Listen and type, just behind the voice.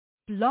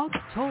Blog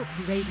Talk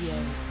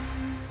Radio.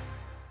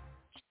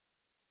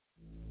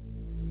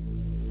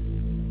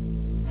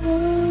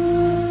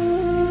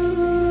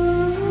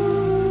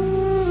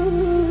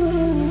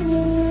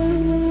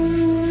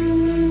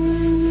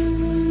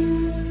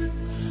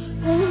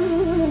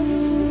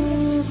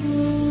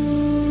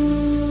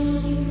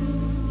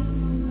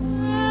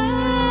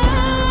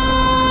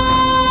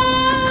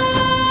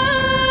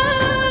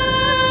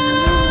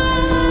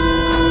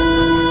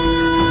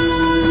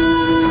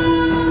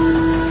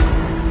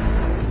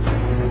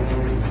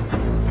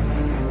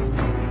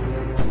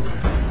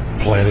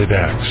 Planet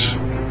X,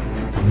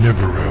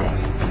 Nibiru,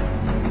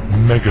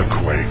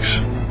 megaquakes,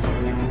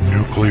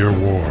 nuclear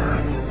war,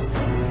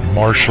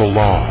 martial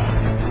law,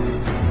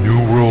 New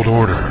World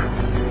Order,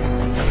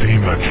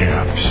 FEMA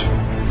camps,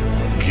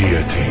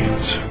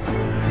 guillotines,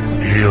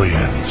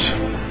 aliens,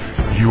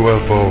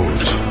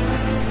 UFOs,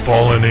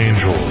 fallen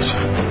angels,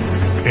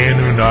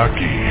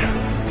 Anunnaki.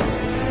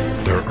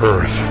 Their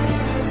Earth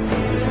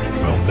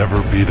will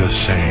never be the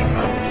same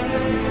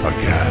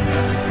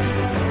again.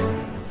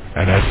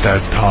 And at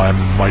that time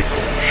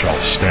Michael shall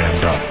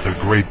stand up, the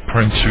great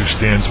prince who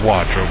stands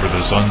watch over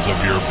the sons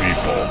of your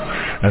people.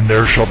 And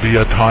there shall be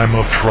a time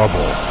of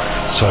trouble,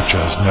 such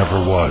as never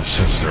was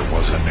since there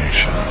was a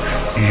nation,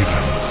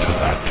 even to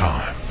that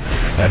time.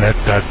 And at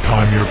that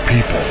time your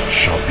people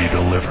shall be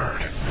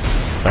delivered,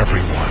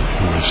 everyone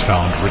who is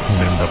found written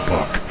in the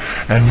book.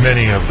 And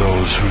many of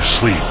those who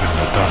sleep in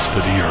the dust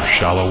of the earth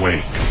shall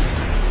awake,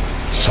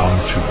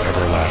 some to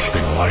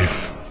everlasting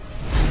life,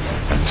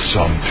 and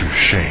some to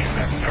shame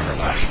and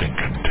everlasting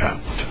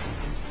contempt.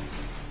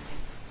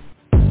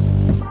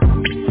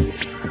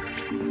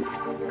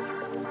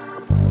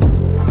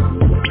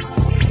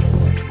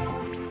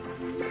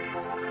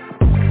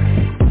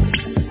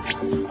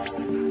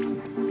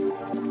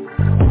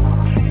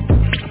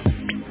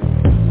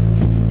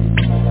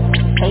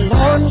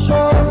 Alarms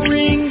are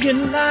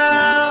ringing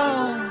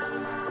now.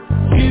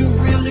 You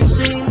really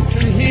seem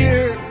to hear.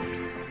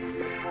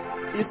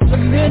 It's a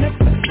minute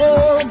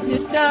before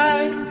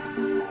midnight.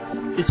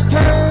 It's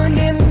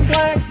turning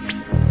black.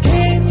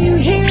 Can you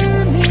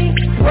hear me?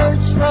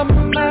 Words from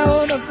the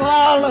Mount of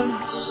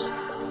Olives.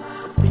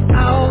 The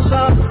owls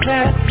of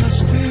Patmos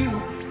too.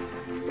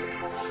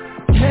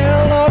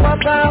 Tell all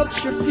about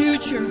your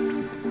future.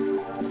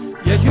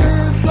 Yeah,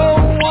 you're the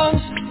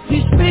ones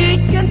he's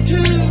speaking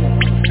to.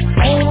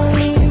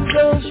 Only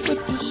those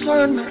with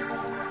discernment,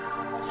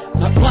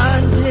 not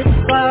blinded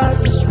by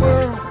this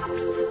world,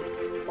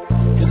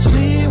 can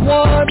see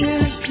what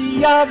is the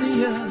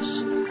obvious.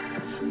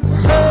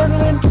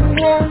 Hurtling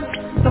toward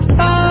the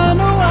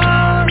final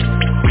hour.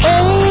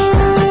 Oh,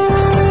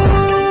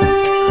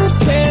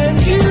 can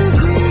you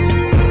hear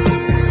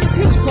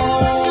his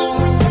call?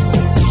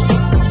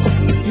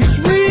 He's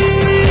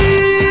reaching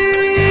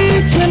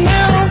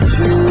out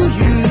to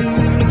you.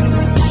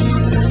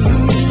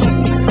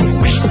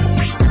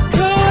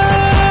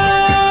 Come,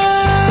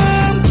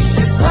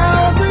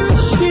 while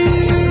there's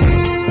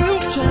still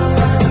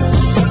time.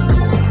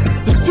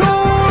 The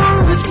door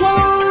is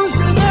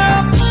closing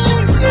up.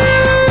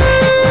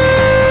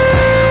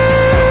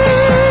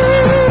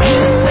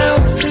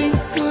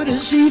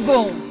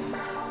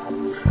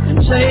 And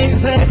say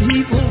that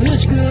evil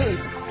is good.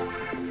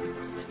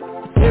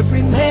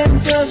 Every man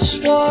does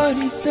what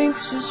he thinks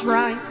is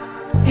right.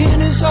 In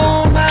his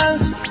own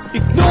eyes,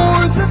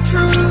 ignore the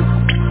truth.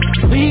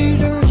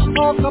 Leaders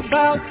talk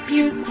about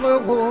nuclear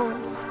war.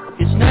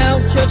 It's now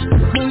just to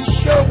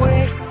push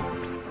away.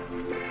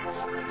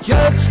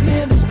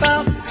 Judgment is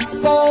about to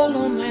fall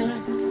on man.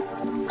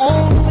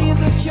 Only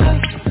the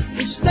just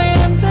will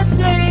stand the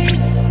day.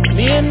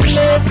 Men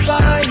led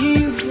by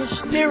evil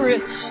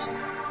spirits,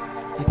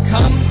 they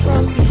come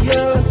from the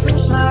other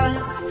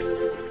side.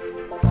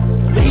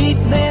 Lead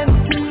men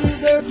to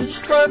their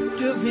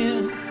destructive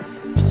end.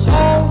 It's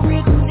all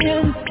written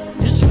in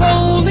His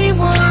holy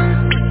word.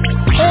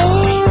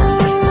 Oh,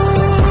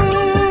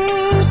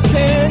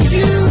 can you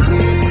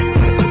hear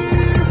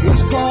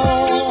His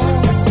call?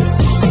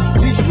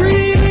 He's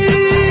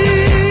reaching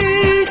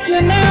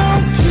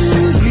out to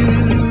you.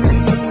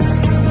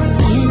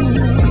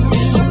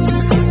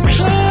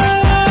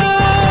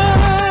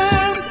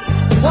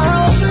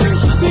 While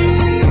there's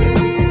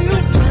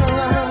still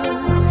time,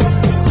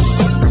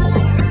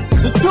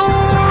 the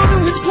door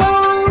is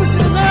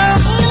closing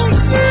up.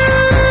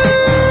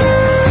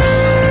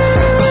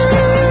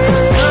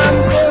 Time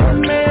for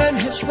man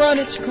has run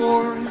its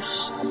course.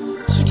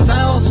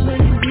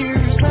 6,000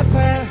 years have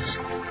passed.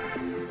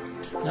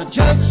 Now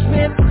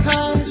judgment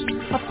comes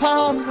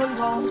upon the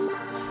lost.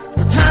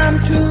 No time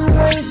to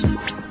waste.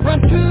 Run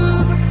to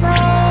the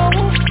cross.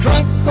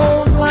 Drunk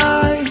old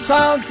lies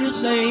of this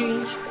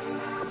age.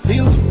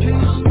 Feel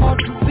too smart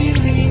to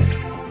believe.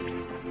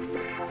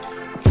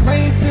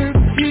 Trade their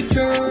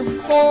future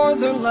for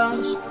their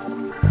lust.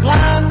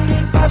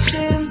 Blinded by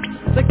sin,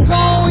 they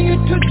call you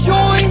to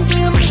join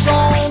them.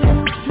 Fall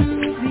into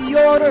the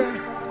order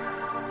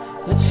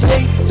that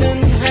Satan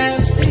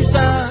has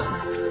designed.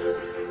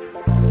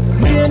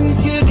 Men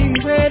getting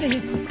ready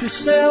to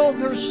sell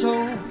their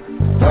soul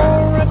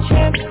for a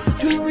chance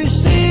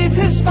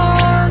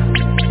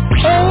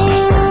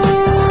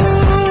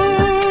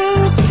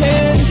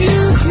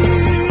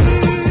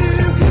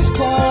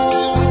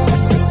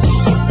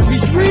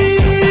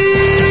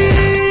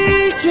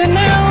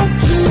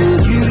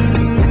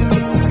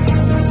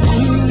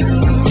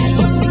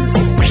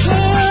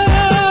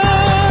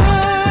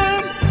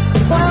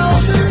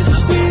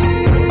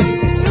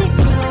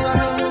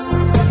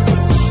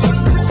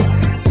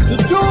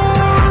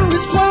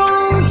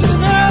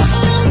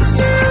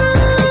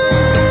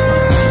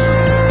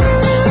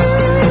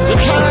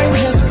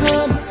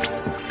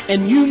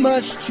and you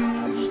must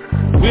choose.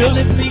 Will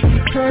it be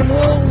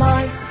eternal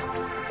life,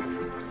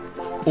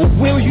 or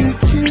will you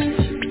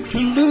choose to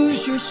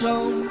lose your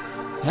soul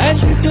as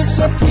you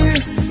disappear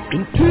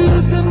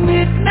into the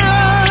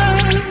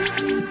midnight?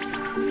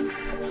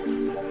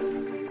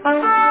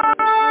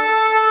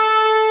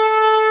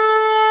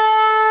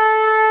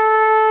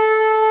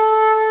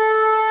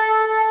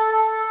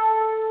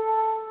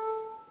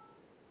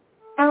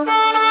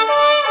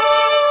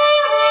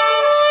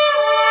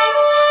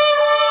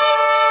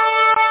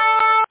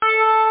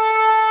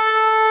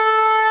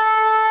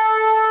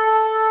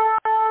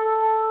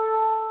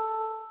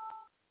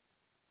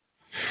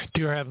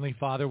 Dear Heavenly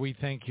Father, we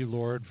thank you,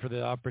 Lord, for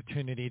the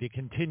opportunity to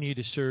continue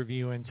to serve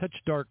you in such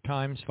dark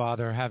times,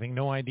 Father, having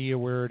no idea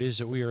where it is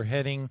that we are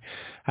heading,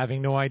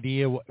 having no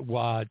idea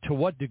to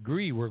what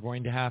degree we're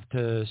going to have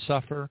to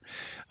suffer,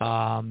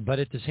 but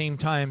at the same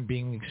time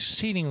being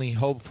exceedingly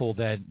hopeful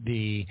that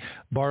the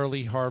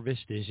barley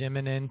harvest is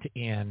imminent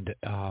and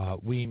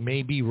we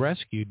may be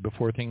rescued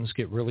before things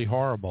get really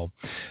horrible.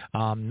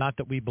 Not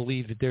that we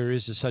believe that there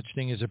is a such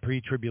thing as a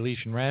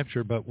pre-tribulation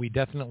rapture, but we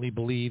definitely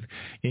believe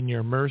in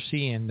your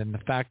mercy and in the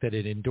fact that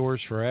it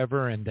endures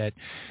forever, and that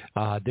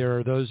there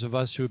are those of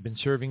us who have been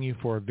serving you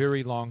for a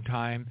very long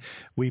time.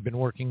 We've been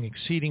working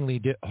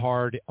exceedingly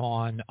hard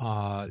on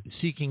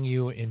seeking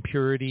you in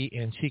purity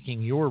and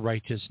seeking your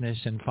righteousness.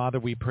 And Father,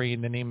 we pray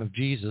in the name of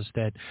Jesus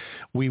that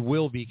we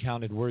will be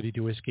counted worthy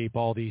to escape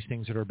all these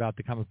things that are about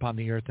to come upon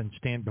the earth and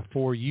stand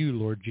before you,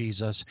 Lord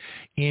Jesus,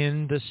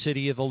 in the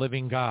city of the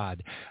living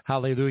God.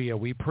 Hallelujah.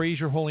 We praise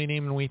your holy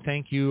name, and we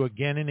thank you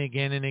again and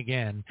again and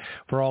again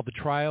for all the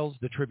trials,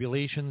 the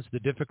tribulations, the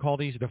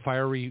difficulties, the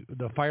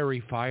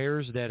fiery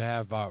fires that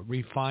have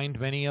refined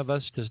many of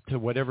us to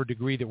whatever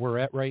degree that we're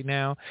at right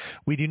now.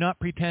 We do not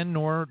pretend,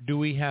 nor do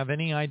we have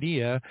any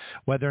idea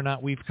whether or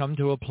not we've come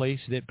to a place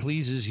that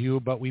pleases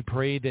you, but we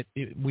pray that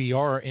we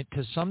are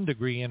to some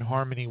degree in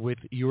harmony with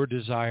your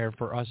desire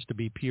for us to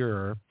be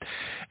pure.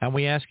 And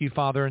we ask you,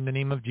 Father, in the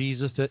name of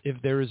Jesus, that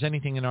if there is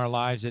anything in our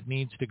lives that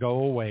needs to go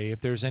away, if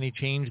there's any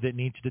change that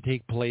needs to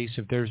take place,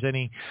 if there's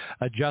any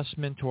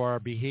adjustment to our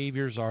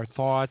behaviors, our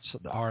thoughts,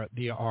 our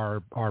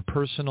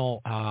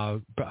personal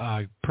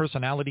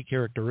personality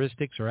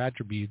characteristics or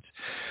attributes,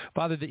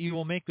 Father, that you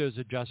will make those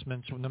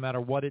adjustments no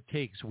matter what it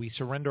takes. We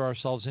surrender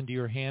ourselves into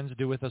your hands.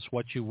 Do with us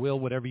what you will,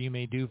 whatever you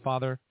may do,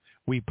 Father.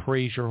 We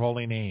praise your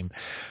holy name.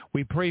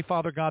 We pray,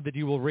 Father God, that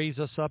you will raise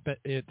us up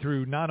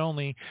through not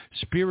only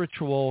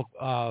spiritual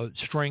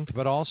strength,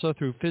 but also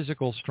through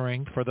physical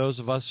strength for those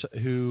of us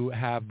who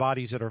have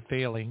bodies that are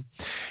failing,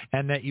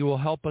 and that you will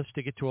help us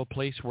to get to a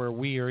place where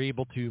we are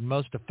able to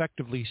most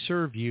effectively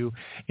serve you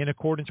in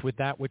accordance with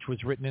that which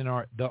was written in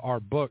our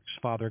books,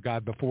 Father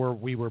God, before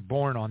we were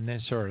born on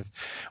this earth.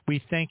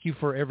 We thank you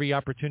for every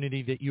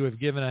opportunity that you have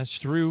given us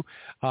through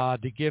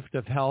the gift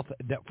of health,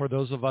 that for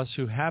those of us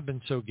who have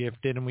been so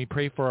gifted, and we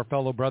pray for our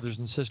fellow brothers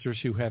and sisters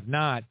who have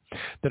not,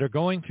 that are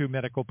going through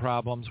medical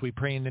problems. We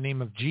pray in the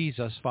name of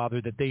Jesus,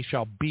 Father, that they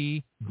shall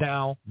be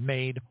thou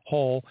made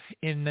whole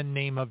in the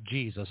name of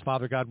Jesus.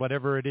 Father God,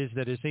 whatever it is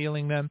that is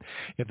ailing them,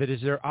 if it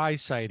is their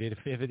eyesight, if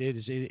it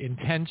is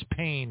intense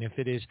pain, if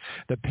it is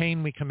the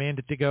pain, we command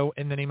it to go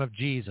in the name of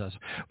Jesus.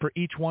 For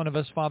each one of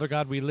us, Father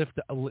God, we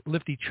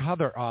lift each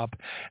other up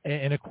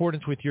in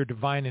accordance with your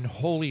divine and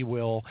holy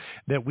will,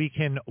 that we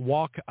can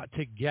walk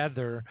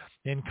together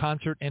in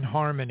concert and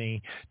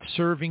harmony,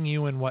 serving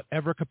you in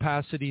whatever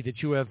capacity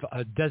that you have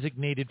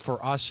designated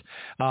for us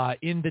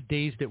in the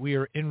days that we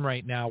are in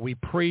right now. We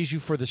praise you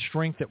for the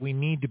strength that we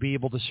need to be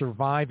able to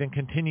survive and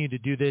continue to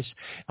do this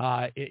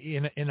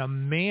in a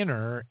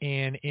manner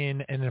and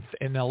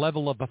in a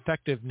level of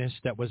effectiveness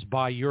that was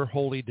by your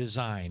holy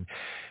design.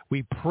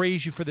 We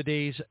praise you for the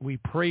days. We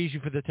praise you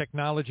for the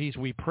technologies.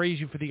 We praise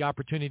you for the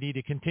opportunity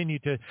to continue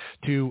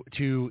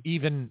to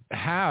even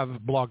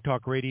have Blog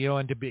Talk Radio,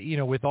 and to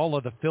be, with all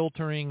of the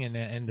filtering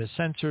and the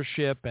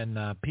censorship and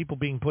people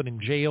being put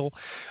in jail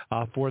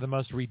for the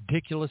most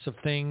ridiculous of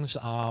things.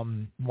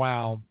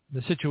 Wow.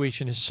 The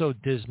situation is so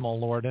dismal,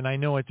 Lord, and I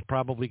know it's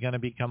probably going to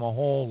become a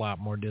whole lot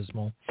more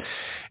dismal.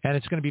 And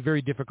it's going to be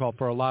very difficult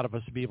for a lot of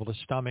us to be able to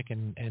stomach,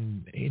 and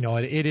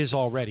it is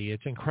already.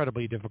 It's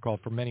incredibly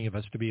difficult for many of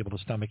us to be able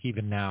to stomach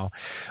even now.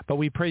 But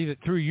we pray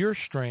that through your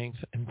strength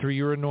and through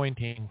your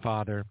anointing,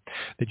 Father,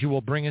 that you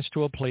will bring us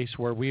to a place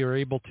where we are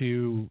able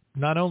to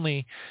not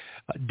only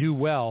do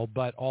well,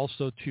 but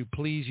also to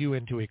please you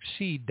and to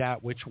exceed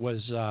that which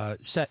was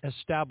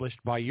established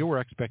by your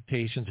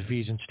expectations,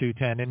 Ephesians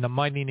 2:10, in the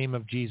mighty name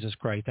of Jesus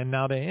Christ. And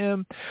now to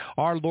him,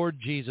 our Lord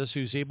Jesus,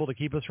 who's able to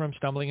keep us from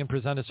stumbling and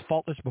present us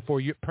faultless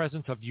before your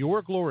presence of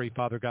your glory,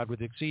 Father God,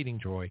 with exceeding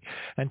joy.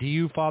 And to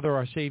you, Father,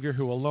 our Savior,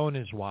 who alone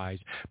is wise,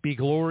 be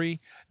glory,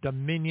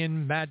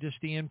 dominion,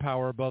 majesty, and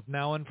power, both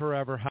now and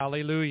forever.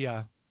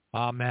 Hallelujah.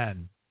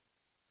 Amen.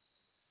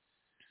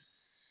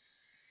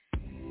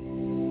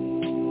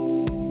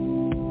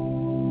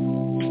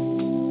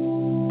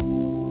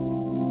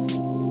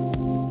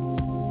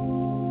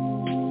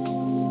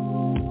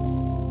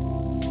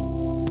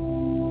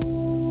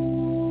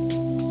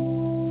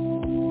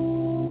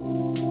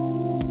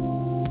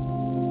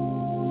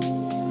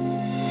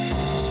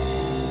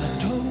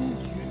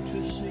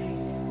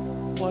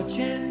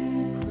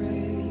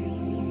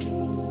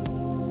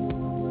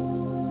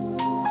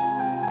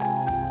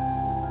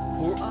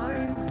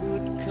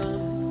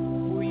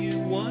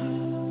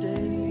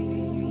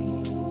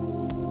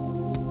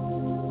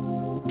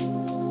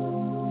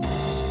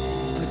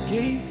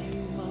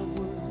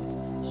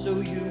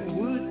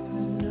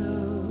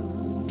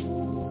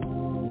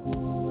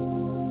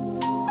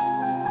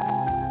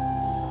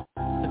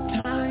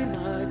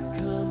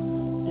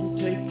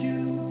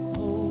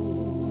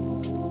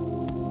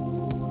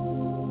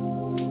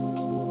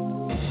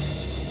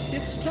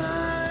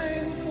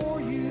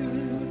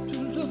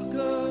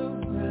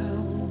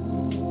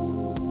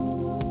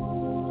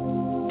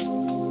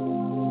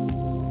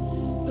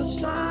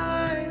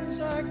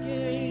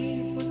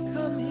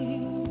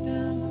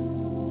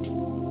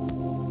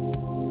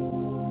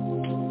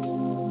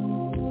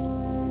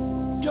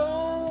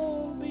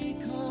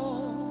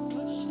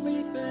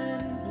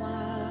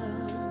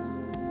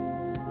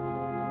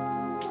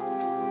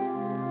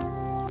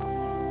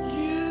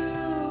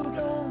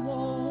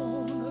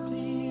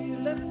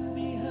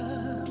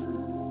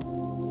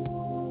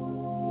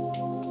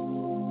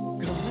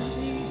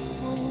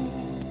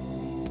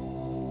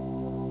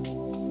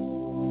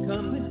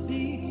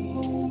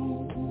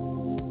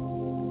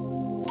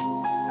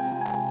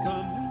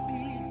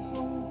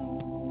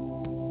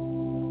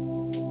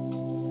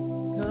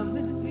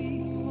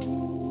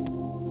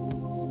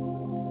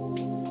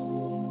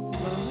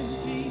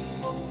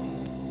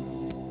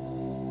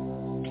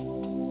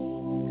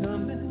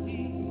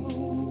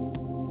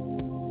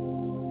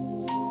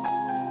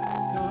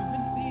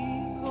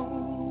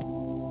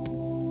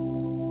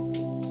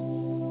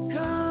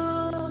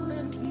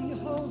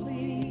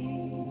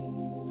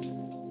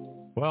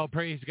 Well,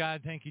 praise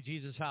God. Thank you,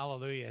 Jesus.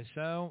 Hallelujah.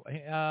 So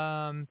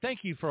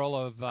thank you for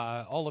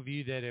all of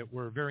you that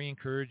were very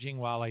encouraging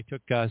while I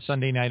took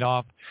Sunday night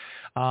off.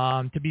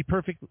 To be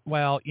perfect,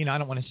 well, I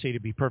don't want to say to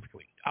be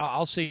perfectly.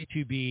 I'll say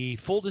to be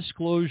full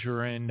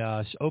disclosure and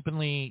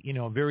openly,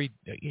 very,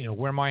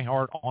 wear my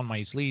heart on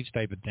my sleeves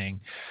type of thing.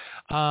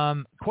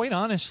 Quite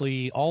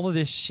honestly, all of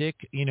this sick,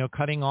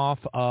 cutting off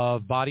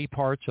of body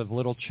parts of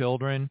little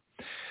children,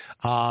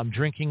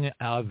 drinking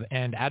of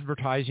and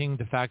advertising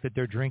the fact that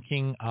they're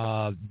drinking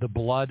the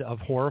blood of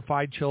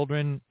horrified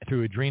children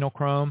through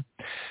adrenochrome.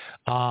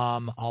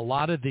 A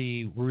lot of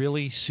the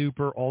really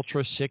super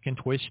ultra sick and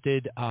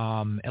twisted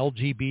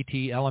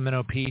LGBT,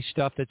 LMNOP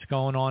stuff that's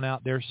going on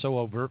out there so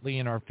overtly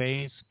in our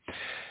face.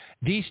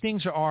 These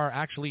things are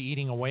actually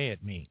eating away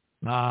at me.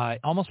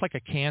 Almost like a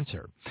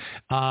cancer.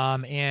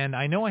 And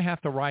I know I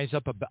have to rise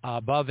up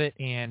above it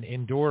and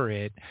endure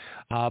it.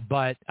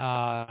 But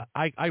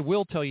I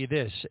will tell you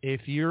this.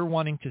 If you're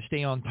wanting to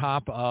stay on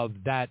top of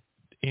that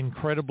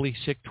incredibly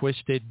sick,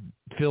 twisted,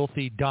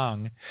 filthy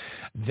dung,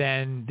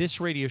 then this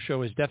radio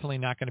show is definitely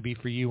not going to be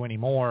for you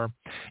anymore.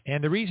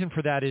 And the reason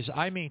for that is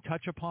I may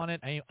touch upon it,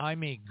 I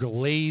may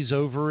glaze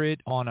over it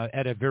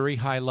at a very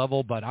high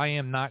level, but I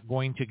am not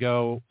going to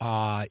go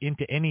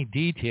into any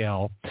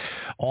detail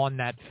on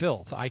that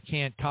filth. I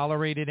can't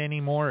tolerate it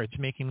anymore. It's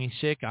making me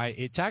sick.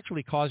 It's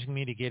actually causing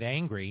me to get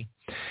angry.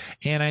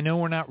 And I know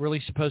we're not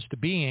really supposed to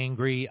be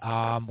angry.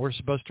 We're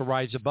supposed to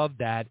rise above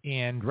that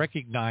and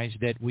recognize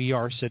that we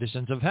are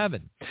citizens of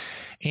heaven.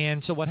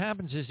 And so what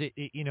happens is,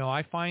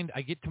 I find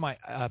I get to my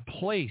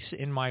place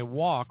in my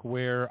walk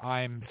where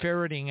I'm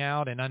ferreting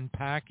out and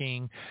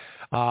unpacking,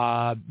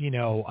 as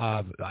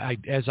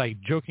I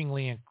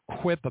jokingly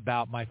quip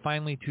about my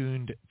finely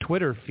tuned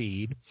Twitter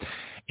feed.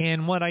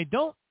 And what I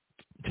don't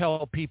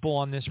tell people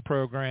on this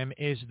program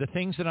is the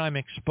things that I'm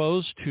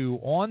exposed to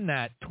on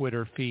that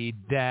Twitter feed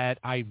that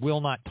I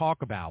will not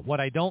talk about. What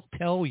I don't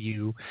tell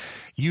you,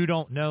 you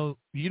don't know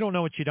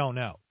what you don't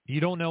know. You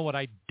don't know what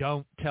I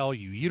don't tell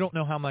you. You don't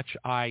know how much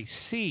I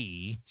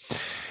see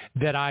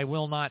that I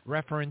will not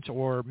reference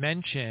or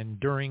mention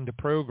during the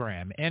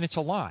program. And it's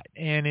a lot.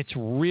 And it's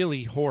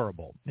really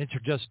horrible. It's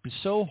just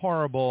so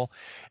horrible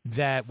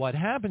that what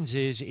happens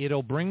is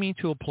it'll bring me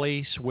to a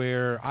place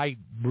where I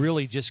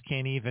really just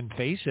can't even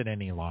face it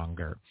any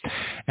longer.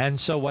 And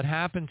so what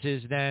happens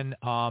is then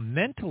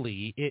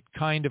mentally it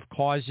kind of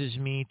causes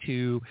me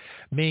to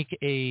make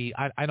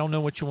I don't know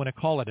what you want to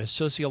call it, a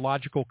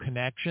sociological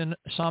connection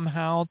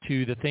somehow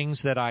to the things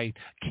that I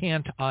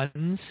can't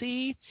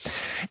unsee.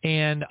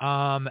 And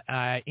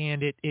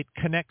it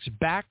connects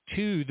back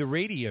to the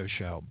radio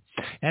show.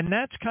 And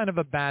that's kind of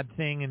a bad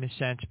thing in a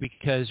sense,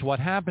 because what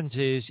happens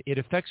is it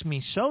affects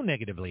me so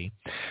negatively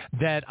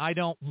that I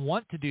don't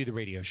want to do the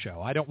radio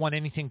show. I don't want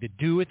anything to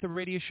do with the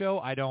radio show.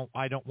 I don't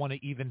want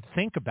to even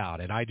think about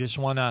it. I just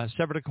want to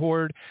sever the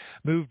cord,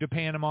 move to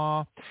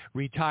Panama,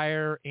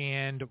 retire,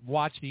 and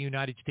watch the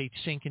United States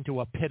sink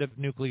into a pit of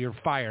nuclear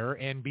fire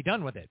and be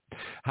done with it.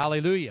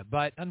 Hallelujah.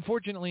 But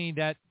unfortunately,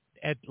 that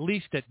at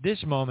least at this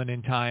moment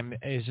in time,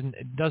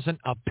 doesn't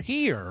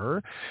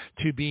appear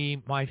to be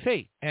my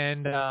fate.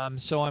 And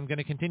so I'm going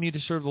to continue to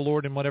serve the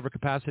Lord in whatever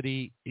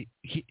capacity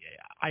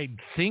I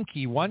think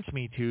he wants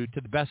me to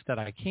the best that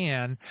I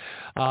can.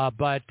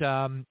 But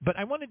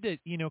I wanted to,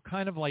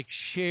 kind of like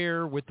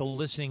share with the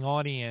listening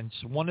audience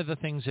one of the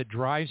things that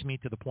drives me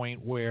to the point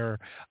where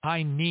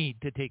I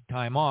need to take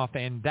time off,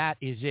 and that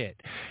is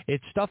it.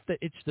 It's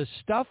the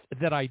stuff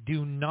that I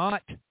do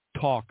not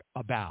talk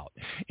about.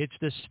 It's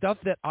the stuff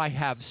that I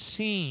have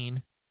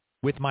seen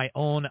with my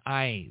own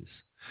eyes.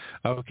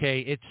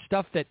 Okay, it's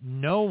stuff that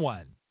no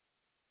one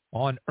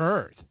on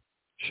earth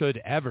should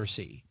ever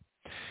see.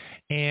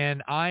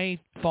 And I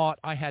thought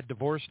I had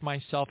divorced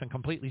myself and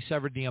completely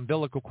severed the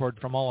umbilical cord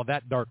from all of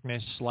that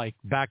darkness, like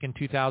back in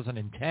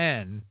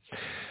 2010.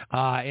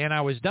 And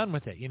I was done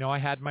with it. I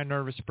had my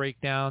nervous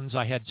breakdowns.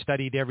 I had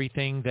studied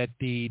everything that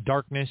the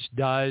darkness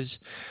does,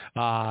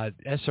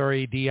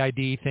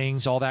 SRADID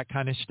things, all that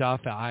kind of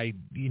stuff. To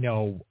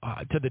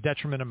the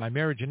detriment of my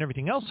marriage and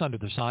everything else under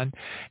the sun.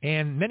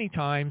 And many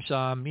times,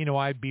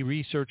 I'd be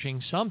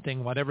researching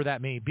something, whatever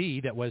that may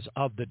be, that was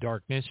of the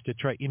darkness to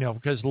try,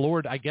 because the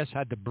Lord, I guess,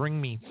 had to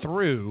bring me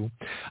through.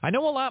 I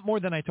know a lot more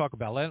than I talk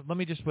about. Let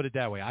me just put it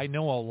that way. I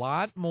know a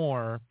lot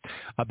more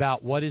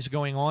about what is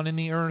going on in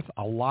the earth,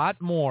 a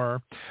lot more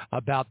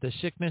about the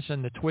sickness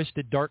and the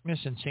twisted darkness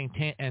and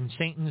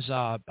Satan's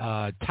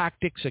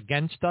tactics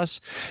against us,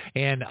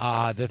 and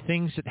the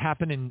things that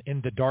happen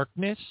in the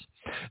darkness,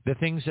 the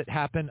things that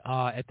happen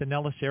at the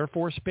Nellis Air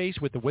Force Base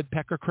with the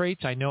woodpecker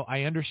crates.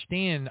 I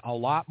understand a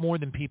lot more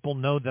than people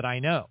know that I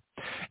know,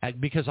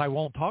 because I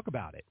won't talk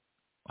about it.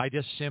 I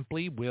just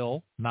simply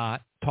will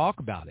not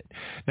talk about it.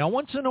 Now,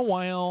 once in a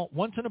while,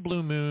 once in a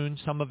blue moon,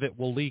 some of it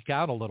will leak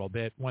out a little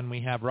bit when we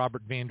have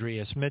Robert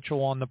Vandrius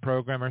Mitchell on the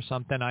program or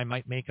something. I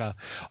might make a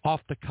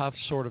off-the-cuff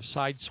sort of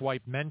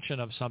sideswipe mention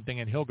of something,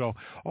 and he'll go,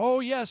 "Oh,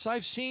 yes,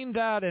 I've seen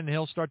that," and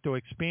he'll start to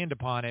expand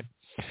upon it.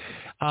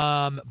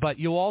 But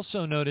you'll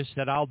also notice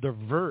that I'll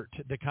divert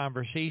the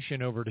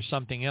conversation over to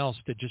something else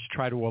to just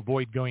try to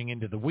avoid going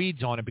into the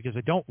weeds on it, because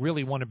I don't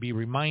really want to be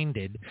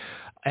reminded,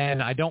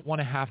 and I don't want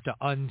to have to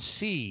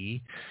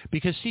unsee,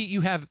 because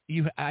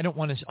I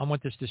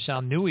want this to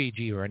sound new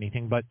agey or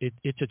anything, but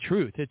it's a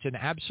truth. It's an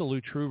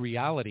absolute true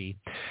reality.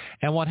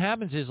 And what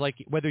happens is, like,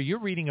 whether you're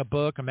reading a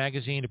book, a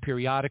magazine, a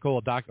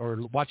periodical, or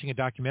watching a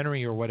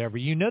documentary or whatever,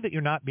 you know that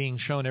you're not being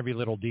shown every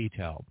little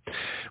detail.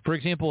 For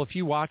example, if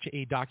you watch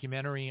a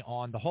documentary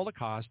on the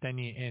Holocaust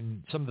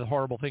and some of the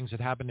horrible things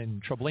that happened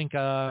in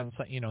Treblinka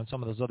and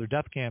some of those other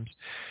death camps,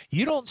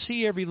 you don't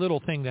see every little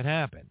thing that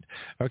happened.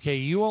 Okay,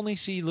 you only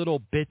see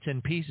little bits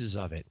and pieces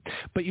of it,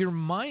 but your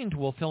mind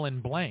will fill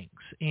in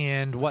blanks,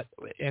 and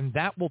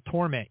that will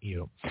torment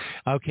you.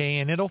 Okay,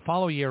 and it'll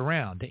follow you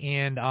around.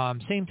 And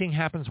same thing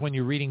happens when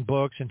you're reading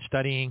books and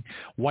studying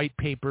white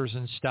papers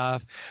and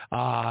stuff.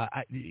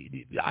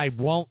 I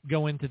won't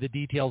go into the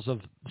details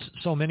of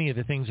so many of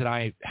the things that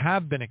I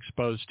have been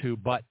exposed to,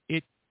 but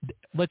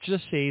let's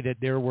just say that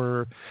there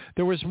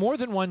was more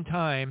than one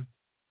time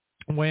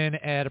when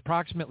at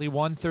approximately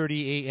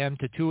 1:30 a.m.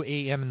 to 2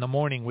 a.m. in the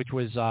morning, which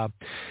was a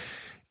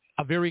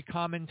very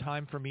common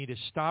time for me to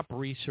stop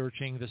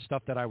researching the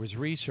stuff that I was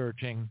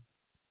researching,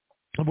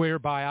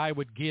 whereby I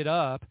would get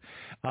up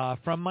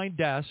from my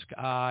desk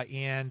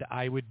and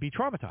I would be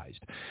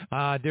traumatized.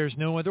 There's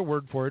no other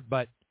word for it,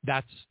 but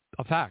that's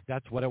a fact.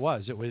 That's what it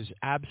was. It was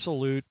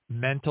absolute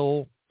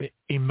mental,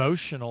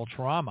 emotional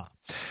trauma.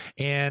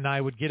 And I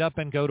would get up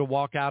and go to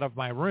walk out of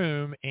my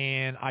room,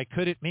 and I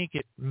couldn't make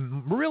it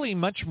really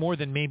much more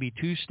than maybe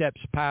 2 steps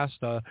past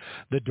the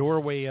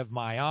doorway of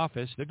my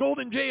office, the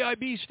Golden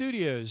JIB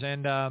Studios,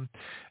 and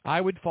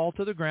I would fall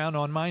to the ground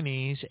on my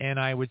knees, and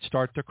I would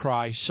start to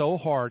cry so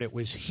hard it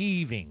was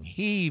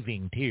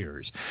heaving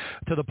tears,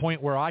 to the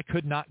point where I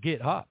could not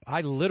get up.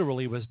 I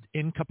literally was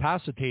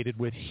incapacitated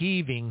with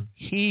heaving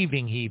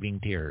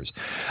tears,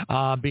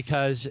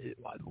 because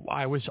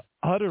I was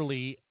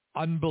utterly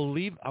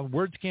unbelievable.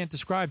 Words can't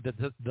describe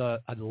the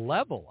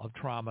level of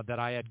trauma that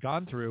I had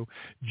gone through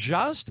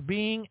just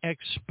being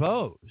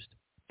exposed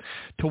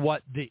to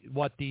what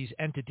these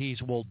entities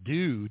will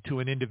do to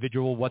an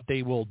individual, what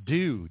they will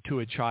do to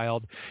a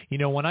child.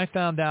 When I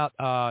found out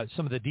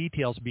some of the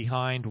details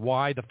behind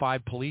why the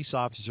 5 police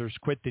officers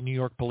quit the New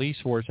York police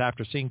force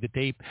after seeing the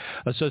tape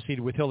associated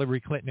with Hillary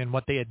Clinton and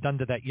what they had done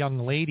to that young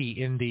lady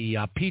in the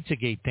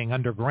Pizzagate thing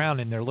underground,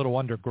 in their little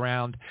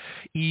underground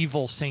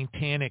evil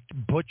satanic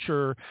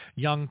butcher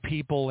young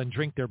people and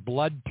drink their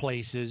blood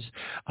places,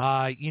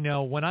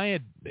 when I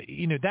had,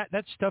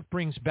 that stuff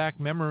brings back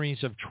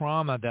memories of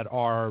trauma that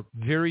are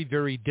very,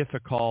 very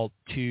difficult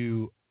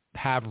to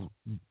have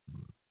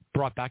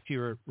brought back to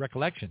your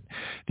recollection.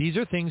 These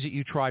are things that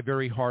you try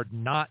very hard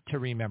not to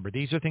remember.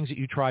 These are things that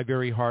you try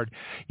very hard.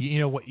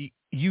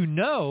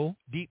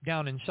 Deep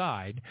down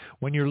inside,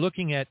 when you're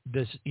looking at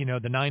this, the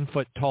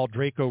 9-foot-tall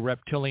Draco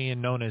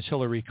reptilian known as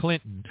Hillary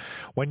Clinton,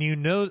 when you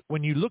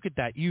look at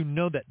that,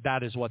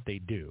 that is what they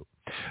do.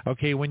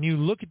 Okay, when you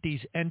look at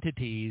these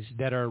entities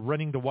that are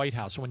running the White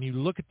House, when you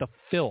look at the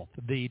filth,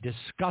 the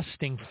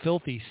disgusting,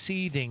 filthy,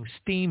 seething,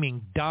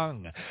 steaming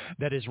dung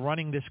that is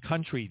running this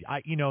country,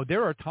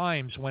 there are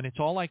times when it's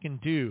all I can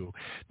do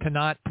to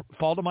not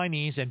fall to my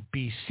knees and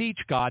beseech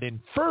God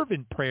in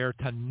fervent prayer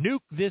to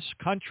nuke this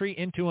country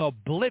into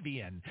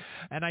oblivion.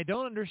 And I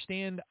don't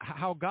understand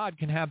how God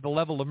can have the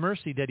level of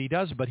mercy that he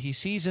does, but he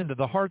sees into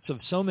the hearts of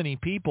so many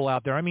people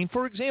out there. I mean,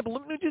 for example,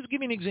 let me just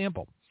give you an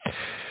example.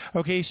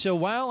 Okay, so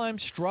while I'm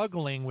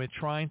struggling with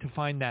trying to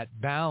find that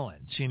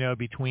balance,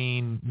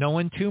 between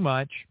knowing too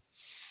much,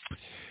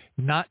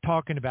 not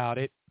talking about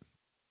it,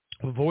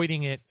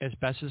 avoiding it as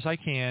best as I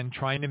can,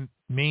 trying to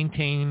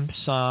maintain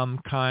some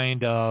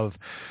kind of,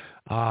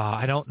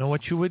 I don't know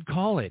what you would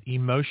call it,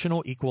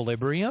 emotional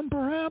equilibrium,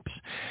 perhaps.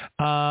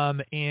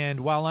 And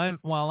while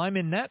I'm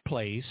in that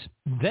place,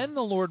 then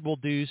the Lord will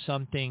do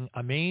something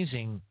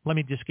amazing. Let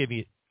me just give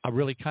you a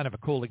really kind of a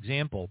cool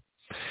example.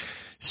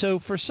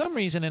 So for some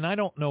reason, and I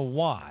don't know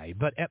why,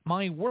 but at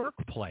my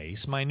workplace,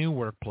 my new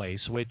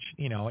workplace, which,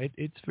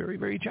 it's very,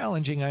 very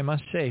challenging, I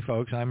must say,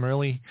 folks. I'm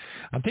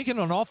thinking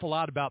an awful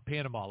lot about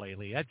Panama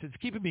lately. It's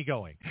keeping me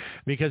going,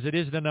 because it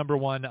is the number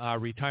one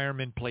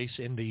retirement place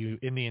in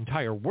the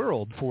entire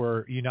world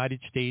for United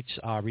States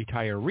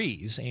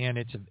retirees, and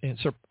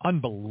it's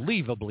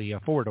unbelievably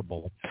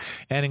affordable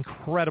and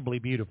incredibly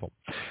beautiful.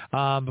 So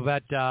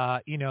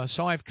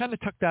I've kind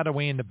of tucked that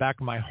away in the back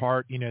of my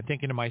heart,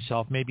 thinking to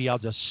myself, maybe I'll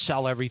just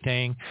sell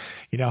everything,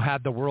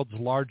 have the world's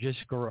largest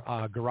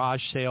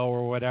garage sale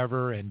or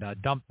whatever, and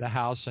dump the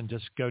house and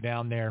just go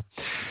down there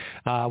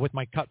with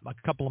a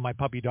couple of my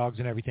puppy dogs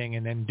and everything,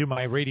 and then do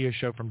my radio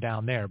show from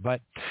down there.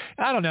 But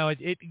I don't know.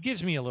 It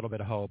gives me a little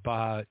bit of hope.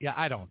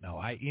 I don't know.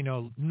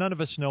 None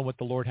of us know what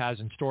the Lord has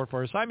in store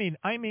for us. I mean,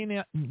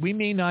 we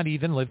may not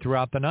even live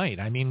throughout the night.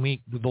 I mean,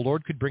 the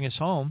Lord could bring us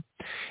home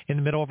in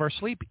the middle of our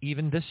sleep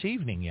even this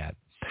evening yet.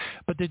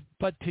 But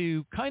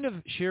to kind of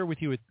share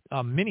with you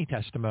a mini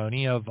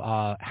testimony of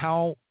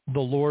how the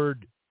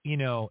Lord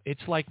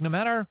it's like no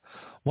matter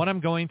what I'm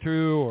going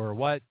through or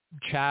what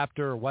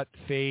chapter or what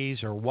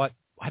phase or what,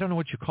 I don't know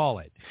what you call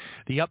it,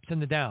 the ups and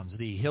the downs,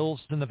 the hills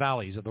and the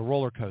valleys of the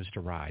roller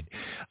coaster ride.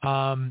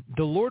 The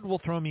Lord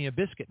will throw me a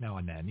biscuit now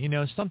and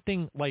then,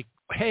 something like,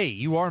 hey,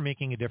 you are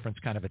making a difference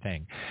kind of a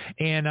thing.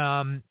 And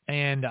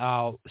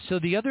so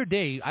the other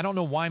day, I don't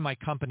know why my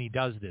company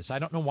does this. I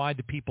don't know why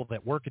the people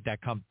that work at at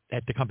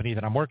the company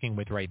that I'm working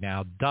with right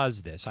now does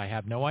this. I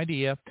have no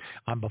idea.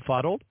 I'm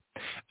befuddled.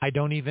 I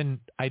can't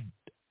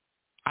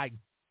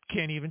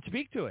even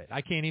speak to it.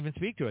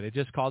 It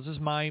just causes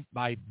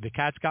the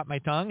cat's got my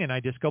tongue and I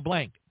just go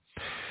blank.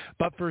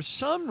 But for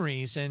some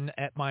reason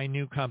at my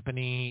new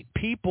company,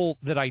 people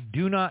that I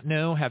do not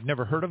know, have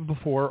never heard of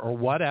before or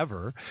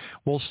whatever,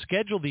 will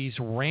schedule these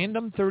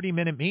random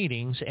 30-minute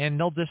meetings,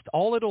 and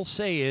all it'll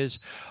say is,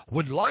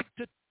 would like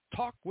to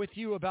talk with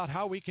you about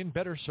how we can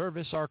better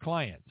service our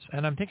clients.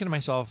 And I'm thinking to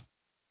myself,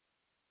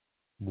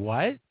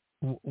 what?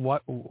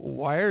 What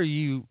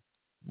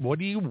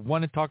do you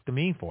want to talk to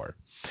me for?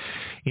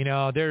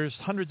 There's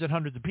hundreds and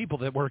hundreds of people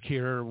that work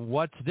here.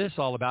 What's this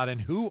all about? And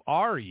who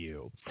are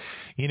you?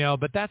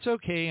 But that's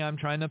okay. I'm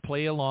trying to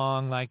play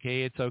along like,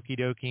 hey, it's okie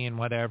dokie and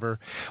whatever.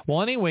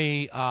 Well,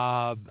 anyway,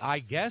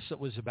 I guess it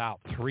was about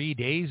 3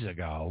 days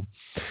ago,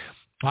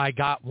 I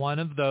got one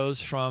of those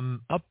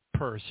from a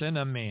person,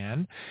 a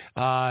man,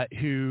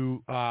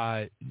 who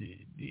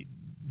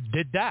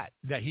did that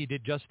he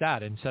did just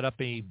that and set up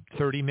a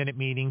 30-minute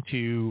meeting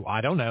to,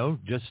 I don't know,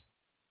 just,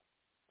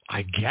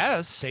 I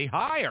guess, say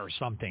hi or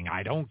something.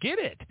 I don't get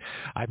it.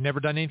 I've never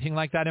done anything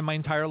like that in my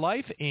entire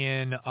life.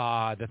 In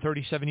the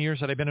 37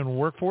 years that I've been in the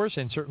workforce,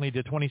 and certainly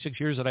the 26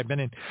 years that I've been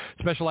in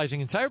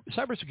specializing in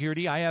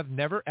cybersecurity, I have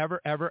never,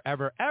 ever, ever,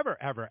 ever, ever,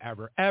 ever,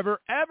 ever, ever,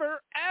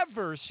 ever,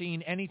 ever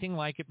seen anything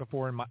like it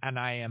before, and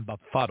I am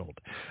befuddled.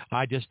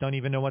 I just don't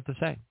even know what to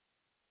say.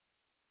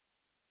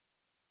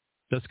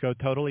 Just go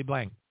totally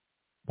blank.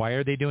 Why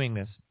are they doing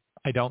this?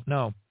 I don't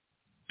know.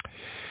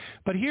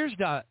 But here's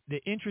the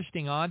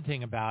interesting odd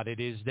thing about it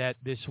is that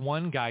this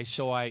one guy,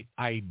 so I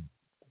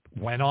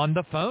went on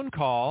the phone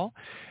call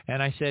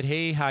and I said,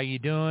 hey, how you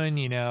doing?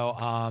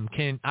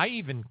 I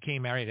even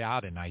came right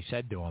out and I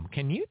said to him,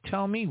 can you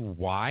tell me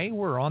why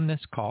we're on this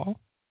call?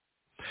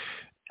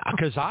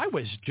 Because I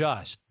was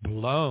just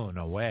blown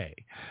away,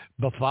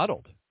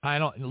 befuddled. I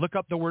don't look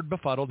up the word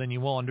befuddled and you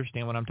will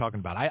understand what I'm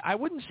talking about. I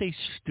wouldn't say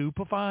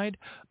stupefied.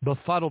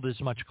 Befuddled is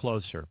much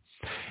closer.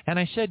 And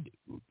I said,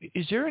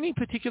 is there any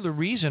particular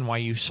reason why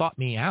you sought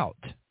me out?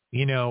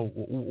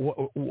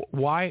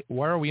 Why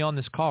are we on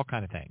this call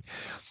kind of thing?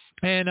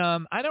 And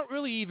I don't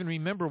really even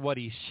remember what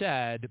he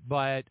said,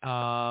 but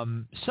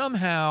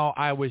somehow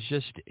I was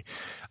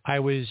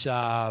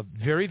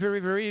very, very,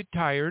 very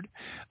tired.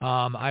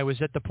 I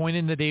was at the point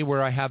in the day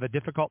where I have a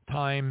difficult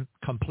time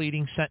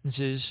completing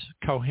sentences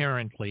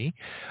coherently.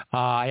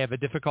 I have a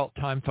difficult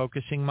time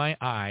focusing my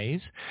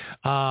eyes.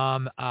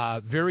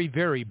 Very,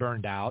 very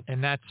burned out.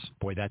 And that's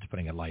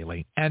putting it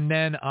lightly. And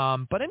then,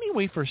 but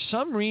anyway, for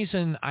some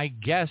reason, I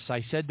guess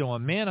I said to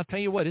him, man, I'll tell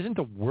you what, isn't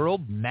the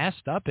world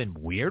messed up and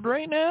weird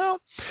right now?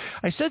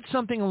 I said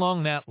something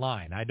along that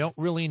line. I don't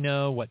really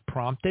know what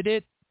prompted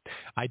it.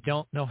 I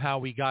don't know how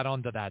we got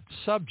onto that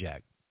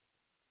subject.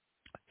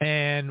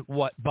 And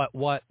what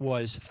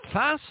was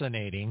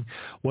fascinating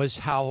was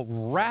how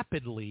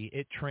rapidly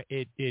it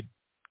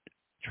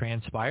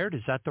transpired.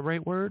 Is that the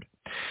right word?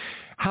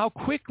 How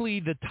quickly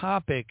the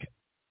topic,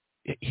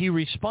 he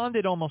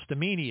responded almost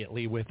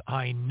immediately with,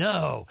 I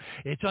know,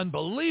 it's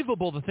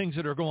unbelievable the things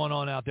that are going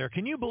on out there.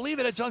 Can you believe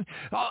it?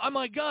 Oh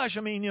my gosh, I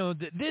mean,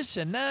 this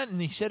and that.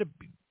 And he said a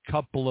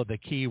couple of the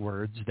key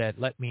words that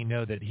let me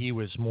know that he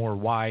was more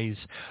wise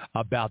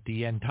about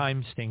the end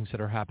times things that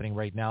are happening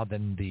right now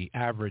than the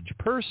average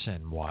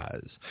person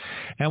was.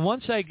 And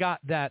once I got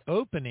that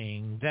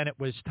opening, then it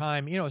was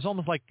time, it was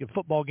almost like a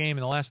football game.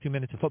 In the last 2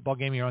 minutes of football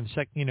game, you're on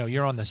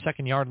the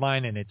second yard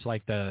line, and it's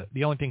like the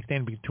only thing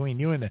standing between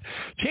you and the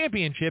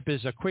championship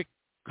is a quick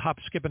hop,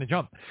 skip, and a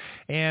jump.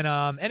 And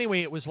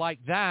anyway, it was like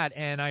that,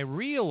 and I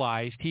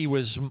realized he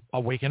was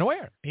awake and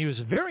aware. He was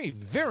very,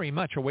 very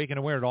much awake and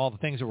aware to all the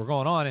things that were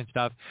going on and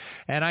stuff.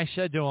 And I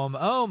said to him,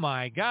 oh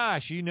my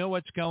gosh, you know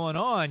what's going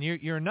on.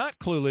 You're not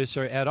clueless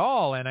at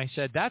all. And I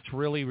said, that's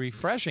really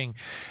refreshing.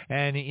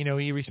 And,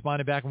 he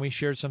responded back, and we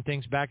shared some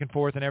things back and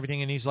forth and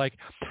everything. And he's like,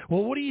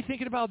 well, what are you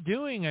thinking about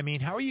doing? I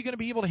mean, how are you going to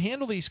be able to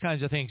handle these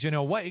kinds of things?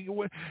 What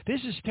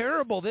this is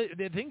terrible.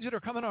 The things that are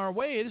coming our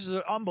way, this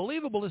is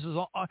unbelievable. This is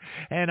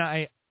and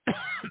I,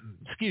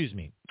 excuse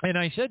me. And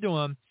I said to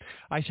him,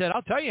 I'll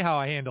tell you how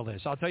I handle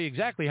this. I'll tell you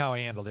exactly how I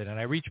handled it. And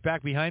I reached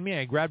back behind me.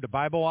 I grabbed a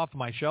Bible off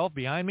my shelf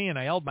behind me, and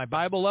I held my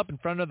Bible up in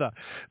front of the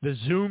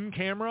Zoom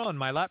camera on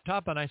my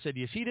laptop. And I said,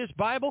 you see this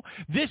Bible?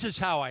 This is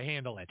how I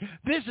handle it.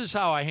 This is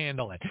how I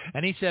handle it.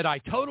 And he said, I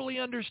totally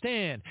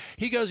understand.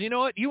 He goes, you know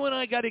what? You and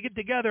I got to get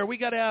together. We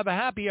got to have a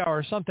happy hour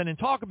or something and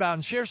talk about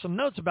and share some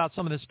notes about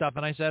some of this stuff.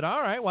 And I said,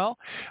 all right, well,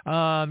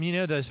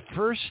 the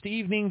first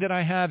evening that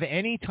I have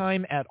any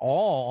time at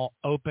all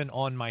open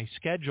on my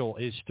schedule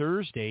is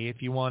Thursday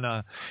if you want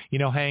to,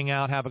 hang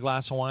out, have a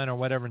glass of wine or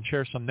whatever and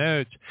share some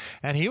notes.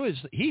 And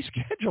he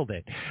scheduled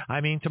it.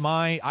 I mean,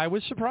 I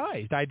was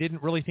surprised. I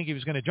didn't really think he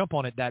was going to jump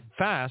on it that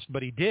fast,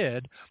 but he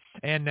did.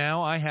 And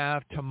now I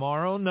have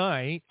tomorrow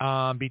night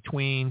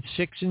between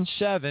 6 and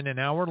 7, an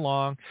hour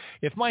long.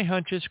 If my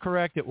hunch is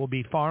correct, it will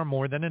be far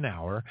more than an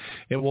hour.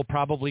 It will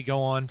probably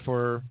go on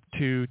for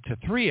 2 to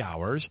 3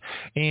 hours,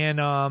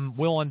 and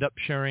we'll end up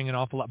sharing an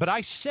awful lot. But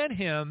I sent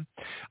him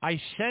a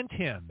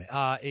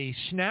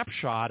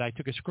snapshot. I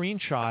took a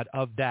screenshot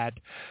of that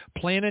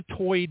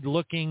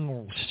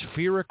planetoid-looking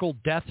spherical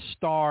Death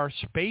Star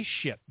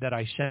spaceship that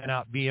I sent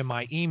out via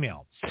my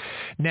email.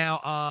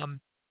 Now,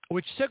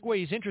 which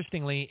segues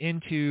interestingly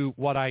into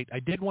what I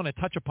did want to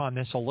touch upon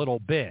this a little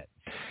bit.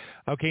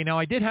 Okay, now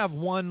I did have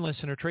one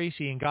listener,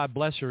 Tracy, and God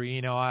bless her.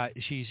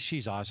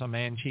 She's awesome,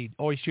 man. She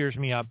always cheers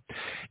me up,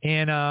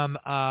 and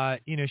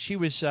she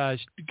was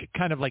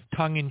kind of like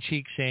tongue in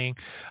cheek saying,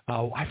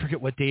 I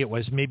forget what day it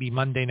was, maybe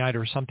Monday night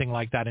or something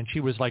like that, and she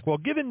was like, well,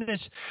 given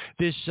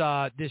this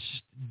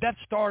Death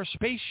Star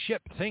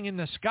spaceship thing in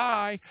the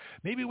sky,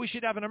 maybe we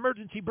should have an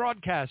emergency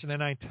broadcast. And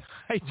then I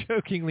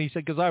jokingly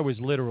said, because I was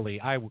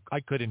literally I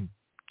couldn't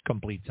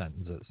complete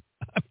sentences.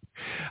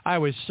 I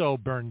was so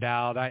burned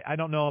out. I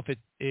don't know if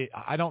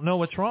I don't know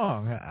what's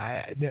wrong.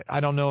 I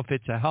don't know if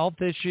it's a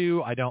health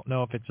issue. I don't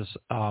know if it's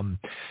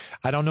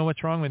I don't know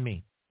what's wrong with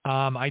me.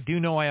 I do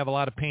know I have a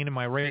lot of pain in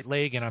my right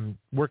leg, and I'm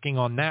working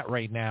on that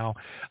right now,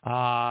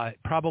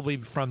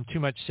 probably from too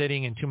much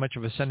sitting and too much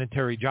of a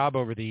sedentary job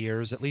over the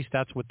years. At least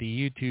that's what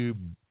the YouTube,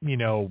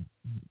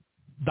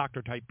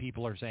 doctor-type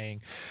people are saying.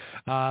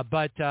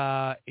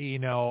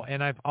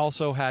 And I've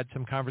also had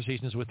some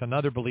conversations with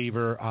another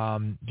believer,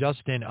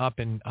 Justin, up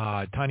in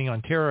Tiny,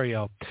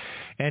 Ontario,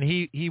 and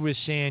he was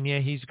saying,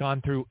 he's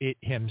gone through it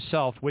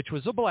himself, which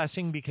was a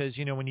blessing because,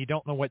 when you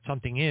don't know what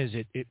something is,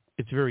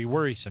 it's very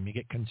worrisome. You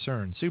get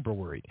concerned, super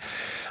worried.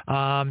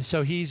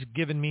 So he's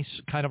given me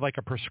kind of like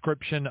a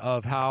prescription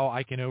of how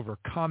I can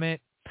overcome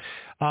it.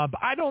 But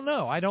I don't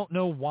know. I don't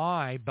know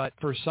why, but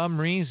for some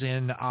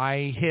reason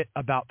I hit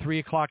about 3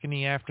 o'clock in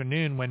the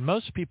afternoon when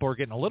most people are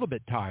getting a little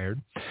bit tired,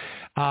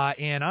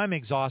 and I'm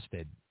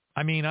exhausted.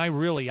 I mean,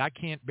 I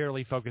can't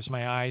barely focus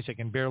my eyes. I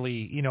can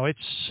barely, it's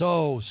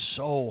so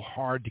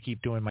hard to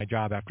keep doing my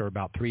job after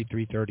about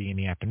 3:30 in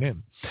the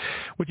afternoon,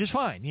 which is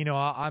fine.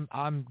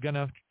 I'm going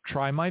to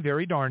try my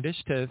very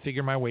darndest to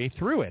figure my way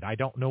through it. I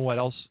don't know what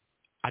else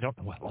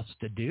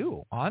to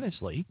do,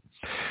 honestly.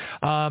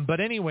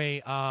 But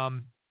anyway,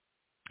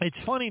 it's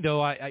funny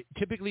though. I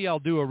typically I'll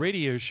do a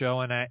radio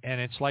show and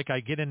it's like I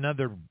get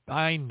another.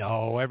 I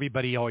know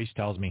everybody always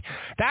tells me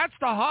that's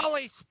the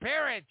Holy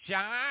Spirit,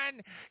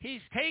 John. He's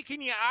taking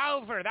you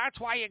over. That's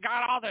why you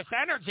got all this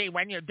energy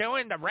when you're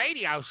doing the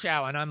radio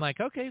show. And I'm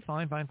like, okay,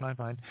 fine.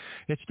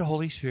 It's the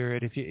Holy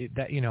Spirit.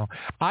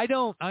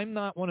 I'm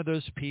not one of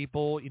those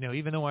people.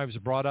 Even though I was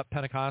brought up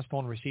Pentecostal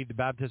and received the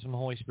baptism of the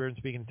Holy Spirit and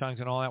speaking in tongues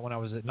and all that when I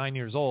was at 9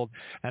 years old,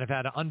 and I've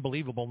had an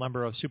unbelievable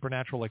number of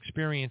supernatural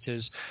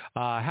experiences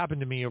happen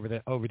to me over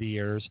the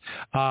years.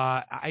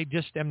 I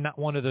just am not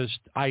one of those.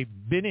 I've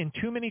been in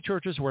too many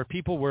churches where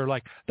people were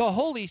like, the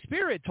Holy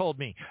Spirit told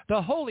me.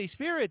 The Holy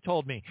Spirit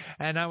told me.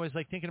 And I was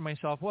like thinking to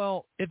myself,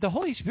 well, if the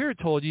Holy Spirit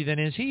told you, then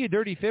is he a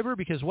dirty fibber?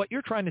 Because what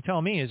you're trying to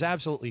tell me is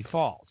absolutely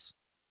false.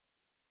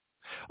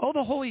 Oh,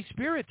 the Holy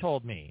Spirit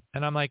told me.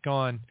 And I'm like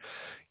going,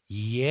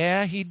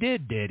 yeah, he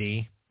did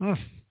he?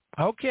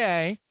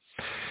 Okay.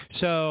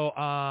 So,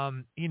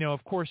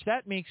 of course,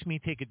 that makes me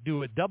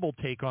do a double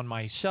take on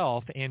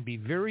myself and be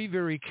very,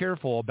 very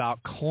careful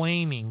about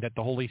claiming that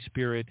the Holy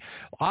Spirit,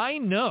 I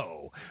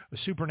know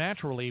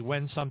supernaturally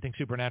when something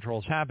supernatural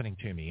is happening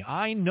to me.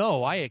 I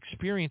know, I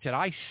experience it.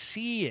 I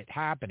see it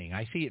happening.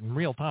 I see it in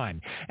real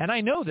time. And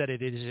I know that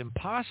it is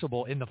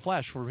impossible in the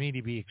flesh for me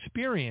to be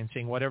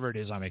experiencing whatever it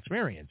is I'm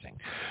experiencing.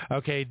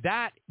 Okay,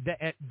 at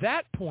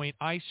that point,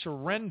 I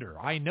surrender.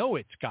 I know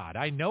it's God.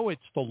 I know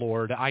it's the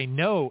Lord. I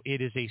know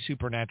it is a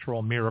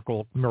supernatural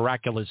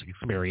miraculous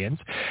experience,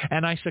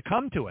 and I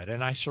succumb to it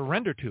and I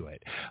surrender to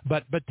it.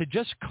 But to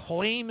just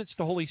claim it's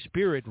the Holy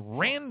Spirit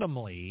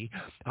randomly,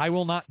 I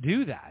will not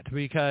do that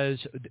because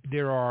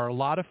there are a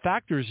lot of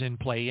factors in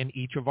play in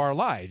each of our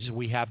lives.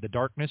 We have the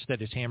darkness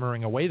that is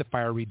hammering away, the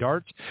fiery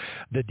darts,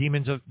 the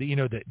demons of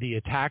the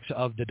attacks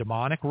of the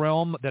demonic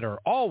realm that are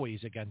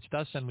always against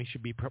us, and we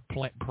should be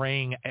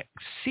praying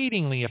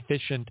exceedingly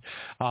efficient,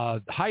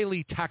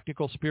 highly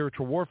tactical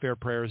spiritual warfare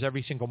prayers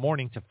every single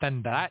morning to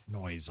fend that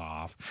noise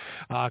off,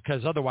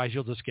 because otherwise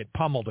you'll just get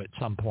pummeled at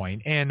some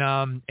point.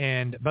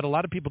 But a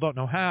lot of people don't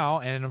know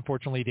how, and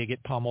unfortunately they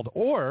get pummeled,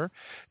 or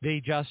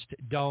they just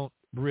don't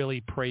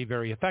really pray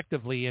very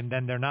effectively, and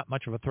then they're not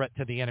much of a threat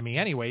to the enemy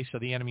anyway, so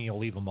the enemy will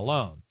leave them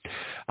alone,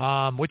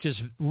 which is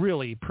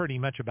really pretty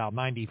much about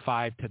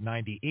 95 to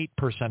 98%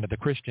 of the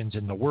Christians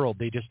in the world.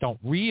 They just don't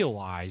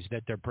realize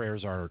that their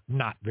prayers are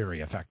not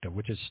very effective,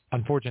 which is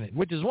unfortunate,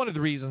 which is one of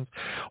the reasons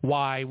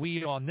why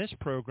we on this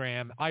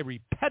program, I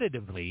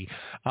repetitively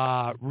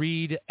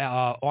read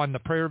on the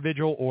prayer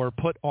vigil or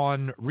put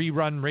on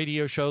rerun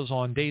radio shows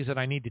on days that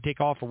I need to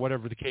take off or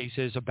whatever the case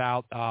is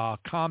about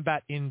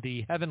combat in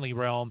the heavenly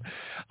realm,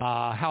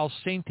 how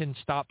Satan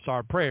stops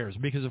our prayers.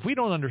 Because if we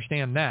don't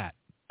understand that,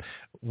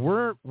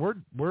 we're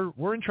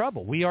in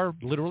trouble. We are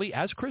literally,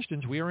 as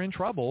Christians, we are in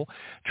trouble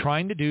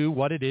trying to do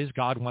what it is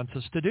God wants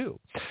us to do.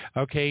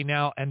 Okay,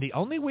 now, and the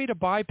only way to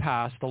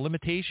bypass the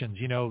limitations,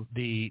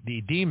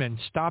 the demon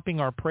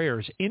stopping our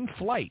prayers in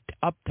flight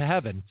up to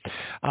heaven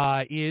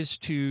is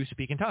to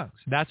speak in tongues.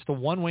 That's the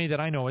one way that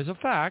I know as a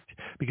fact,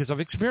 because I've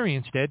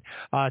experienced it,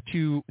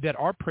 that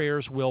our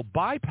prayers will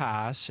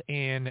bypass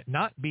and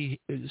not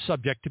be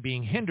subject to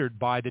being hindered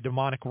by the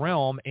demonic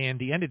realm and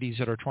the entities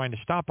that are trying to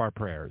stop our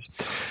prayers.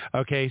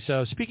 Okay,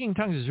 so speaking in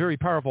tongues is very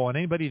powerful, and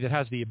anybody that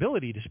has the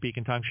ability to speak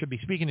in tongues should be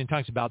speaking in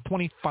tongues about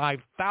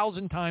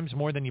 25,000 times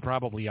more than you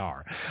probably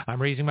are.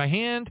 I'm raising my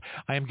hand.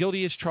 I am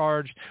guilty as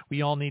charged.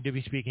 We all need to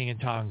be speaking in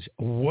tongues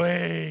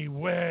way,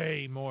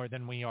 way more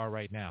than we are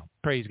right now.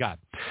 Praise God.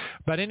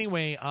 But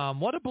anyway,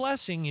 what a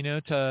blessing,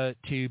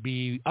 to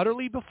be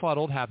utterly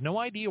befuddled, have no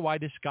idea why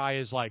this guy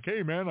is like,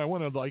 hey, man, I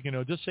want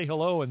to, just say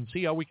hello and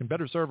see how we can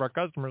better serve our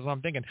customers. And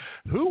I'm thinking,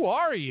 who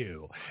are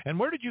you? And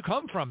where did you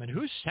come from? And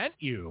who sent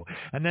you?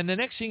 And then the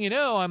next thing you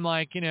know, I'm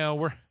like,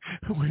 we're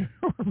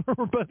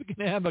both going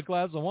to have a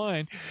glass of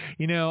wine,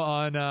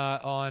 on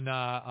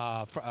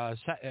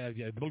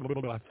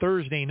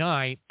Thursday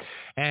night,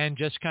 and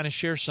just kind of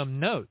share some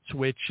notes,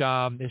 which is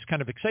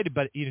kind of excited.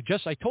 But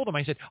I told him,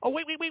 I said, oh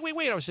wait.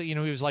 I was, he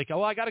was like,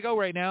 oh, I got to go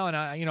right now, and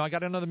I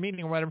got another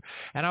meeting or whatever.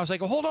 And I was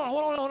like, oh, hold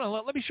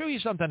on, let me show you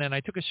something. And I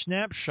took a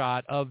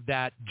snapshot of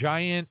that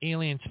giant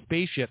alien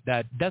spaceship,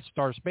 that Death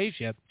Star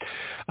spaceship,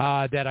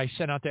 that I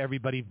sent out to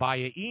everybody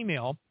via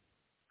email.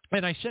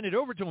 And I sent it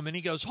over to him, and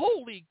he goes,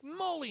 holy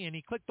moly, and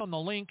he clicked on the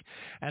link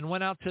and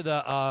went out to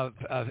the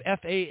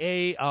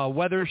FAA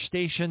weather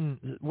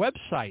station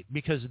website,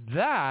 because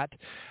that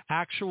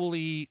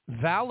actually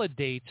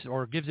validates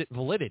or gives it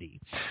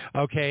validity,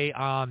 okay,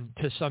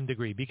 to some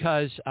degree,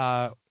 because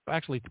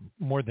actually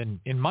more than,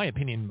 in my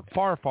opinion,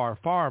 far, far,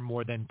 far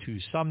more than to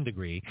some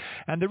degree.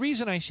 And the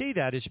reason I say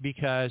that is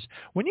because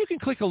when you can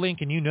click a link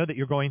and you know that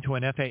you're going to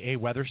an FAA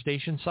weather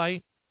station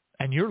site,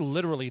 and you're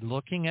literally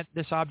looking at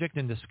this object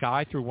in the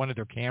sky through one of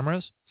their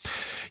cameras,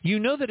 you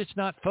know that it's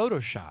not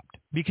photoshopped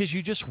because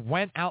you just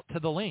went out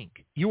to the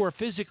link. You are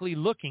physically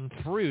looking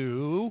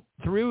through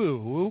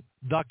the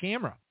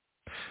camera.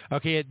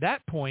 Okay, at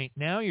that point,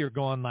 now you're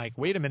going like,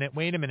 wait a minute,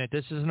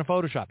 this isn't a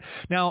Photoshop.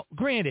 Now,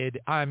 granted,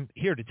 I'm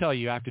here to tell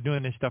you, after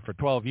doing this stuff for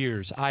 12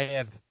 years, I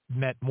have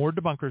met more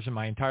debunkers in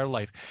my entire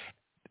life.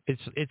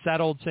 It's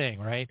that old saying,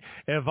 right?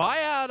 If I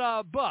had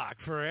a buck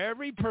for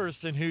every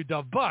person who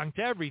debunked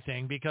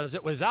everything because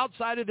it was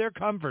outside of their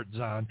comfort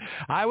zone,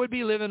 I would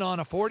be living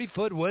on a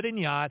 40-foot wooden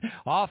yacht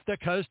off the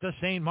coast of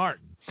St.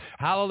 Martin.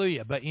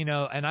 Hallelujah. But,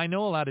 and I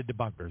know a lot of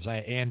debunkers,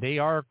 and they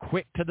are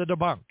quick to the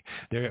debunk.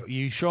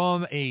 You show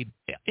them a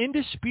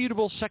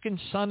indisputable second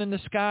sun in the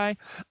sky,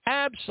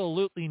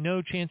 absolutely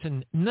no chance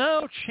in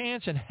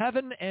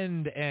heaven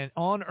and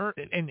on earth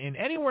and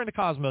anywhere in the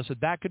cosmos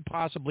that could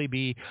possibly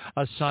be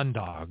a sun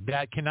dog.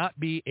 That cannot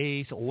be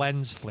a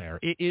lens flare.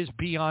 It is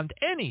beyond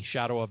any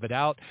shadow of a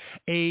doubt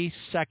a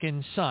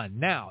second sun.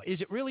 Now,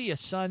 is it really a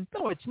sun?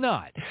 No, it's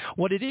not.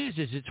 What it is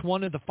it's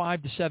one of the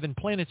 5 to 7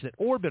 planets that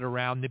orbit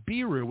around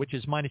Nibiru, which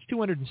is minus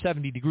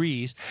 270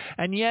 degrees.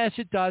 And yes,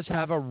 it does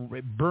have a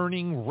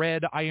burning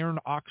red iron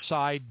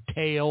oxide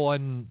tail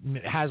and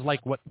has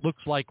like what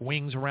looks like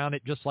wings around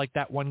it, just like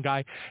that one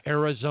guy,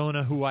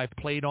 Arizona, who I've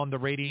played on the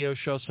radio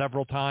show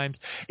several times.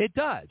 It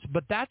does,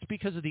 but that's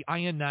because of the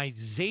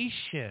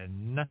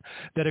ionization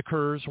that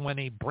occurs when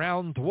a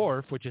brown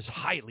dwarf, which is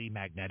highly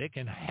magnetic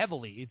and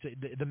heavily,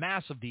 the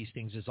mass of these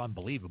things is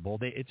unbelievable.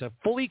 It's a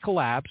fully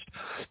collapsed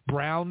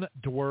brown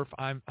dwarf,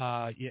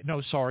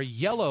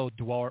 yellow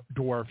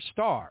dwarf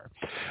star.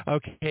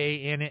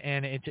 Okay,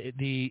 and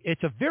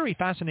it's a very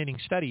fascinating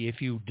study if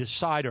you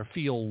decide or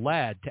feel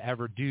led to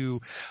ever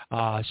do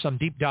some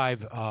deep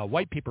dive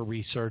white paper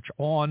research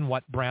on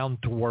what brown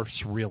dwarfs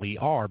really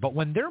are. But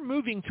when they're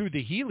moving through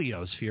the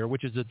heliosphere,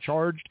 which is a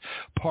charged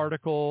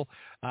particle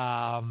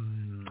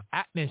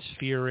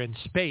atmosphere in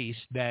space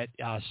that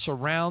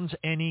surrounds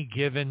any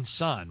given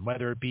sun,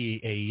 whether it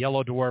be a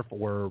yellow dwarf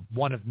or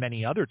one of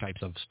many other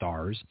types of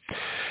stars,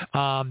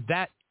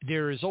 that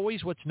there is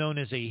always what's known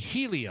as a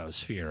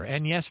heliosphere.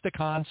 And yes, the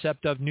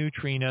concept of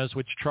neutrinos,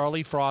 which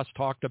Charlie Frost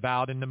talked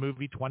about in the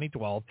movie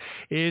 2012,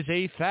 is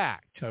a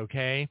fact,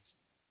 okay?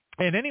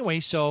 And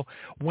anyway, so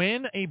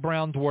when a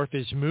brown dwarf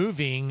is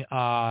moving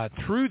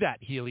through that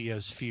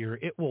heliosphere,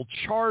 it will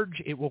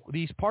charge.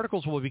 These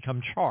particles will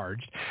become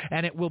charged,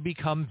 and it will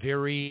become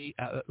very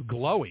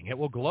glowing. It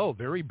will glow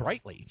very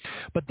brightly.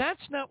 But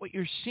that's not what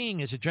you're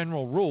seeing as a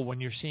general rule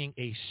when you're seeing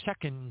a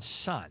second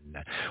sun.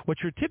 What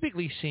you're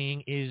typically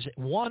seeing is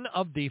one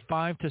of the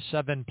 5 to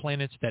 7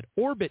 planets that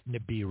orbit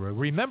Nibiru.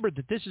 Remember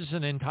that this is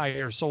an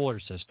entire solar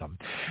system,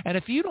 and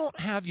if you don't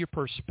have your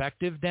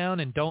perspective down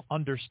and don't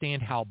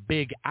understand how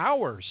big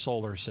our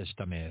solar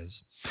system is,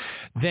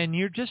 then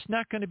you're just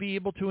not going to be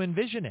able to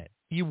envision it.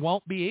 You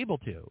won't be able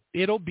to.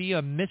 It'll be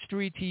a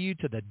mystery to you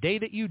to the day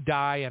that you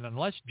die, and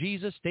unless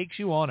Jesus takes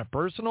you on a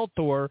personal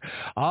tour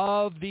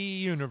of the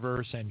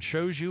universe and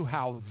shows you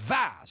how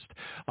vast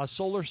a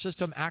solar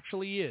system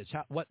actually is.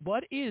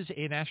 What is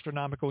an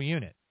astronomical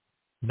unit?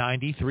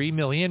 93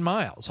 million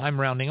miles. I'm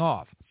rounding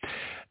off.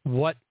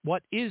 What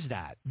is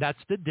that? That's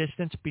the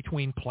distance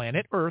between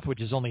planet Earth,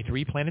 which is only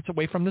 3 planets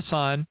away from the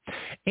sun,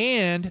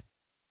 and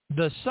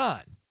the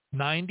sun.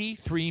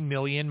 93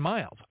 million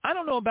miles. I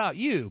don't know about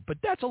you, but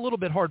that's a little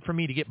bit hard for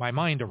me to get my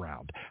mind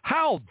around.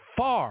 How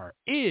far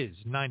is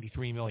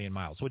 93 million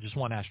miles, which is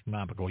one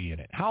astronomical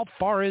unit? How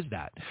far is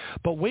that?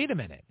 But wait a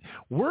minute.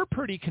 We're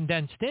pretty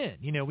condensed in.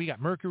 We got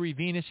Mercury,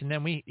 Venus, and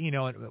then the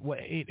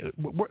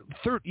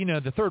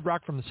third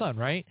rock from the sun,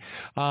 right?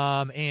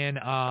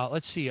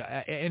 Let's see.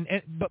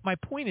 But my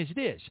point is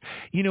this.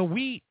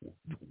 We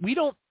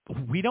don't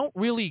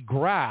really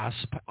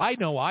grasp. I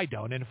know I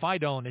don't, and if I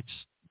don't, it's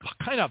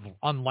kind of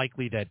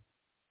unlikely that,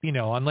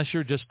 unless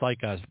you're just like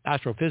an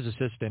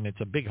astrophysicist and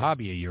it's a big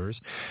hobby of yours,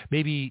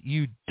 maybe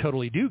you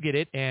totally do get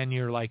it and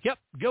you're like, yep,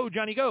 go,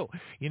 Johnny, go.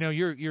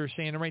 You're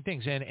saying the right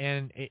things.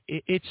 And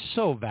it's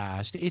so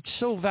vast. It's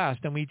so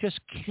vast, and we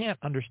just can't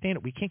understand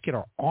it. We can't get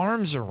our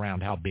arms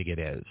around how big it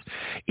is.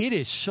 It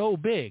is so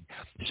big.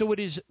 So it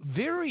is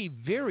very,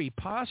 very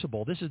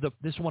possible. This is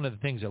one of the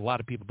things that a lot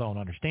of people don't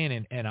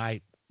understand, and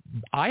I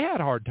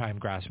had a hard time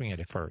grasping it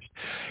at first.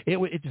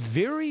 It's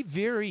very,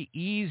 very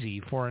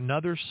easy for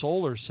another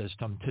solar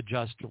system to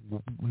just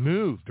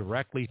move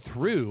directly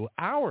through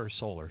our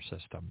solar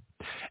system,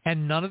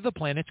 and none of the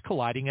planets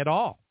colliding at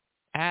all.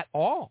 At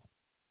all.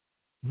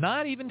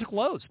 Not even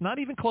close. Not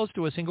even close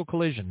to a single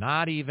collision.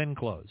 Not even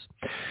close.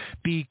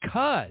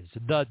 Because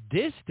the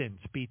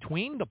distance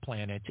between the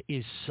planets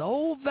is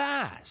so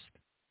vast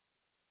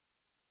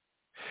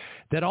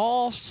that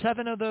all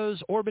 7 of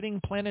those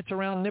orbiting planets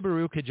around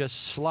Nibiru could just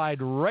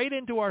slide right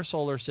into our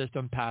solar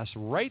system, pass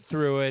right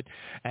through it,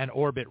 and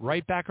orbit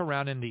right back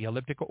around in the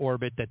elliptical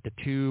orbit that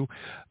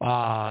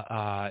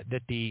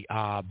the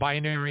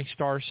binary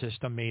star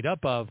system made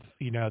up of,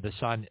 the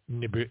sun,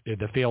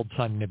 the failed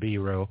sun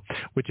Nibiru,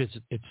 which is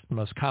its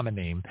most common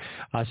name.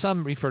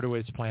 Some refer to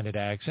it as Planet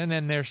X, and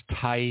then there's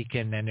Tyche,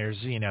 and then there's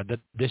the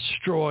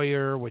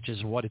Destroyer, which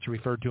is what it's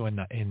referred to in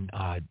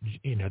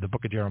the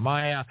book of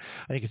Jeremiah.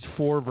 I think it's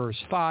 4 verse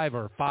 5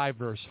 or 5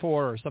 verse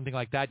 4 or something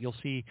like that. You'll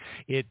see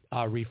it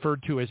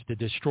referred to as the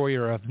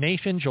Destroyer of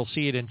Nations. You'll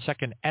see it in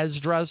 2nd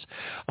Esdras,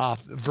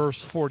 verse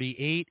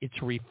 48.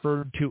 It's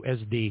referred to as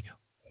the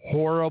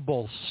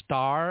horrible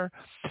star.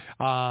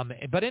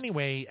 But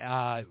anyway,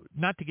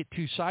 not to get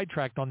too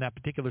sidetracked on that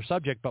particular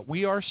subject, but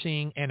we are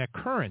seeing an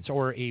occurrence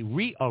or a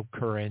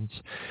reoccurrence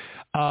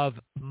of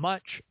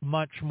much,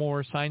 much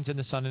more signs in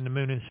the sun and the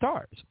moon and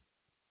stars.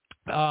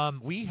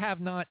 We have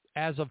not,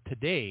 as of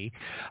today,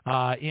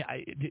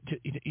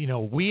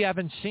 we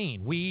haven't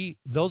seen.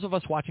 Those of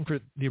us watching for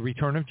the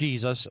return of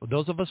Jesus,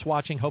 those of us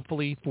watching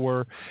hopefully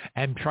for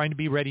and trying to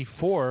be ready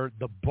for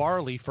the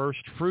barley first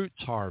fruits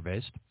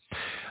harvest,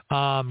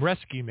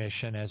 rescue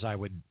mission, as I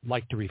would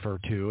like to refer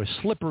to, a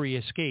slippery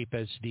escape,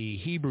 as the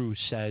Hebrew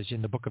says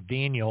in the book of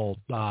Daniel,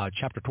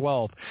 chapter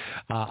 12.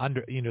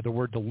 The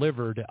word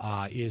delivered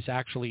is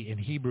actually in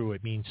Hebrew,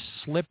 it means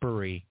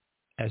slippery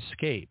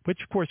escape,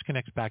 which of course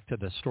connects back to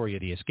the story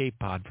of the escape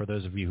pod, for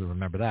those of you who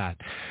remember that,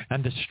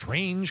 and the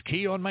strange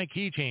key on my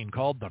keychain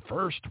called the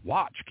first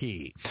watch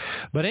key.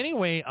 But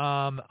anyway,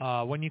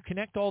 when you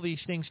connect all these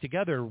things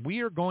together,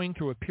 we are going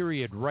through a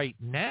period right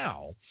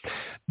now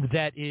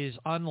that is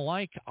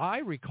unlike, I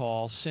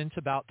recall, since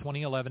about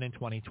 2011 and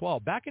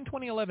 2012. Back in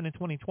 2011 and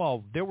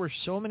 2012, there were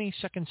so many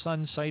second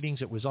sun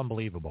sightings, it was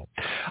unbelievable.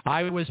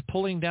 I was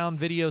pulling down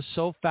videos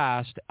so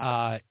fast,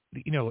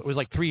 it was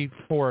like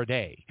 3-4 a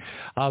day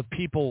of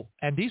people,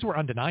 and these were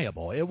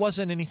undeniable. It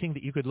wasn't anything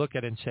that you could look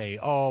at and say,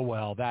 oh,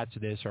 well, that's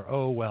this, or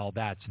oh, well,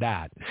 that's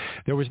that.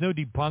 There was no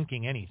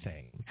debunking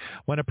anything.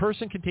 When a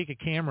person can take a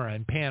camera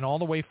and pan all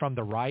the way from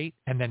the right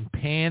and then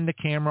pan the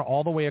camera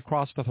all the way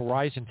across the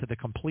horizon to the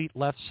complete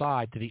left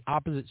side, to the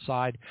opposite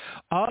side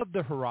of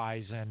the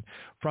horizon,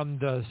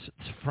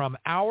 from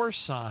our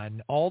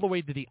sun all the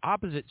way to the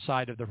opposite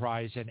side of the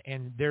horizon,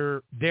 and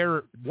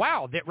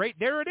right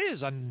there it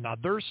is,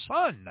 another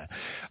sun.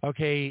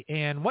 Okay,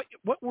 and what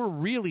we're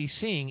really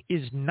seeing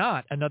is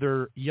not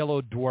another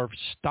yellow dwarf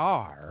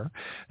star.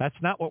 That's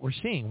not what we're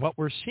seeing. What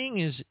we're seeing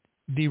is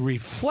the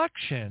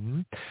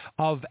reflection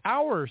of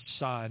our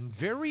sun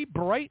very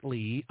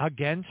brightly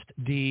against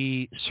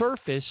the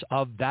surface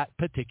of that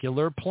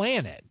particular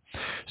planet.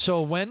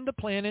 So when the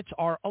planets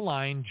are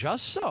aligned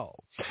just so,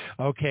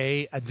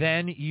 okay,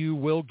 then you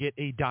will get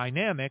a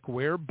dynamic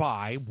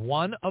whereby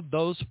one of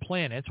those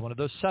planets, one of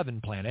those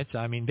 7 planets,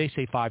 I mean, they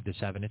say 5 to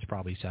 7, it's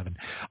probably 7.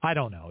 I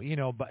don't know,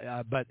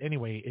 but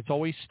anyway, it's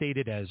always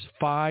stated as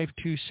 5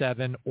 to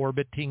 7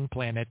 orbiting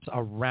planets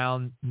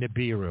around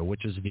Nibiru,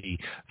 which is the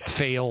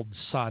failed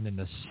sun in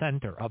the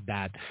center of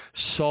that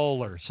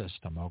solar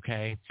system,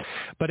 okay?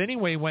 But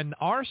anyway, when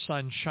our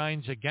sun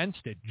shines against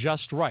it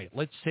just right,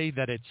 let's say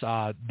that it's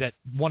that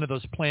one of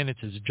those planets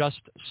is just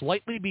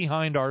slightly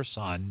behind our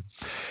sun,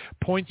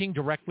 pointing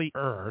directly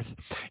Earth,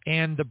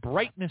 and the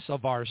brightness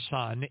of our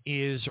sun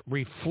is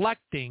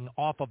reflecting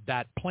off of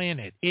that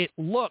planet. It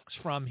looks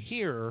from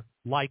here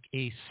like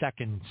a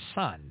second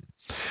sun.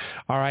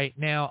 All right,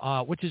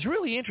 now, which is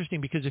really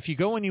interesting because if you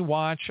go and you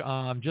watch,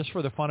 just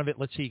for the fun of it,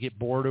 let's say you get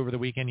bored over the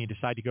weekend, you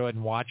decide to go ahead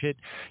and watch it,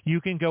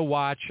 you can go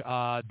watch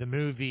the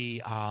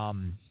movie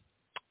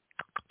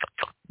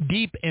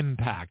Deep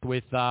Impact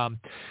with Glover.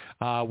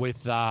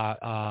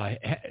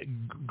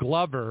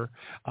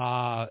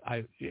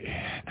 I'm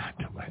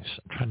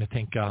trying to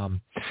think.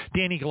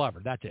 Danny Glover,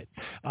 that's it,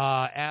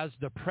 as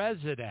the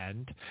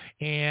president,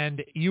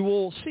 and you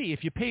will see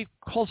if you pay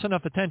close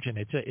enough attention.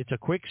 It's a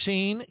quick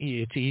scene.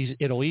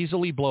 It'll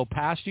easily blow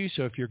past you.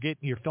 So if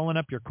you're filling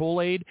up your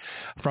Kool-Aid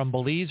from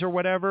Belize or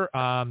whatever,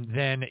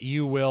 then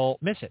you will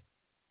miss it.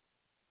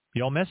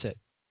 You'll miss it.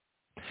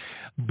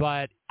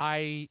 But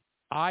I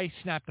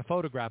snapped a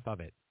photograph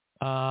of it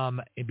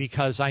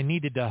because I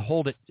needed to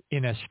hold it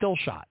in a still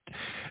shot,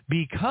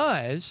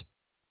 because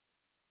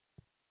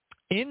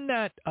in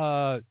that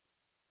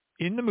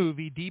in the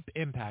movie Deep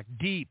Impact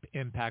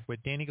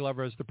with Danny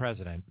Glover as the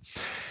president,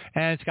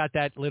 and it's got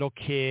that little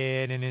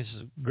kid and his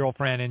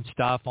girlfriend and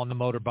stuff on the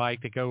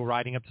motorbike that go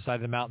riding up the side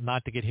of the mountain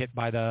not to get hit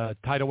by the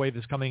tidal wave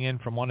that's coming in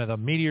from one of the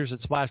meteors that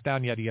splashed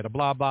down, yada, yada,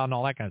 blah, blah, and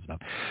all that kind of stuff.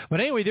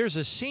 But anyway, there's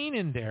a scene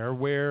in there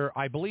where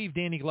I believe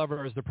Danny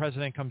Glover as the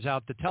president comes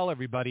out to tell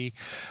everybody,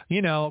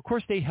 of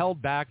course they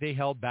held back. They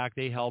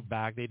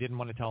didn't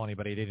want to tell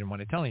anybody. They're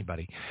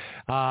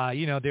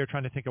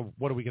trying to think of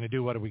what are we going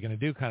to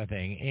do kind of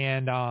thing.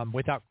 And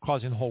without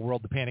causing the whole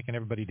world to panic and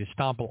everybody to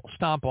stomp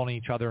on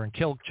each other and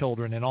kill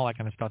children and all that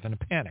kind of stuff in a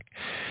panic.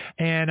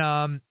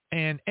 And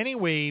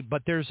anyway,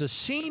 but there's a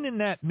scene in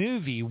that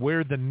movie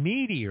where the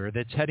meteor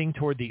that's heading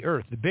toward the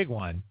Earth, the big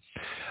one,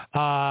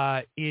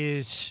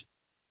 is,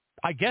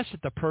 I guess,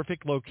 at the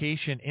perfect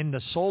location in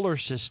the solar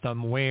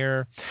system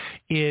where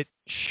it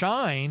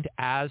shined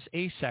as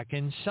a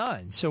second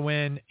sun. So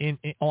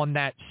on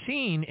that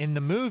scene in the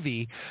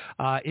movie,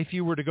 if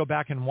you were to go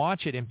back and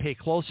watch it and pay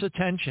close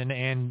attention,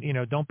 and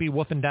don't be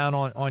woofing down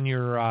on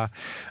your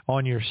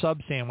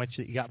sub sandwich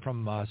that you got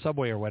from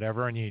Subway or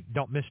whatever, and you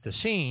don't miss the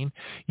scene,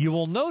 you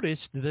will notice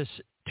this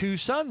 2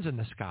 suns in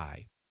the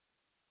sky.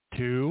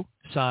 2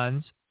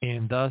 suns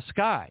in the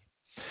sky.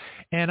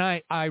 And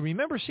I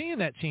remember seeing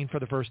that scene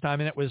for the first time,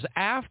 and it was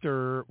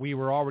after we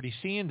were already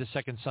seeing the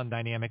second sun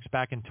dynamics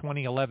back in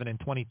 2011 and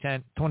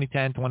 2010,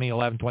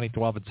 2011,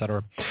 2012, et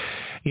cetera.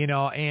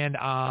 And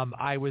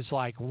I was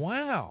like,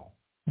 wow.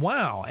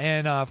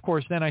 And of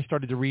course, then I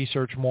started to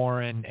research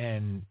more, and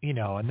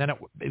then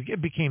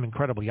it became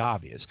incredibly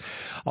obvious.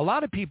 A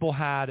lot of people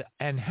had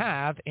and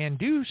have and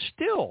do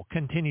still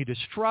continue to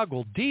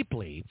struggle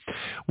deeply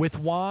with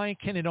why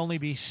can it only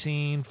be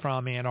seen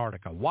from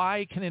Antarctica?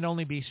 Why can it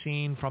only be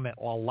seen from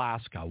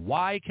Alaska?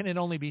 Why can it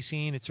only be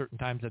seen at certain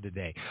times of the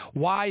day?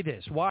 Why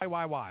this? Why?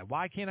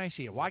 Why can't I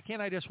see it? Why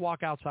can't I just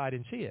walk outside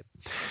and see it?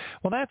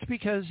 Well, that's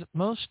because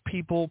most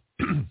people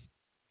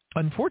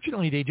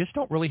unfortunately, they just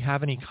don't really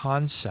have any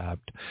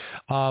concept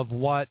of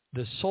what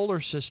the solar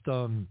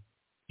system.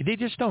 They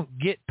just don't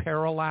get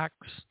parallax.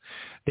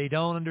 They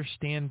don't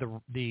understand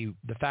the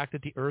fact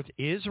that the Earth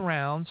is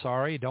round.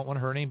 Sorry, I don't want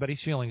to hurt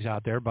anybody's feelings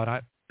out there,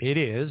 but it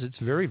is. It's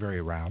very,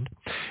 very round.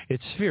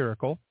 It's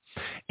spherical.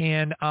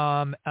 And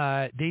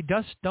they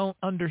just don't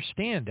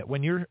understand that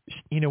when you're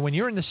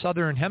in the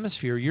southern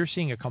hemisphere, you're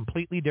seeing a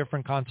completely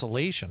different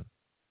constellation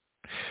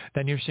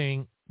than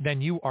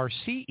you are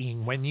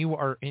seeing when you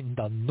are in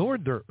the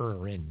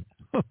northern.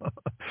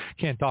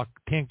 Can't talk.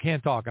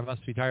 I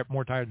must be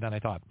more tired than I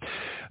thought.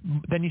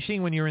 Than you're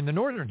seeing when you're in the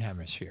northern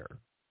hemisphere.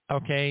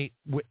 Okay,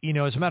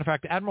 as a matter of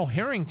fact, Admiral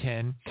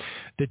Harrington,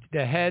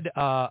 the head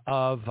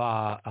of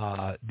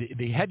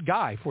the head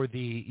guy for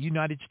the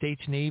United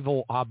States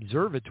Naval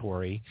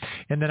Observatory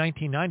in the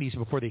 1990s,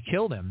 before they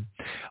killed him,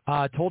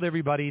 told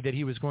everybody that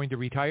he was going to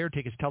retire,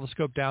 take his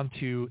telescope down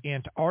to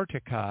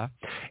Antarctica,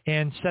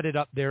 and set it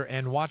up there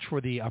and watch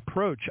for the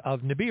approach of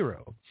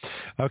Nibiru.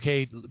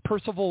 Okay,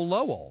 Percival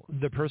Lowell,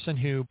 the person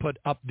who put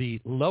up the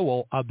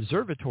Lowell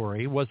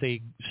Observatory, was a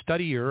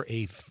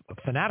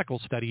fanatical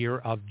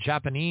studier of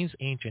Japanese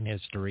ancient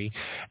history,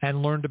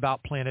 and learned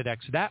about Planet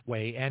X that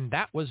way, okay? And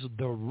that was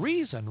the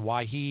reason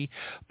why he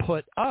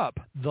put up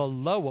the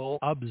Lowell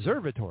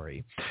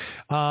Observatory.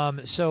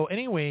 So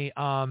anyway,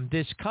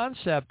 this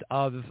concept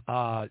of,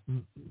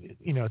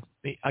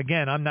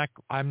 again, I'm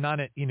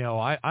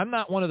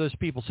not one of those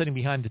people sitting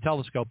behind the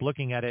telescope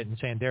looking at it and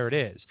saying, there it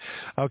is.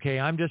 Okay,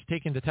 I'm just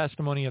taking the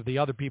testimony of the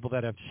other people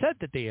that have said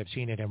that they have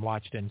seen it and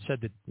watched it and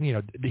said that,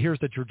 here's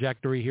the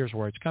trajectory, here's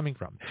where it's coming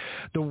from.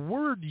 The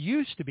word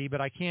used to be,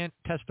 but I can't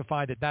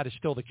testify that that is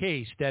still the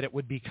case, that it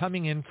would be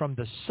coming in from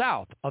the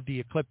south of the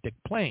ecliptic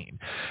plane,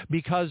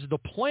 because the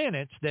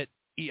planets that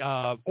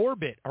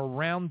orbit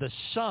around the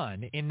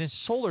sun in this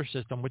solar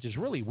system, which is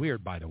really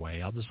weird, by the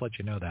way. I'll just let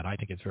you know that. I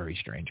think it's very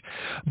strange.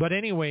 But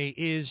anyway,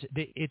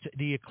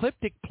 the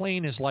ecliptic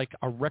plane is like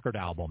a record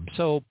album.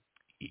 So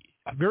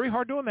very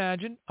hard to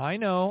imagine, I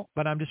know,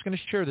 but I'm just going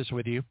to share this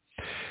with you.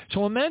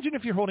 So imagine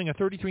if you're holding a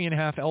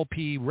 33.5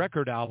 LP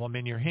record album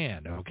in your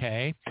hand,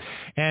 okay?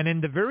 And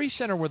in the very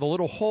center where the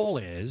little hole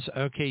is,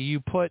 okay, you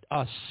put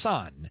a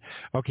sun,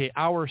 okay,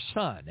 our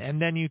sun.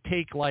 And then you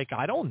take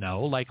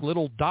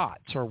little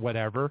dots or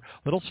whatever,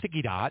 little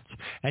sticky dots,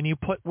 and you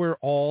put where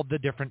all the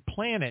different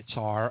planets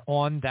are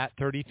on that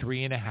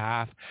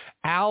 33.5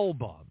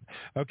 album.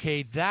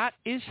 Okay, that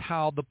is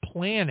how the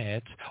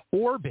planets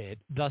orbit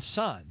the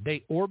sun.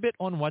 They orbit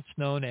on what's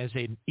known as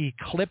an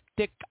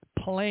ecliptic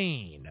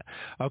plane.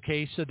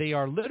 Okay, so they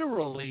are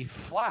literally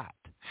flat.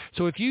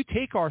 So if you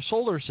take our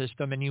solar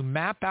system and you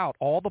map out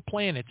all the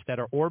planets that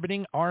are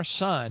orbiting our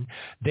sun,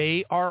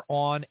 they are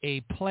on a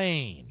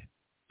plane.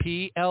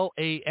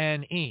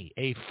 Plane,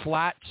 a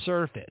flat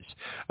surface.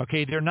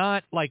 Okay, they're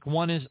not like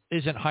one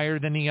isn't higher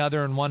than the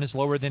other and one is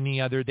lower than the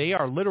other. They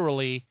are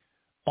literally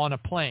on a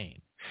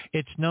plane.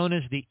 It's known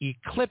as the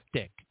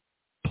ecliptic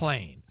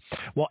plane.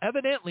 Well,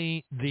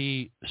 evidently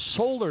the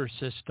solar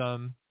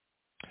system,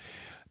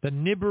 the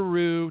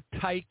Nibiru,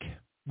 Tyche,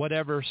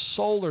 whatever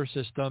solar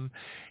system,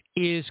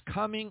 is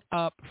coming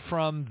up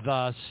from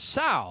the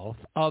south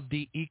of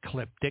the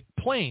ecliptic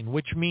plane,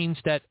 which means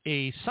that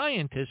a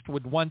scientist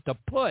would want to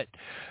put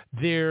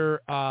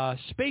their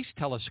space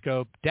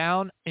telescope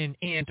down in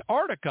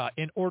Antarctica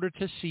in order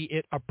to see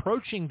it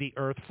approaching the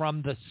Earth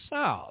from the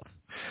south.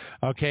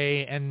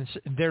 Okay, and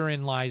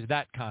therein lies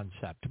that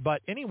concept.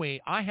 But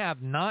anyway, I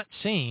have not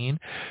seen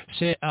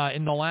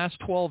in the last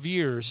 12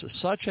 years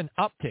such an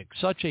uptick,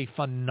 such a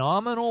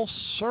phenomenal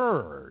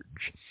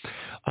surge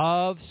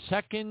of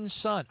second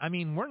sun. I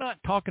mean, we're not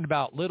talking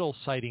about little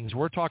sightings.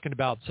 We're talking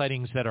about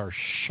sightings that are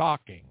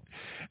shocking.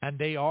 And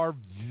they are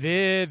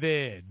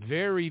vivid,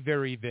 very,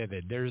 very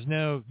vivid. There's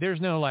no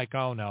like,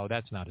 oh, no,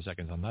 that's not a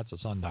second sun. That's a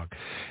sundog.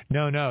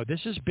 No,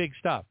 this is big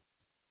stuff.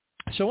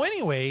 So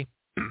anyway,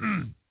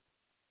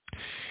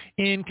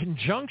 in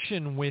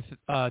conjunction with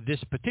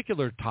this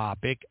particular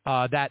topic,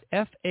 that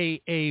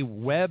FAA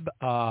weather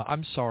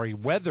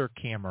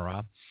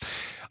camera,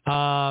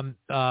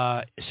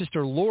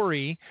 Sister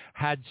Lori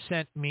had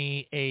sent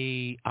me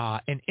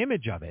an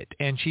image of it,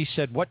 and she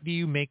said, "What do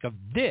you make of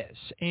this?"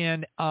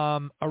 And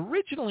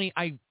originally,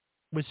 I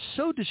was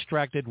so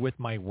distracted with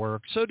my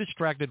work, so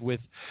distracted with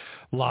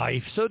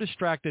life, so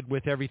distracted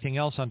with everything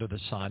else under the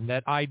sun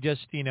that I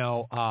just,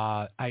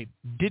 I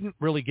didn't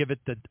really give it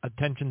the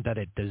attention that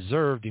it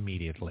deserved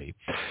immediately.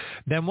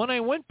 Then when I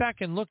went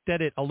back and looked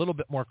at it a little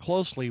bit more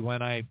closely,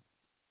 when I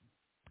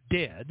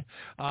did,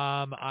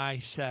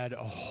 I said,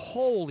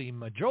 holy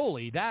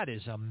majoli, that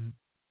is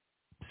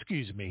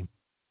excuse me.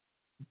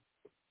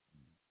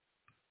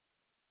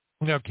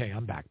 Okay,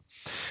 I'm back.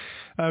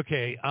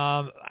 Okay,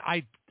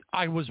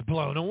 I was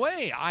blown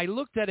away. I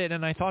looked at it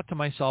and I thought to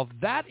myself,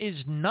 that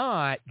is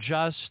not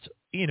just,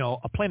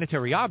 a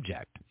planetary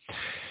object.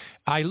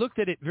 I looked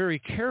at it very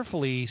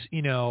carefully,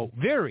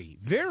 very,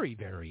 very,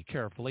 very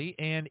carefully,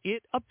 and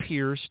it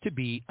appears to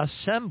be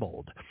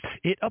assembled.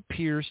 It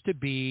appears to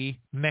be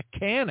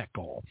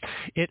mechanical.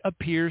 It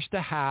appears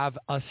to have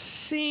a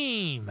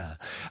seam,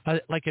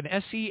 like an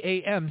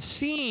SEAM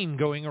seam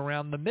going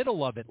around the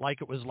middle of it,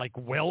 like it was like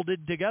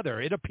welded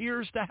together. It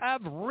appears to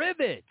have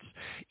rivets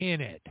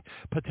in it,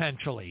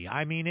 potentially.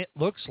 I mean, it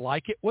looks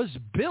like it was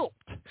built,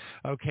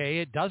 okay?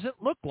 It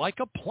doesn't look like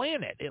a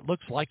planet. It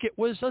looks like it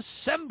was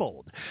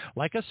assembled,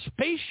 like a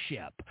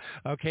spaceship.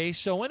 Okay,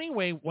 so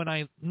anyway, when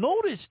I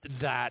noticed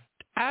that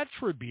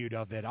attribute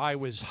of it, I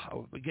was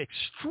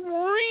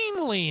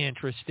extremely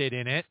interested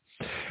in it,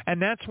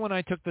 and that's when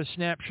I took the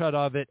snapshot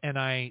of it and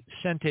I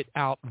sent it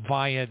out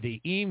via the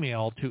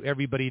email to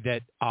everybody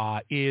that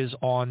is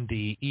on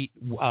the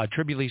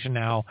Tribulation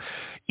Now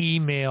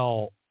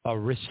email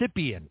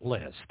recipient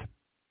list.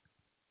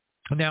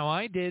 Now,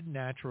 I did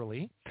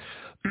naturally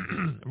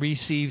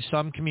receive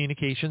some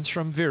communications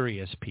from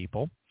various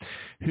people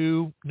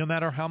who, no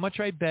matter how much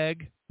I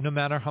beg, no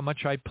matter how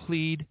much I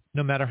plead,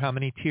 no matter how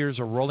many tears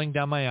are rolling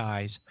down my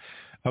eyes,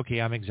 okay,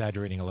 I'm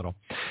exaggerating a little,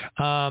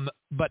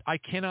 but I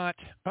cannot,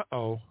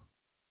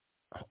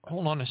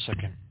 hold on a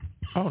second.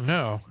 Oh,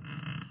 no.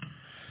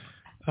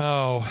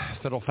 Oh,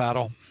 fiddle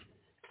faddle.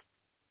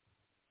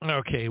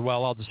 Okay,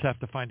 well, I'll just have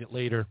to find it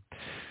later.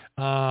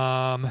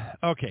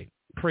 Okay.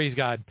 Praise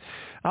God.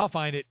 I'll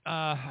find it.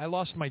 I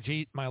lost my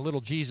little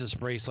Jesus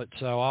bracelet,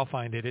 so I'll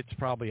find it. It's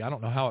probably, I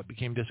don't know how it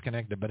became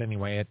disconnected, but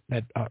anyway,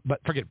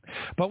 but forget it.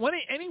 But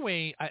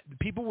anyway,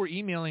 people were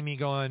emailing me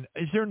going,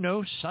 is there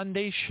no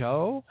Sunday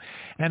show?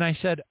 And I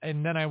said,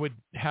 and then I would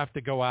have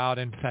to go out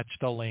and fetch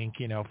the link,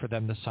 for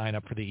them to sign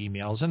up for the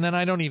emails. And then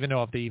I don't even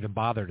know if they even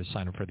bother to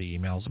sign up for the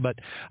emails, but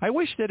I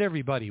wish that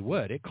everybody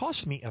would. It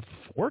costs me a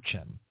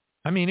fortune.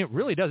 I mean, it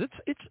really does.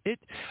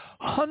 It's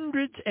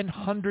hundreds and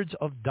hundreds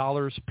of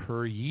dollars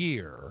per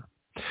year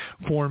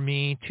for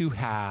me to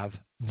have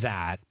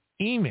that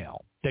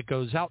email that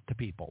goes out to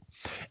people.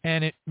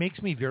 And it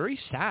makes me very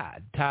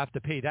sad to have to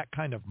pay that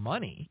kind of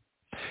money,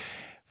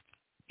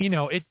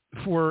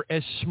 for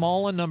as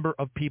small a number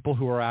of people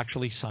who are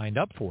actually signed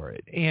up for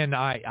it. And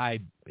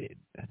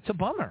it's a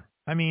bummer.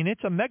 I mean,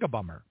 it's a mega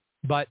bummer.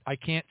 But I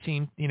can't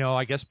seem,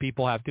 I guess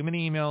people have too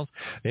many emails.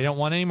 They don't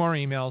want any more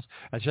emails.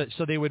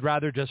 So they would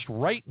rather just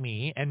write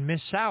me and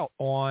miss out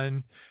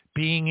on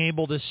being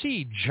able to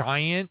see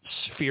giant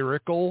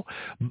spherical,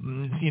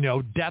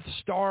 Death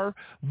Star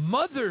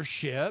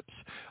motherships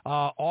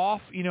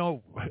off,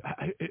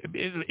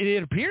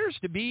 it appears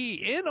to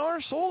be in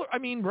our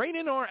right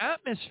in our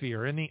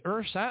atmosphere, in the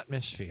Earth's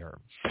atmosphere.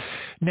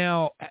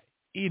 Now,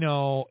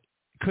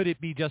 could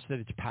it be just that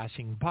it's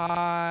passing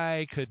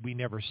by? Could we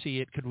never see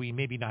it? Could we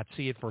maybe not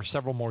see it for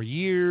several more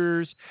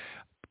years?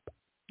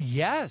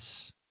 Yes,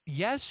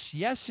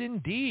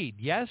 indeed.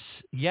 Yes,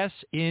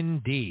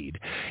 indeed.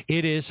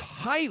 It is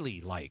highly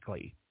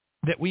likely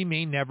that we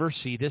may never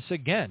see this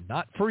again,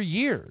 not for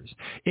years.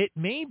 It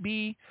may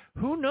be,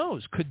 who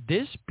knows, could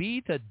this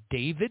be the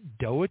David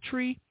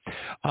Doetry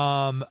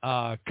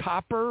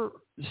copper,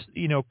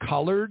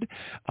 colored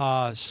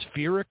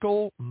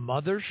spherical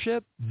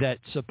mothership that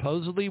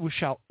supposedly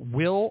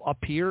will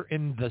appear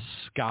in the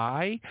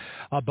sky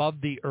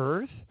above the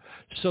earth,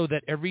 so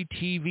that every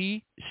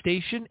TV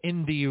station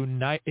in the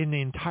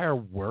entire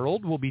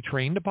world will be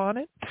trained upon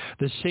it?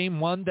 The same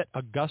one that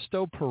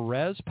Pastor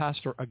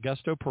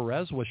Augusto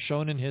Perez was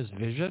shown in his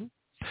vision.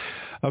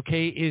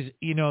 Okay, is,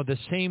 the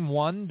same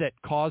one that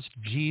caused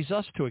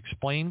Jesus to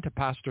explain to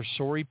Pastor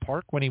Sori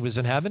Park when he was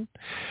in heaven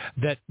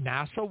that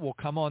NASA will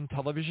come on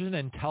television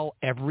and tell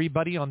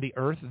everybody on the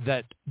earth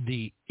that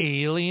the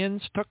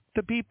aliens took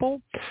the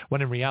people,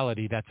 when in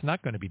reality that's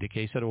not going to be the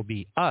case. It will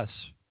be us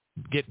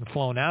getting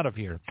flown out of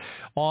here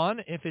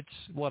if it's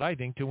what I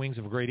think, two wings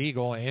of a great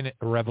eagle in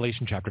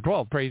Revelation chapter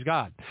 12. Praise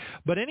God.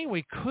 But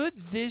anyway, could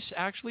this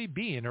actually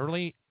be an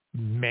early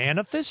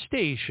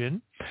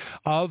manifestation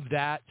of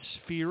that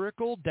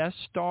spherical Death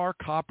Star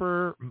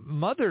copper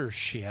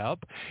mothership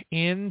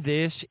in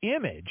this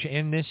image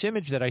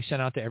that I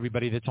sent out to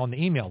everybody that's on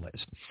the email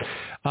list?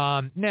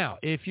 Now,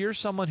 if you're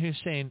someone who's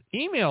saying,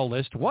 email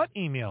list, what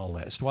email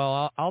list?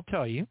 Well, I'll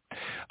tell you.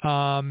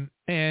 And,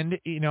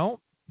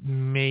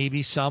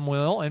 maybe some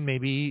will and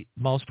maybe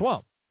most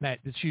won't.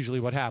 That's usually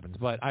what happens.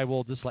 But I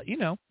will just let you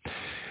know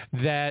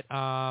that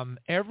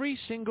every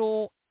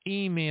single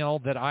email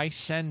that I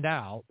send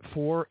out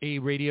for a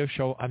radio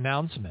show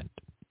announcement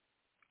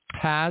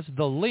has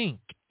the link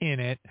in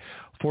it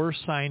for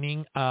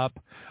signing up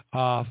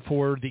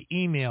for the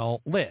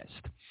email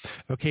list.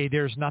 Okay,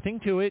 there's nothing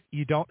to it.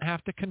 You don't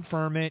have to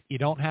confirm it. You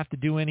don't have to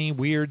do any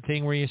weird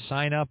thing where you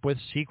sign up with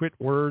secret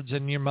words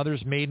and your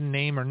mother's maiden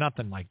name or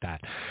nothing like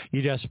that.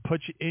 You just put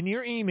in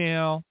your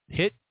email,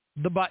 hit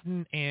the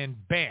button, and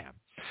bam.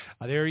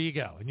 There you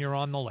go, and you're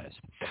on the list.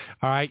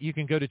 All right, you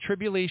can go to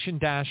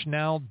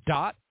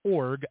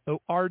tribulation-now.org,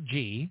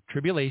 O-R-G,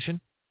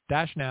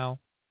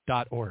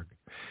 tribulation-now.org.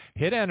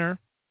 Hit enter,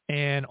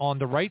 and on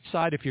the right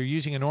side, if you're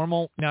using a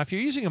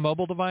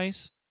mobile device,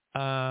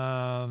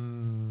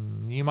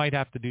 you might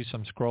have to do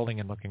some scrolling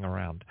and looking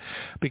around,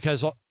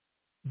 because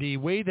the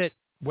way that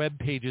web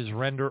pages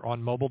render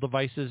on mobile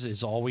devices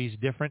is always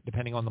different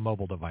depending on the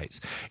mobile device.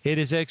 It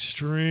is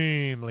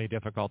extremely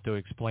difficult to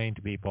explain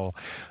to people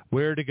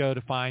where to go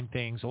to find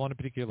things on a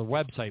particular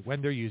website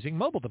when they're using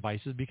mobile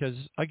devices, because,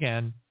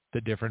 again, the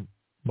different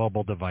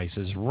mobile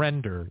devices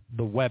render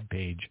the web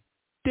page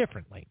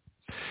differently.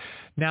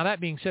 Now,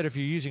 that being said, if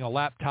you're using a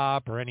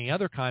laptop or any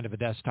other kind of a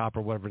desktop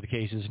or whatever the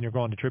case is, and you're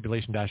going to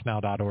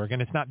tribulation-now.org,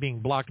 and it's not being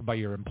blocked by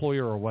your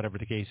employer or whatever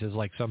the case is,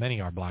 like so many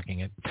are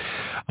blocking it,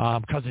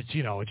 because it's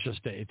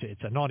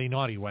a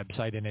naughty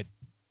website, and it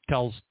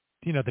tells,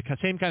 the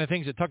same kind of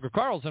things that Tucker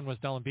Carlson was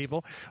telling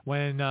people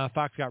when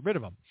Fox got rid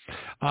of him.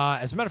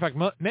 As a matter of fact,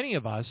 many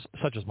of us,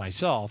 such as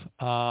myself,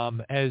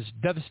 as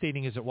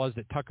devastating as it was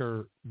that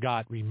Tucker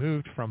got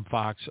removed from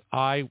Fox,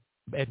 I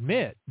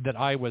admit that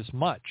I was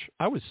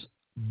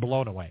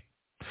blown away.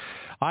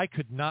 I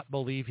could not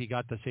believe he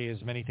got to say as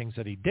many things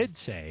that he did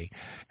say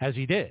as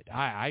he did.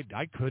 I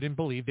couldn't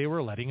believe they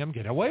were letting him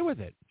get away with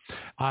it.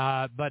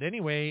 But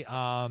anyway,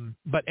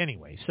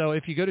 so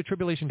if you go to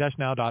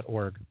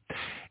tribulation-now.org,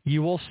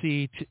 you will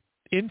see,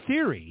 in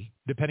theory,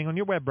 depending on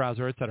your web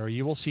browser, etc.,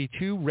 you will see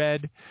two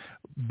red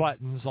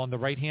buttons on the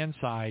right-hand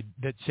side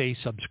that say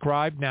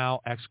subscribe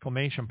now, !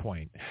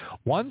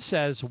 One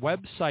says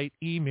website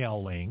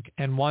email link,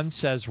 and one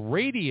says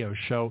radio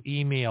show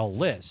email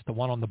list, the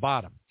one on the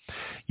bottom.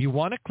 you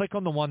want to click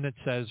on the one that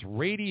says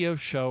radio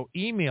show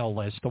email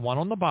list, the one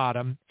on the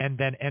bottom, and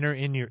then enter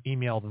in your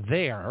email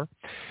there,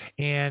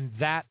 and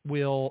that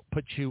will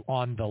put you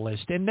on the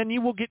list. And then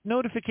you will get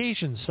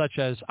notifications such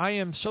as, I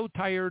am so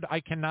tired I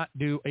cannot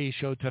do a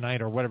show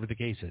tonight, or whatever the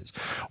case is,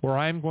 or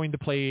I'm going to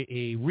play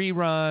a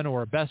rerun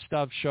or a best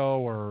of show,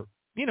 or,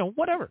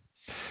 whatever.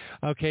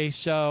 Okay,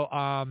 so,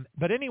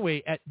 but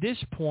anyway, at this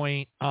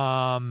point,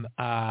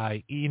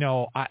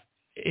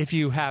 if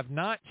you have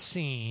not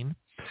seen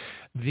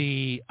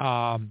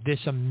this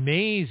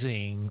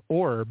amazing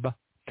orb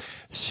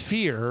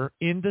sphere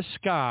in the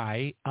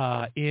sky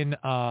in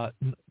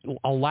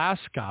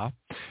Alaska,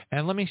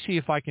 and let me see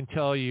if I can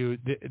tell you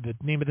the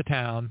name of the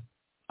town.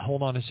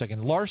 Hold on a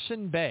second.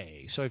 Larsen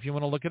Bay. So if you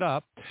want to look it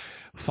up,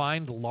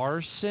 find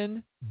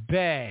Larsen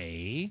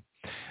Bay,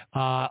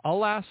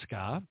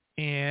 Alaska,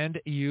 and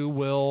you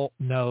will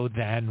know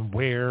then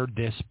where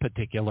this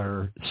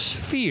particular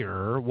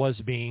sphere was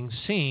being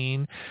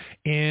seen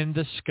in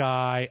the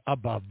sky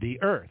above the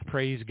earth.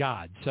 Praise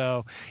God.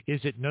 So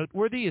is it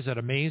noteworthy? Is it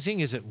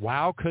amazing? Is it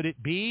wow? Could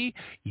it be?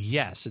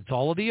 Yes, it's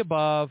all of the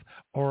above,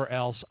 or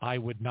else I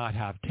would not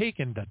have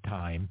taken the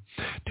time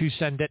to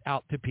send it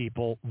out to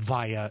people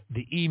via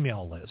the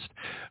email list,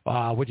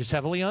 which is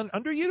heavily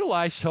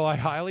underutilized. So I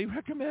highly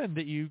recommend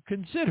that you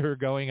consider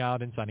going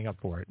out and signing up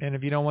for it. And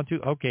if you don't want to,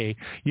 okay,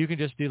 you can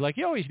just do like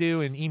you always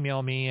do and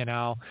email me, and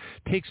I'll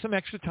take some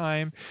extra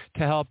time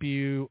to help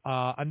you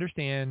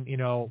understand,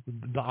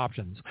 the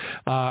options,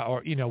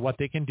 or what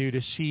they can do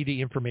to see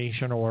the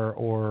information,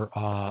 or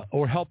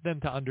help them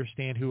to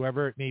understand,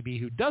 whoever it may be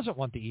who doesn't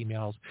want the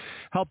emails,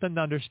 help them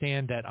to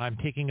understand that I'm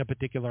taking a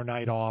particular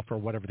night off, or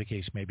whatever the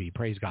case may be.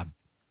 Praise God.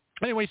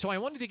 Anyway, so I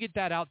wanted to get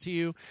that out to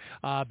you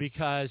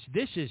because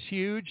this is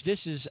huge. This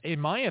is, in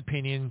my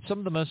opinion, some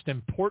of the most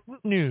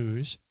important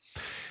news.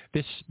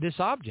 This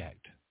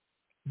object,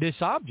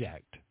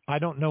 I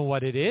don't know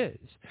what it is,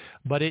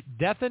 but it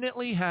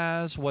definitely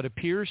has what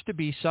appears to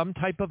be some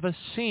type of a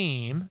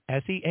seam,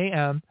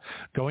 S-E-A-M,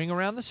 going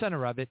around the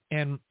center of it,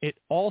 and it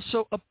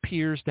also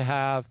appears to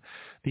have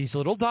these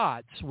little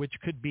dots, which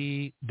could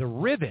be the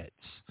rivets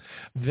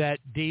that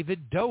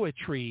David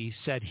Doetry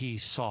said he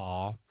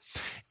saw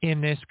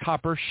in this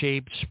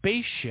copper-shaped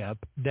spaceship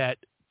that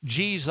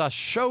Jesus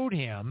showed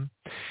him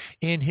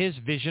in his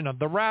vision of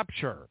the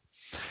rapture.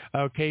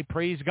 Okay,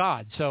 praise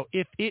God. So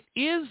if it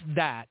is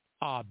that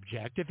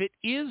object, if it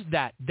is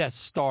that Death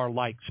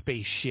Star-like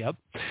spaceship,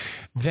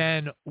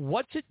 then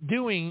what's it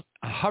doing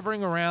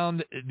hovering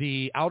around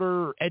the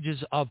outer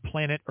edges of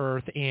planet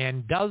Earth,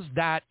 and does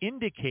that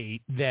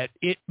indicate that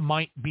it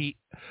might be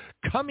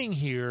coming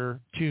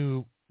here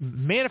to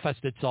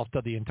manifest itself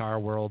to the entire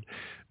world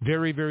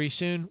very, very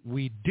soon?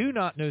 We do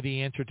not know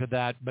the answer to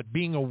that, but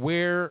being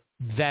aware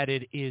that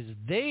it is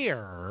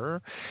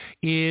there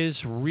is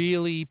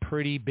really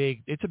pretty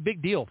big. It's a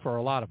big deal for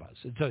a lot of us.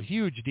 It's a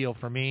huge deal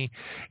for me.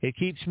 It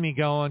keeps me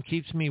going,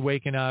 keeps me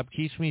waking up,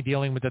 keeps me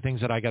dealing with the things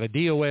that I got to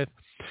deal with.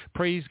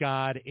 Praise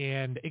God.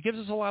 And it gives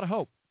us a lot of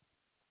hope.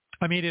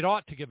 I mean, it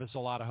ought to give us a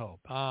lot of hope.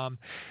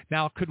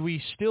 Now, could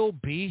we still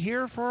be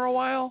here for a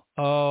while?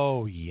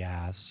 Oh,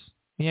 yes.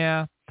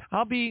 Yeah.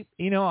 I'll be,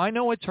 I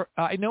know it's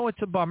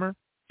a bummer.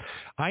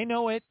 I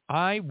know it.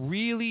 I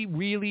really,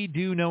 really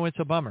do know it's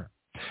a bummer.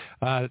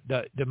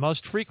 The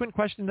most frequent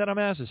question that I'm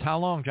asked is, how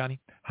long, Johnny?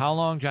 How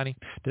long, Johnny?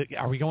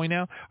 Are we going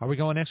now? Are we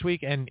going next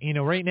week? And,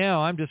 right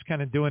now I'm just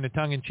kind of doing a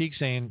tongue-in-cheek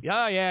saying,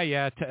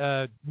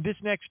 this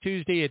next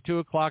Tuesday at 2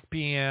 o'clock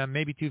p.m.,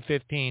 maybe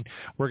 2:15,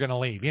 we're going to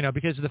leave,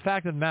 because the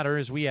fact of the matter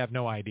is we have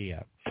no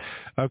idea.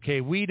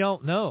 Okay, we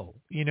don't know,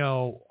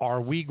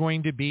 are we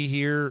going to be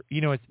here?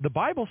 The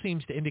Bible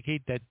seems to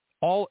indicate that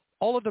all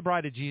of the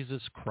bride of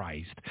Jesus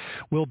Christ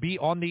will be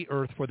on the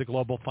earth for the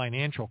global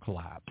financial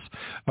collapse.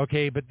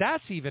 Okay, but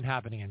that's even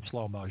happening in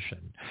slow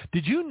motion.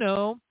 Did you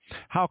know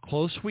how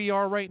close we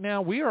are right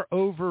now? We are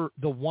over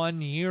the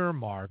 1-year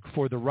mark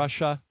for the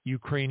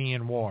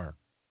Russia-Ukrainian war.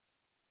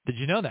 Did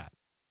you know that?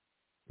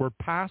 We're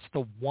past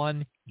the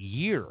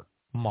 1-year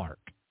mark.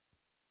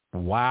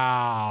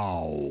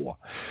 Wow.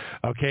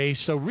 Okay,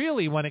 so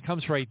really when it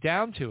comes right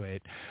down to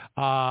it,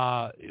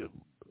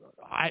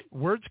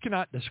 words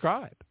cannot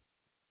describe.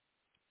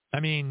 I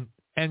mean,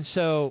 and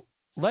so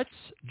let's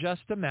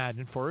just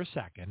imagine for a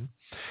second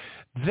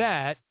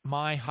that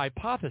my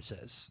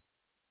hypothesis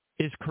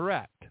is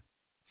correct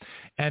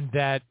and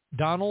that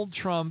Donald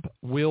Trump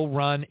will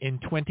run in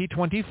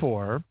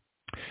 2024.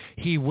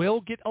 He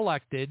will get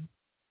elected,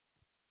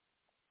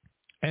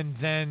 and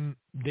then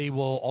they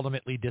will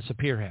ultimately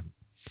disappear him.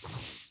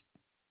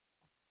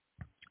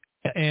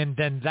 And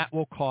then that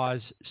will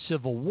cause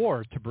civil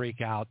war to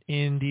break out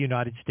in the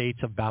United States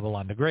of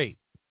Babylon the Great,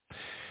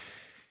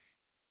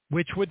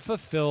 which would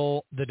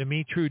fulfill the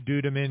Dumitru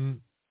Duduman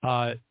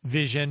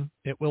vision.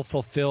 It will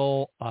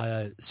fulfill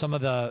some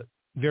of the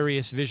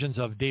various visions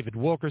of David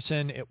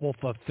Wilkerson. It will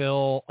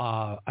fulfill,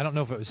 I don't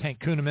know if it was Hank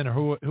Kuhneman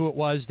or who it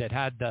was that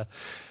had the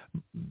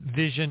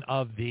vision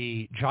of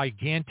the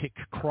gigantic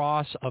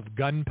cross of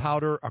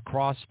gunpowder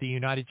across the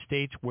United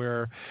States,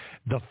 where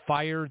the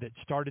fire that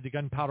started the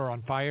gunpowder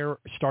on fire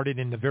started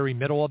in the very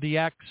middle of the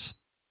X.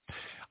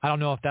 I don't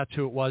know if that's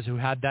who it was who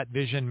had that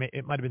vision.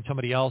 It might have been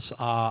somebody else.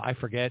 I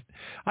forget.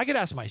 I could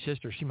ask my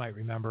sister. She might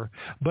remember.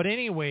 But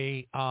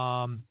anyway,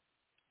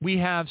 we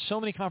have so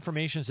many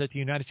confirmations that the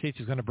United States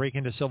is going to break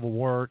into civil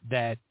war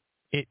that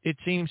it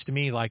seems to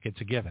me like it's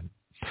a given.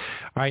 All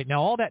right.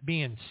 Now, all that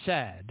being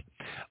said,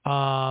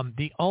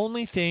 the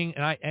only thing,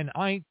 and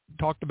I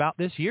talked about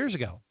this years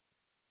ago.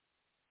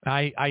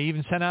 I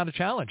even sent out a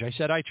challenge. I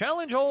said, I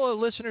challenge all the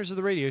listeners of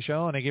the radio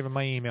show, and I gave them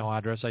my email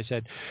address. I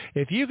said,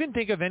 if you can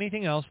think of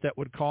anything else that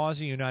would cause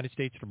the United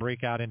States to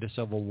break out into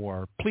civil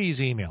war, please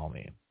email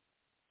me.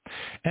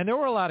 And there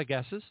were a lot of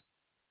guesses,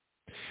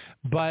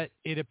 but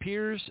it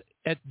appears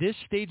at this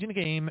stage in the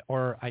game,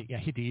 or I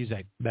hate to use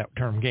that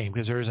term game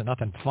because there isn't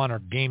nothing fun or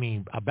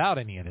gamey about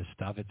any of this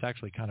stuff. It's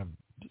actually kind of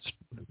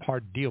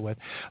hard to deal with.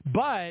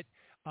 But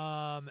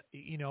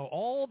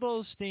all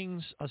those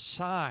things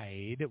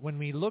aside, when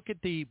we look at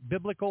the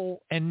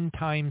biblical end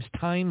times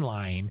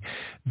timeline,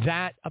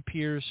 that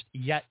appears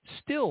yet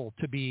still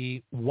to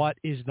be what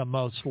is the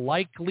most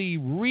likely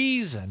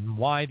reason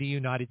why the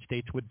United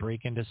States would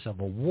break into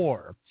civil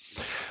war.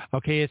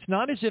 Okay, it's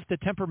not as if the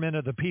temperament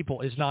of the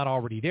people is not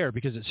already there,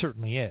 because it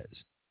certainly is.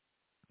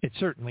 It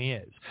certainly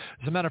is.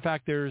 As a matter of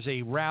fact, there's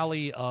a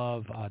rally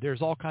of,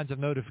 there's all kinds of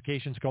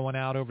notifications going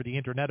out over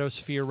the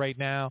internetosphere right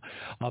now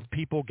of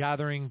people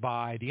gathering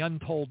by the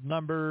untold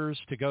numbers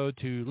to go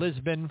to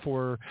Lisbon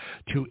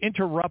to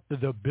interrupt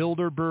the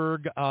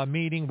Bilderberg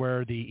meeting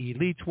where the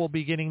elites will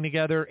be getting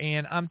together.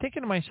 And I'm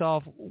thinking to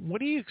myself,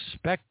 what do you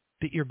expect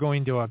that you're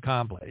going to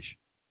accomplish?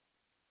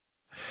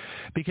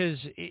 Because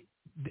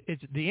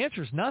the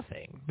answer is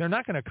nothing. They're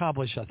not going to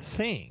accomplish a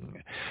thing.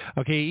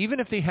 Okay, even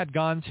if they had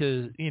gone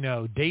to,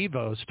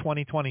 Davos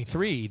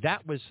 2023,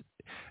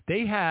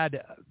 they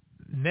had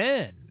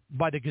men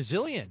by the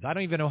gazillions. I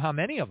don't even know how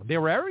many of them. They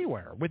were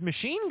everywhere with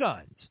machine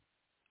guns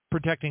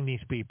protecting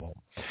these people.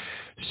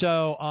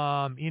 So,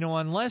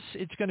 unless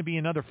it's going to be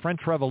another French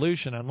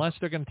Revolution, unless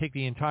they're going to take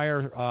the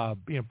entire,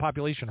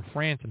 population of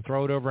France and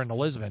throw it over into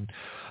Lisbon,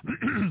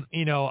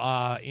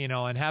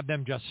 and have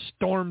them just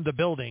storm the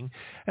building,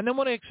 and then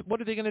what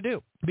are they going to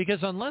do? Because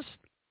unless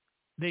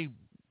they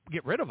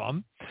get rid of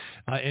them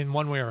in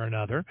one way or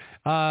another,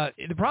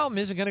 the problem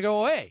isn't going to go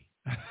away.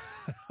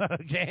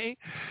 Okay.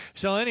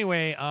 So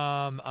anyway,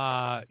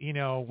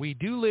 we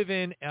do live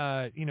in,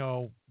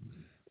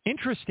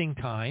 interesting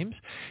times.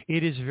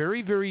 It is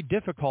very, very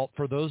difficult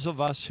for those of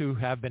us who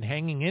have been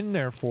hanging in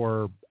there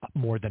for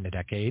more than a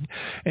decade.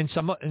 In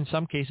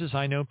some cases,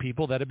 I know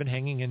people that have been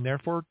hanging in there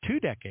for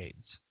 2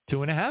 decades,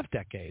 2.5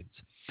 decades.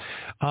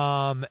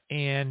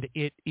 And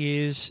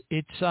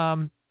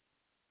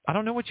I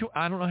don't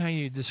know how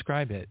you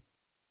describe it.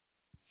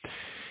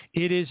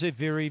 It is a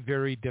very,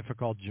 very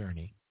difficult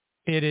journey.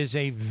 It is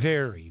a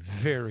very,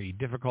 very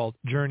difficult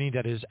journey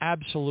that is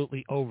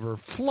absolutely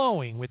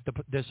overflowing with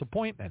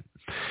disappointment,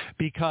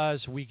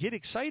 because we get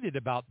excited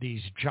about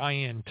these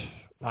giant,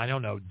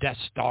 Death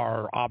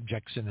Star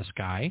objects in the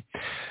sky.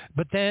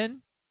 But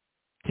then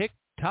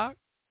tick-tock,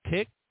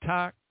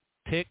 tick-tock,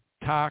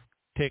 tick-tock,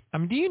 tick.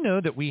 Do you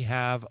know that we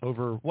have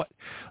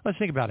let's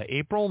think about it.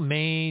 April,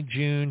 May,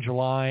 June,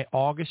 July,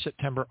 August,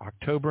 September,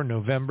 October,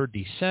 November,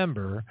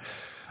 December.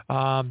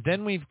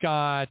 Then we've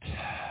got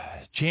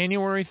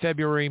January,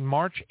 February,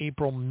 March,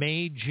 April,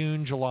 May,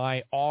 June,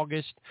 July,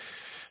 August,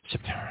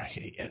 September,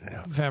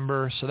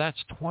 November. So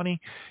that's 20.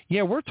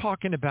 Yeah, we're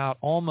talking about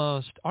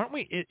almost, aren't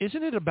we?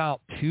 Isn't it about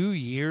 2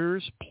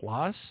 years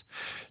plus?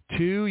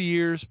 2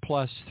 years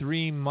plus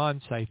 3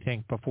 months, I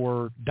think,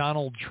 before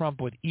Donald Trump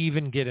would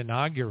even get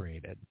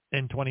inaugurated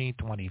in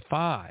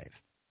 2025.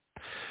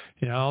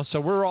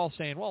 So we're all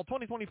saying, well,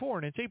 2024,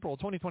 and it's April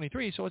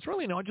 2023, so it's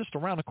really not just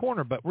around the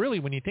corner. But really,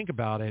 when you think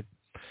about it,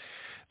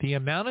 the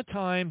amount of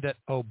time that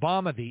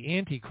Obama, the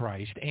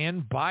Antichrist,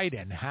 and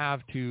Biden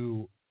have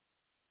to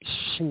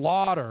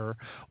slaughter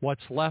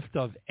what's left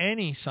of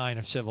any sign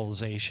of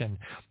civilization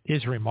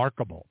is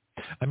remarkable.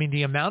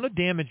 The amount of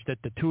damage that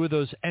the two of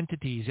those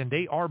entities, and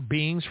they are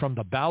beings from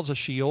the bowels of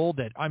Sheol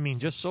that,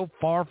 just so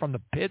far from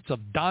the pits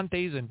of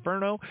Dante's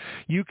Inferno,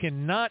 you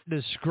cannot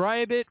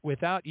describe it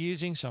without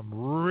using some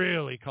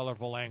really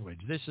colorful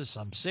language. This is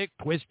some sick,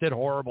 twisted,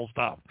 horrible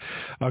stuff.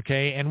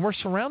 Okay, and we're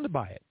surrounded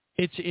by it.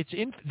 It's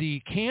in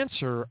the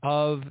cancer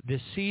of the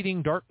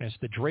seeding darkness,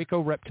 the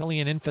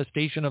Draco-reptilian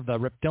infestation of the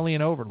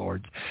reptilian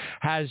overlords.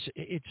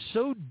 It's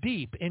so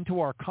deep into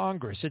our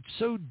Congress. It's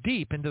so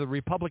deep into the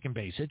Republican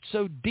base. It's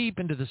so deep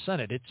into the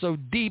Senate. It's so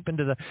deep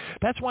into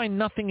that's why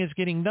nothing is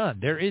getting done.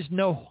 There is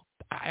no,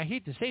 I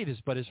hate to say this,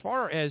 but as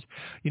far as,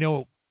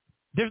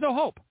 there's no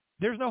hope.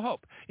 There's no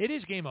hope. It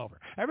is game over.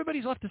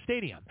 Everybody's left the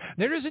stadium.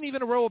 There isn't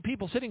even a row of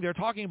people sitting there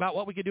talking about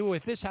what we could do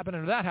if this happened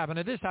or that happened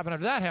or this happened or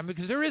that happened,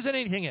 because there isn't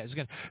anything.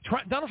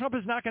 Donald Trump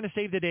is not going to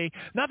save the day.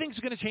 Nothing's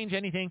going to change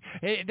anything.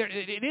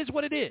 It is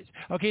what it is.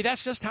 Okay,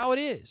 that's just how it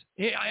is.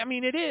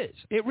 It is.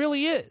 It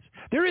really is.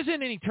 There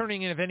isn't any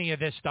turning of any of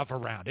this stuff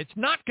around. It's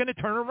not going to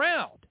turn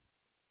around.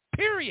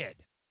 Period.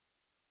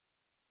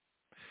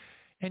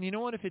 And you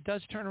know what? If it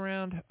does turn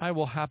around, I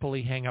will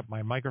happily hang up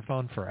my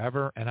microphone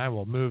forever, and I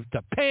will move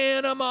to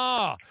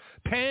Panama.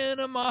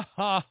 Panama.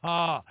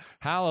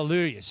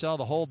 Hallelujah. Sell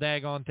the whole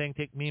daggone thing,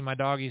 take me and my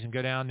doggies and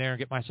go down there and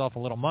get myself a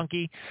little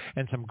monkey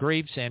and some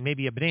grapes and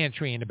maybe a banana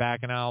tree in the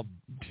back, and I'll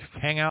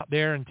hang out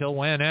there until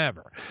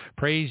whenever.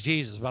 Praise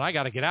Jesus. But I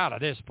got to get out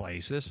of this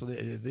place.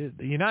 The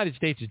United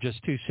States is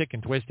just too sick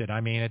and twisted. I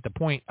mean, at the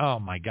point, oh,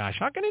 my gosh,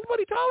 how can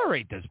anybody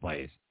tolerate this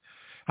place?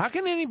 How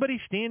can anybody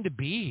stand to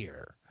be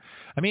here?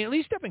 I mean, at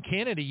least up in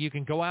Canada, you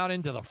can go out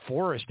into the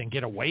forest and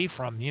get away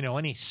from,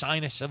 any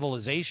sign of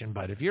civilization.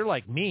 But if you're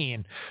like me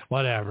and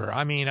whatever,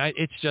 I mean,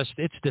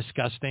 it's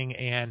disgusting.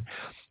 And,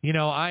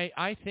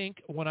 I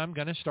think what I'm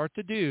going to start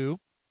to do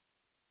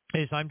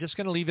is I'm just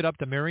going to leave it up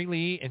to Mary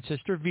Lee and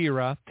Sister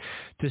Vera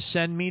to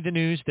send me the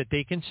news that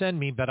they can send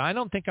me. But I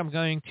don't think I'm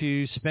going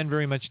to spend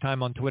very much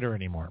time on Twitter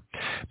anymore,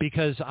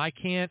 because I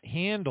can't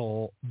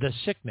handle the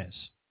sickness.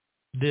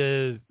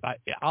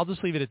 I'll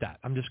just leave it at that.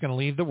 I'm just going to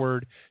leave the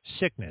word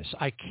sickness.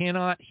 I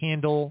cannot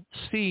handle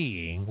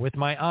seeing with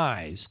my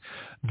eyes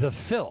the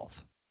filth.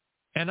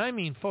 And I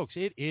mean, folks,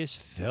 it is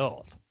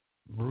filth.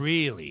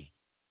 Really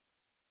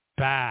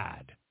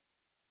bad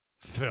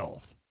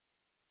filth.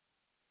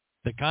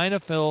 The kind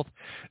of filth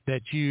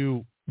that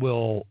you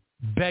will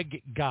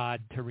beg God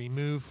to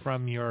remove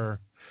from your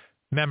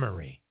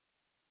memory.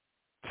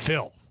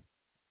 Filth.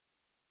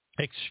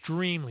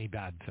 Extremely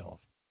bad filth.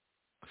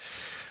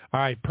 All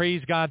right,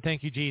 praise God,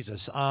 thank you,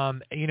 Jesus.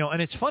 And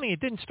it's funny,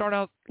 it didn't start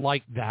out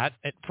like that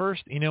at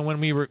first.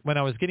 When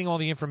I was getting all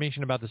the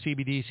information about the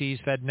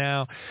CBDCs,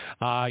 FedNow,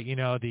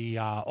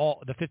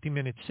 the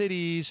 50-minute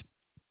cities,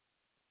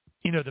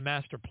 the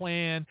master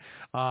plan,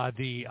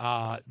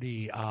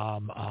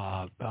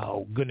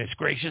 goodness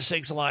gracious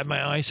sakes alive,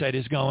 my eyesight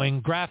is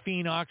going.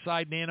 Graphene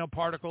oxide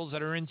nanoparticles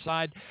that are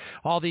inside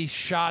all these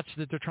shots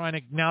that they're trying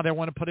to, now they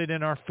want to put it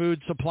in our food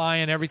supply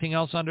and everything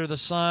else under the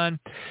sun.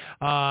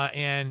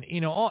 And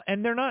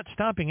they're not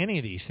stopping any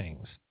of these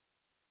things.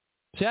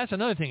 See, that's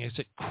another thing. It's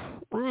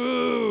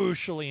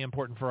crucially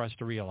important for us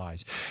to realize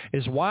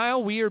is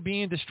while we are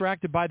being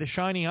distracted by the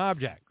shiny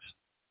objects,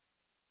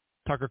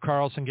 Tucker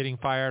Carlson getting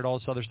fired, all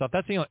this other stuff.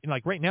 That's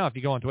like right now, if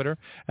you go on Twitter,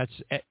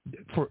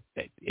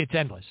 it's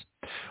endless.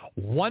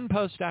 One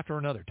post after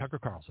another. Tucker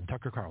Carlson,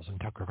 Tucker Carlson,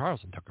 Tucker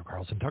Carlson, Tucker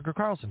Carlson, Tucker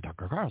Carlson,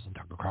 Tucker Carlson,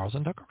 Tucker Carlson,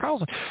 Tucker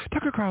Carlson,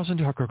 Tucker Carlson,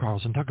 Tucker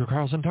Carlson, Tucker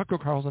Carlson, Tucker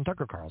Carlson,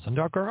 Tucker Carlson,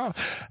 Tucker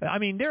Carlson. I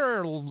mean,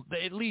 there are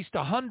at least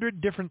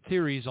 100 different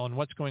theories on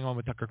what's going on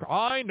with Tucker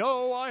Carlson. I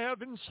know I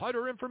have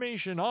insider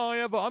information.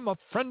 I'm a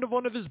friend of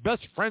one of his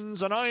best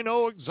friends, and I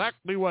know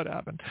exactly what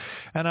happened.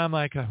 And I'm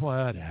like,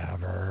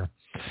 whatever.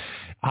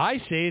 I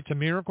say it's a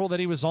miracle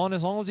that he was on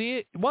as long as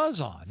he was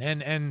on,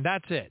 and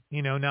that's it.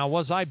 Now,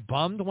 was I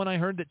bummed when I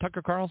heard that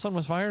Tucker Carlson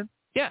was fired?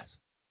 Yes,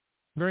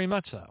 very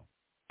much so.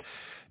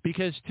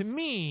 Because to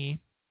me,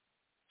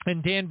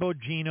 and Dan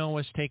Bongino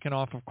was taken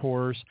off, of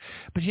course,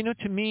 but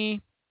to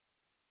me,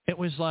 it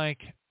was like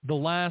the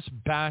last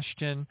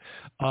bastion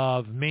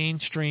of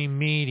mainstream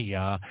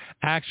media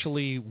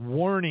actually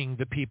warning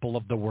the people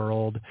of the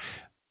world,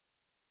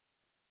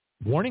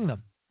 warning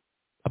them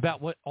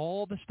about what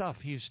all the stuff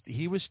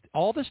he was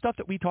all the stuff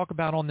that we talk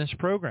about on this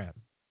program,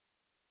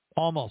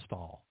 almost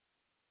all.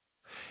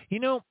 He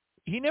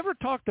never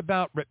talked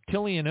about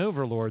reptilian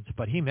overlords,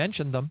 but he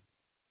mentioned them.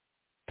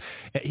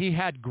 He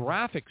had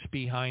graphics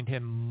behind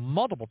him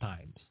multiple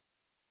times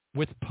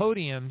with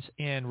podiums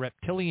and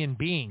reptilian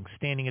beings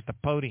standing at the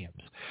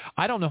podiums.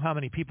 I don't know how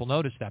many people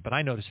noticed that, but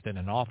I noticed it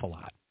an awful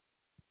lot.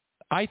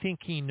 I think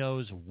he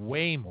knows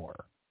way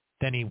more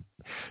than he.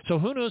 So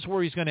who knows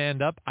where he's going to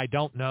end up? I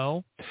don't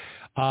know.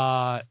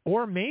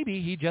 Or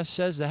maybe he just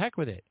says the heck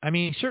with it. I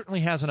mean, he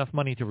certainly has enough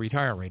money to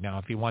retire right now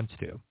if he wants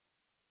to.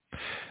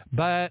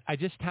 But I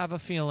just have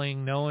a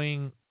feeling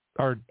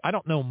or I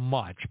don't know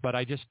much, but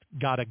I just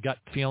got a gut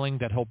feeling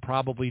that he'll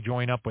probably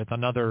join up with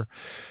another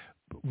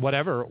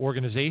whatever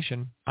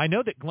organization. I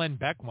know that Glenn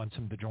Beck wants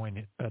him to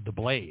join the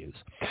Blaze.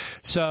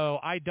 So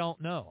I don't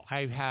know.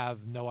 I have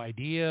no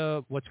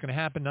idea what's going to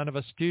happen. None of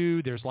us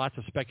do. There's lots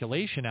of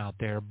speculation out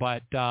there,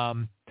 but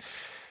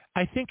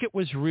I think it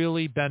was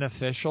really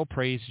beneficial,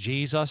 praise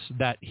Jesus,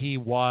 that he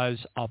was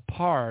a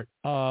part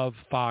of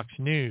Fox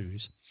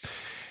News,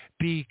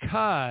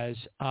 because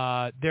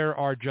there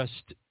are just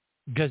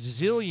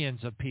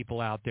gazillions of people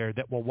out there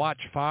that will watch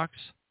Fox,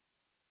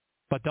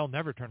 but they'll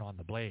never turn on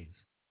the Blaze.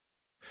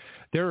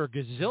 There are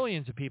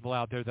gazillions of people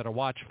out there that will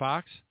watch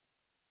Fox,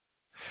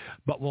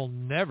 but will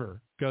never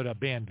go to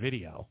banned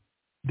video.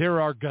 There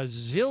are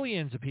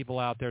gazillions of people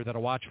out there that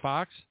will watch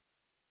Fox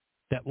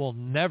that will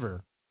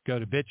never go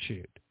to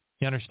BitChute.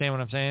 You understand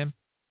what I'm saying?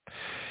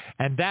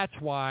 And that's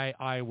why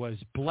I was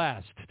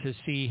blessed to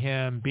see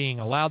him being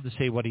allowed to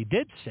say what he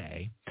did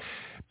say,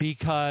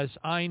 because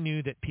I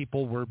knew that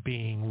people were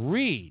being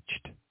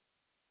reached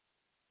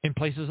in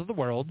places of the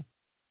world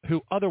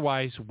who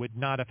otherwise would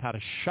not have had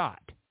a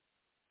shot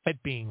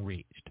at being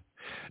reached,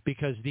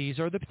 because these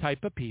are the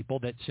type of people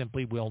that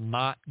simply will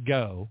not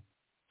go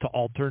to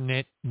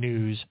alternate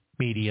news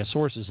media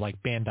sources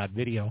like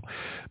Band.video,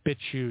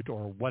 BitChute,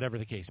 or whatever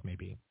the case may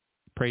be.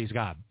 Praise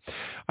God.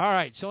 All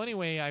right. So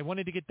anyway, I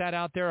wanted to get that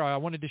out there. I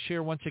wanted to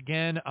share once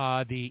again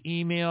the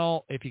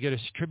email. If you go to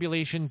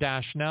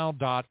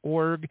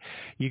tribulation-now.org,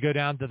 you go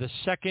down to the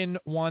second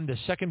one, the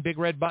second big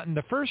red button.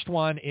 The first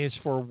one is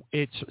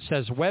it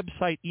says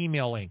website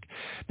email link.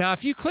 Now,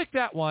 if you click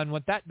that one,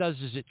 what that does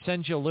is it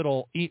sends you a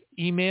little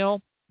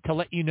email to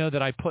let you know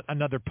that I put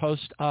another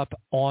post up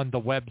on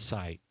the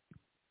website.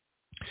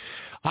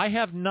 I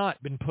have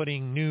not been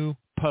putting new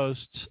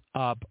posts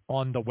up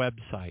on the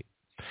website.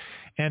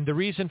 And the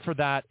reason for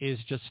that is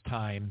just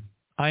time.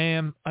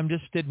 I'm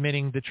just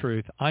admitting the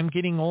truth. I'm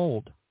getting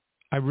old.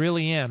 I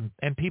really am.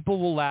 And people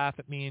will laugh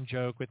at me and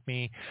joke with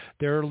me.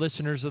 There are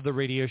listeners of the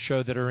radio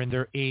show that are in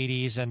their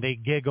 80s, and they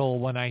giggle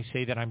when I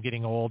say that I'm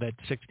getting old at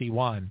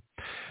 61.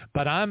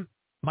 But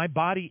my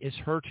body is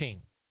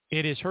hurting.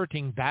 It is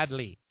hurting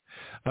badly.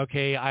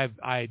 Okay,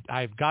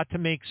 I've got to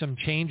make some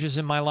changes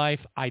in my life.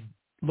 I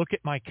look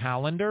at my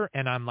calendar,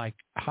 and I'm like,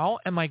 how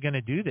am I going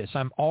to do this?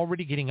 I'm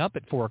already getting up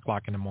at 4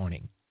 o'clock in the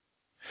morning.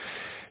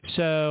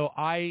 So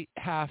I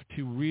have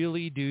to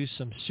really do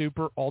some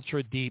super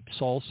ultra deep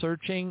soul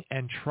searching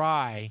and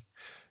try,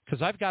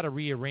 because I've got to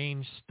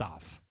rearrange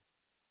stuff.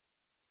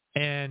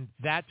 And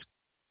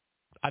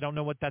I don't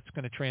know what that's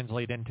going to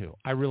translate into.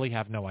 I really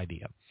have no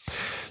idea.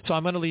 So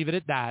I'm going to leave it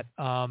at that.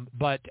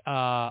 But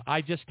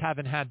I just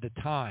haven't had the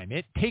time.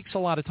 It takes a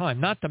lot of time,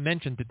 not to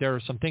mention that there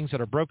are some things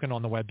that are broken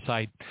on the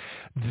website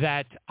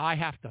that I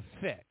have to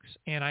fix,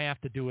 and I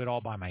have to do it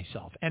all by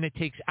myself. And it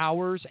takes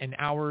hours and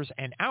hours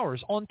and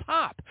hours on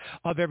top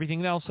of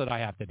everything else that I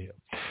have to do.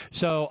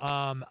 So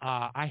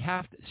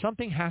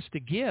something has to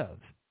give.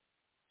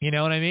 You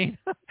know what I mean?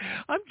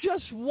 I'm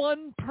just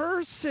one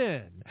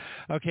person.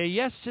 Okay,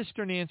 yes,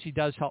 Sister Nancy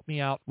does help me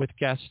out with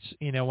guests,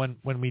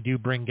 when we do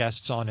bring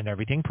guests on and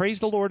everything. Praise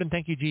the Lord, and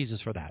thank you, Jesus,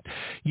 for that.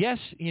 Yes,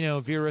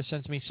 Vera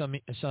sends me some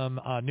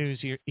news,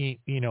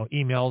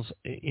 emails,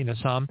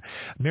 some.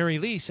 Mary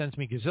Lee sends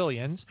me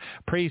gazillions.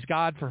 Praise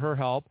God for her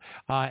help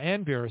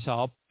and Vera's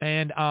help.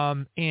 And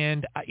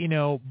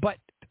but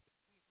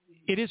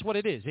it is what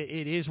it is.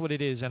 It is what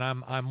it is. And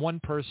I'm one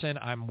person.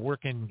 I'm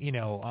working,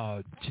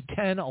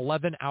 10,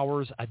 11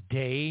 hours a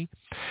day.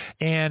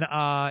 And,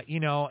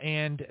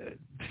 and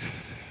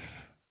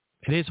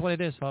it is what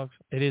it is, folks.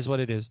 It is what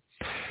it is.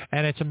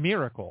 And it's a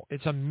miracle.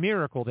 It's a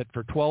miracle that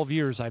for 12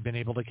 years I've been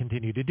able to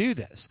continue to do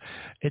this.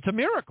 It's a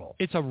miracle.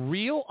 It's a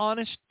real,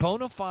 honest,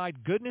 bona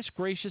fide, goodness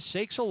gracious,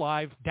 sakes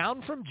alive,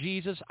 down from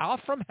Jesus, out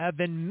from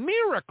heaven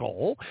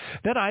miracle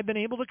that I've been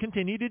able to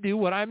continue to do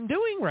what I'm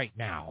doing right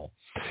now.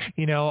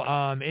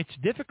 It's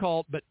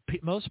difficult, but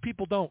most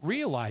people don't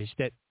realize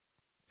that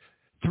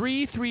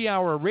 3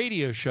 3-hour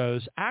radio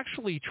shows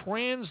actually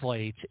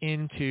translates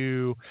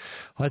into,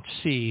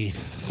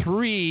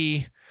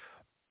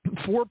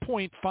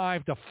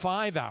 4.5 to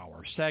 5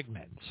 hour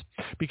segments,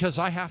 because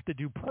I have to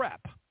do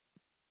prep.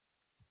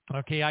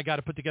 Okay, I got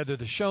to put together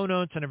the show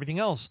notes and everything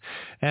else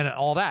and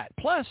all that.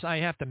 Plus, I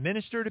have to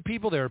minister to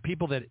people. There are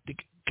people that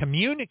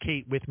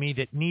communicate with me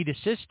that need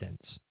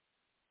assistance.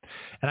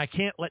 And I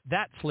can't let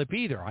that slip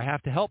either. I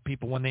have to help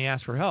people when they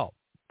ask for help.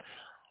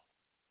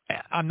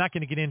 I'm not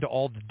going to get into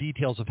all the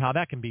details of how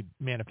that can be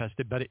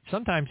manifested, but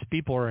sometimes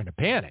people are in a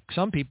panic.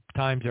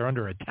 Sometimes they're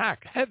under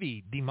attack,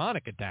 heavy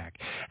demonic attack.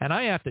 And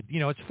I have to,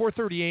 it's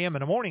 4:30 a.m. in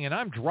the morning, and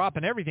I'm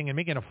dropping everything and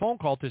making a phone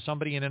call to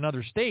somebody in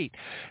another state,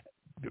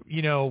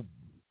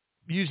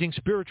 using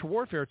spiritual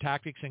warfare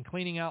tactics and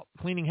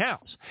cleaning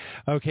house.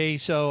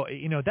 Okay, so,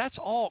 that's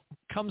all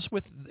comes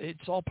with,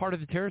 it's all part of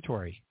the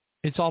territory.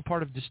 It's all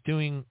part of just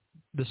doing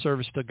the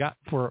service to God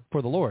for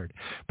the Lord.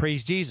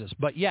 Praise Jesus.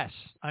 But yes,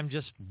 I'm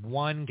just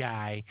one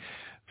guy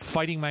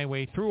fighting my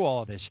way through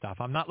all of this stuff.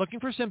 I'm not looking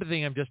for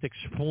sympathy. I'm just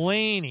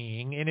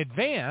explaining in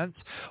advance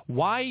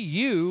why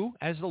you,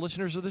 as the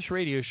listeners of this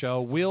radio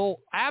show,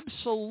 will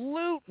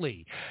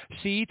absolutely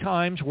see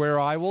times where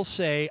I will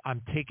say,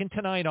 I'm taking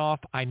tonight off.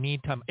 I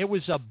need time. It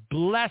was a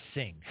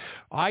blessing.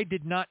 I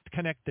did not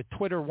connect to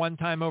Twitter one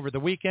time over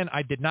the weekend.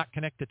 I did not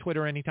connect to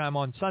Twitter anytime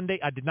on Sunday.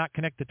 I did not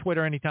connect to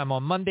Twitter anytime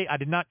on Monday. I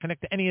did not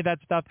connect to any of that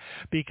stuff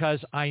because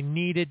I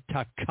needed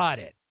to cut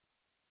it.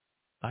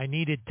 I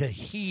needed to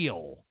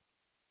heal.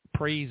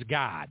 Praise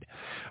God.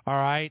 All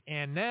right.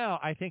 And now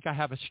I think I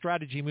have a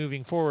strategy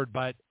moving forward,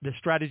 but the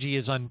strategy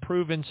is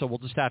unproven, so we'll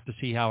just have to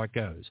see how it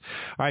goes.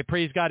 All right.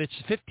 Praise God. It's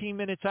 15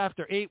 minutes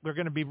after 8. We're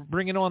going to be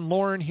bringing on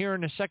Loren here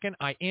in a second.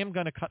 I am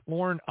going to cut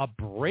Loren a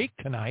break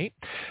tonight,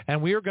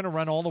 and we are going to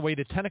run all the way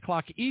to 10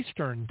 o'clock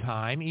Eastern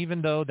time,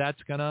 even though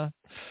that's going to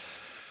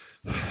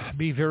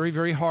be very,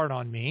 very hard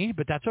on me,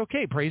 but that's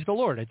okay. Praise the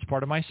Lord. It's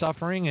part of my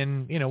suffering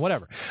and,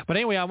 whatever. But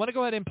anyway, I want to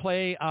go ahead and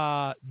play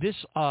this,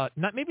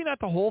 maybe not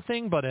the whole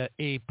thing, but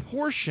a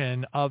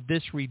portion of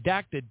this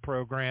redacted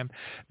program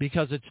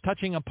because it's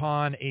touching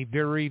upon a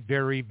very,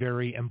 very,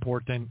 very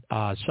important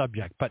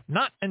subject, but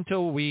not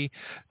until we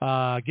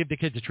give the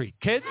kids a treat.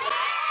 Kids?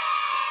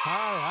 All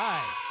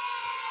right.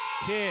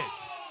 Kids.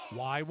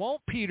 Why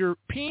won't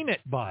peanut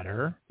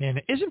butter,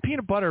 and isn't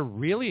peanut butter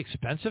really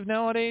expensive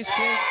nowadays,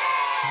 kids?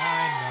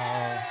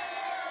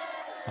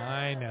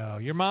 I know.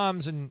 Your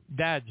moms and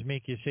dads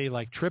make you say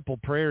like triple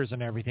prayers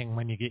and everything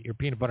when you get your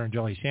peanut butter and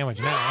jelly sandwich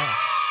now.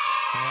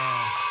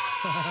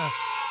 Huh?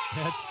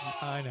 Yeah.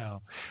 I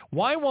know.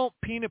 Why won't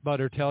peanut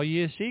butter tell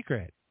you a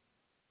secret?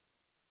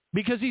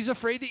 Because he's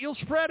afraid that you'll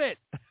spread it.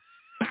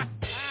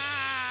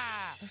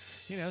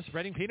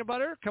 Spreading peanut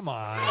butter? Come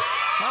on. All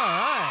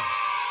right.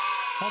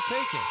 I'll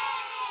take it.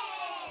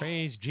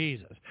 Praise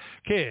Jesus.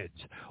 Kids,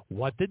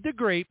 what did the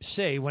grape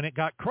say when it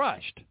got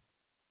crushed?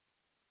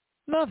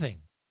 Nothing.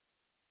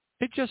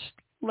 It just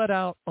let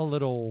out a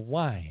little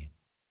wine.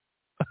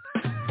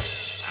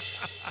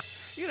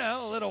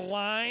 A little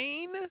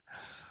wine.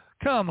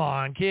 Come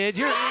on, kids.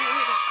 You're okay.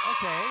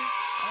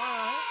 All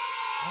right.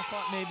 I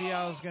thought maybe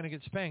I was going to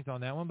get spanked on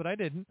that one, but I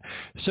didn't.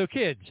 So,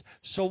 kids,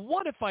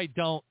 what if I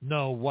don't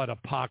know what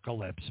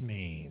apocalypse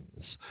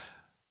means?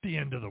 The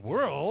end of the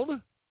world?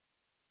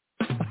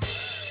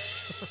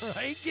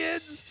 Right,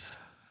 kids?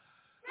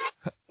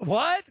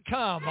 What?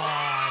 Come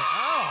on.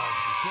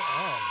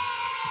 Oh.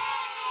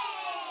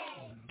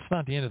 It's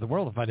not the end of the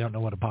world if I don't know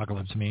what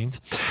apocalypse means.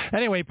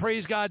 Anyway,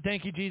 praise God.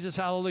 Thank you, Jesus.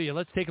 Hallelujah.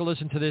 Let's take a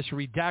listen to this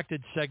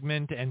redacted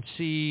segment and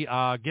see.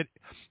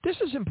 This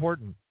is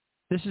important.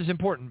 This is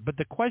important. But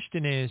the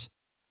question is,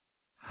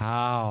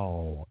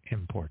 how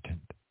important?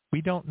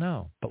 We don't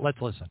know. But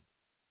let's listen.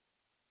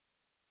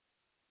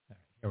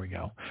 Here we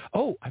go.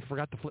 Oh, I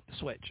forgot to flip the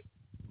switch.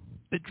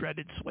 The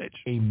dreaded switch.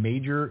 A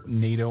major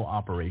NATO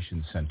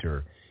operations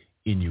center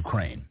in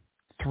Ukraine.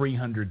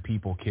 300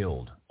 people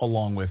killed,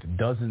 along with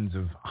dozens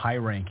of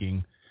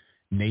high-ranking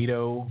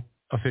NATO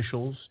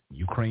officials,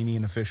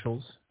 Ukrainian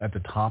officials at the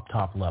top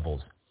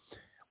levels.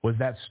 Was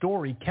that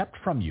story kept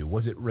from you?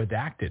 Was it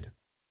redacted?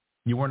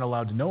 You weren't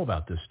allowed to know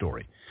about this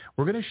story.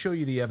 We're going to show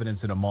you the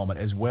evidence in a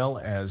moment, as well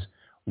as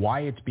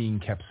why it's being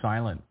kept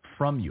silent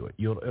from you.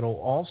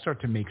 It'll all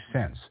start to make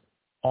sense.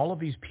 All of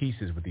these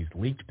pieces with these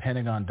leaked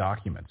Pentagon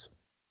documents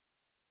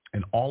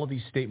and all of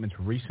these statements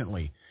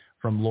recently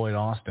from Lloyd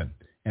Austin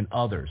and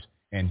others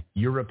and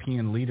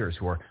European leaders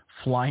who are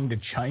flying to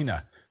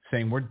China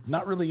saying, we're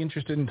not really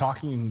interested in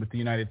talking with the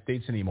United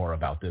States anymore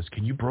about this.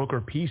 Can you broker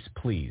peace,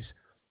 please?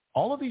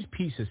 All of these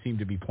pieces seem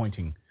to be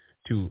pointing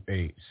to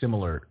a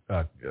similar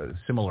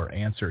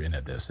answer in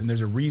this, and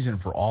there's a reason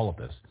for all of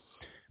this.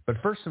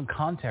 But first, some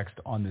context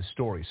on this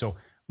story. So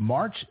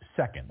March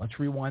 2nd, let's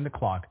rewind the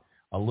clock,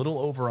 a little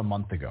over a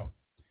month ago,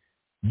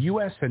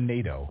 U.S. and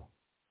NATO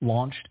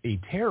launched a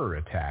terror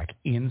attack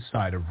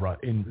inside of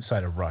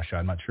Russia.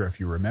 I'm not sure if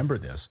you remember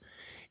this,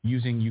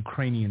 using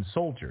Ukrainian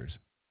soldiers.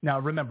 Now,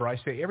 remember, I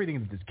say everything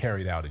that is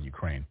carried out in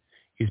Ukraine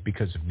is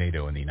because of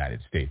NATO and the United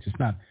States. It's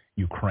not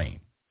Ukraine.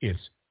 It's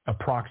a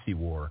proxy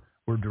war.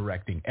 We're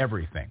directing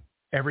everything.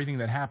 Everything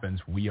that happens,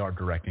 we are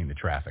directing the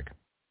traffic.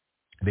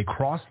 They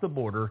crossed the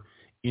border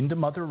into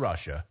Mother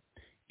Russia,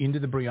 into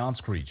the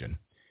Bryansk region,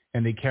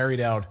 and they carried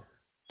out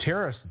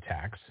terrorist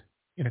attacks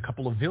in a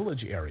couple of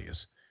village areas.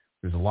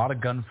 There's a lot of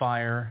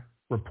gunfire.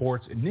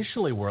 Reports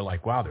initially were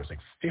like, wow, there's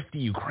like 50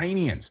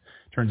 Ukrainians.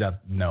 Turns out,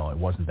 no, it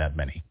wasn't that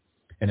many.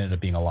 It ended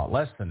up being a lot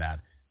less than that.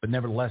 But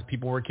nevertheless,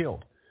 people were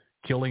killed.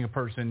 Killing a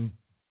person,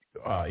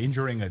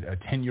 injuring a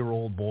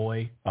 10-year-old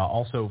boy,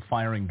 also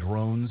firing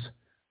drones.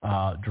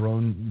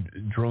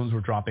 Drones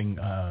were dropping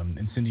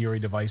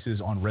incendiary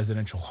devices on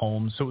residential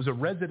homes. So it was a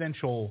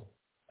residential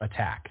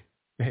attack.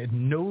 It had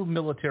no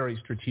military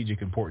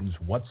strategic importance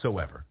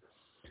whatsoever.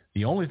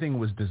 The only thing it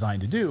was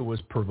designed to do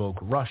was provoke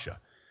Russia.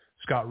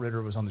 Scott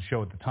Ritter was on the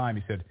show at the time.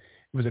 He said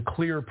it was a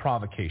clear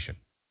provocation,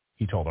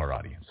 he told our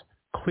audience.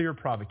 Clear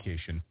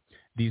provocation.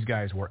 These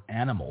guys were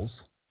animals.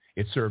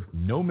 It served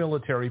no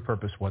military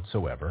purpose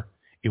whatsoever.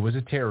 It was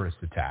a terrorist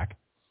attack.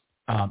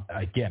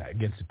 Again,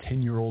 against a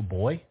 10-year-old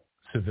boy,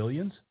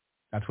 civilians.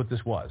 That's what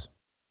this was.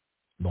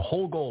 The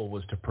whole goal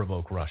was to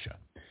provoke Russia.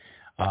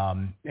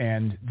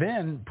 And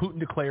then Putin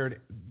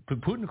declared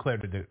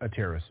it a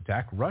terrorist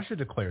attack. Russia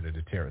declared it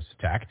a terrorist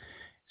attack,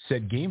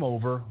 said, game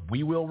over,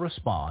 we will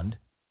respond.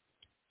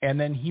 And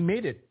then he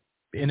made it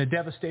in a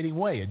devastating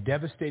way, a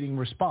devastating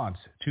response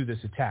to this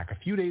attack.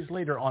 A few days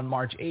later, on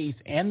March 8th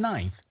and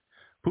 9th,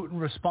 Putin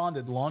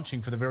responded,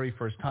 launching for the very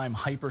first time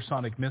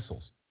hypersonic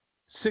missiles,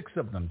 6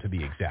 of them to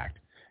be exact.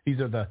 These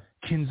are the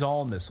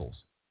Kinzhal missiles,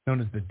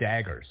 known as the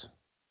daggers.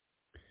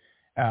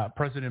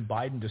 President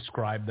Biden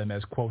described them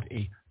as, quote,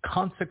 a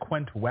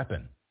consequent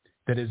weapon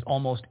that is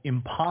almost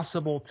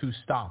impossible to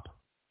stop.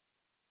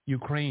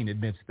 Ukraine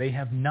admits they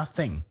have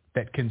nothing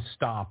that can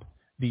stop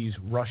these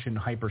Russian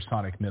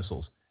hypersonic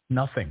missiles.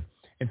 Nothing.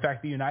 In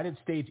fact, the United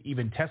States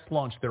even test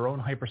launched their own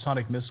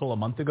hypersonic missile a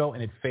month ago,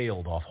 and it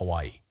failed off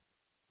Hawaii.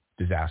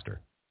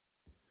 disaster.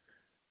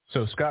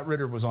 So Scott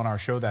Ritter was on our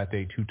show that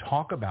day to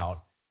talk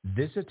about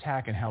this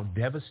attack and how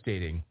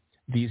devastating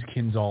these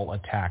Kinzhal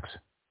attacks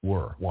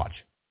were. Watch.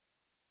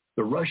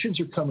 The Russians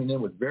are coming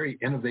in with very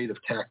innovative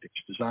tactics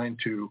designed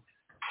to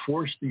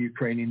force the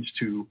Ukrainians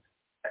to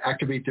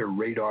activate their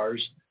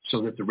radars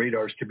so that the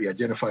radars can be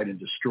identified and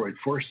destroyed,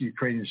 force the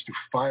Ukrainians to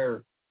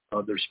fire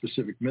their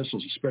specific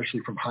missiles,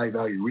 especially from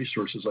high-value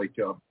resources like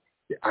the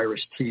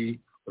IRIS-T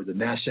or the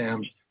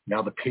NASAMS.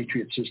 Now the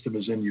Patriot system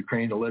is in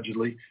Ukraine,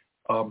 allegedly.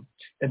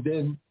 And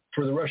then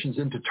for the Russians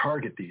then to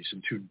target these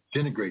and to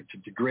denigrate, to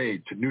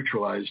degrade, to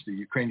neutralize the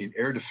Ukrainian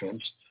air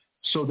defense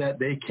so that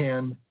they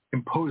can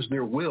impose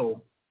their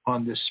will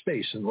on this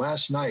space. And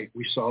last night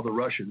we saw the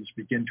Russians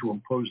begin to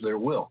impose their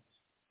will.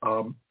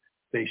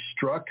 They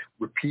struck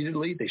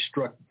repeatedly. They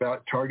struck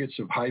targets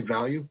of high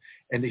value,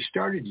 and they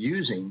started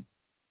using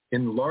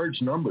in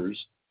large numbers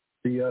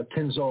the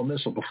Kinzhal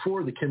missile.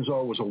 Before, the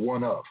Kinzhal was a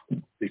one-of.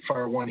 They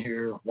fire one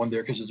here, one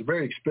there, because it's a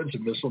very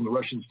expensive missile, and the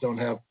Russians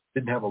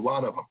didn't have a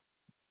lot of them.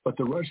 But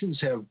the Russians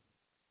have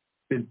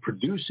been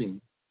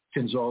producing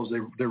Kinzhals.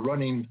 They're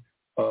running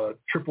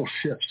triple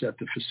shifts at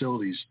the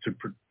facilities to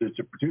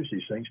produce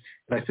these things.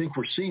 And I think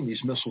we're seeing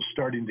these missiles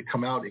starting to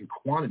come out in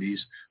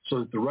quantities so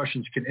that the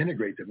Russians can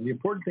integrate them. And the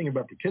important thing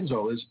about the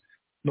Kinzhal is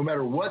no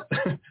matter what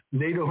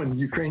NATO and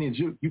Ukrainians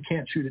do, you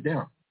can't shoot it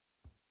down.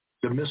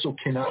 The missile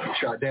cannot be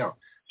shot down.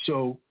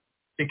 So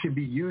it can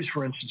be used,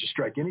 for instance, to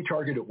strike any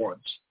target at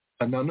once.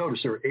 And now notice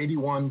there are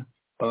 81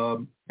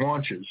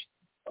 launches.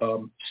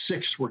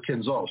 6 were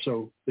Kinzhal.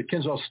 So the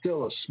Kinzhal is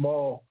still a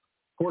small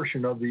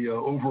portion of the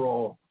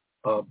overall,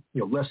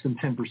 less than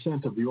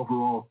 10% of the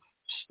overall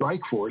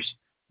strike force.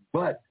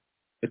 But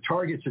the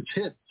targets it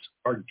hits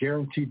are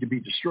guaranteed to be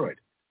destroyed.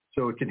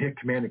 So it can hit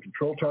command and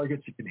control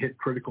targets. It can hit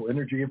critical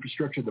energy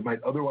infrastructure that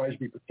might otherwise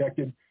be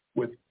protected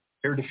with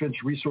air defense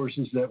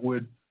resources that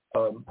would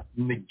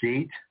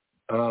negate,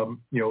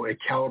 a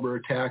Caliber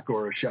attack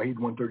or a Shahed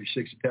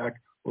 136 attack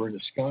or an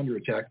Iskander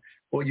attack.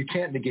 Well, you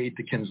can't negate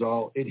the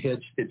Kinzhal. It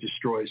hits, it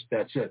destroys,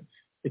 that's it.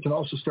 It can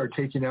also start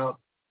taking out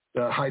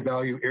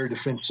high-value air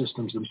defense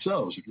systems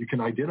themselves. If you can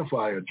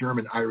identify a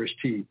German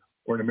IRIS-T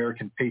or an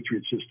American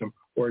Patriot system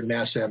or a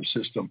NASAM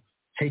system,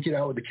 take it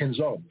out with the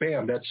Kinzhal.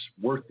 Bam, that's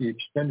worth the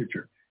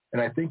expenditure.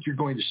 And I think you're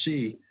going to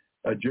see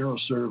General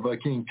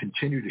Surovikin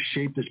continue to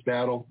shape this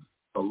battle,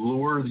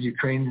 lure the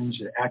Ukrainians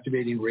into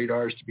activating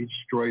radars to be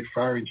destroyed,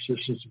 firing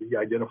systems to be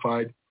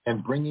identified,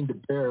 and bringing to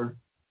bear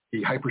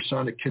the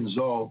hypersonic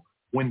Kinzhal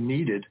when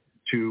needed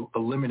to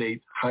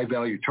eliminate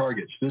high-value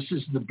targets. This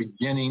is the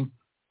beginning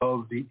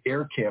of the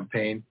air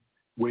campaign,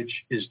 which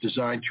is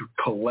designed to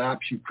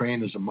collapse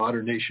Ukraine as a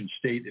modern nation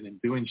state, and in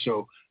doing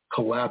so,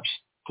 collapse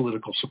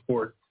political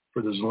support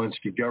for the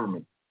Zelensky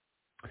government.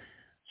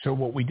 So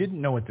what we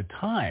didn't know at the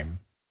time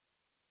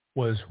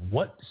was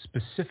what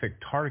specific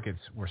targets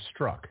were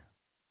struck.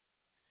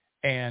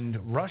 And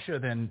Russia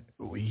then,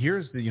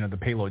 here's the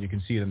payload. You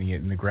can see it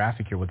in the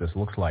graphic here what this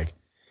looks like.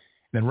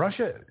 Then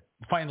Russia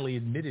finally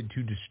admitted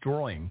to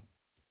destroying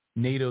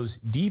NATO's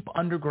deep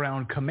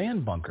underground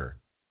command bunker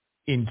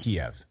in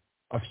Kiev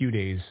a few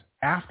days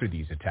after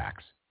these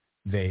attacks.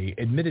 They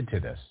admitted to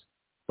this.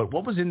 But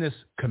what was in this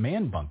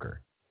command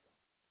bunker?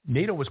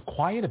 NATO was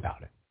quiet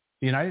about it.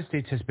 The United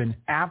States has been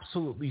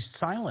absolutely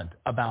silent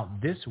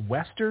about this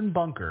Western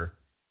bunker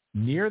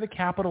near the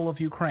capital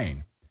of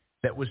Ukraine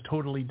that was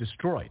totally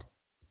destroyed.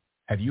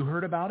 Have you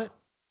heard about it?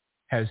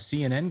 Has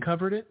CNN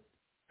covered it?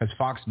 Has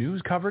Fox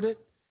News covered it?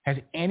 Has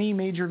any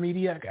major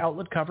media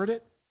outlet covered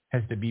it?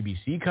 Has the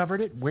BBC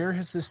covered it? Where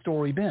has this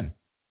story been?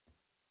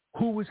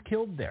 Who was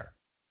killed there?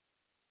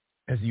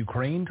 Has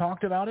Ukraine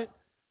talked about it?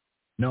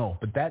 No,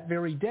 but that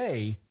very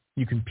day,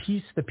 you can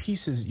piece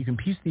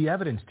the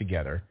evidence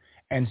together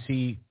and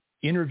see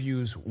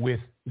interviews with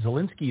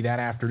Zelensky that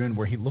afternoon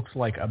where he looks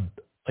like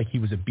he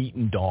was a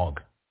beaten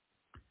dog,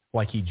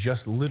 like he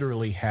just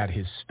literally had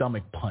his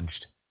stomach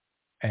punched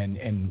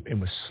and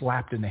was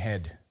slapped in the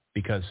head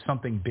because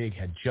something big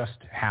had just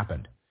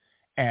happened.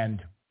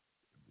 And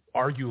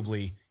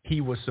arguably,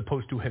 he was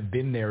supposed to have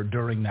been there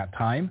during that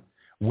time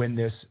when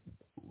this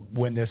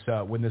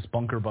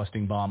bunker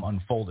busting bomb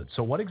unfolded.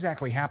 So what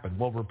exactly happened?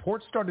 Well,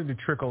 reports started to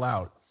trickle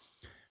out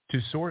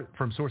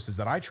from sources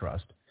that I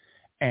trust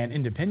and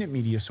independent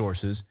media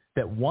sources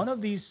that one of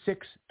these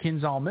 6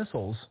 Kinzhal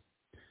missiles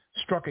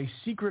struck a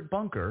secret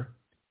bunker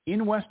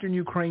in western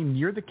Ukraine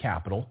near the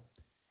capital.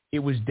 It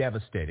was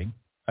devastating.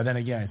 And then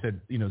again, I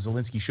said,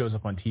 Zelensky shows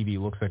up on TV,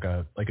 looks like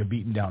a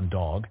beaten down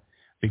dog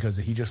because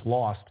he just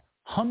lost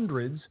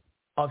hundreds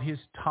of his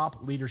top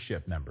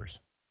leadership members,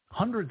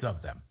 hundreds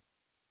of them.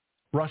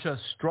 Russia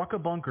struck a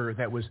bunker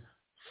that was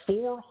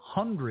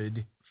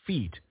 400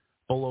 feet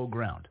below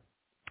ground.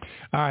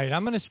 All right,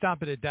 I'm going to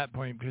stop it at that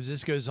point because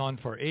this goes on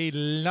for a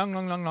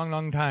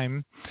long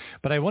time.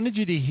 But I wanted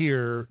you to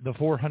hear the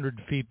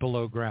 400 feet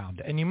below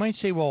ground. And you might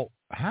say, well,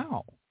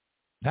 how?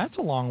 That's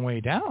a long way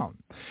down.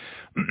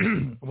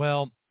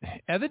 Well,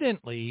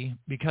 evidently,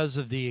 because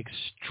of the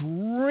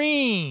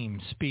extreme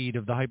speed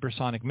of the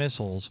hypersonic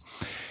missiles,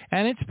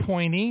 and it's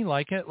pointy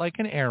like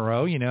an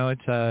arrow.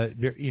 It's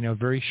a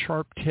very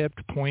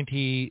sharp-tipped,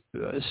 pointy,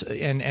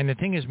 and the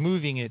thing is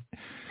moving at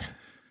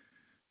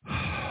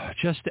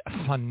just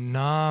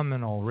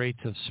phenomenal rates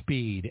of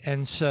speed.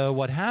 And so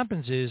what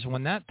happens is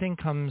when that thing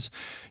comes,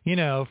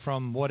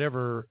 from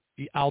whatever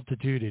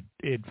altitude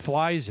it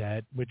flies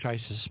at, which I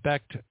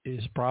suspect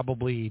is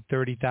probably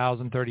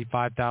 30,000,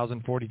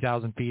 35,000,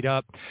 40,000 feet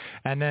up,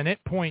 and then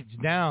it points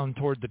down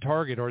toward the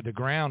target or the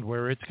ground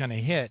where it's going to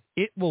hit,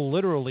 it will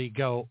literally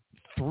go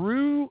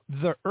through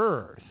the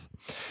earth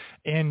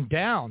and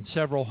down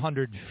several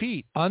hundred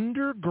feet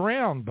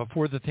underground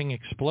before the thing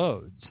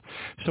explodes.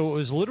 So it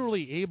was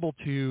literally able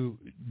to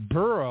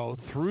burrow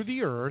through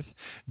the earth,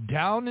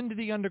 down into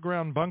the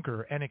underground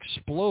bunker, and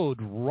explode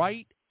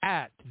right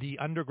at the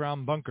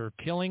underground bunker,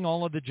 killing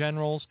all of the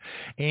generals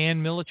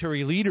and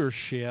military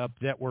leadership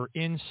that were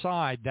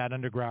inside that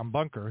underground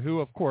bunker, who,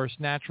 of course,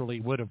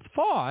 naturally would have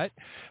thought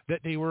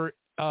that they were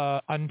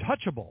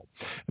untouchable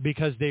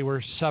because they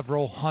were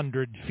several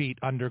hundred feet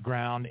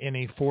underground in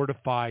a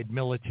fortified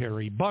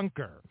military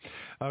bunker.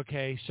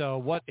 Okay, so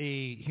what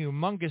a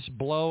humongous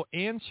blow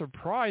and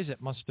surprise it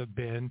must have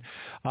been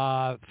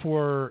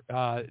for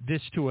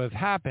this to have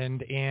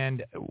happened.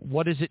 And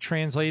what does it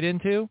translate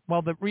into?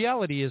 Well, the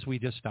reality is we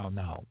just don't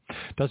know.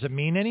 Does it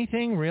mean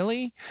anything,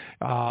 really?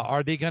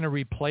 Are they going to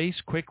replace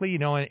quickly?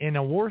 In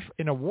a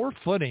war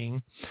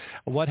footing,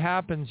 what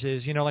happens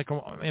is, like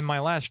in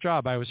my last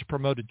job, I was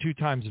promoted 2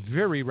 times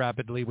very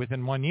rapidly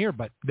within 1 year,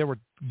 but there were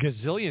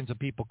gazillions of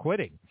people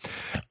quitting.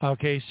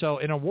 Okay, so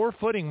in a war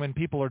footing, when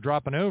people are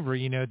dropping over,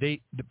 the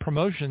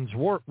promotions,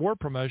 war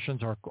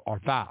promotions are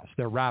fast.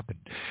 They're rapid,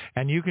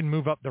 and you can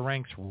move up the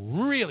ranks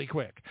really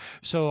quick.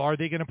 So are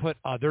they going to put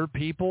other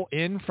people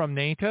in from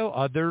NATO,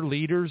 other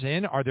leaders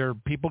in? Are there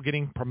people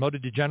getting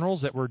promoted to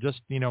generals that were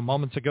just,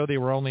 moments ago they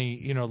were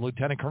only,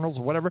 lieutenant colonels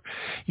or whatever?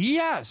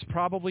 Yes,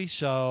 probably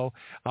so.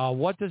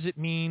 What does it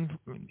mean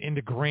in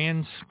the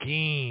grand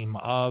scheme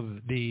of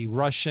the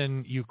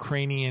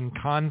Russian-Ukrainian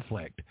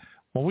conflict?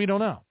 Well, we don't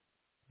know.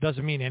 Does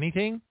it mean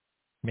anything?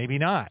 Maybe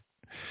not.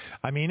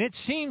 I mean, it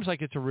seems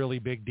like it's a really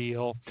big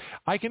deal.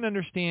 I can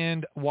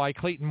understand why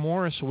Clayton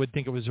Morris would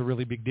think it was a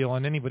really big deal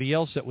and anybody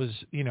else that was,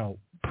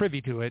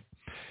 privy to it.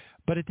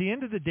 But at the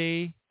end of the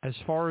day, as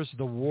far as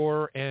the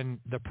war and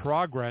the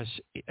progress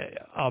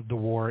of the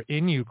war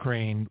in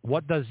Ukraine,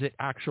 what does it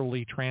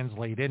actually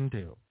translate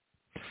into?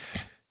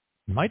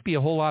 Might be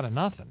a whole lot of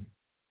nothing.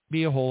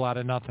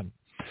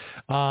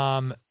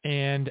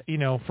 And,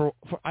 for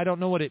I don't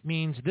know what it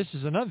means. This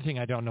is another thing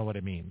I don't know what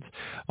it means.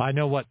 I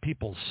know what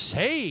people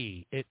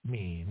say it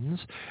means,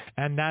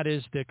 and that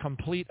is the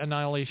complete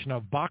annihilation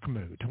of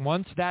Bakhmut.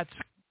 Once that's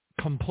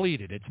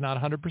completed, it's not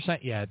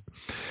 100% yet.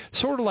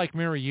 Sort of like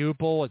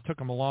Mariupol, it took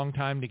them a long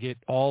time to get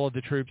all of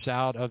the troops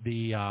out of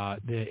the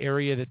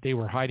area that they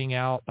were hiding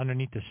out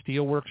underneath the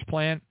steelworks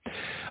plant.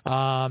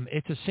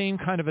 It's the same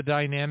kind of a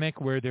dynamic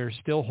where there's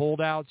still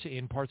holdouts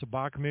in parts of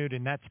Bakhmut,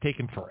 and that's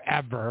taken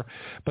forever.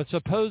 But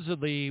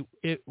supposedly,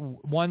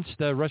 once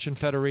the Russian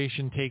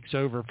Federation takes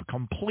over for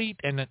complete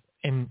and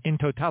in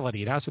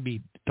totality, it has to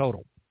be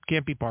total.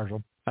 Can't be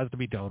partial. Has to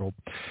be total.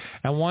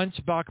 And once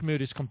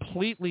Bakhmut is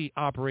completely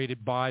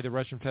operated by the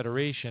Russian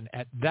Federation,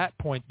 at that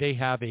point they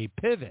have a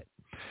pivot.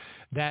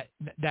 That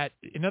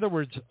in other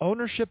words,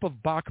 ownership of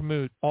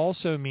Bakhmut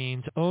also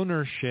means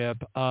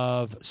ownership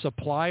of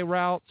supply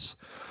routes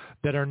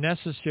that are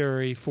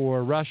necessary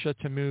for Russia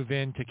to move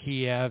into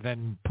Kiev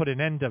and put an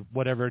end to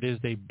whatever it is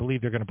they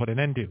believe they're going to put an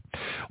end to.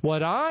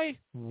 What I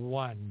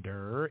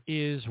wonder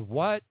is,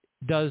 what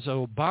does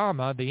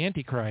Obama, the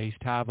Antichrist,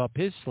 have up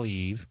his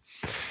sleeve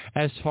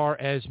as far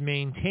as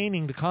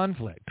maintaining the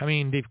conflict? I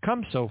mean, they've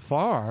come so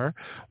far.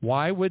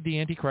 Why would the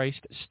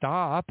Antichrist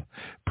stop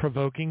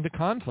provoking the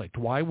conflict?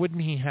 Why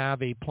wouldn't he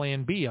have a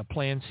plan B, a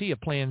plan C, a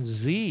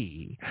plan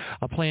Z,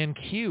 a plan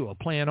Q, a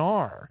plan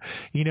R?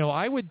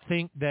 I would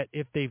think that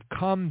if they've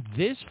come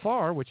this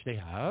far, which they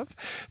have,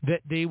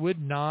 that they would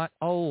not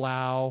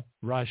allow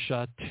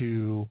Russia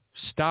to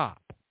stop.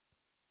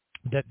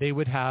 That they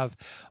would have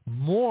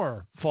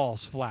more false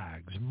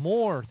flags,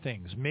 more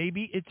things.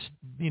 Maybe it's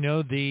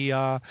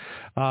the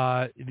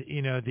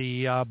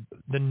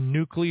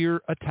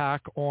nuclear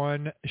attack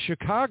on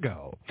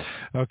Chicago,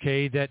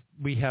 okay, that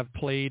we have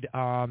played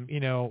on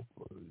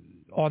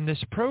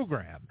this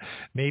program.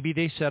 Maybe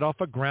they set off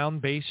a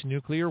ground-based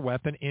nuclear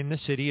weapon in the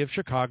city of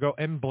Chicago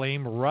and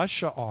blame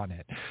Russia on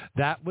it.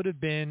 That would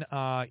have been,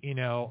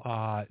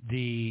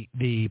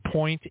 the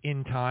point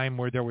in time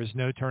where there was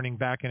no turning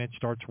back, and it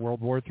starts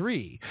World War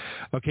III.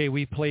 Okay,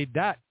 we played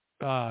that.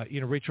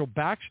 Rachel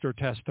Baxter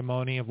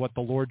testimony of what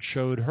the Lord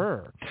showed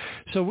her.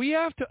 So we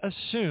have to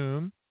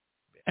assume,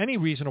 any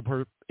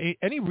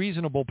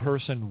reasonable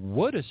person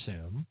would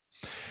assume,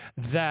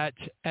 that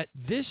at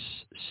this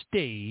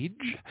stage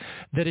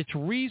that it's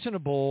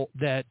reasonable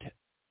that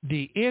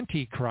the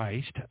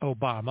Antichrist,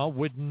 Obama,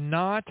 would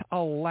not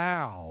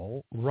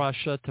allow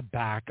Russia to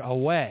back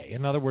away.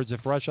 In other words,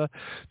 if Russia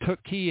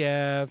took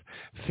Kiev,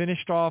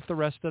 finished off the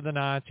rest of the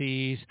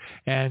Nazis,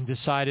 and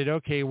decided,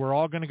 okay, we're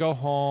all going to go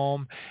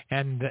home,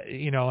 and,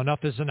 enough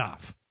is enough.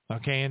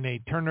 Okay, and they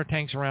turn their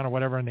tanks around or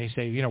whatever, and they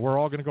say, we're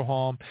all going to go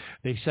home.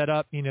 They set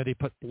up, they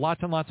put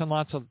lots and lots and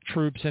lots of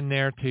troops in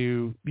there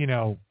to,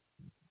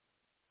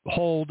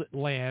 hold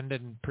land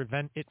and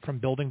prevent it from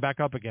building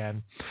back up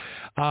again.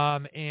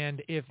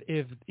 And if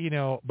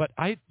but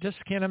I just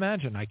can't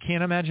imagine. I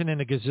can't imagine in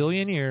a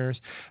gazillion years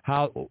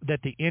how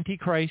that the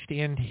Antichrist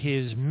and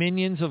his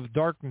minions of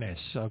darkness,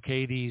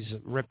 okay, these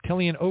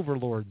reptilian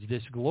overlords,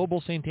 this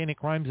global satanic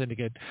crime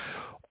syndicate,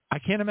 I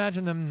can't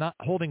imagine them not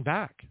holding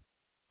back.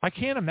 I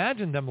can't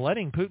imagine them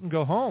letting Putin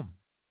go home.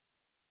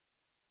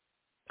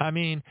 I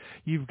mean,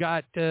 you've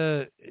got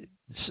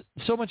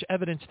so much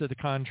evidence to the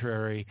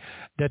contrary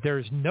that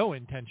there's no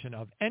intention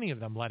of any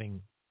of them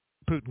letting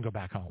Putin go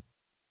back home.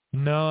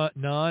 No,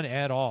 none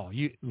at all.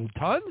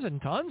 Tons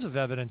and tons of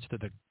evidence to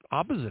the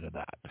opposite of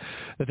that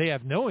they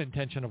have no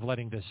intention of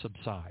letting this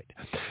subside.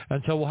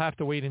 And so we'll have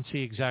to wait and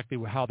see exactly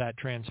how that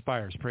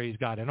transpires. Praise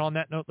God. And on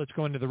that note, let's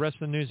go into the rest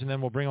of the news, and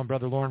then we'll bring on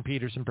Brother Loren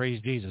Pedersen. Praise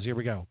Jesus. Here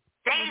we go.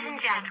 Ladies and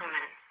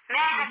gentlemen, may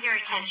I have your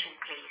attention,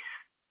 please?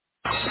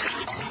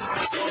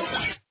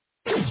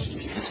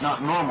 It's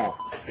not normal.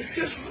 It's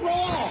just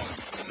wrong.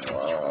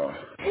 Wrong.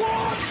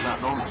 It's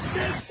not normal.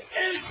 This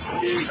is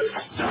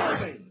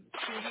disturbing.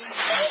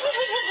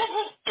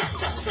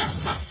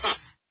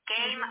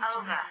 Game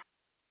over.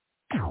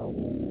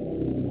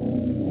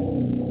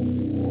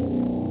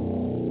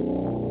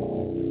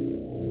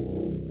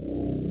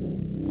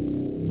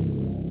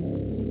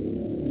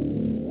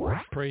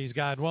 Praise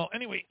God. Well,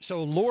 anyway,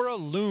 so Laura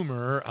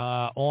Loomer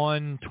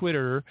on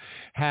Twitter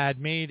had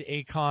made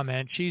a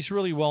comment. She's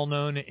really well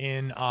known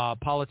in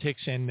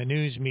politics and the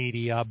news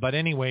media. But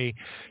anyway,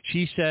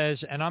 she says,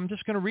 and I'm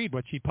just going to read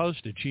what she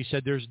posted. She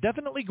said, there's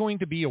definitely going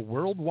to be a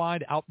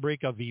worldwide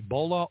outbreak of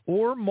Ebola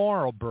or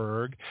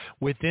Marburg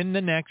within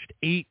the next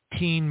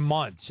 18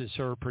 months, is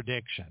her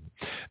prediction.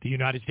 The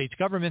United States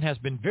government has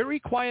been very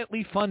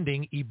quietly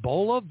funding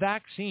Ebola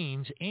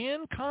vaccines,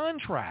 and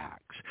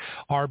contracts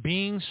are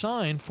being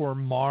signed for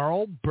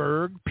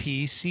Marburg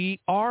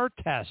PCR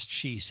tests,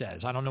 she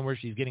says. I don't know where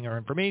she's getting her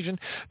information.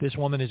 This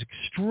woman is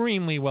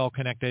extremely well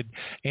connected,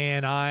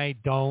 and I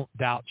don't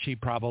doubt she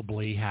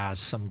probably has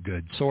some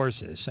good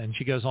sources. And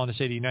she goes on to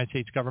say the United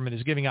States government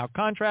is giving out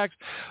contracts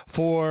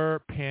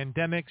for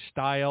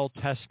pandemic-style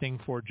testing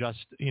for just,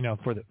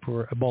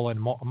 for Ebola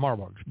and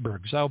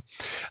Marburg. So,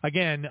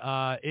 again,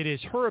 it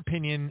is her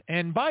opinion.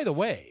 And by the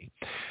way,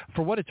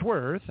 for what it's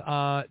worth,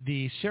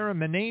 the Sarah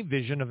Monet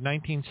vision of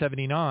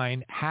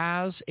 1979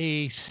 has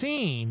a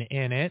scene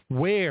in it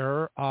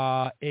where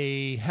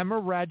a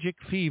hemorrhagic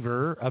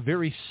fever, a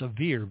very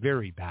severe,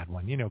 very bad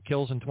one,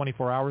 kills in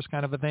 24 hours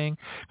kind of a thing,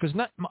 because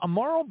not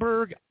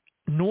Marburg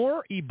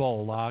nor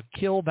Ebola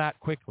kill that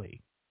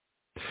quickly.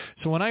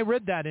 So when I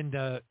read that in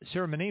the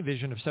Sarah Monet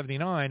vision of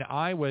 79,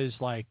 I was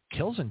like,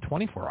 kills in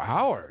 24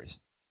 hours?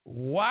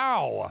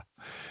 Wow.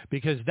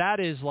 Because that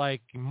is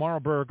like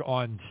Marburg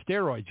on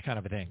steroids kind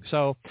of a thing.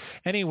 So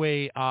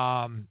anyway,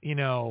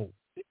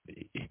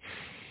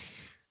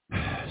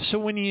 so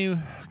when you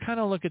kind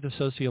of look at the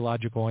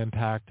sociological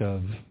impact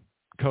of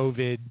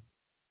COVID,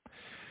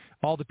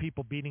 all the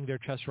people beating their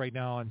chests right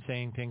now and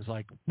saying things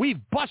like, we've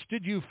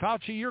busted you,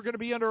 Fauci, you're going to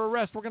be under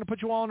arrest, we're going to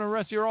put you all under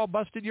arrest, you're all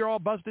busted,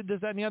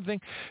 this, that, and the other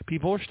thing.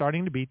 People are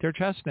starting to beat their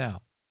chests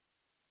now.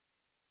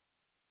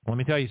 Let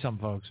me tell you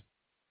something, folks.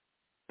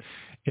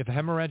 If a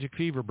hemorrhagic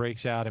fever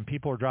breaks out and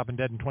people are dropping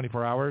dead in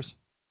 24 hours,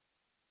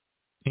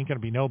 ain't going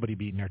to be nobody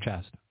beating their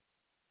chest.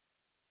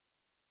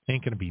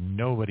 Ain't going to be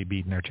nobody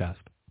beating their chest.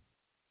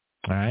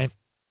 All right?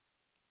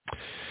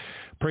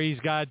 Praise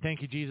God.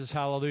 Thank you, Jesus.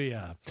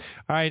 Hallelujah.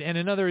 All right. And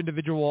another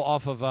individual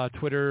off of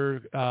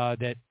Twitter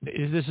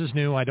this is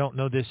new. I don't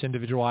know this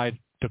individual. I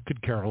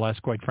could care less,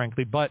 quite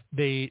frankly. But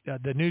the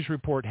news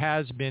report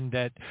has been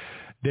that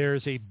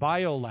there's a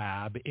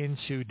biolab in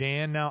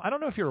Sudan. Now, I don't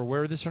know if you're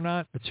aware of this or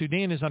not, but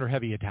Sudan is under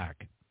heavy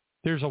attack.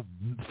 There's a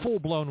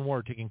full-blown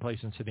war taking place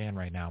in Sudan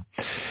right now.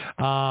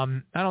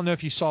 I don't know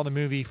if you saw the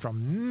movie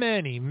from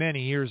many,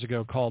 many years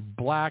ago called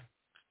Black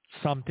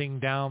something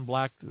down,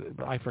 Black,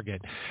 I forget.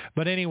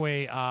 But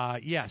anyway,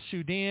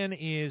 Sudan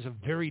is a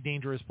very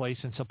dangerous place,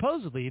 and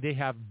supposedly they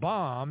have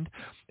bombed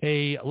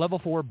a level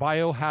 4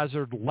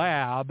 biohazard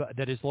lab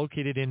that is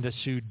located in the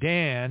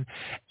Sudan,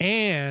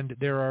 and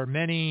there are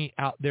many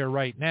out there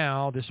right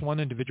now. This one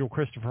individual,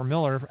 Christopher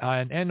Miller,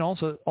 and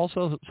also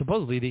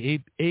supposedly the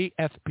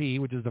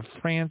AFP, which is the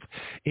France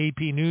AP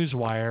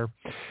Newswire,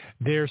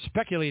 they're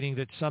speculating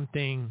that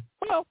something,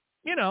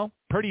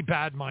 pretty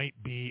bad might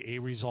be a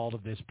result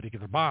of this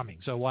particular bombing.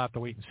 So we'll have to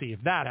wait and see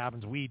if that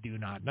happens. We do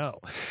not know.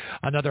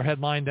 Another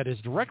headline that is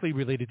directly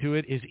related to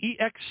it is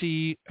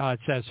EXC. It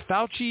says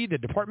Fauci, the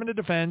Department of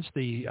Defense,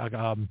 the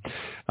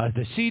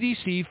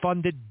CDC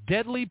funded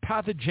deadly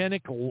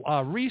pathogenic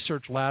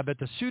research lab at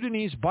the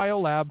Sudanese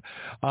biolab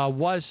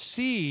was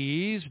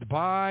seized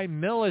by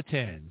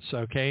militants.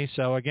 Okay,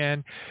 so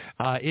again,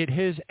 it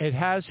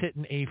has hit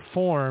a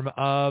form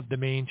of the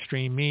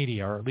mainstream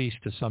media, or at least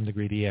to some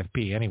degree the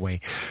AFP. Anyway,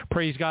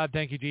 praise God,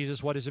 thank you,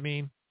 Jesus. What does it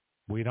mean?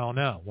 We don't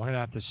know. We're going to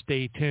have to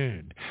stay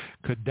tuned.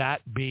 Could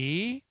that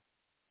be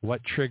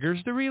what triggers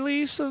the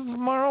release of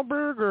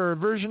Marburg, or a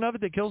version of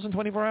it that kills in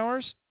 24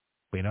 hours?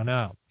 We don't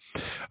know.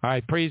 All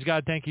right, praise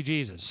God, thank you,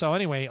 Jesus. So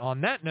anyway,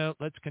 on that note,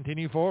 let's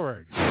continue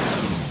forward.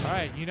 All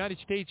right, United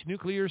States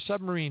nuclear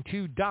submarine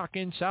to dock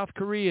in South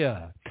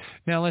Korea.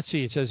 Now, let's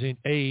see. It says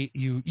a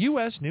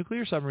U.S.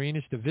 nuclear submarine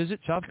is to visit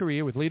South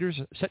Korea with leaders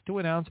set to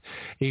announce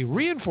a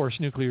reinforced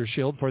nuclear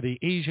shield for the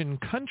Asian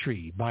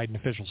country, Biden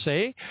officials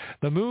say.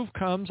 The move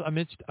comes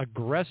amidst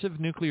aggressive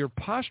nuclear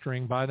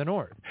posturing by the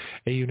North.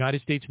 A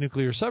United States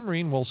nuclear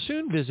submarine will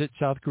soon visit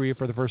South Korea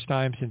for the first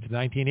time since the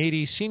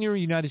 1980s. Senior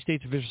United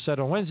States officials said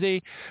on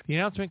Wednesday. The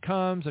announcement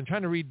comes, I'm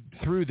trying to read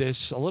through this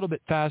a little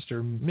bit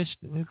faster.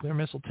 Nuclear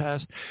missile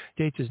test.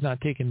 States has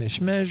not taken this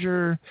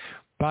measure.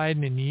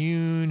 Biden and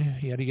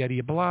Yoon, yada,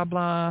 yada, blah,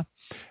 blah.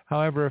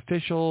 However,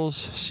 officials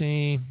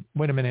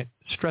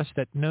stress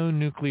that no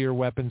nuclear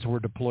weapons were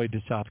deployed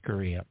to South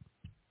Korea.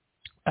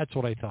 That's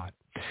what I thought.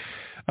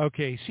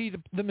 Okay, see,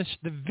 the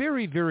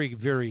very, very,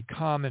 very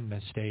common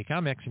mistake,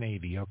 I'm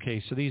ex-Navy,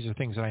 okay, so these are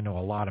things that I know a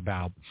lot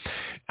about.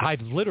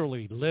 I've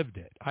literally lived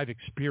it. I've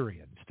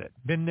experienced it.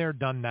 Been there,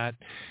 done that,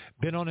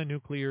 been on a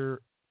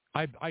nuclear,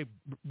 I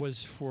was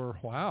for,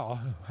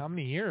 how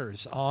many years,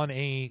 on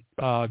a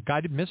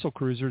guided missile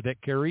cruiser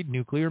that carried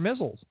nuclear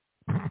missiles.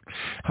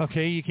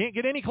 Okay, you can't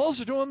get any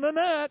closer to them than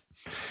that.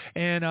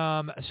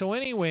 And so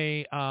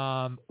anyway,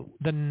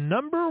 the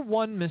number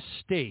one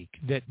mistake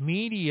that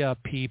media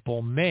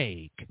people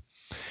make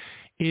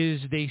is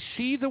they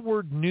see the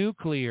word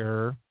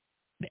nuclear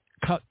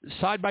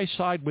side by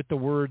side with the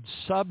word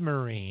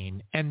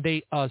submarine, and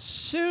they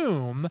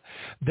assume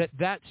that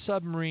that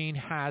submarine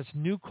has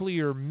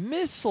nuclear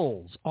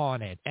missiles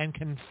on it and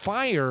can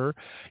fire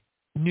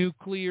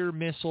nuclear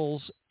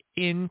missiles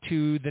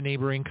into the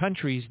neighboring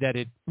countries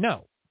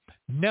No.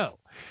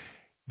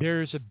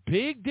 There's a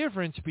big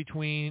difference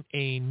between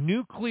a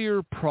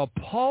nuclear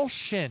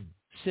propulsion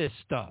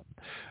system,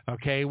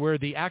 okay, where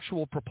the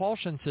actual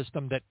propulsion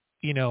system that,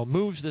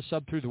 moves the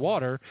sub through the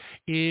water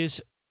is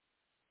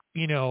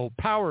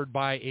powered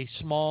by a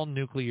small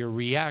nuclear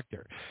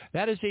reactor.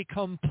 That is a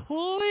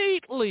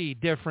completely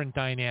different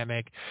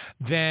dynamic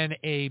than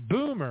a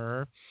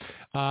boomer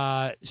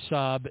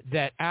sub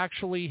that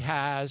actually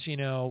has,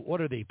 what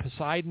are they,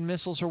 Poseidon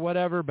missiles or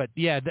whatever? But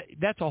yeah,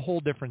 that's a whole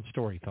different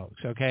story, folks,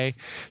 okay?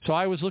 So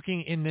I was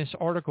looking in this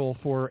article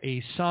for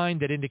a sign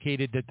that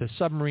indicated that the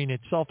submarine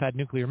itself had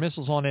nuclear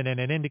missiles on it, and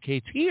it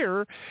indicates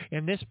here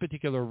in this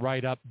particular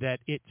write-up that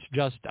it's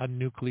just a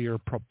nuclear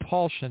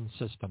propulsion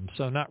system,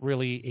 so not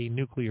really a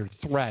nuclear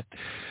threat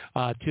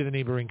to the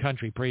neighboring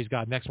country. Praise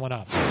God. Next one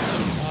up.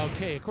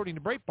 Okay, according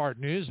to Breitbart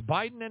News,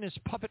 Biden and his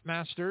puppet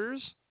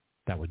masters,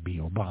 that would be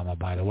Obama,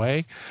 by the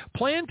way,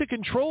 plan to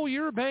control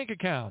your bank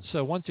accounts.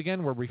 So once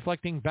again, we're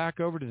reflecting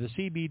back over to the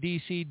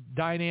CBDC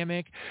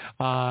dynamic.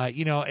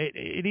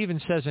 It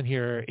even says in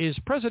here, is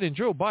President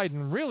Joe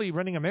Biden really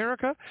running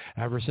America?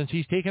 Ever since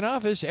he's taken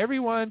office,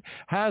 everyone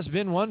has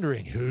been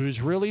wondering who's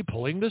really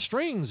pulling the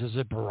strings. Is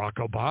it Barack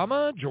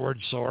Obama,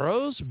 George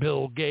Soros,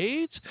 Bill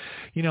Gates,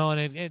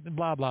 and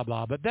blah, blah,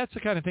 blah. But that's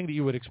the kind of thing that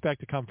you would expect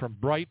to come from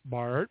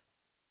Breitbart.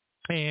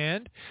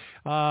 And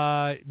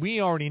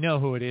we already know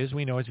who it is.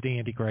 We know it's the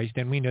Antichrist,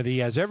 and we know that he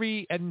has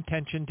every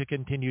intention to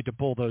continue to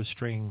pull those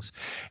strings.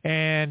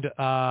 And,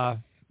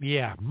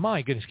 yeah,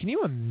 my goodness, can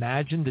you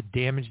imagine the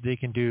damage they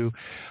can do?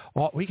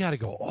 We got to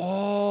go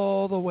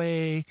all the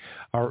way,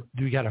 or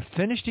we got to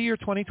finish the year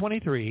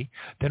 2023,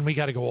 then we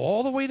got to go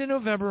all the way to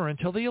November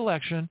until the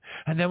election,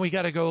 and then we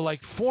got to go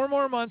like 4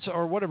 more months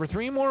or whatever,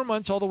 3 more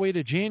months all the way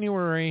to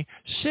January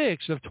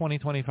 6th of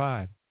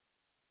 2025.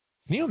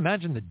 Can you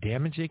imagine the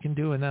damage they can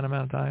do in that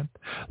amount of time?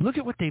 Look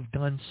at what they've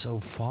done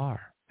so far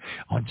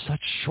on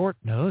such short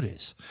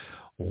notice.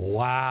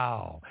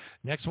 Wow.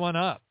 Next one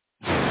up.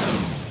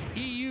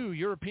 EU,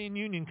 European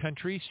Union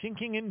countries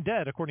sinking in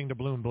debt, according to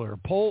Bloomberg.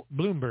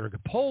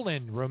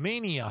 Poland,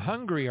 Romania,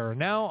 Hungary are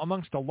now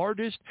amongst the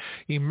largest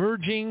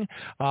emerging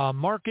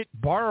market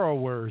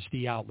borrowers,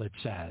 the outlet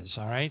says.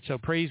 All right, so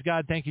praise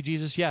God. Thank you,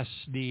 Jesus. Yes,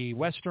 the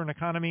Western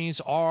economies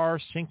are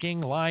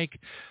sinking kind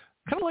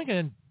of like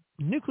a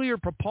nuclear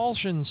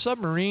propulsion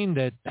submarine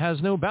that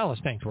has no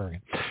ballast tanks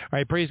working. All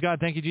right, praise God.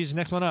 Thank you, Jesus.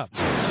 Next one up.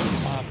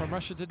 From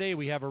Russia Today,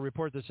 we have a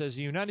report that says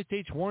the United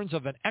States warns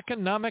of an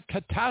economic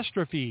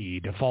catastrophe.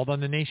 Default on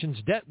the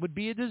nation's debt would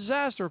be a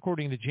disaster,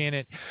 according to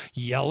Janet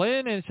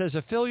Yellen. And it says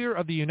a failure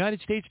of the United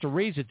States to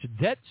raise its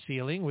debt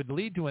ceiling would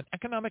lead to an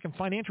economic and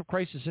financial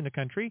crisis in the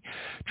country.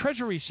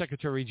 Treasury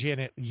Secretary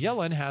Janet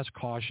Yellen has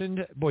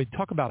cautioned, boy,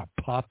 talk about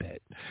a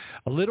puppet,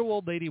 a little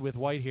old lady with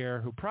white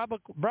hair who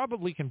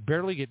probably can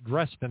barely get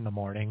dressed in the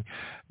morning.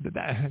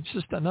 It's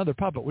just another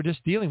puppet. We're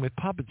just dealing with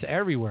puppets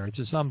everywhere. It's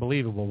just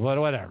unbelievable, but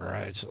whatever.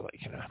 It's like,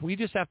 we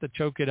just have to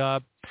choke it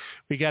up.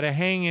 We got to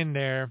hang in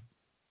there.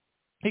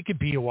 It could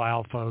be a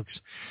while, folks.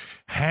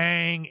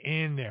 Hang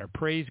in there.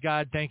 Praise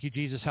God. Thank you,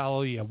 Jesus.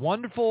 Hallelujah.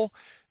 Wonderful.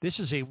 This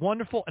is a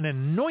wonderful and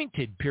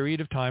anointed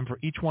period of time for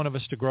each one of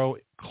us to grow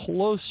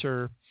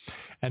closer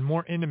and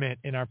more intimate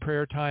in our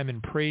prayer time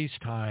and praise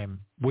time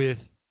with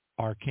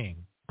our King.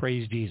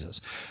 Praise Jesus.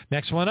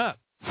 Next one up.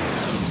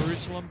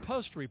 Jerusalem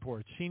Post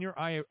reports senior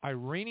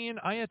Iranian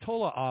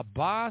Ayatollah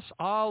Abbas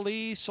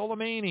Ali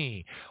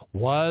Soleimani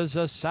was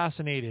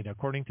assassinated,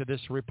 according to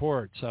this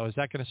report. So is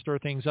that going to stir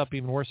things up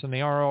even worse than they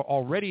are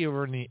already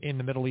over in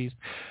the Middle East?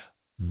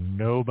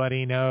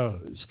 Nobody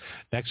knows.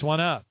 Next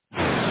one up.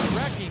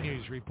 Iraqi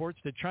news reports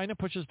that China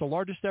pushes the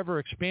largest ever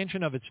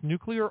expansion of its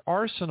nuclear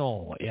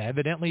arsenal,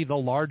 evidently the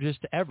largest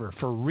ever,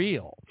 for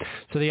real.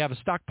 So they have a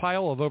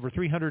stockpile of over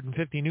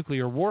 350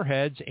 nuclear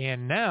warheads,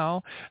 and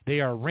now they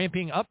are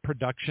ramping up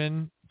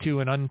production to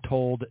an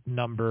untold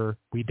number.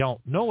 We don't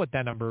know what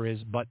that number is,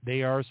 but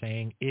they are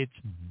saying it's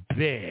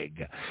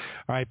big.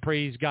 All right,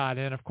 praise God.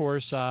 And, of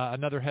course,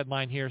 another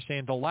headline here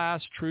saying the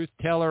last truth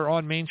teller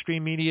on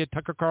mainstream media,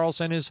 Tucker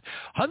Carlson, is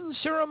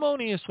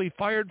unceremoniously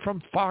fired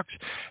from Fox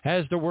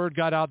as the word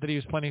got out that he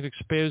was planning to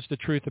expose the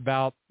truth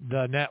about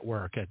the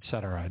network,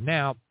 etc.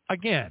 Now,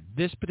 again,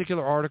 this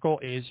particular article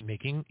is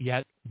making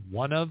yet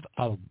one of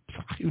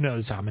who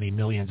knows how many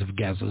millions of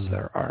guesses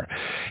there are.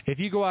 If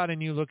you go out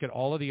and you look at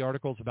all of the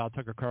articles about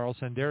Tucker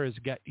Carlson,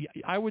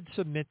 I would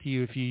submit to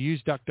you if you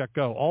use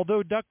DuckDuckGo,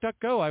 although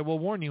DuckDuckGo, I will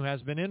warn you,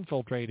 has been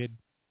infiltrated.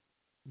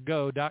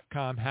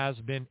 Go.com has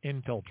been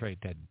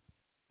infiltrated.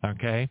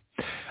 Okay?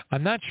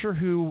 I'm not sure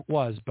who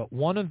was, but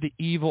one of the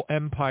evil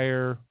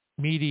empire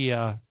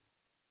media,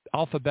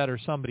 Alphabet or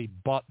somebody,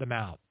 bought them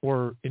out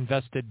or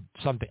invested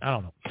something. I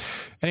don't know.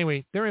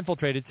 Anyway, they're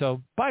infiltrated,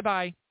 so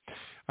bye-bye.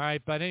 All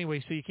right, but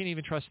anyway, so you can't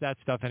even trust that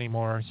stuff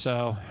anymore.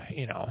 So,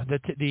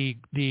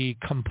 the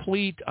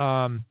complete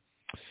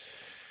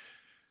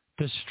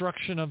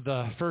destruction of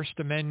the First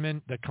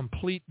Amendment, the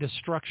complete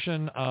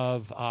destruction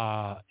of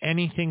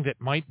anything that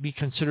might be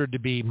considered to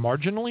be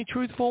marginally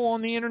truthful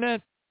on the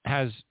Internet,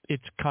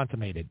 it's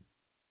consummated.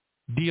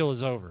 Deal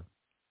is over.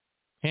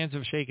 Hands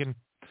have shaken.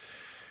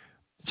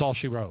 That's all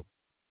she wrote.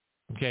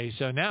 Okay,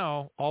 so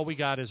now all we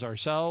got is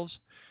ourselves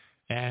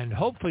and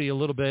hopefully a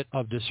little bit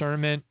of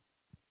discernment.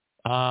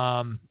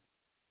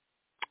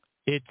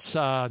 It's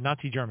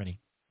Nazi Germany.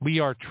 We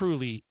are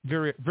truly,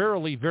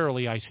 verily,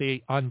 verily, I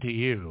say unto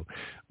you,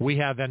 we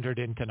have entered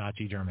into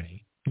Nazi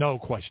Germany. No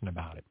question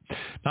about it.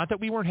 Not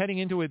that we weren't heading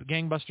into it with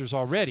gangbusters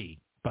already,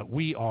 but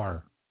we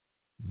are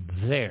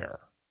there.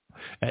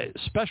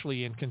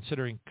 Especially in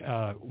considering,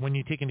 when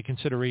you take into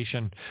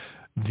consideration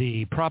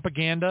the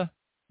propaganda,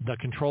 the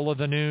control of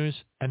the news,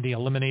 and the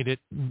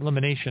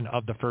elimination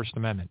of the First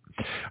Amendment.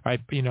 All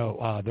right,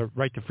 the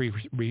right to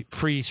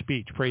free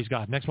speech. Praise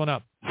God. Next one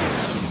up.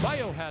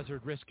 Biohazard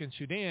risk in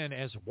Sudan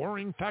as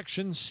warring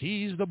factions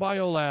seize the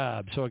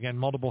biolab. So again,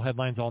 multiple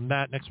headlines on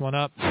that. Next one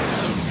up.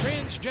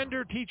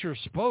 Transgender teacher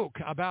spoke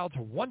about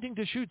wanting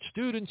to shoot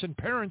students, and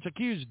parents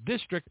accused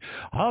district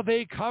of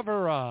a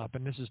cover-up.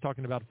 And this is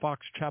talking about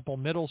Fox Chapel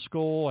Middle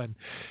School and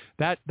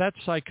that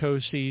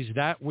psychoses,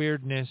 that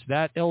weirdness,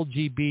 that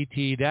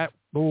LGBT, that,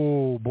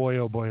 oh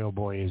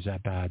boy, is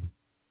that bad.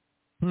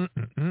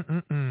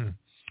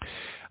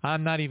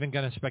 I'm not even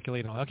going to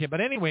speculate on it. Okay, but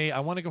anyway,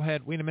 I want to go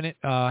ahead. Wait a minute.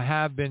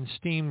 Have been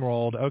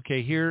steamrolled.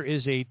 Okay, here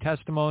is a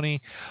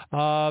testimony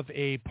of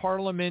a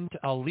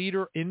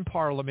leader in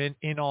Parliament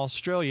in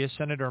Australia,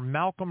 Senator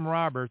Malcolm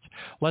Roberts.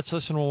 Let's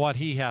listen to what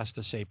he has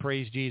to say.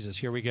 Praise Jesus.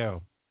 Here we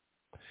go.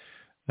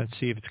 Let's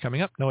see if it's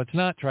coming up. No, it's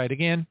not. Try it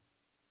again.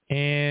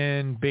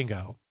 And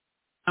bingo.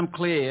 I'm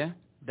clear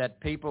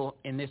that people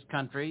in this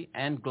country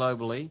and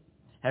globally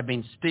have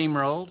been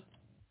steamrolled.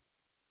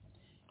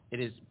 It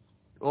is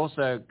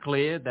also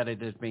clear that it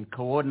has been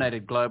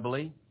coordinated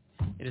globally.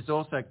 It is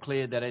also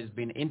clear that it has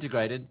been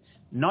integrated,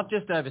 not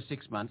just over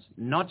 6 months,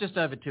 not just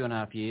over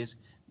 2.5 years,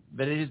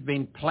 but it has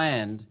been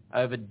planned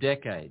over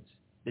decades.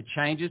 The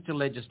changes to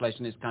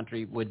legislation in this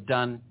country were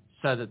done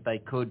so that they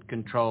could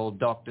control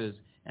doctors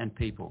and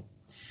people.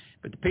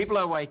 But the people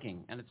are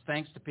waking, and it's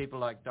thanks to people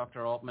like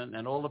Dr. Altman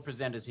and all the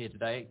presenters here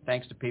today,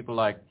 thanks to people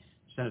like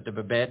Senator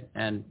Babette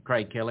and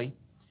Craig Kelly.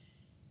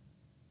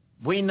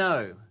 We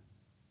know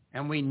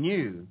and we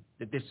knew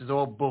that this is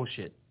all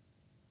bullshit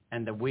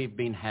and that we've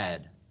been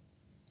had.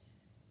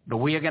 But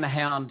we are going to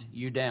hound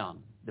you down,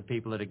 the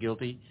people that are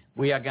guilty.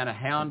 We are going to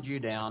hound you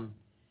down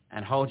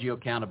and hold you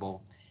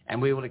accountable,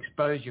 and we will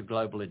expose your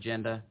global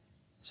agenda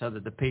so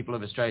that the people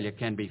of Australia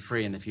can be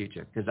free in the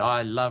future. Because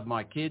I love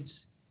my kids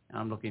and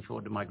I'm looking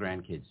forward to my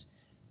grandkids.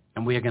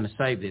 And we are going to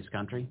save this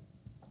country.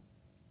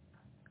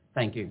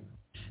 Thank you.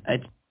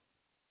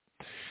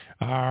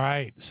 All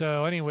right.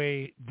 So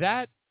anyway,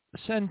 that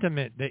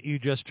sentiment that you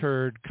just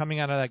heard coming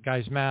out of that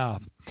guy's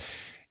mouth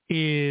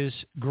is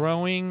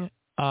growing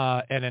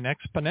at an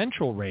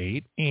exponential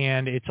rate,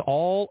 and it's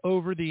all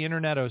over the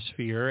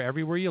internetosphere.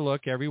 Everywhere you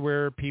look,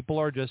 everywhere people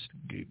are just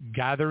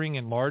gathering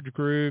in large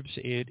groups.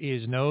 It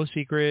is no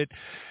secret.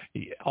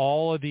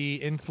 All of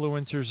the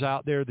influencers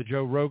out there, the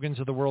Joe Rogans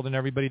of the world, and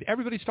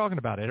everybody's talking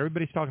about it.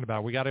 Everybody's talking about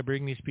it. We got to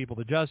bring these people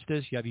to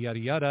justice, yada, yada,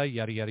 yada,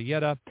 yada, yada,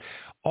 yada.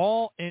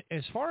 All,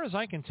 as far as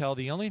I can tell,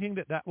 the only thing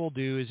that will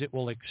do is it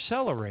will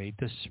accelerate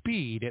the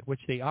speed at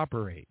which they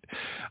operate.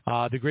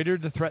 The greater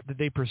the threat that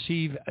they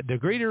perceive, the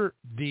greater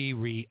the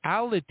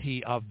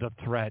reality of the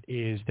threat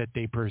is that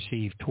they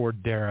perceive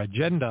toward their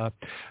agenda,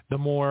 the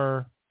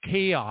more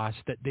chaos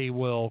that they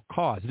will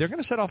cause. They're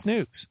going to set off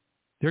nukes.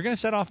 They're going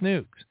to set off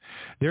nukes.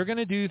 They're going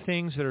to do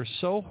things that are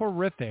so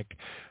horrific,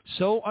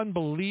 so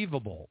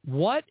unbelievable.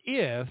 What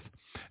if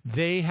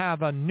they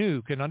have a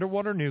nuke, an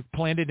underwater nuke,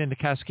 planted in the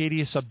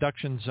Cascadia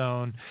subduction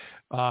zone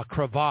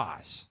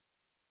crevasse?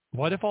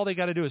 What if all they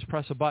got to do is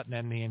press a button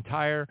and the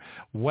entire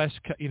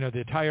the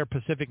entire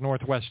Pacific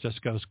Northwest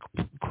just goes,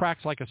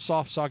 cracks like a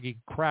soft, soggy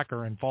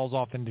cracker and falls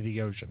off into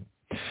the ocean?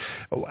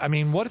 I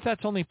mean, what if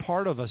that's only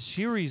part of a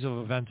series of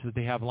events that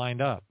they have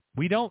lined up?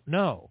 We don't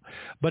know,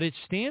 but it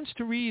stands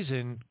to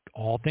reason,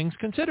 all things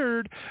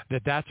considered,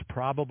 that that's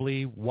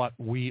probably what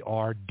we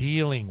are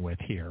dealing with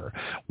here.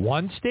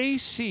 Once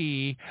they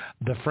see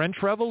the French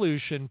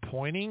Revolution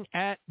pointing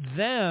at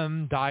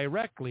them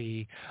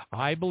directly,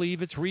 I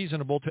believe it's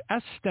reasonable to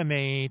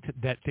estimate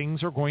that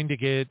things are going to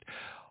get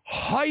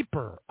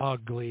hyper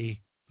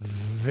ugly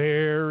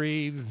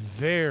very,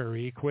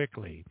 very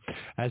quickly.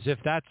 As if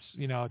that's,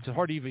 it's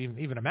hard to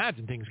even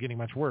imagine things getting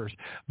much worse.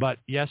 But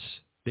yes,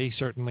 they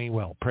certainly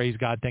will. Praise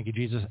God. Thank you,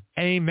 Jesus.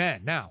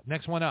 Amen. Now,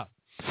 next one up.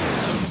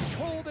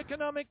 Controlled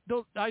economic,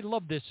 I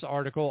love this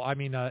article. I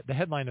mean, the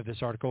headline of this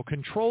article,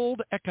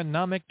 Controlled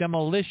Economic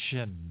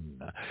Demolition.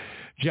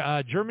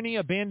 Germany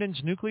abandons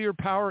nuclear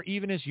power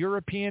even as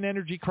European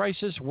energy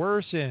crisis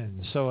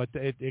worsens. So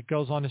it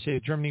goes on to say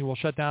that Germany will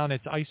shut down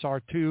its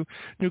ISAR-2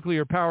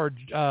 nuclear powered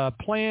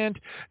plant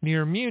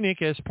near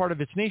Munich as part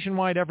of its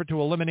nationwide effort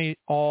to eliminate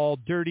all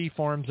dirty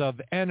forms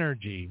of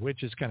energy,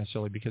 which is kind of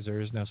silly because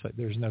there's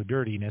no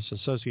dirtiness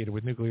associated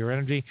with nuclear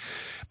energy.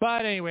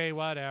 But anyway,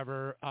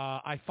 whatever.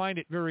 I find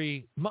it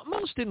very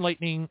most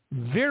enlightening,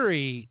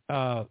 very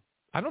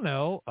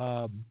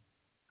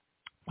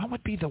what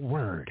would be the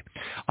word?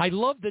 I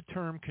love the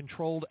term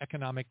controlled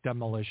economic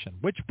demolition,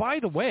 which, by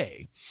the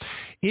way,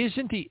 this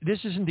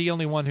isn't the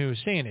only one who's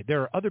saying it.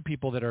 There are other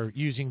people that are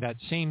using that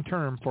same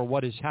term for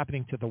what is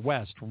happening to the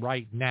West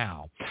right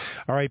now.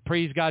 All right,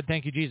 praise God.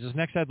 Thank you, Jesus.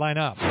 Next headline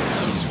up.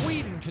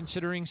 Sweden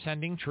considering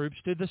sending troops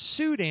to the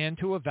Sudan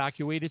to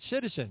evacuate its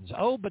citizens.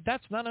 Oh, but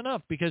that's not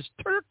enough because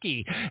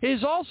Turkey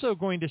is also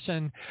going to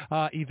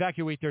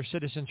evacuate their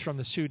citizens from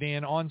the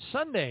Sudan on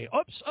Sunday.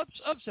 Oops.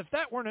 If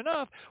that weren't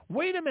enough,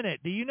 wait a minute.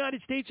 The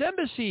United States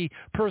Embassy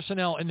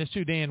personnel in the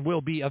Sudan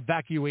will be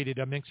evacuated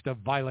amidst a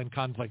violent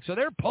conflict. So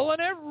they're pulling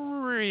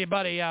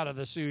everybody out of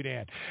the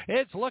Sudan.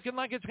 It's looking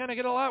like it's going to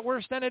get a lot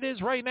worse than it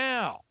is right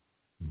now.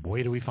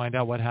 Boy, do we find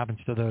out what happens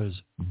to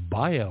those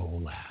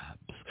biolabs.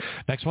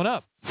 Next one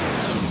up.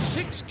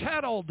 6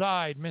 cattle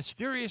died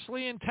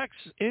mysteriously in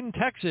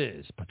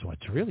Texas. But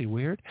what's really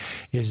weird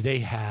is they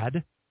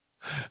had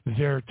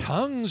their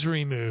tongues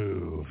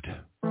removed.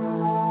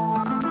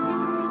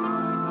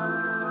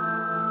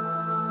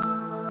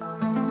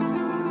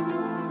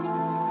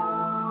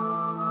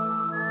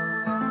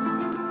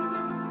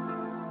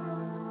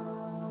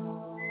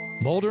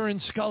 Mulder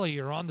and Scully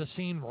are on the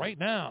scene right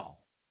now.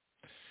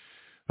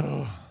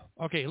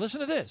 Okay, listen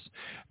to this.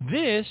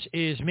 This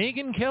is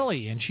Megyn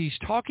Kelly, and she's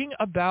talking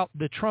about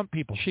the Trump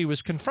people. She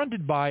was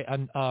confronted by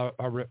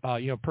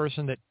a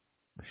person that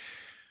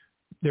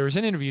there was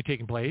an interview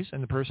taking place,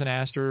 and the person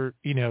asked her,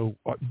 do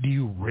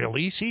you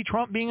really see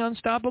Trump being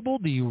unstoppable?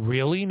 Do you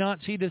really not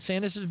see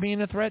DeSantis as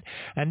being a threat?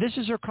 And this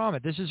is her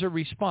comment. This is her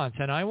response.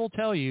 And I will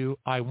tell you,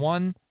 I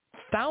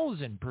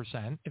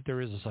 1,000%, if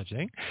there is a such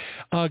thing,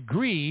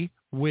 agree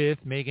with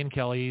Megyn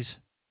Kelly's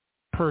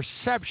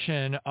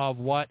perception of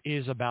what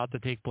is about to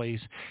take place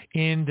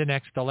in the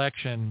next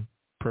election,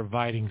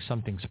 providing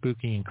something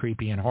spooky and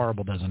creepy and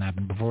horrible doesn't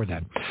happen before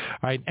then. All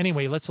right.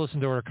 Anyway, let's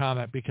listen to her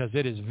comment because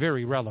it is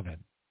very relevant.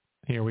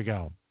 Here we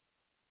go.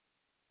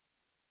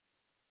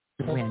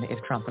 Win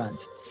if Trump runs.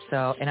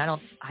 So, and I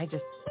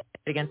just,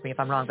 against me if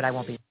I'm wrong, but I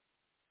won't be.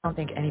 I don't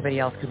think anybody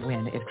else could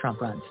win if Trump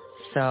runs.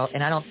 So,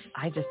 and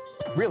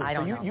Really? I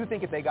don't know. You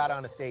think if they got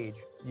on a stage,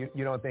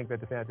 you don't think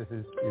that DeSantis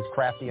is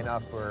crafty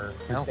enough or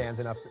stands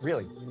enough?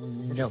 Really?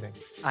 No.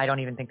 I don't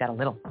even think that a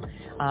little.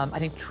 I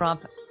think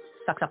Trump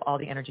sucks up all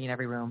the energy in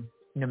every room,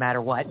 no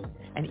matter what.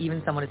 And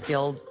even someone as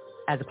skilled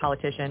as a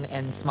politician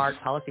and smart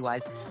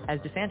policy-wise as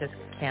DeSantis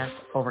can't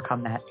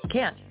overcome that. He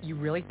can't. You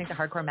really think the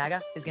hardcore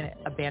MAGA is going to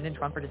abandon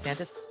Trump for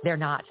DeSantis? They're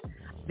not.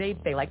 They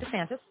like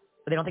DeSantis.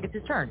 but they don't think it's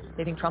his turn.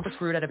 They think Trump was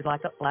screwed out of his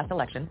last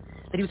election,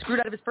 that he was screwed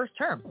out of his first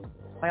term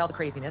by all the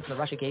craziness, the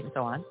Russiagate and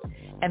so on.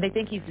 And they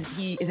think he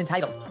is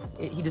entitled.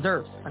 He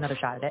deserves another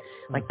shot at it.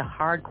 Like the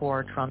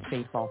hardcore Trump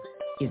faithful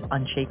is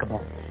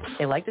unshakable.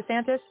 They like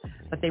DeSantis,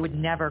 but they would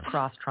never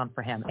cross Trump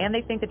for him. And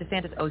they think that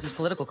DeSantis owes his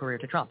political career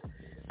to Trump.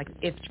 Like,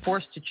 if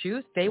forced to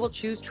choose, they will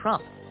choose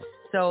Trump.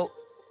 So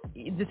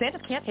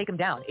DeSantis can't take him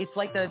down. It's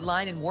like the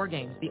line in War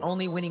Games, the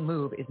only winning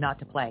move is not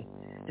to play.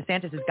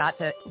 DeSantis has got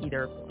to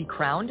either be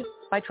crowned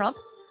by Trump,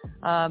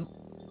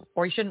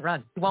 or he shouldn't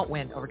run. He won't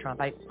win over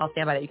Trump. I'll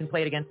stand by that. You can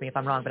play it against me if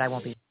I'm wrong, but I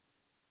won't be.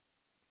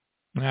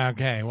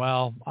 Okay,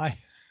 well, I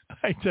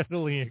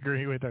totally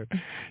agree with her.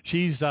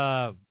 She's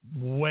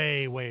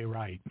way, way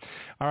right.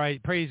 All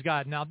right, praise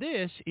God. Now,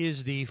 this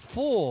is the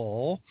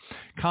full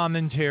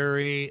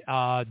commentary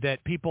that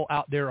people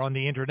out there on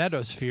the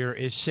internetosphere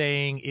is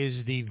saying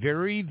is the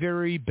very,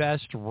 very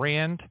best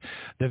rant,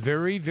 the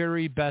very,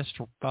 very best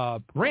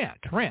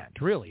rant,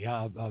 really,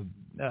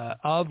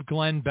 of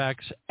Glenn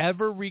Beck's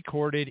ever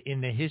recorded in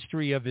the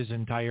history of his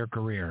entire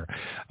career.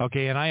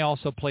 Okay, and I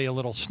also play a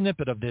little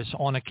snippet of this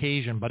on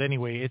occasion, but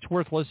anyway, it's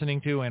worth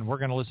listening to, and we're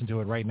going to listen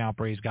to it right now,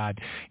 praise God.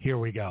 Here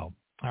we go.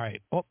 All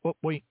right. Oh,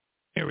 wait.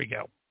 Here we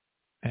go.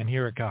 And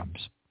here it comes.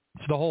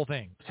 It's the whole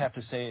thing. I have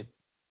to say it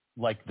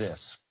like this.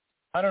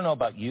 I don't know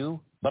about you,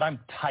 but I'm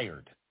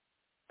tired.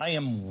 I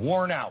am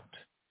worn out.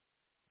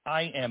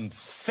 I am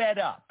fed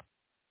up.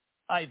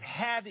 I've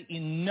had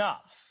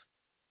enough.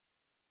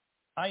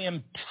 I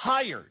am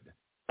tired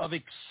of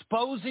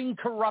exposing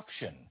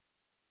corruption,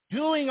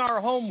 doing our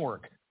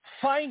homework,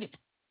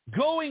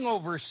 going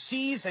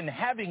overseas and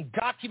having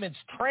documents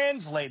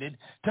translated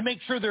to make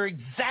sure they're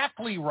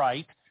exactly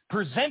right,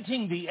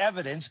 presenting the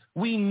evidence.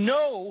 We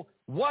know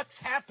what's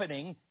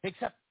happening,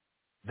 except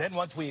then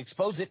once we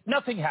expose it,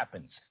 nothing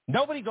happens.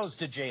 Nobody goes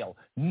to jail.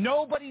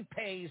 Nobody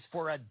pays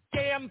for a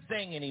damn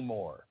thing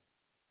anymore.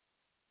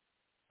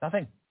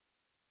 Nothing.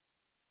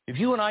 If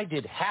you and I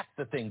did half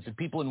the things that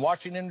people in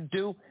Washington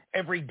do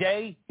every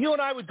day, you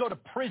and I would go to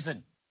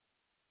prison.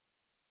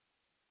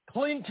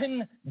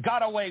 Clinton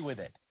got away with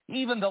it.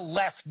 Even the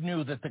left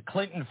knew that the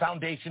Clinton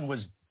Foundation was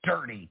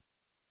dirty.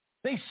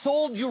 They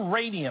sold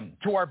uranium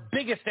to our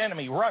biggest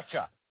enemy,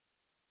 Russia.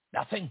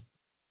 Nothing.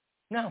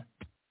 No.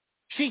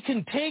 She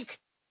can take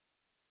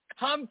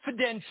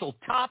confidential,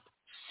 top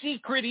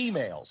secret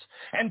emails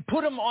and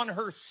put them on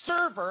her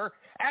server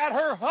at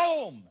her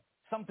home,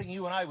 something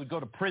you and I would go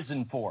to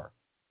prison for.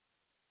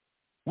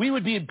 We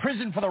would be in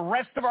prison for the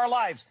rest of our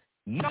lives.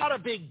 Not a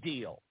big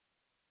deal.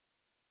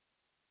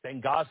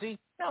 Benghazi?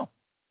 No.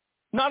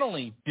 Not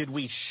only did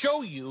we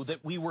show you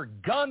that we were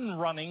gun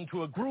running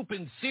to a group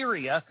in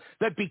Syria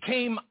that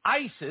became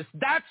ISIS,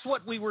 that's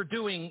what we were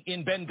doing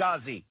in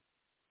Benghazi.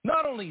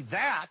 Not only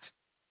that,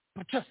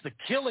 but just the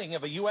killing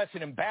of a U.S.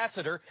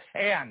 ambassador,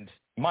 and,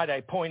 might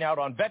I point out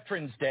on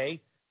Veterans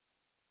Day,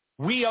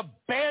 we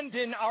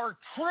abandoned our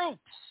troops.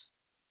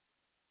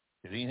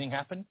 Did anything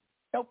happen?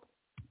 Nope.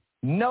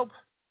 Nope.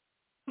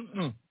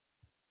 Mm-mm.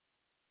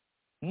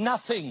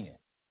 Nothing.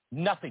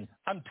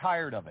 I'm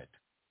tired of it.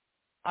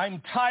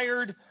 I'm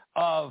tired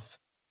of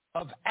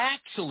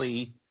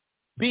actually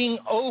being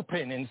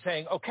open and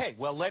saying, okay,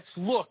 well, let's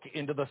look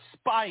into the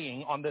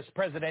spying on this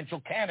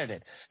presidential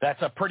candidate.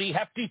 That's a pretty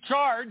hefty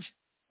charge.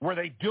 Were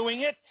they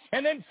doing it?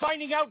 And then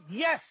finding out,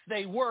 yes,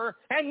 they were,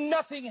 and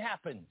nothing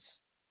happens.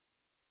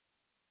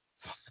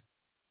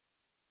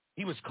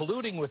 He was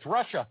colluding with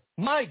Russia.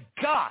 My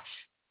gosh,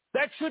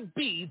 that should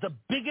be the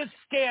biggest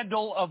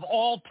scandal of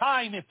all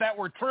time if that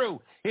were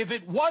true. If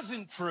it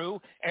wasn't true,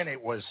 and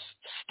it was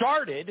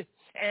started,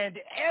 and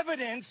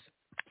evidence,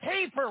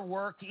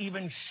 paperwork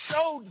even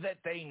showed that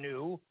they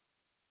knew,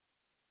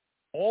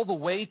 all the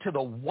way to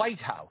the White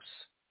House.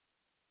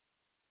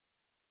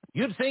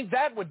 You'd think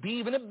that would be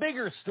even a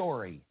bigger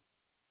story.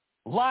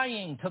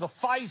 Lying to the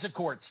FISA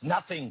courts,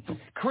 nothing.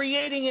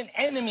 Creating an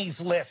enemies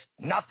list,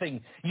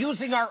 nothing.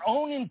 Using our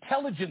own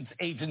intelligence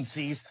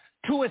agencies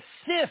to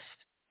assist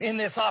in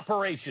this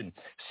operation.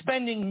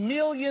 Spending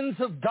millions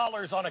of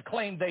dollars on a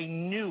claim they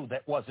knew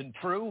that wasn't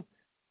true.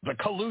 The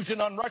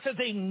collusion on Russia,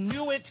 they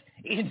knew it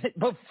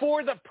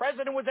before the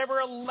president was ever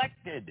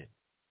elected.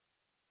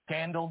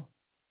 Scandal.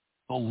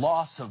 The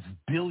loss of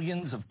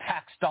billions of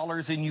tax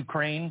dollars in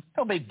Ukraine,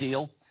 no big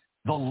deal.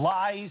 The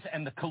lies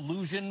and the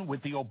collusion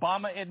with the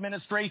Obama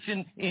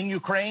administration in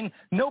Ukraine,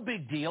 no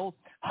big deal.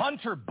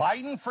 Hunter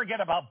Biden, forget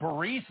about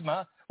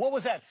Burisma. What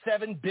was that,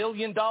 $7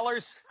 billion?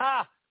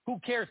 Who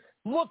cares?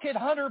 Look at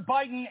Hunter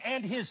Biden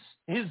and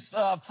his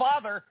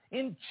father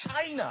in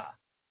China.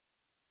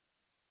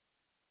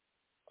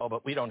 Oh,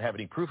 but we don't have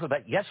any proof of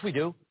that. Yes, we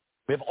do.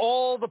 We have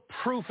all the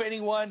proof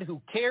anyone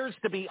who cares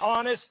to be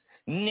honest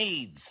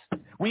needs.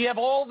 We have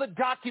all the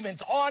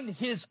documents on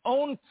his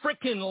own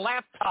frickin'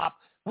 laptop,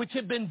 which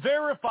have been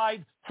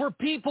verified for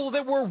people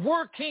that were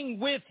working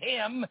with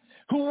him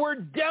who were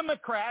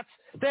Democrats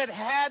that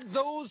had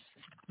those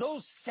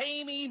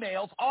same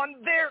emails on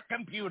their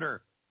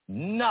computer.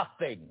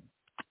 Nothing.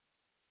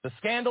 The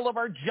scandal of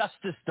our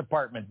Justice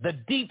Department, the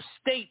deep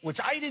state, which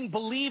I didn't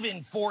believe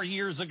in 4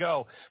 years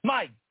ago.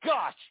 My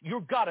gosh,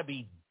 you've got to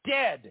be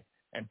dead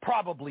and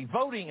probably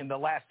voting in the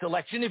last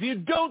election if you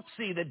don't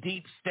see the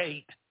deep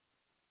state.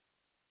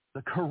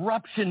 The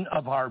corruption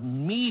of our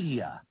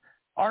media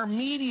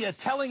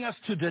telling us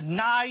to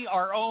deny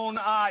our own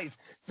eyes.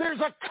 There's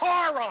a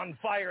car on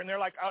fire, and they're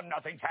like, oh,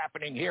 nothing's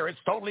happening here. It's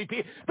totally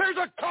peaceful. There's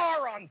a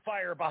car on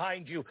fire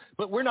behind you,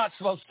 but we're not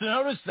supposed to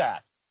notice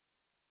that.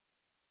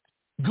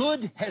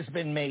 Good has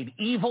been made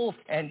evil,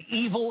 and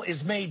evil is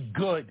made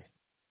good.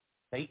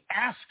 They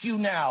ask you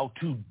now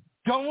to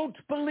don't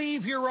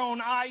believe your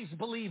own eyes,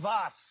 believe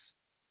us.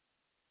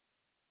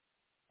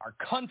 Our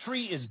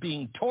country is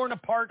being torn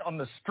apart on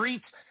the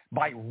streets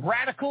by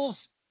radicals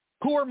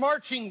who are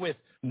marching with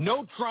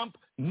no Trump,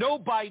 no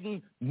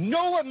Biden,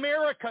 no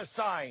America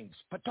signs.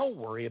 But don't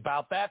worry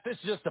about that. This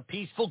is just a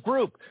peaceful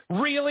group.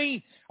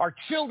 Really? Our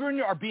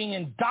children are being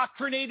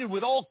indoctrinated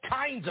with all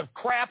kinds of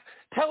crap,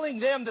 telling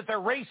them that they're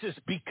racist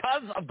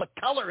because of the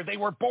color they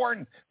were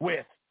born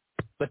with.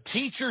 The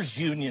teachers'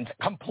 unions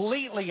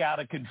completely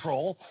out of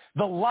control.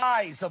 The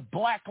lies of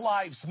Black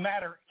Lives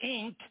Matter,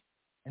 Inc.,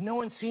 and no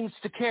one seems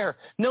to care.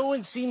 No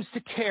one seems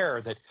to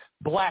care that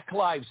Black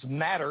Lives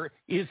Matter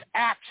is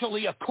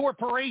actually a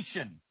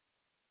corporation.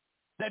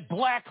 That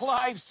Black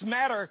Lives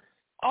Matter,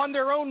 on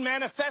their own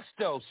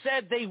manifesto,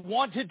 said they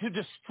wanted to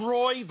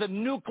destroy the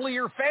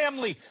nuclear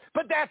family.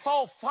 But that's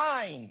all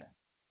fine.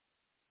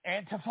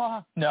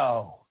 Antifa?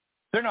 No.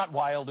 They're not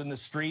wild in the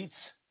streets.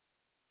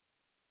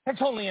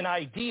 That's only an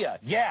idea.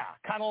 Yeah,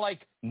 kind of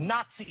like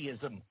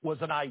Nazism was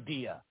an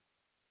idea.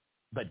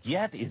 But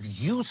yet, if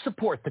you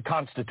support the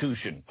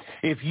Constitution,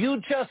 if you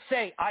just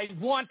say, I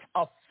want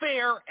a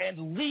fair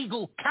and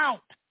legal count,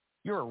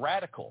 you're a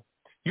radical.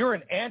 You're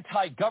an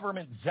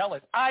anti-government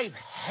zealot. I've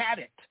had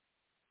it.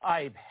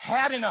 I've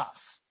had enough.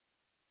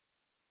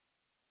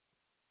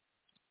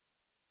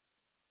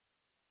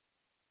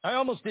 I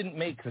almost didn't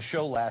make the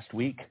show last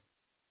week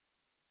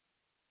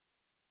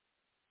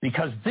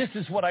because this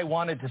is what I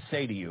wanted to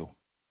say to you,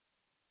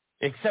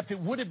 except it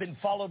would have been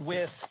followed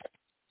with,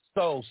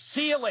 so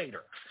see you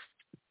later.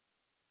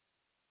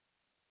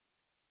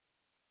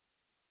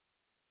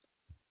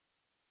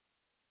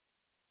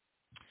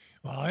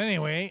 Well,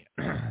 anyway,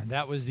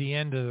 that was the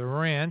end of the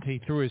rant. He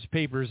threw his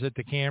papers at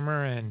the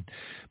camera and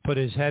put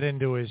his head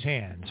into his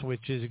hands,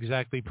 which is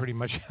exactly pretty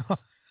much how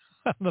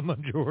the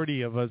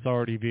majority of us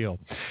already feel.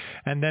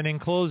 And then in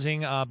closing,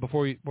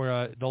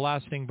 the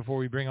last thing before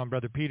we bring on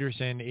Brother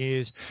Pedersen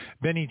is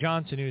Benny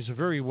Johnson, who's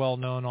very well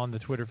known on the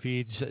Twitter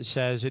feeds,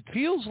 says, it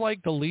feels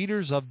like the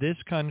leaders of this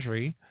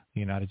country, the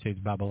United States,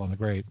 Babylon the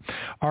Great,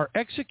 are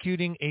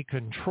executing a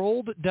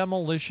controlled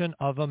demolition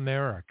of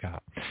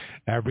America.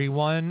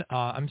 Everywhere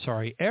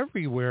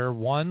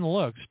one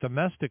looks,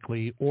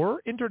 domestically or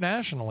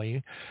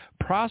internationally,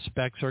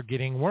 prospects are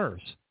getting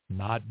worse,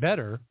 not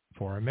better,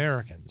 for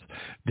Americans.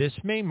 This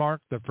may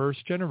mark the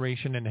first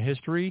generation in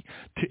history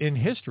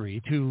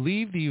to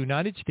leave the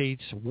United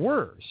States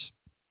worse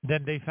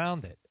than they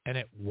found it, and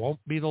it won't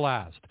be the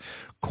last.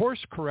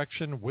 Course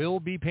correction will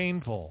be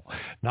painful.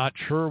 Not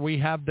sure we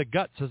have the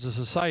guts as a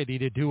society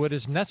to do what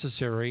is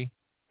necessary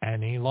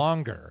any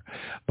longer.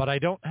 But I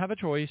don't have a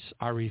choice.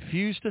 I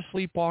refuse to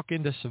sleepwalk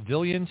into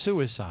civilian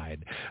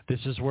suicide.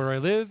 This is where I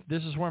live.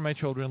 This is where my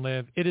children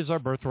live. It is our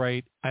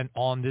birthright, and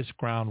on this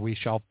ground we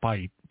shall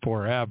fight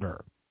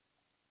forever.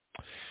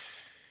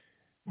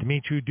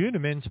 Dimitri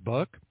Duneman's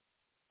book,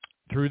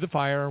 Through the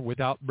Fire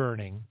Without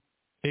Burning,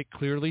 it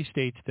clearly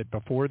states that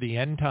before the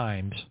end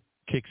times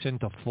kicks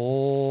into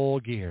full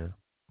gear,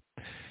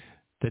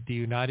 that the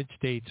United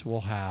States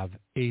will have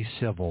a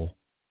civil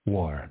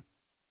war.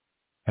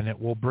 And it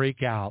will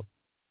break out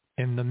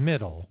in the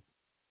middle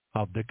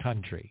of the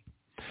country.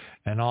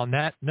 And on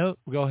that note,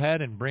 we'll go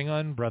ahead and bring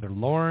on Brother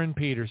Loren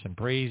Pedersen.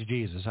 Praise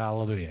Jesus.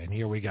 Hallelujah. And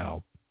here we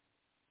go.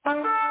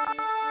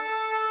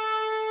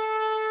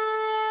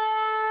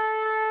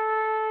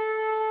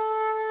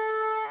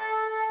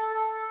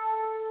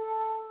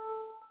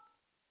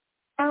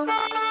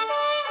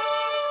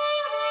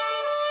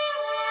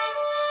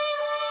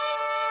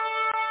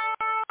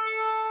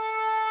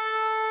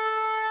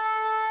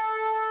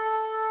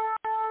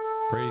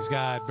 Praise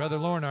God. Brother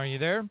Loren, are you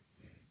there?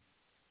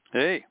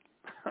 Hey.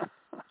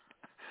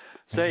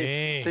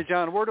 Say,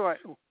 John, where do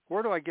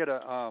I get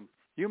a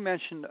you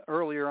mentioned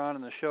earlier on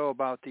in the show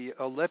about the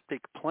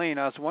elliptic plane.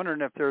 I was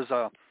wondering if there's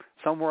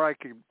somewhere I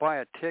could buy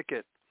a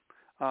ticket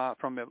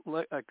from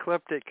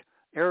Ecliptic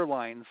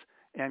Airlines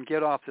and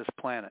get off this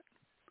planet.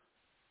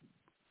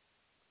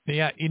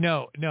 Yeah,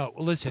 no,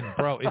 listen,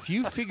 bro, if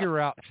you figure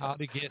out how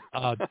to get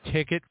a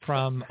ticket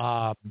from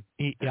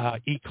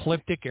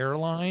Ecliptic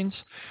Airlines,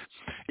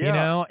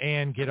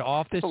 and get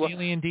off this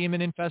alien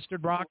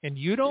demon-infested rock, and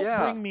you don't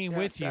bring me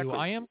with you,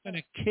 I am going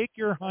to kick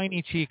your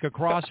hiney cheek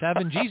across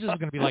heaven. Jesus is going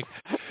to be like,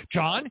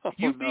 John,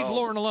 you leave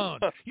Loren alone.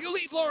 You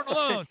leave Loren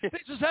alone. This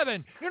is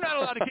heaven. You're not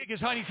allowed to kick his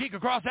hiney cheek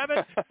across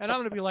heaven. And I'm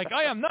going to be like,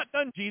 I am not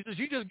done, Jesus.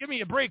 You just give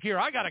me a break here.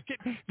 I got to kick.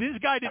 This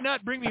guy did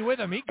not bring me with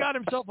him. He got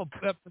himself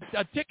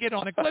a ticket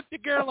on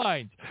elliptic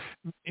airlines.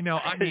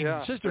 I mean,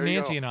 Sister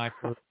Nancy and I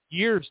for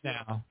years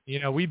now,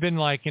 we've been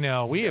like,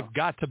 we have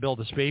got to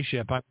build a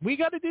spaceship. We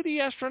got to do the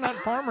astronaut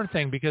farmer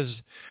thing because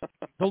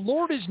the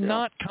Lord is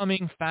not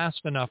coming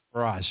fast enough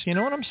for us. You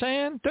know what I'm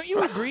saying? Don't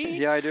you agree?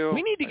 Yeah, I do.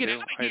 We need to get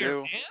out of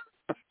here, man.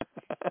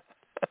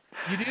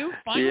 You do?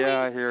 Finally?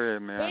 Yeah, I hear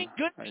you, man. Thank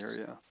goodness. I hear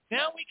you.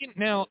 Now we can.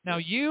 Now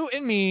you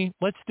and me.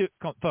 Let's do,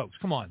 folks.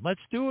 Come on. Let's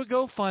do a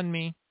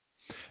GoFundMe.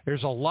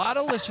 There's a lot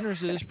of listeners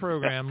to this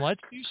program.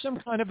 Let's do some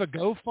kind of a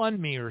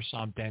GoFundMe or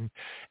something.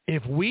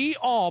 If we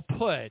all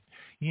put,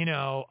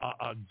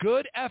 a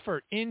good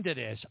effort into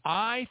this,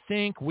 I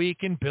think we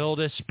can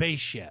build a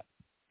spaceship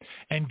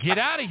and get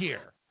out of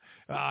here.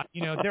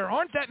 There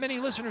aren't that many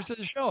listeners to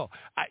the show.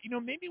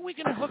 Maybe we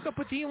can hook up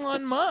with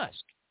Elon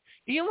Musk.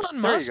 Elon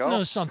Musk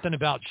knows something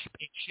about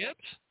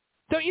spaceships.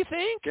 Don't you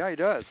think? Yeah, he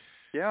does.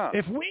 Yeah.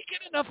 If we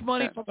get enough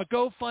money from a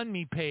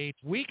GoFundMe page,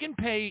 we can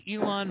pay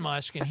Elon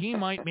Musk, and he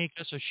might make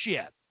us a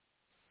ship,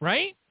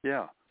 right?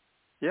 Yeah.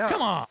 Yeah.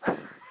 Come on.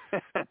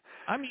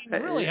 I mean,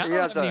 really, I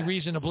don't have any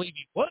reason to believe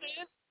he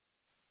wouldn't.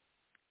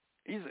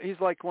 He's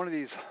like one of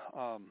these,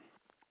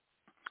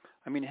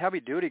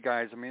 heavy-duty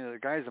guys. I mean, the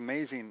guy's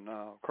amazing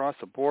across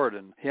the board,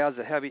 and he has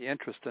a heavy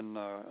interest in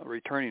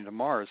returning to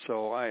Mars.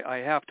 So I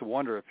have to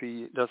wonder if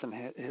his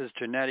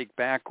genetic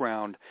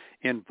background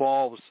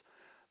involves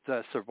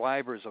the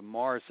survivors of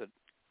Mars that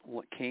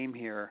came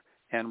here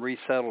and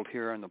resettled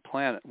here on the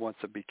planet once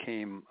it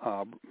became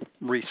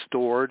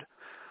restored,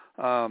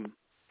 and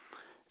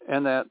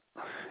that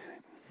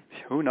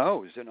who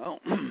knows,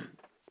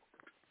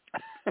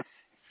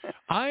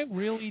 I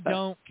really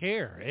don't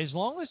care. As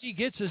long as he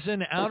gets us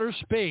into outer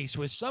space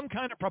with some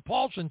kind of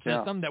propulsion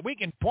system that we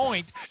can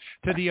point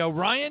to the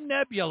Orion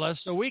Nebula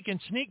so we can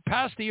sneak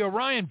past the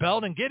Orion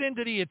Belt and get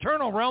into the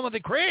eternal realm of the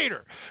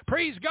Creator.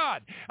 Praise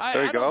God.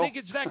 I don't think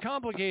it's that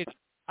complicated.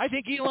 I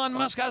think Elon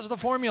Musk has the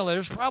formula.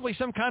 There's probably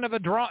some kind of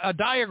a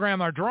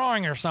diagram or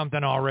drawing or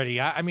something already.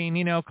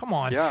 Come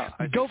on. Yeah,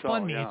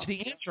 GoFundMe. Yeah. It's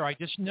the answer. I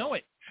just know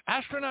it.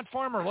 Astronaut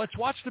Farmer, let's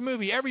watch the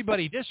movie.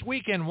 Everybody, this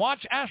weekend,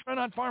 watch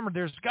Astronaut Farmer.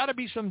 There's got to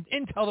be some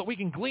intel that we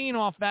can glean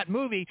off that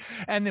movie,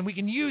 and then we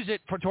can use it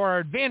to our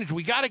advantage.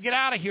 We got to get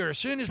out of here as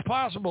soon as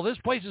possible. This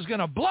place is going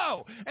to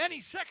blow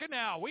any second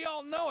now. We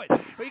all know it.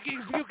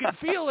 You can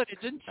feel it.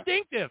 It's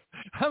instinctive.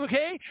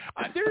 Okay?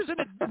 There's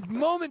a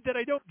moment that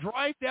I don't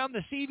drive down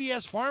the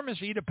CVS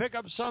pharmacy to pick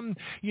up some,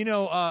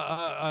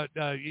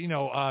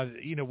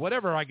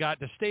 whatever I got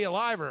to stay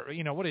alive or,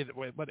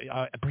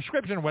 a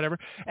prescription or whatever,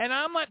 and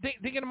I'm not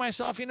thinking to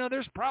myself,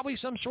 there's probably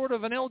some sort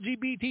of an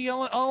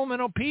LGBT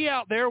elemental P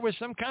out there with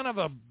some kind of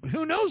a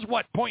who knows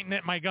what pointing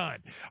at my gun.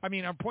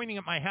 I'm pointing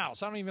at my house.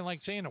 I don't even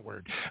like saying a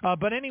word.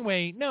 But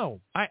anyway,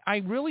 no, I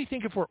really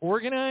think if we're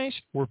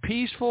organized, we're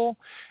peaceful,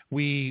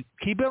 we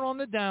keep it on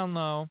the down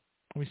low,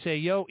 we say,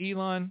 yo,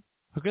 Elon,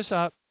 hook us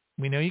up.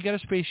 We know you got a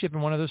spaceship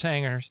in one of those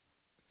hangars.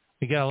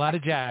 We got a lot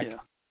of jack.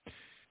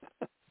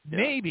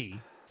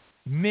 Maybe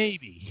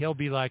he'll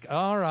be like,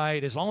 all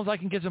right, as long as I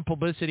can get some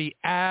publicity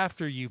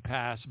after you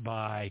pass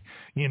by,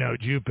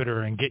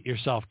 Jupiter and get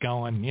yourself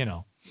going,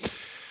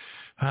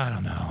 I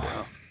don't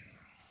know.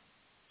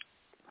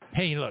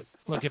 Hey, look,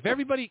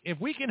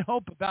 if we can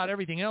hope about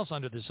everything else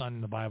under the sun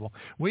in the Bible,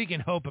 we can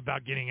hope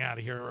about getting out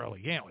of here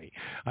early, can't we?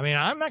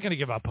 I'm not going to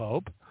give up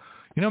hope.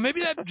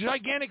 Maybe that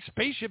gigantic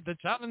spaceship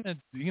that's out in the,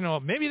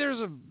 maybe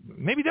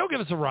they'll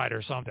give us a ride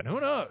or something. Who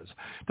knows?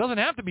 It doesn't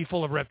have to be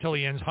full of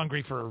reptilians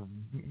hungry for,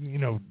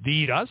 to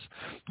eat us.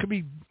 Could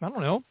be, I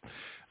don't know,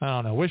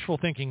 wishful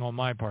thinking on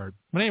my part.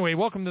 But anyway,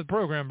 welcome to the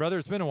program, brother.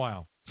 It's been a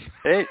while.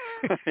 Hey.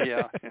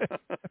 Yeah.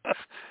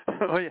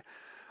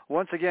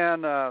 Once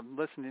again,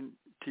 listening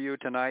to you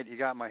tonight, you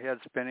got my head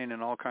spinning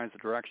in all kinds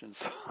of directions.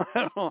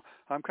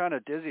 I'm kind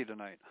of dizzy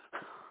tonight.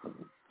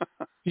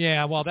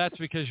 Yeah, well, that's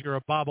because you're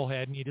a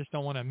bobblehead and you just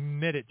don't want to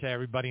admit it to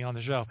everybody on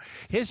the show.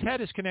 His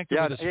head is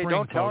connected with a spring.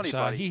 Don't tell folks.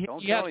 anybody.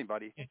 Don't tell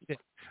anybody.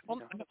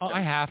 Well,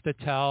 I have to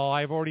tell.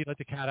 I've already let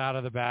the cat out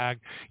of the bag.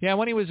 Yeah,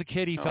 when he was a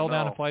kid, he fell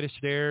down a flight of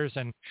stairs,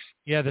 and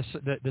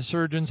the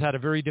surgeons had a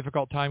very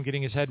difficult time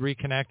getting his head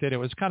reconnected. It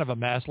was kind of a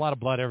mess, a lot of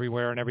blood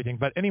everywhere and everything.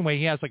 But anyway,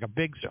 he has like a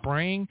big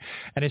spring,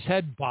 and his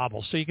head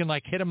bobbles, so you can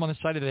like hit him on the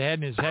side of the head,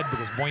 and his head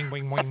goes boing,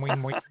 boing, boing,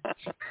 boing, boing.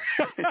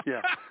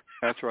 Yeah,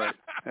 that's right.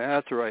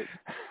 That's right.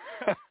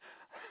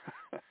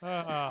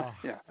 Yeah.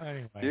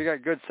 Anyway. You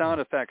got good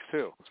sound effects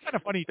too. It's kind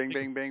of funny. Bing,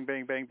 bing, bing,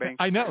 bing, bing, bing.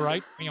 I know,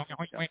 right? Yeah.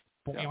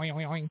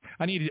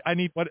 I need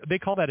what they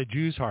call that, a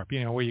Jew's harp.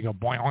 Where you go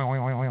boing, boing,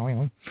 boing, boing,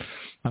 boing.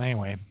 But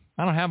anyway,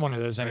 I don't have one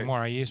of those anymore.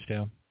 I used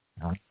to.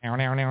 Oh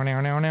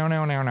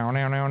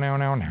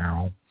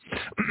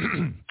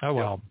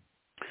well.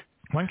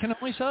 One can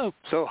only hope.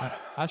 So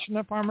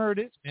Astronaut Farmer it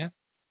is, man.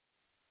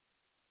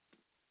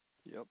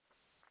 Yep.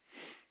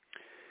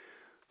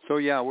 So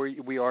yeah,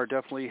 we are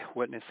definitely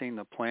witnessing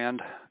the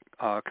planned,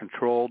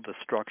 controlled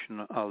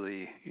destruction of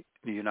the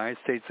United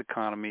States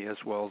economy as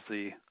well as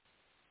the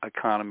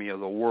economy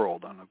of the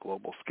world on a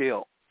global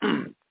scale.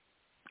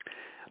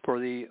 For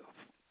the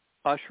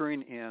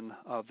ushering in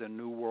of the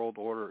New World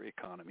Order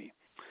economy.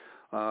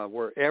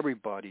 where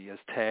everybody is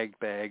tagged,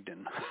 bagged,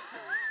 and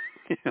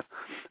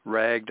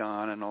ragged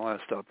on and all that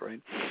stuff,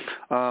 right?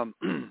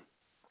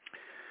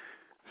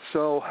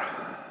 So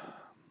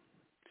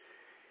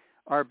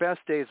our best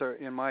days are,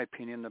 in my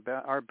opinion,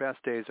 our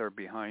best days are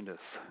behind us,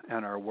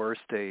 and our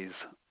worst days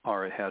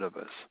are ahead of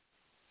us.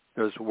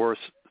 There's worse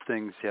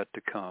things yet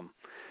to come.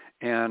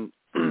 And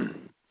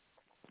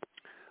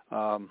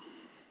a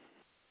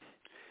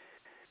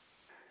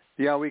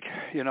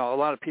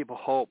lot of people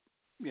hope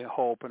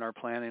and are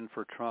planning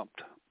for Trump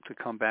to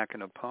come back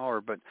into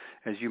power. But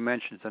as you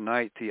mentioned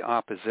tonight, the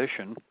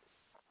opposition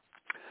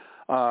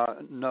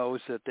knows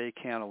that they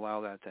can't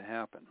allow that to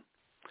happen,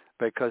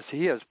 because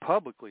he has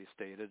publicly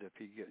stated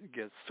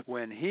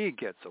when he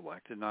gets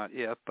elected, not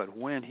if, but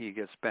when he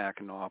gets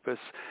back in office,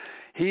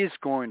 he's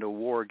going to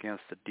war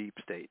against the deep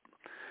state.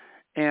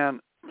 And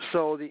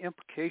so the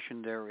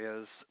implication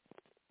there is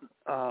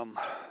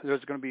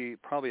there's going to be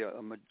probably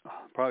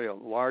a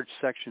large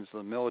sections of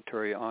the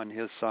military on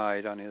his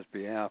side, on his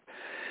behalf,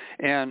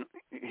 and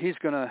he's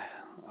going to,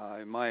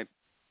 in my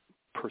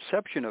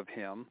perception of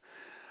him,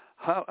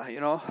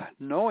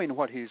 knowing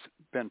what he's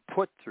been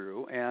put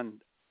through and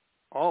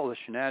all the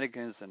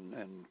shenanigans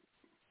and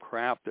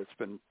crap that's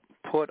been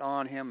put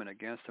on him and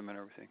against him and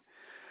everything.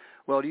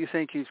 Well, do you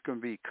think he's going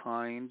to be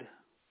kind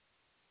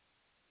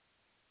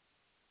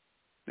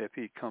if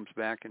he comes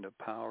back into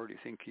power? Do you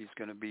think he's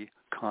going to be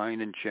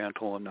kind and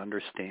gentle and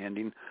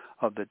understanding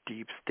of the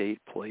deep state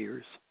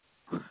players?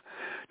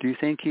 Do you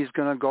think he's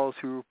going to go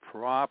through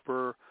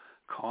proper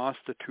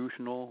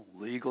constitutional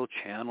legal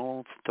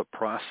channels to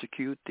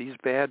prosecute these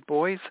bad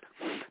boys?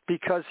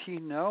 Because he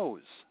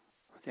knows.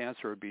 The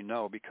answer would be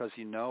no, because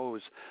he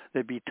knows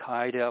they'd be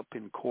tied up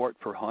in court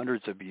for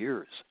hundreds of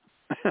years.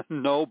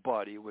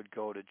 Nobody would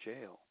go to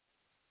jail.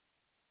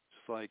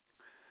 It's like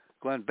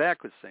Glenn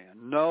Beck was saying,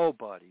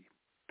 nobody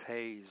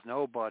pays,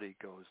 nobody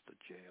goes to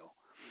jail.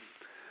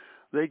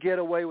 They get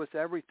away with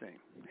everything.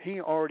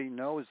 He already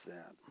knows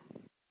that.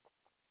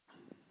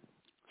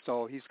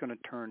 So he's going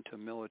to turn to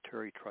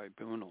military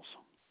tribunals.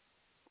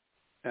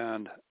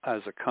 And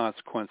as a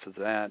consequence of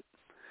that,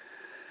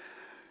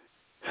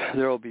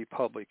 there will be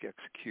public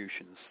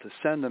executions to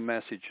send the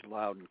message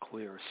loud and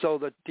clear. So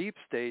the deep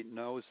state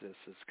knows this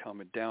is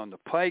coming down the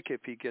pike if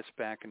he gets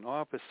back in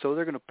office. So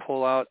they're going to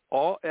pull out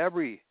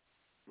everything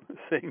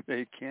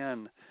they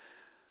can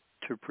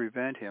to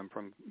prevent him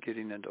from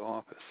getting into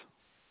office,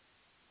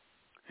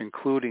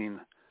 including,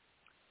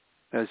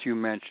 as you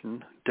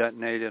mentioned,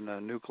 detonating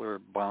a nuclear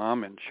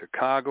bomb in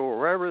Chicago,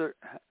 or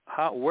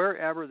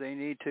wherever they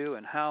need to,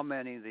 and how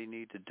many they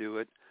need to do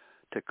it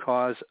to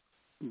cause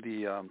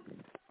the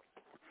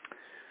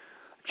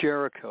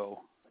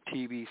Jericho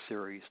TV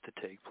series to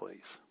take place.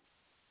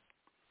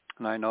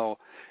 And I know,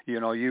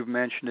 you've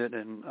mentioned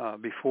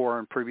it before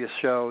in previous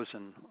shows,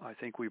 and I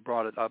think we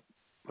brought it up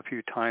a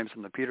few times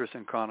in the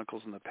Pedersen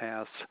Chronicles in the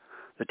past.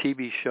 The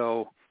TV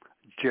show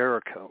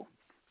Jericho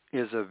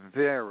is a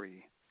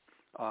very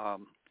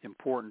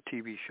important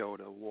TV show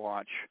to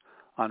watch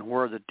on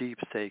where the deep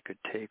state could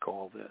take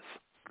all this.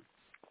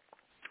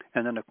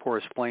 And then, of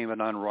course, blame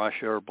it on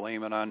Russia or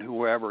blame it on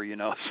whoever,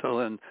 So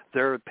then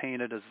they're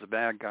painted as the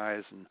bad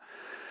guys. And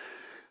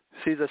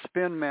see, the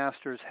spin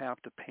masters have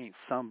to paint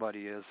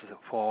somebody as the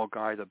fall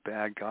guy, the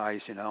bad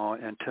guys,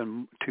 and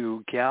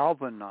to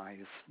galvanize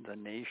the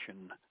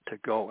nation to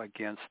go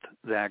against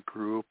that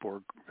group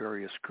or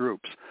various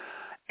groups,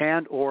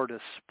 and or to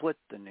split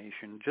the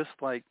nation, just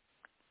like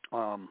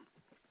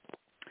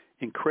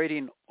in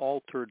creating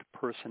altered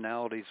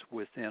personalities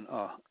within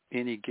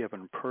any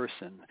given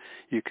person.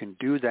 You can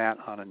do that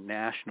on a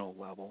national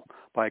level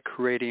by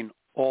creating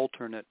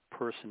alternate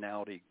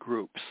personality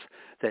groups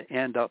that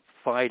end up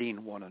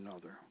fighting one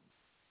another.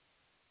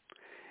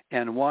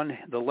 And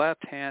the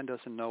left hand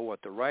doesn't know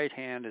what the right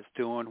hand is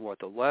doing, what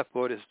the left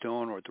foot is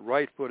doing, what the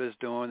right foot is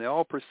doing. They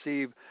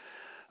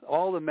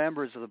all the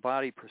members of the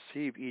body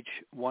perceive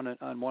one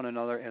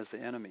another as the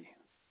enemy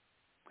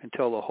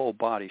until the whole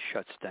body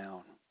shuts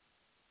down.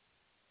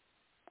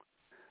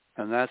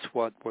 And that's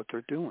what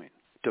they're doing,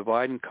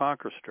 divide and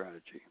conquer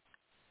strategy.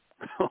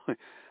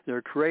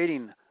 They're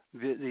creating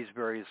these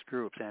various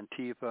groups,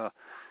 Antifa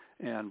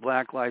and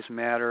Black Lives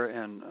Matter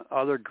and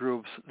other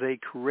groups. They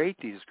create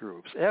these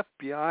groups.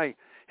 FBI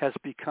has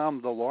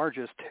become the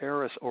largest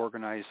terrorist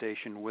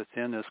organization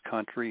within this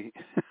country.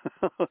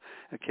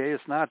 Okay,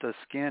 it's not the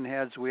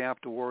skinheads we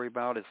have to worry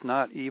about. It's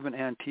not even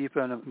Antifa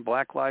and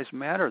Black Lives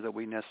Matter that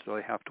we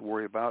necessarily have to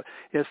worry about.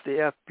 It's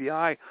the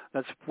FBI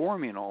that's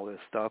forming all this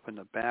stuff in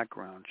the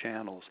background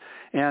channels.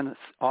 And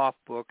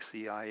off-book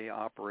CIA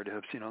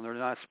operatives, they're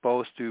not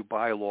supposed to,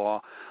 by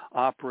law,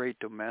 operate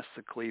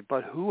domestically.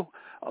 But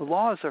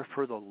laws are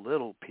for the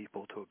little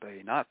people to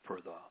obey, not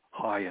for the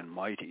high and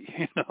mighty,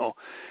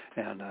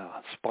 and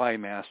spy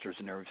masters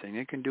and everything.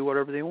 They can do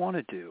whatever they want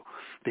to do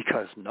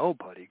because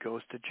nobody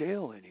goes to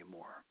jail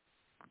anymore.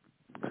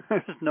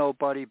 There's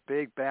nobody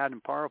big, bad,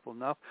 and powerful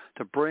enough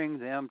to bring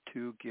them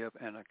to give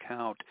an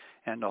account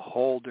and to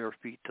hold their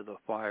feet to the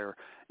fire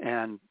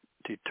and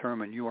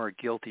determine you are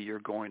guilty, you're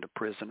going to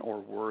prison, or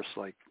worse,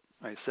 like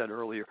I said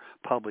earlier,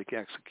 public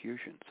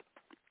executions.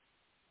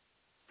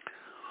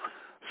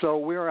 So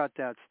we're at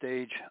that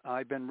stage.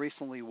 I've been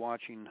recently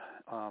watching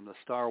the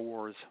Star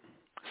Wars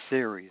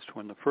series.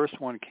 When the first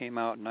one came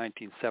out in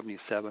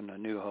 1977, A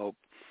New Hope,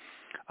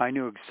 I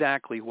knew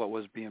exactly what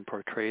was being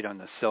portrayed on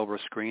the silver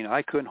screen.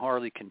 I couldn't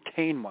hardly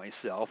contain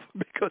myself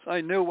because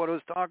I knew what I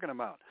was talking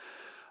about.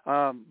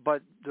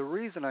 But the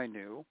reason I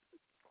knew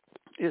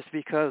is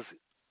because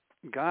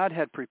God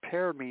had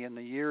prepared me in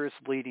the years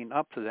leading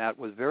up to that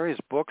with various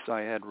books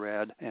I had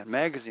read and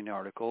magazine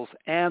articles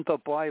and the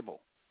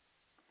Bible.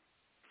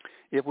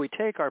 If we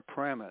take our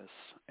premise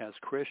as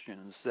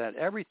Christians that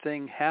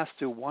everything has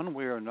to, one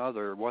way or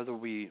another,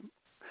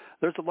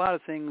 there's a lot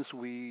of things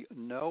we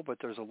know, but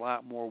there's a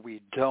lot more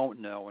we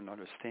don't know and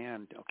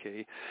understand,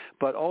 okay?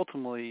 But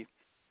ultimately,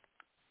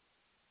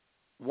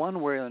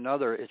 one way or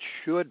another, it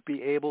should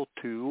be able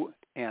to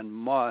and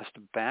must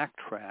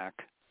backtrack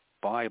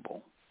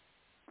Bible.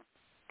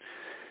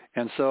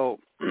 And so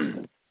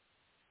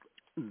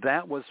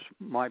that was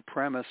my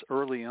premise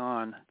early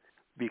on,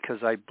 because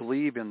I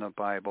believe in the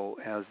Bible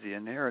as the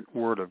inerrant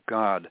Word of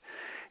God.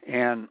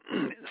 And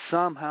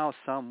somehow,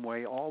 some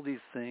way, all these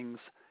things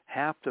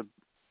have to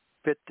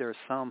fit there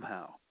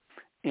somehow.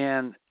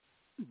 And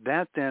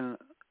that then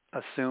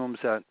assumes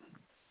that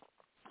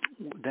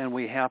then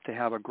we have to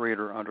have a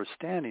greater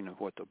understanding of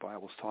what the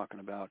Bible's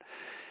talking about.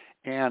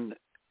 And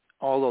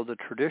although the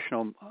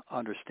traditional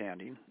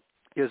understanding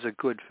is a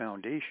good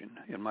foundation,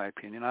 in my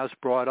opinion, I was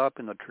brought up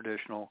in the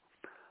traditional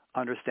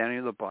understanding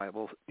of the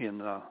Bible in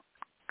the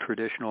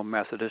traditional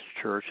Methodist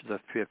Church of the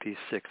 50s,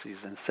 60s,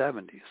 and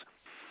 70s.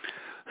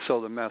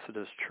 So the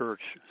Methodist Church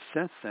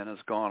since then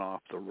has gone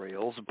off the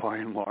rails by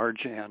and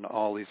large, and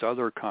all these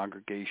other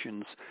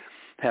congregations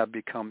have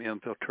become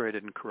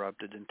infiltrated and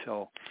corrupted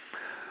until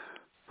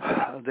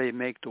they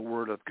make the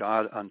Word of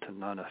God unto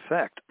none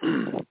effect.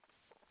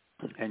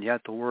 And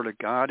yet the Word of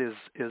God is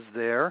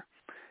there,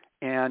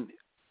 and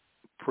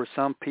for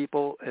some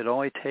people it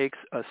only takes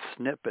a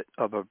snippet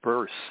of a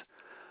verse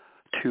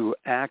to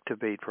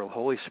activate, for the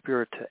Holy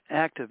Spirit to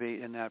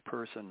activate in that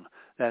person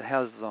that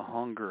has the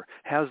hunger,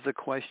 has the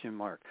question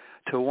mark,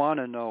 to want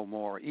to know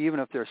more, even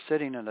if they're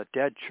sitting in a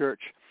dead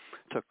church,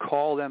 to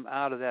call them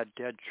out of that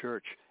dead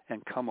church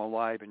and come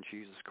alive in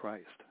Jesus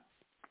Christ.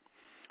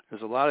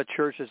 There's a lot of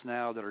churches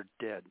now that are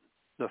dead.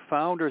 The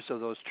founders of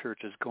those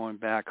churches going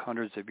back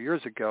hundreds of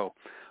years ago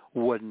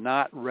would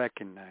not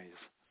recognize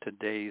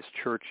today's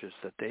churches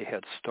that they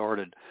had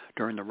started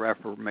during the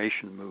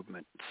Reformation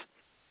movements.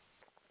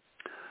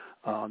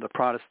 The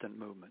Protestant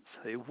movements.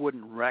 They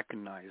wouldn't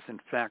recognize. In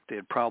fact,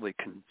 they'd probably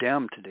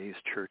condemn today's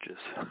churches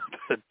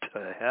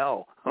to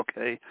hell,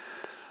 okay?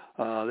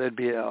 They'd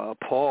be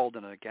appalled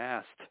and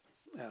aghast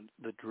at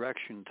the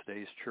direction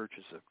today's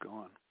churches have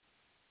gone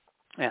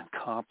and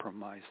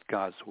compromised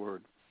God's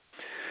Word.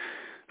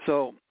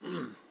 So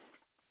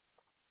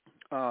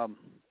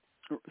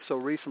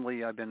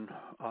recently I've been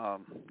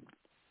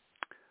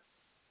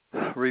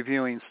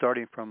reviewing,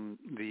 starting from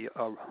the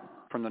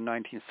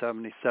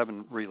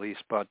 1977 release,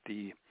 but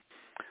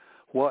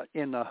what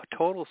in the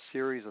total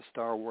series of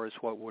Star Wars,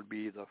 what would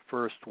be the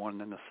first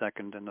one and the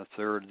second and the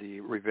third, the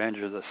Revenge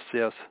of the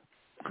Sith,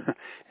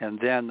 and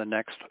then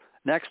the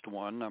next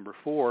one, number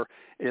 4,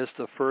 is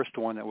the first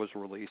one that was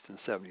released in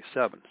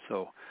 77.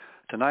 So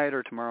tonight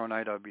or tomorrow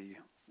night I'll be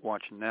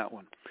watching that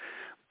one.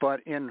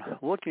 But in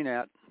looking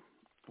at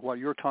what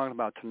you're talking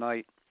about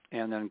tonight,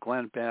 and then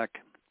Glenn Beck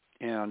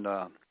and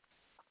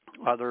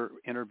other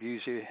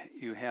interviews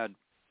you had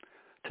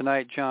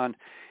tonight, John,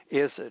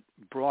 is it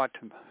brought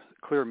to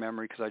clear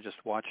memory, because I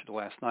just watched it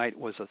last night,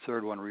 was the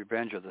third one,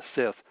 Revenge of the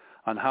Sith,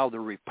 on how the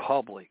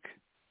Republic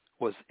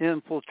was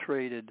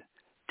infiltrated,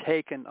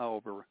 taken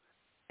over,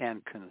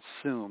 and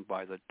consumed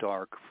by the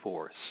dark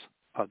force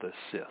of the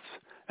Sith.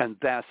 And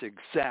that's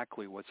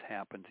exactly what's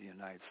happened to the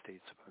United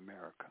States of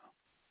America.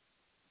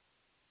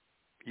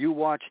 You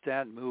watch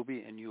that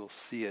movie and you'll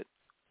see it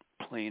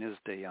plain as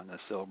day on the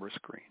silver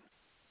screen.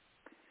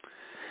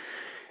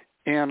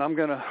 And I'm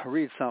going to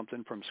read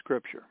something from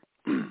Scripture.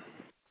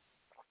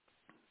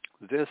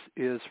 This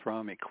is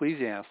from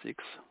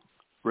Ecclesiastes,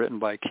 written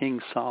by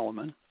King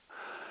Solomon.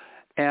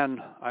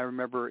 And I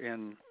remember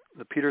in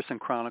the Pedersen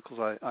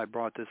Chronicles, I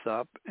brought this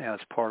up as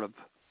part of,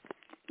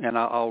 and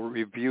I'll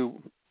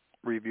review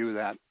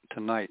that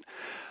tonight.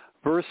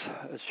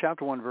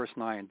 Chapter 1, verse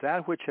 9,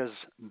 that which has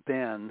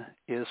been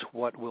is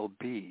what will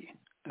be.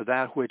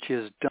 That which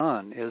is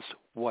done is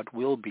what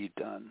will be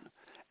done.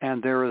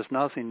 And there is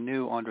nothing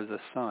new under the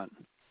sun.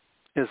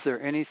 Is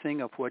there anything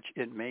of which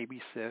it may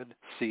be said,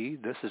 see,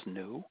 this is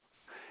new?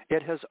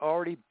 It has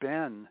already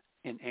been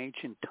in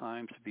ancient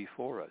times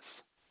before us.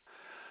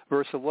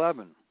 Verse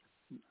 11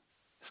 is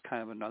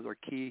kind of another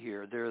key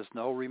here. There is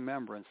no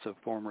remembrance of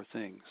former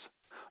things,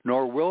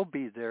 nor will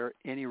be there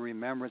any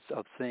remembrance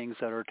of things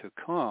that are to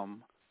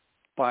come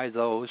by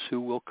those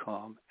who will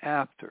come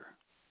after.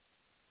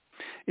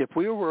 If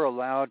we were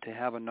allowed to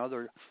have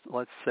another,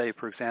 let's say,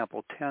 for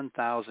example,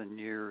 10,000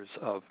 years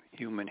of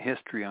human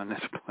history on this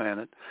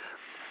planet,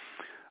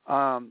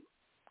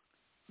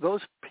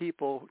 those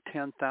people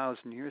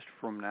 10,000 years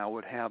from now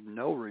would have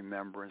no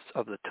remembrance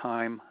of the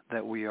time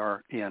that we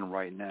are in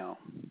right now.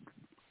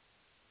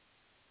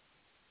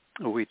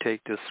 We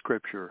take this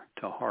scripture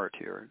to heart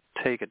here,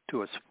 take it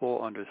to its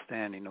full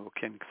understanding of what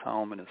King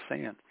Solomon is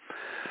saying.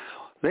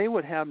 They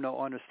would have no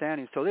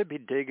understanding, so they'd be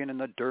digging in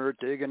the dirt,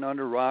 digging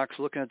under rocks,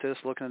 looking at this,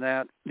 looking at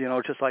that,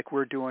 just like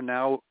we're doing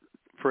now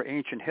for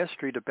ancient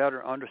history. To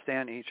better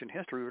understand ancient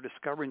history, we're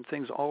discovering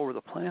things all over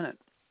the planet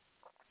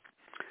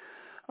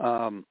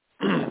of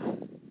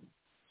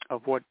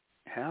what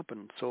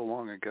happened so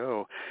long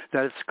ago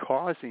that it's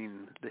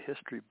causing the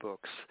history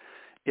books,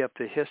 if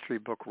the history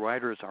book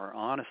writers are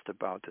honest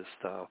about this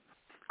stuff,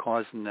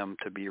 causing them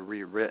to be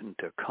rewritten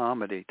to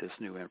accommodate this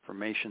new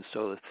information.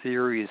 So the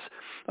theories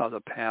of the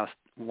past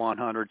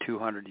 100,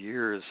 200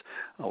 years,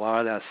 a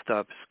lot of that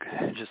stuff,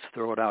 just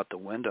throw it out the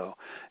window.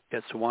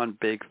 It's one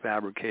big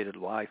fabricated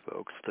lie,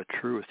 folks. The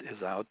truth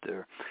is out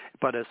there,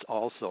 but it's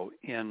also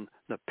in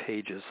the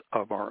pages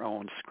of our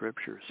own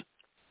scriptures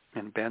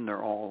and been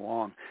there all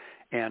along.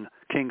 And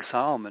King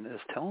Solomon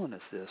is telling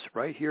us this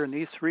right here in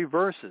these 3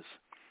 verses.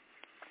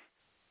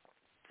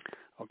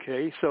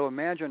 Okay, so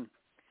imagine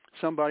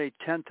somebody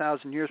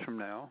 10,000 years from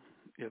now,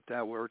 if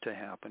that were to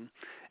happen,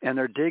 and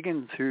they're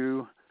digging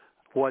through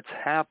what's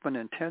happened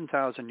in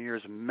 10,000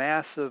 years,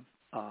 massive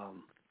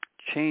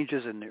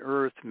changes in the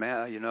earth,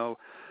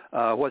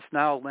 what's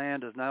now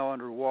land is now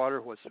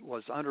underwater,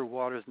 what's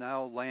underwater is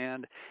now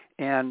land,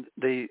 and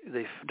they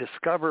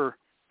discover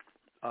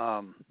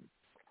the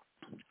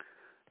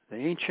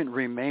ancient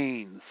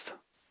remains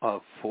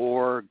of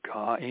 4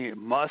 gods. It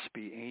must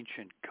be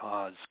ancient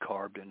gods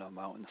carved in a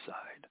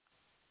mountainside.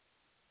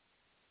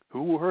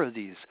 Who were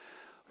these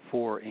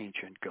 4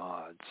 ancient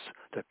gods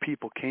that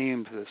people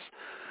came to this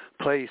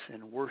place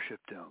and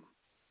worshiped them?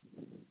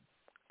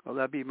 Well,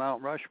 that'd be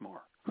Mount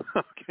Rushmore.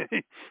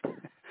 Okay,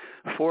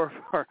 4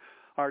 of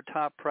our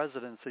top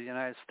presidents of the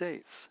United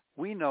States.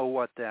 We know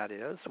what that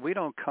is. We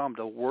don't come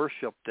to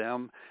worship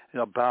them,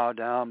 bow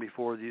down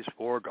before these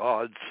 4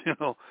 gods,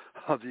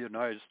 of the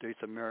United States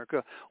of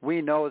America.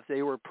 We know that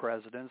they were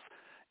presidents,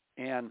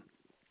 and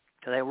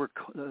they were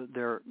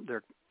their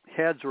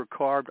heads were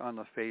carved on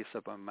the face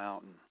of a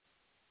mountain.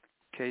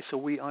 Okay, so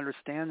we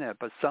understand that.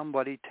 But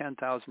somebody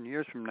 10,000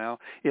 years from now,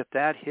 if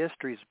that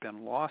history's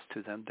been lost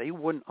to them, they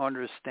wouldn't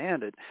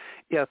understand it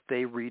if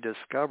they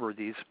rediscover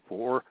these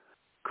 4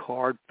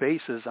 carved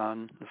faces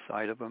on the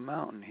side of a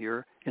mountain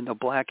here in the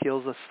Black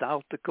Hills of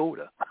South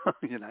Dakota,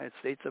 United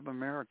States of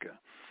America.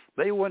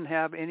 They wouldn't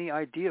have any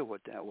idea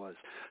what that was.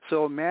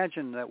 So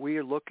imagine that we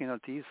are looking at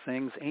these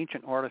things,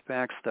 ancient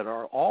artifacts that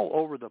are all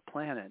over the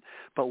planet,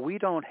 but we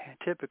don't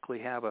typically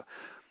have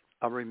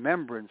a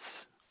remembrance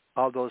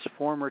of those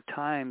former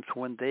times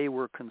when they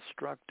were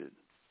constructed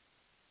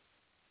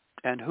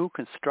and who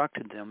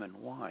constructed them and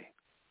why.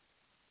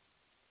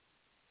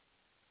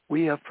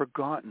 We have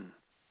forgotten.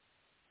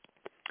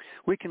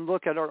 We can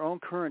look at our own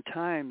current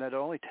time that it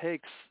only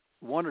takes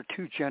 1 or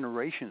 2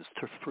 generations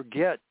to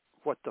forget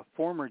what the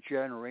former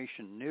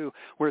generation knew.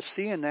 We're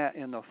seeing that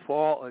in the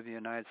fall of the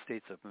United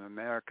States of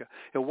America.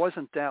 It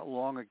wasn't that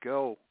long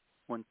ago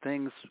when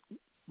things,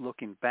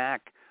 looking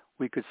back,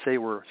 we could say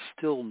were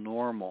still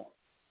normal.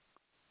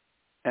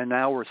 And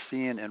now we're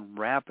seeing in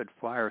rapid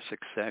fire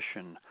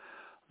succession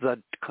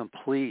the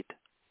complete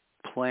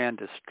planned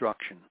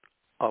destruction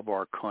of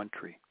our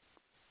country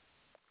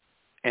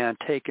and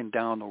taking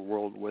down the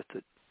world with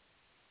it.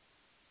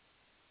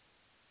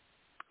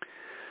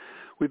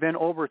 We've been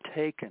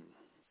overtaken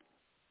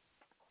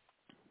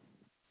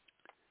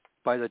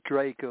by the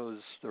Dracos,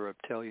 the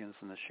reptilians,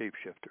 and the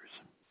shapeshifters,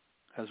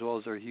 as well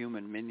as their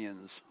human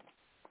minions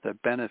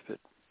that benefit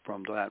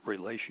from that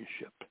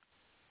relationship.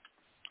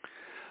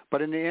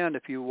 But in the end,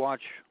 if you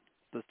watch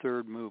the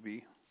 3rd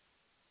movie,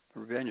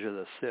 Revenge of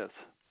the Sith,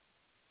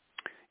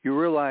 you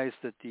realize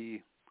that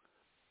the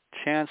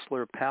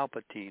Chancellor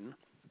Palpatine,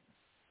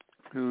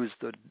 who's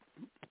the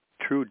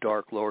true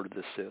Dark Lord of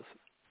the Sith,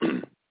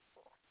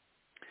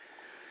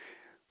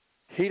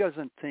 he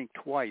doesn't think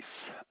twice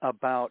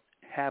about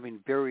having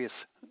various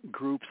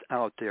groups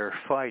out there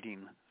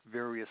fighting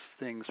various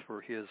things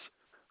for his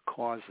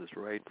causes,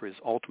 right, for his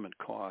ultimate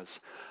cause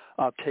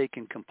of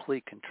taking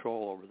complete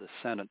control over the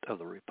Senate of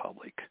the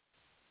Republic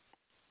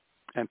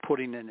and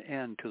putting an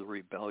end to the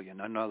rebellion.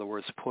 In other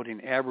words, putting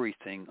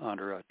everything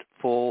under a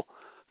full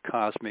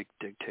cosmic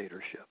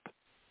dictatorship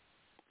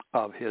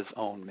of his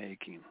own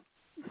making,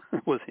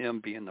 with him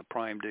being the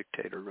prime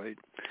dictator, right?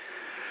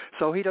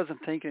 So he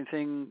doesn't think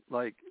anything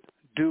like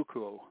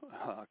Dooku,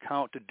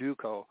 Count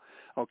Dooku,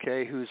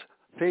 okay, who's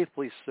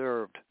faithfully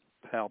served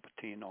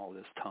Palpatine all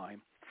this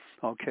time,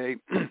 okay?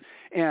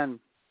 And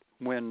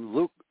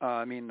when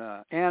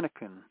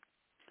Anakin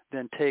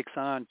then takes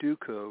on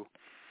Dooku,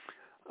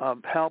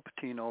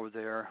 Palpatine over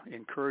there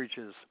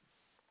encourages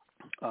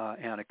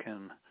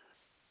Anakin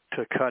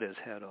to cut his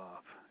head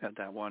off at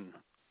that one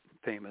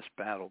famous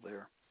battle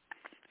there.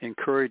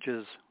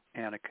 Encourages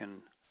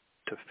Anakin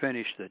to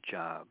finish the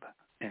job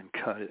and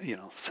cut it,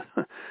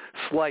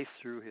 slice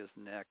through his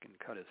neck and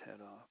cut his head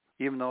off,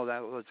 even though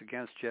that was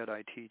against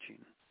Jedi teaching.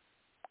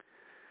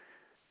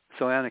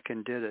 So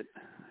Anakin did it,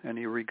 and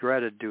he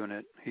regretted doing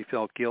it. He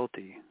felt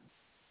guilty.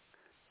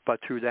 But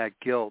through that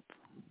guilt,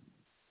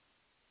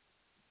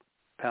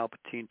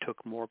 Palpatine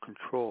took more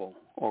control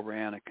over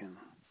Anakin.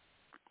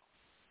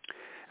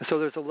 And so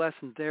there's a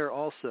lesson there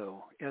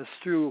also, as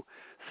through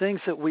things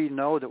that we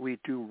know that we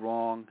do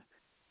wrong,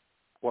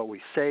 what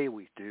we say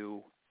we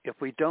do, if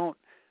we don't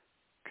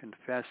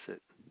confess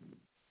it,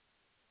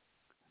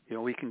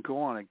 we can go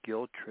on a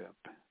guilt trip,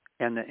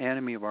 and the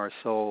enemy of our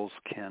souls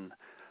can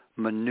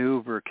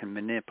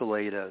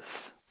manipulate us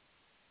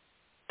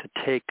to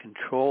take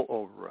control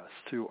over us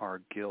through our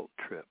guilt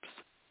trips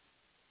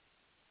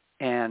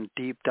and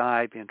deep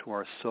dive into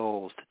our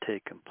souls to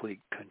take complete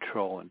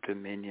control and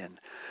dominion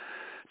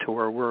to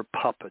where we're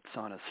puppets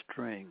on a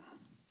string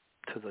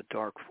to the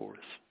dark force,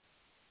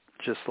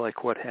 just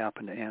like what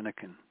happened to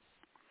Anakin.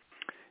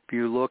 If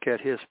you look at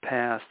his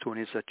past when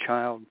he's a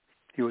child,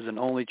 he was an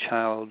only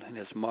child, and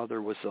his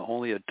mother was the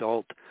only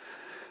adult,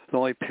 the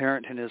only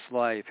parent in his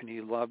life, and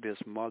he loved his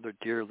mother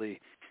dearly.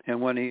 And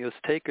when he was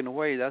taken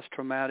away, that's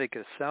traumatic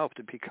itself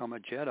to become a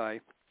Jedi.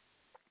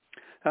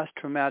 That's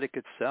traumatic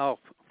itself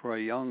for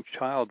a young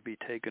child to be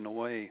taken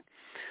away.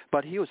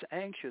 But he was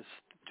anxious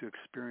to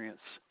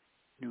experience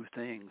new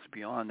things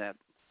beyond that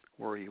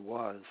where he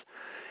was,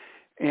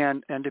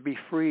 and to be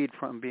freed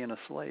from being a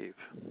slave.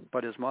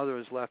 But his mother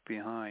was left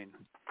behind.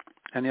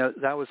 And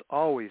that was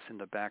always in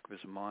the back of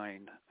his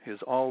mind. He was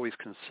always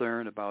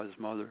concerned about his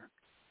mother,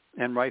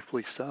 and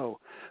rightfully so.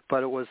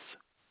 But it was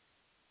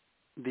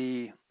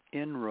the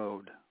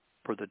inroad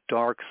for the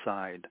dark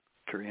side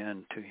to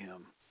into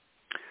him.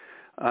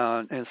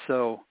 And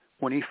so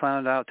when he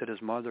found out that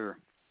his mother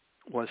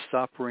was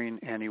suffering,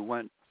 and he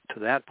went to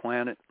that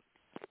planet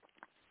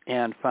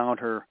and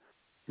found her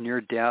near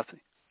death,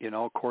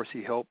 of course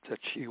he hoped that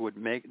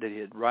that he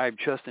had arrived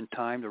just in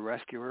time to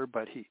rescue her,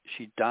 but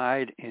she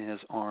died in his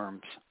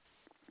arms.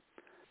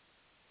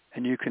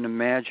 And you can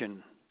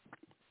imagine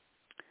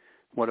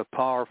what a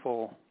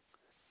powerful,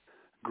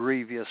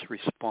 grievous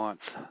response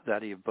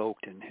that he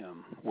evoked in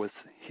him with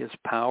his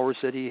powers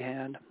that he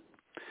had.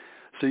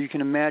 So you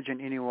can imagine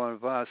any one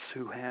of us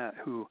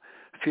who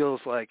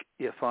feels like,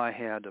 if I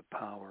had the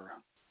power,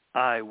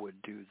 I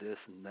would do this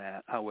and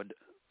that. I would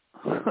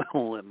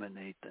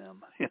eliminate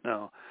them,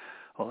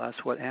 Well,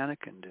 that's what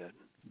Anakin did.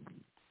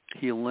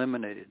 He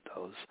eliminated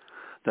those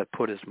that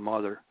put his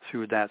mother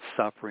through that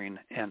suffering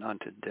and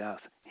unto death.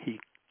 He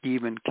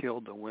even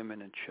killed the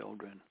women and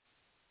children.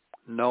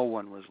 No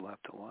one was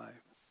left alive.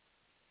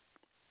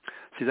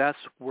 See, that's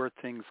where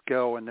things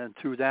go. And then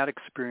through that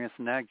experience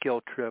and that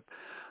guilt trip,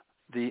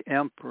 the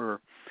Emperor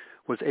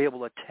was able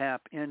to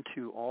tap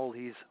into all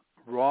these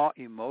raw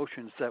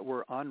emotions that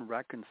were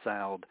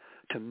unreconciled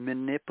to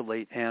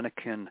manipulate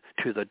Anakin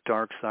to the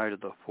dark side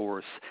of the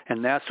Force.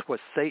 And that's what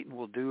Satan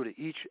will do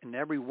to each and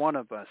every one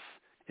of us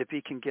if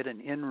he can get an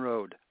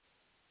inroad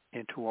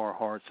into our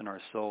hearts and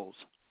our souls.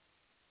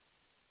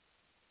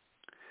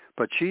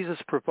 But Jesus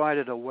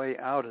provided a way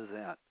out of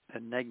that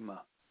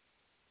enigma,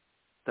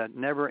 that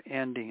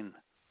never-ending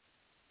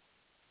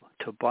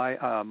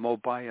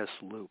Mobius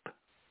loop,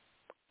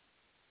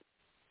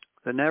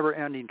 the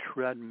never-ending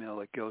treadmill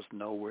that goes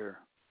nowhere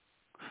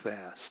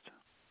fast.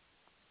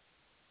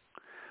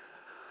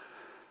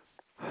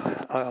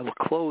 A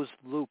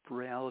closed-loop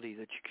reality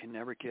that you can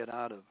never get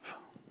out of.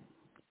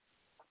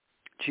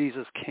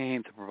 Jesus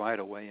came to provide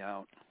a way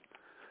out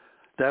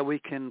that we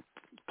can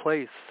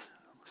place.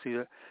 See,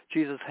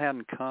 Jesus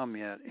hadn't come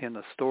yet in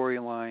the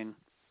storyline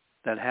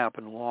that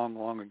happened long,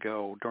 long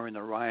ago during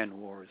the Orion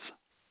Wars.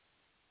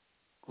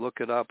 Look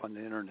it up on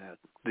the internet,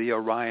 the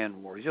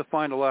Orion Wars. You'll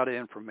find a lot of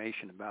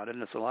information about it,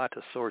 and it's a lot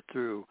to sort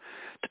through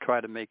to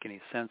try to make any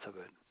sense of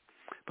it.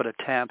 But it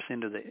taps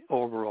into the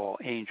overall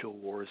Angel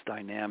Wars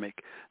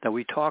dynamic that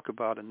we talk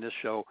about in this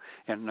show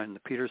and in the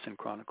Pedersen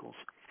Chronicles,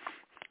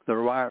 the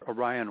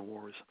Orion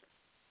Wars.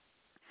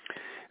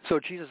 So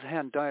Jesus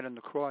hadn't died on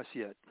the cross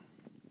yet.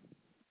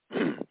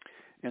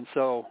 And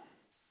so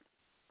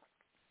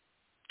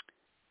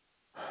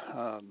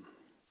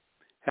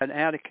had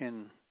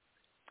Anakin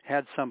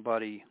had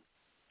somebody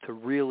to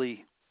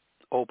really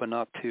open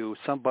up to,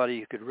 somebody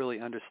who could really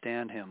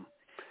understand him,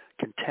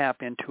 can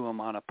tap into him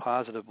on a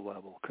positive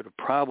level, could have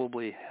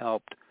probably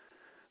helped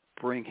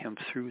bring him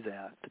through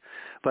that.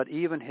 But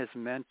even his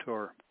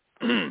mentor,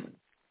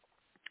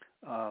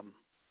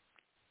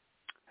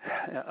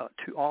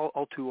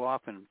 all too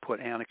often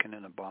put Anakin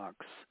in a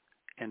box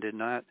and did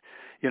not,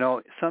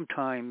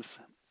 sometimes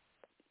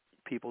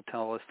people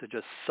tell us to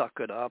just suck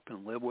it up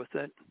and live with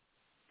it,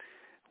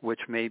 which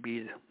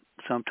maybe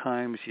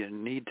sometimes you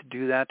need to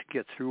do that to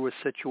get through a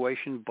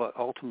situation, but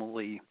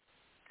ultimately,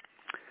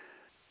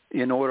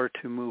 in order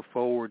to move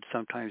forward,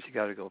 sometimes you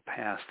got to go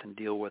past and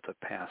deal with a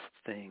past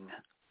thing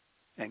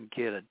and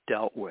get it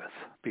dealt with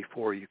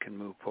before you can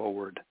move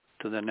forward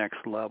to the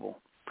next level.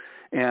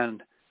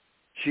 And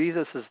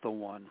Jesus is the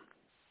one.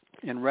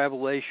 In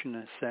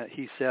Revelation,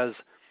 he says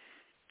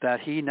that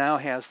he now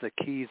has the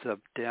keys of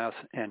death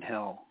and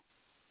hell.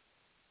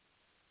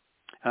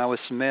 And I would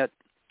submit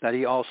that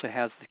he also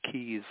has the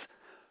keys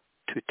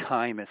to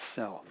time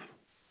itself.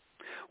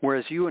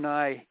 Whereas you and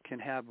I can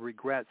have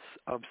regrets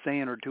of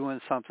saying or doing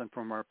something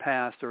from our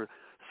past, or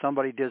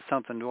somebody did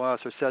something to us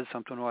or said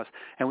something to us,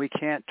 and we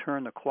can't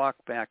turn the clock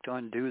back to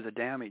undo the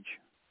damage.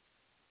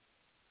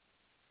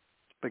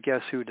 But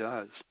guess who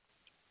does?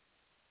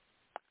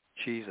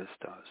 Jesus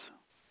does.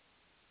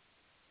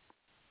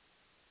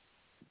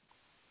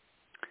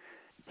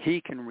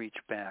 He can reach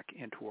back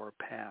into our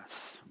past,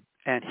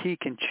 and he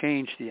can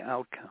change the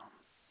outcome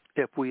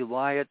if we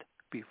lie it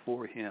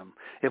before him.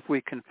 If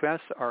we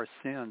confess our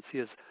sins, he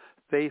is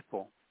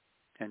faithful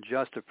and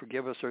just to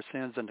forgive us our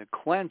sins and to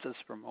cleanse us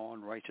from all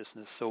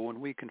unrighteousness. So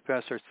when we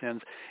confess our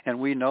sins and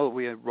we know that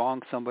we had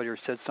wronged somebody or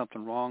said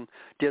something wrong,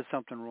 did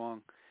something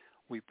wrong,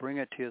 we bring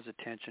it to his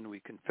attention, we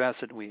confess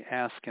it, and we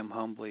ask him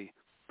humbly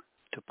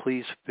to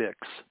please fix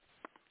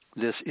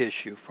this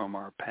issue from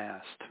our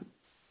past,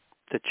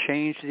 to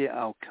change the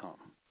outcome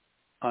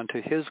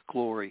unto his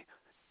glory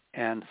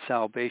and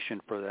salvation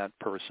for that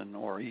person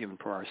or even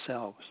for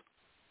ourselves.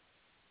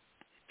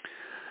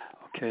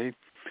 Okay,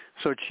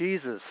 so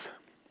Jesus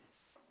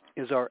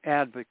is our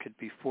advocate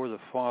before the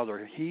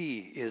Father.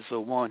 He is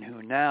the one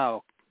who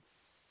now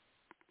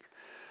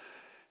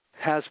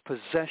has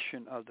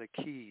possession of the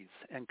keys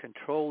and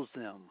controls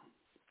them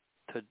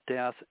to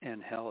death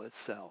and hell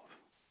itself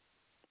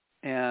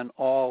and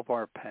all of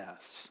our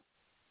pasts.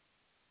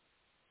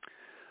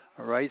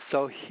 All right,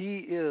 so he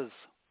is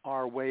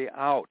our way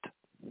out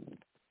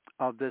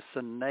of this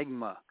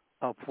enigma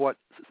of what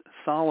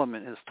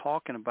Solomon is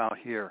talking about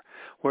here,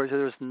 where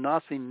there's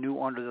nothing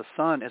new under the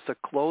sun. It's a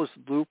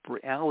closed-loop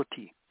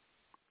reality.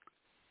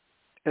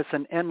 It's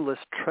an endless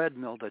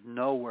treadmill to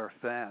nowhere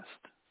fast.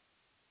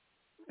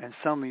 And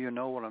some of you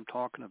know what I'm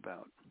talking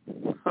about.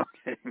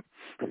 Okay,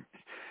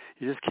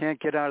 you just can't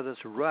get out of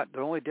this rut. The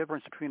only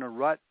difference between a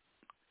rut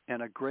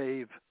and a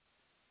grave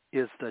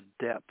is the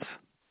depth.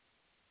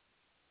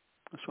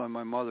 That's what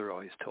my mother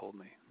always told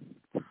me.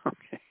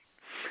 Okay.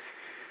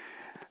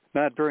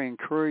 Not very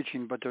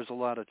encouraging, but there's a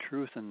lot of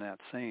truth in that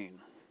saying.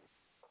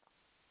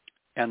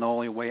 And the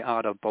only way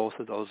out of both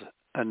of those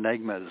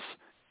enigmas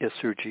is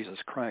through Jesus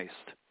Christ.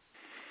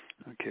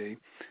 Okay.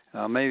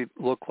 May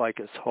look like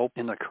it's hope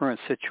in the current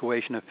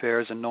situation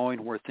affairs and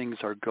knowing where things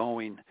are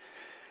going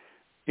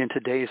in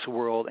today's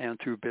world and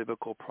through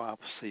biblical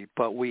prophecy.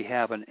 But we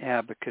have an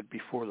advocate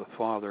before the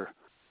Father,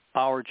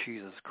 our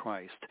Jesus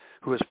Christ,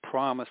 who has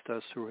promised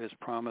us through his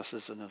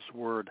promises in his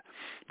word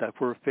that if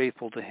we're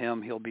faithful to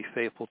him, he'll be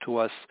faithful to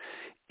us.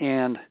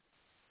 And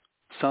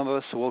some of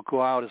us will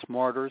go out as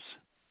martyrs,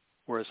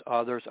 whereas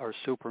others are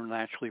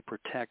supernaturally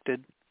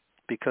protected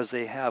because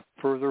they have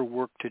further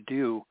work to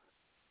do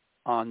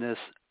on this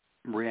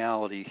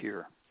reality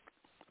here.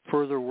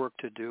 Further work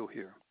to do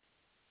here.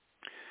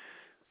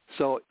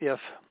 So if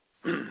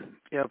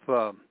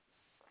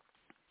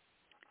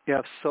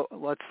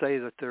let's say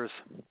that there's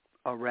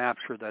a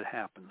rapture that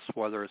happens,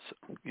 whether it's,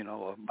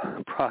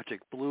 a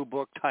Project Blue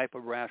Book type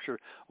of rapture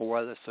or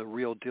whether it's a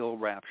real deal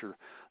rapture,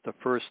 the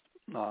first,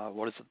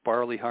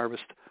 barley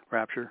harvest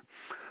rapture,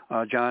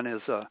 John,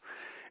 is,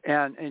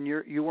 and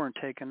you weren't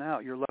taken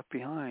out, you're left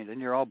behind, and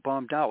you're all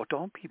bummed out. Well,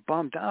 don't be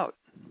bummed out,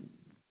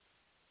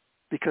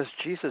 because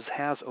Jesus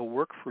has a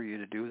work for you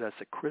to do that's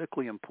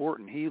critically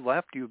important. He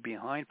left you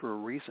behind for a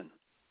reason.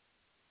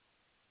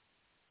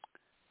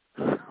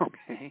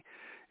 Okay?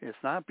 It's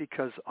not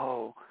because,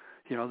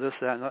 this,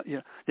 that, and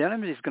that. The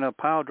enemy is going to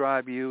pile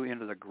drive you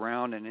into the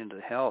ground and into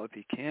hell if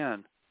he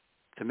can,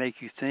 to make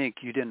you think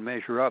you didn't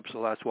measure up,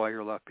 so that's why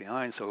you're left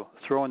behind. So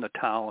throw in the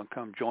towel and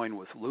come join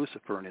with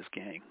Lucifer and his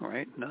gang,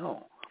 right?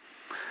 No.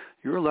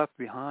 You're left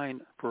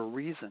behind for a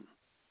reason,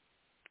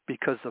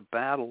 because the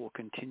battle will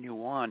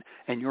continue on,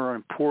 and you're an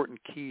important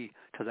key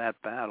to that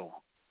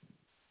battle.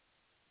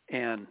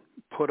 And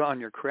put on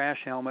your crash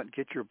helmet,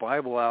 get your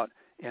Bible out,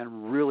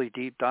 and really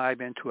deep dive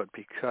into it,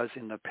 because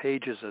in the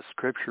pages of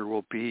Scripture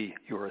will be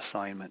your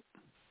assignment.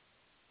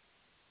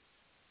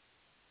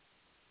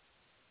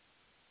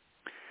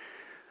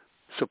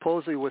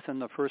 Supposedly within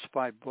the first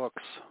 5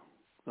 books,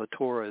 the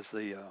Torah is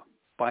the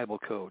Bible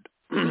code.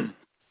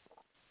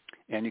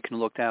 And you can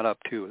look that up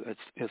too.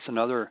 It's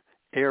another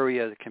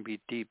area that can be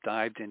deep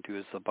dived into,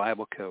 is the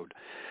Bible code.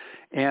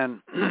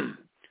 And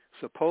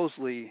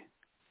supposedly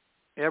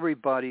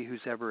everybody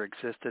who's ever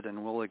existed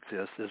and will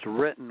exist is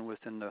written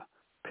within the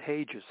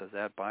pages of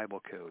that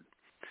Bible code.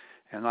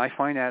 And I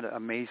find that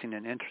amazing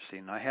and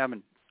interesting.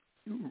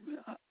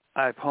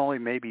 I've only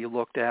maybe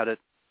looked at it,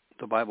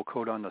 the Bible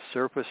code, on the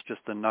surface,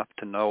 just enough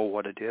to know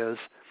what it is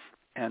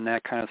and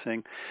that kind of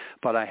thing,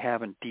 but I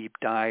haven't deep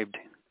dived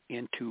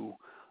into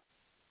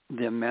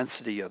the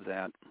immensity of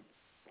that.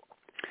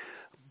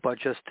 But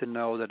just to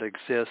know that it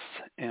exists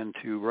and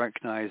to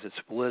recognize its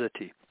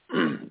validity.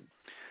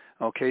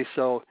 Okay,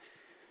 so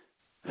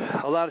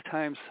a lot of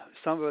times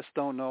some of us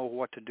don't know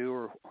what to do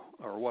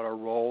or what our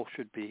role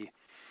should be,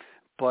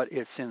 but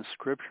it's in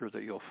Scripture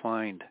that you'll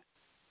find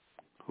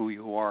who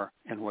you are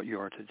and what you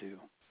are to do.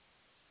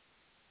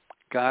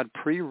 God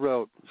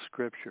pre-wrote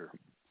Scripture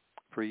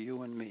for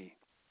you and me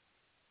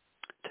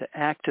to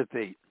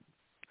activate.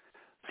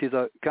 See,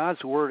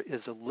 God's Word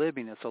is a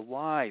living, it's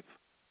alive.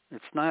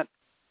 It's not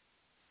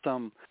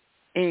some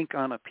ink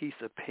on a piece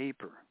of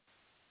paper.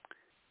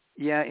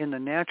 Yeah, in the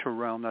natural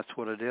realm, that's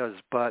what it is.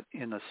 But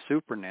in the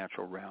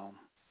supernatural realm,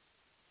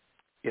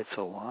 it's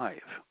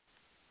alive.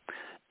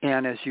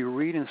 And as you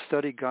read and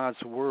study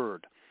God's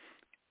Word,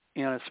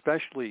 and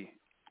especially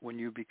when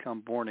you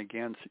become born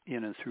again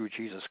in and through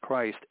Jesus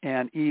Christ,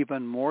 and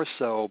even more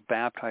so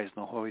baptized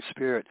in the Holy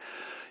Spirit,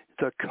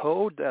 the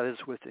code that is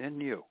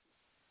within you,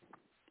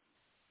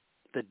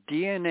 the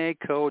DNA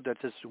code that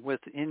is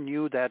within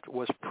you that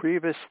was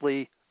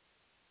previously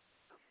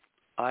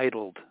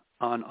idled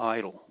on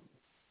idle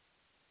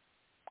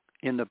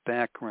in the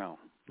background,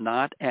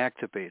 not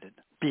activated,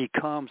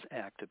 becomes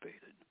activated.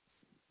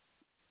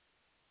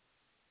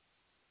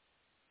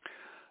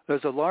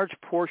 There's a large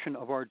portion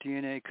of our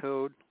DNA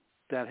code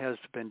that has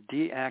been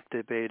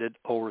deactivated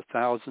over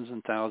thousands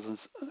and thousands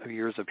of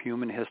years of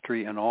human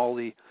history and all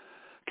the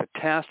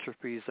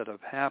catastrophes that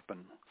have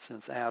happened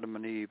since Adam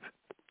and Eve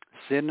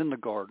sinned in the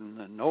garden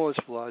and Noah's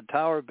flood,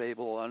 Tower of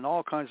Babel, and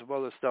all kinds of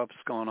other stuff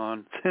that's gone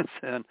on since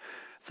then.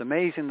 It's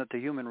amazing that the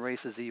human race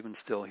is even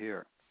still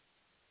here.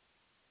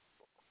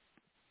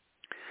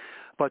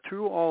 But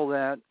through all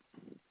that,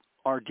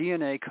 our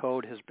DNA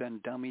code has been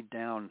dummied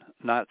down,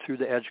 not through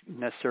the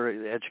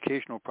necessary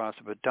educational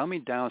process, but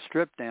dummied down,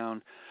 stripped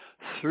down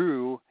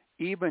through,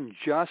 even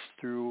just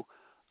through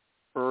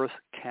earth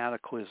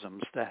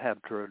cataclysms that have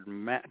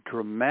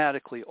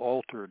dramatically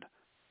altered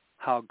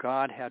how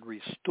God had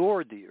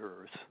restored the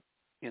earth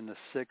in the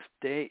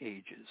 6-day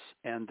ages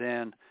and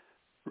then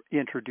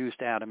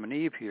introduced Adam and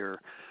Eve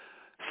here.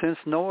 Since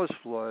Noah's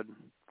flood,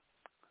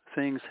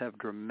 things have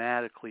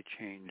dramatically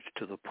changed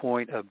to the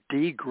point of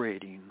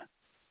degrading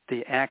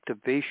the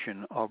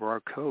activation of our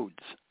codes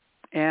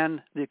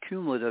and the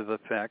cumulative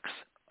effects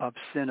of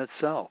sin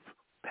itself,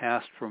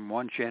 passed from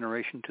one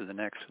generation to the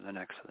next, to the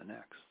next, to the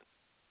next.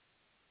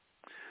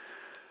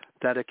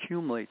 That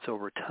accumulates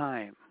over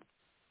time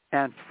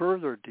and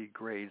further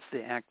degrades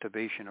the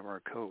activation of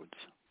our codes.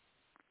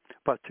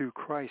 But through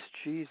Christ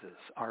Jesus,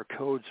 our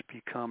codes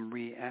become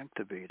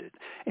reactivated.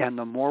 And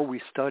the more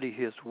we study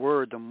his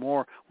word, the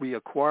more we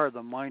acquire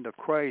the mind of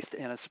Christ,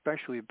 and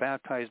especially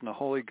baptized in the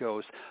Holy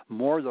Ghost,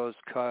 more those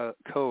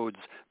codes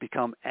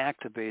become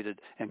activated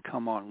and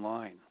come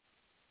online.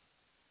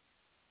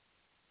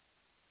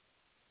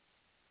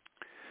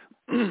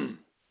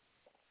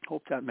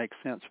 Hope that makes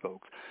sense,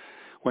 folks.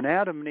 When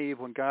Adam and Eve,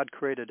 when God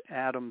created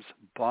Adam's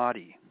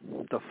body,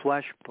 the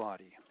flesh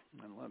body,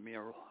 and let me,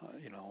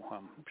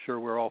 I'm sure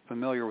we're all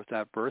familiar with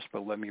that verse,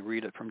 but let me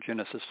read it from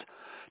Genesis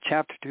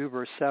chapter 2,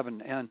 verse 7.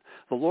 And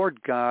the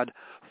Lord God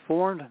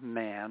formed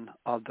man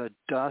of the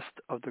dust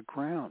of the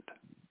ground.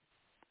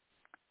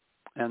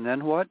 And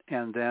then what?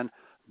 And then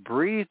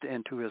breathed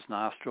into his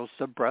nostrils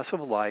the breath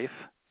of life.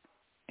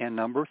 And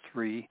number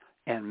 3,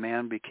 and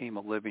man became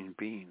a living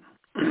being.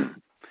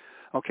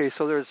 Okay,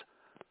 so there's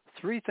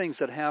 3 things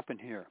that happen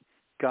here.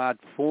 God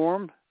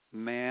formed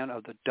man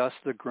of the dust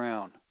of the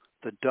ground.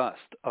 The dust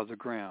of the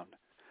ground,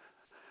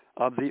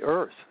 of the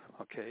earth,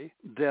 okay?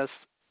 This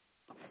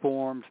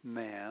formed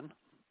man,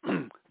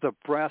 the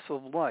breath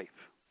of life.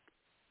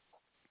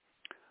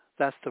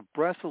 That's the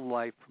breath of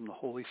life from the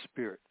Holy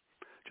Spirit.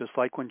 Just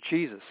like when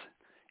Jesus,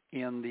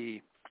 in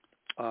the,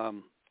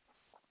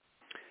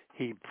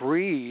 he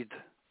breathed,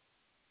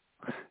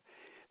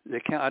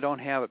 I don't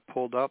have it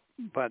pulled up,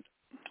 but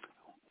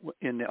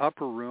in the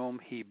upper room,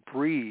 he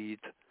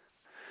breathed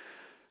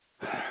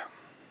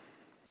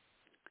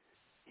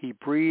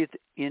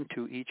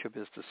into each of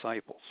his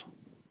disciples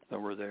that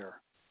were there,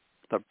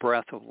 the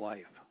breath of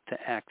life to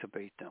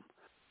activate them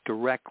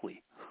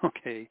directly,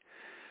 okay?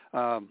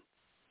 I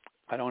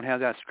don't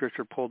have that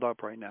scripture pulled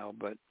up right now,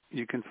 but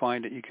you can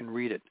find it, you can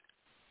read it.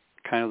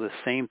 Kind of the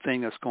same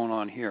thing that's going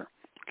on here,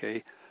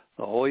 okay?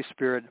 The Holy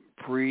Spirit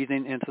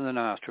breathing into the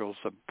nostrils,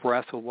 the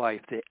breath of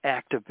life, the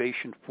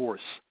activation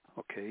force,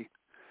 okay?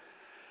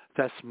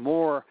 That's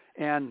more,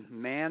 and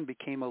man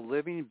became a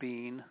living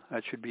being,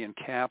 that should be in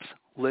caps,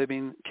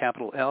 living,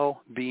 capital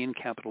L, being,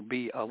 capital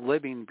B, a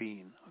living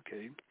being,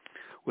 okay,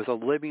 with a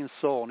living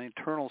soul, an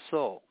eternal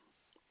soul.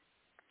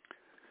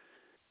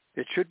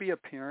 It should be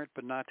apparent,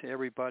 but not to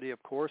everybody,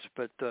 of course,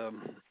 but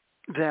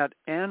that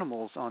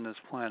animals on this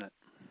planet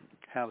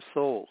have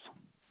souls.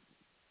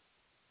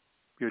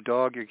 Your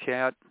dog, your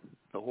cat,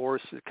 the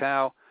horse, the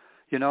cow,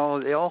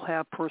 they all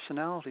have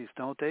personalities,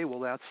 don't they? Well,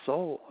 that's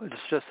soul. It's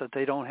just that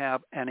they don't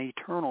have an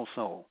eternal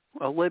soul,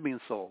 a living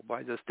soul,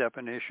 by this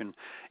definition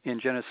in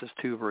Genesis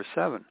 2, verse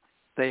 7.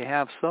 They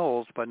have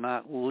souls, but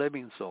not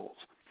living souls,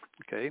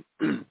 okay?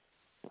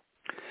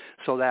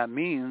 So that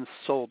means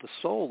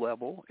soul-to-soul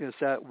level is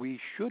that we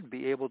should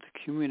be able to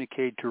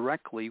communicate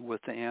directly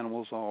with the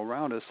animals all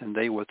around us and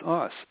they with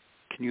us.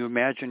 Can you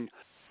imagine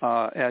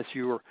as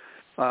you're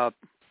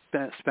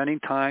spending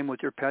time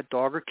with your pet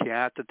dog or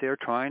cat that they're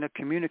trying to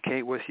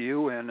communicate with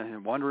you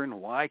and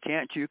wondering why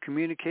can't you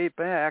communicate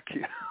back,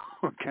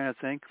 kind of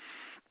thing.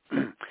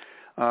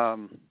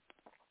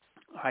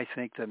 I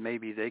think that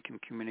maybe they can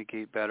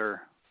communicate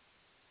better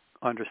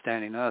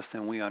understanding us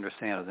than we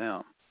understand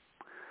them.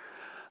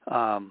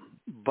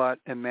 But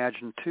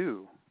imagine,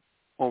 too,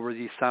 over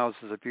these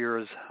thousands of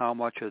years how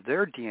much of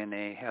their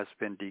DNA has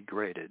been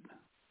degraded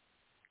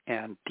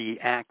and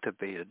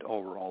deactivated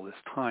over all this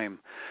time,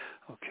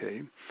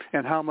 okay?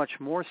 And how much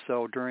more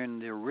so during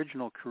the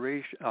original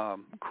creation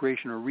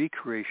or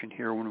recreation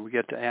here when we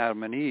get to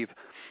Adam and Eve,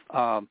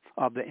 of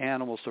the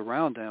animals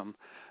around them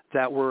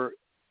that were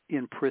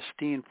in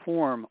pristine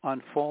form,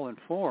 unfallen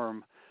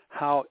form,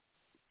 how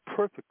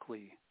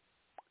perfectly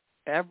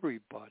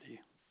everybody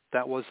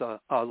that was a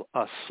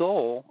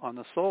soul on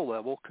the soul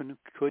level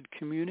could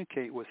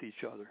communicate with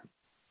each other.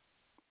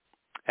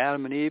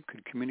 Adam and Eve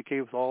could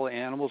communicate with all the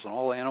animals, and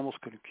all the animals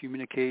could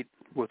communicate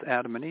with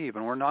Adam and Eve.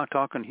 And we're not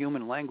talking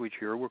human language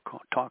here. We're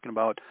talking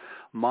about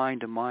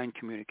mind-to-mind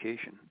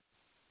communication,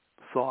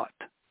 thought,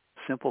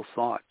 simple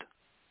thought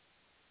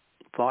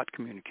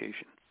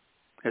communication.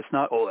 It's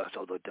not, oh, that's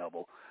of the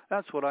devil.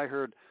 That's what I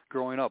heard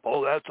growing up.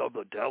 Oh, that's of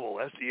the devil.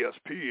 That's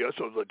ESP. That's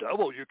of the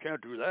devil. You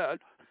can't do that.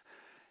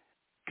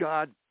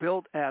 God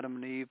built Adam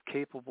and Eve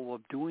capable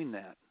of doing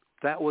that.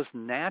 That was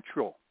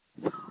natural.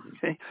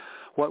 Okay?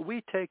 What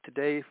we take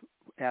today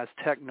as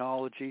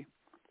technology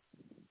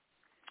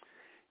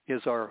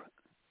is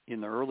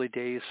in the early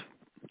days,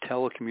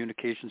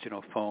 telecommunications,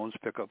 phones,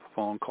 pick up a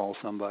phone, call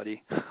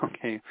somebody,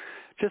 okay?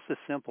 Just a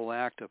simple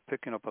act of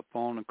picking up a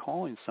phone and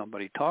calling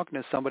somebody,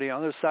 talking to somebody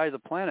on the other side of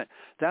the planet.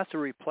 That's a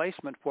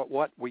replacement for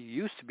what we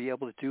used to be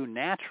able to do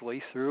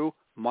naturally through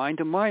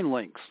mind-to-mind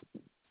links.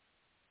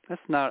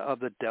 That's not of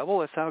the devil.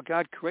 That's how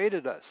God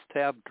created us, to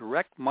have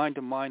direct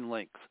mind-to-mind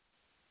links.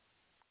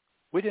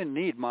 We didn't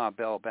need Ma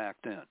Bell back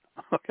then,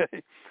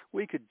 okay?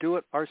 We could do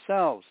it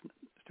ourselves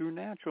through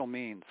natural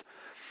means,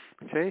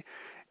 okay?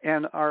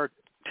 And our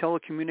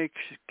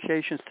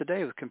telecommunications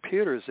today with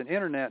computers and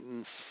internet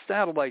and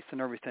satellites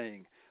and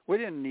everything, we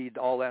didn't need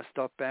all that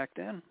stuff back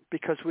then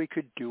because we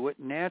could do it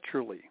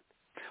naturally.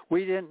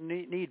 We didn't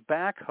need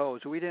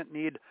backhoes. We didn't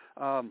need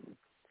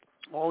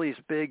all these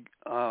big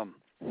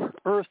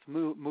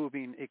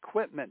earth-moving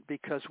equipment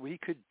because we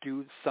could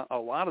do a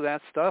lot of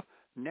that stuff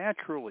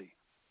naturally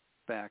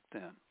back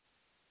then.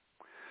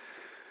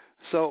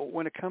 So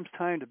when it comes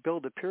time to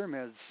build the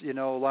pyramids, a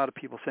lot of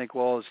people think,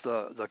 well, it's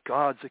the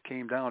gods that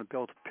came down and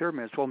built the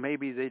pyramids. Well,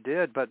 maybe they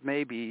did, but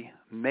maybe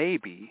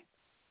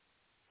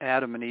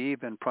Adam and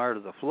Eve, and prior to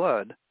the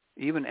flood,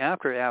 even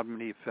after Adam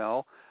and Eve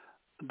fell,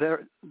 the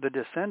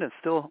descendants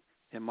still,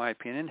 in my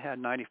opinion, had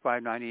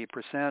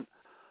 95-98%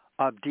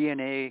 of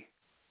DNA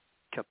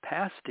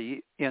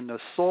capacity in the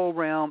soul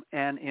realm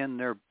and in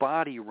their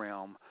body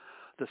realm.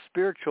 The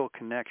spiritual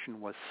connection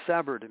was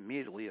severed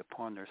immediately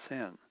upon their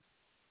sin.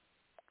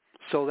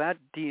 So that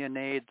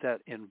DNA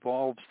that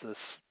involves the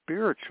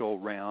spiritual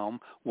realm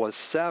was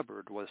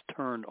severed, was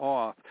turned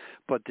off,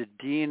 but the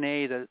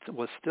DNA that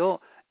was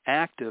still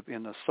active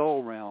in the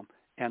soul realm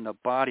and the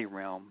body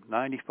realm,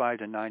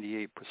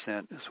 95-98%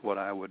 is what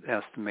I would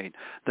estimate,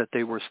 that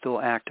they were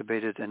still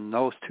activated in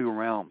those two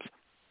realms.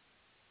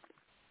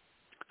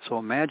 So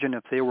imagine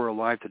if they were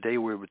alive today,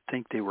 we would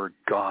think they were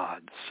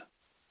gods.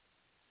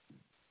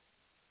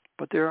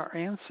 But they're our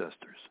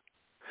ancestors.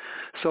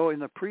 So in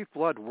the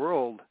pre-flood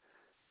world,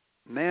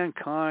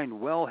 mankind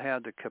well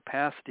had the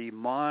capacity,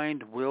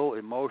 mind, will,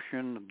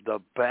 emotion, the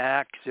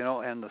backs,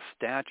 and the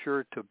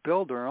stature to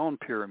build their own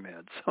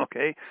pyramids,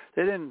 okay?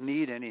 They didn't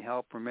need any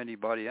help from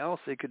anybody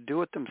else. They could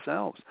do it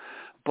themselves.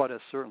 But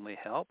it certainly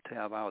helped to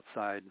have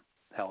outside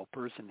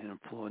helpers and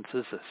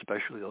influences,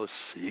 especially those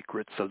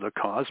secrets of the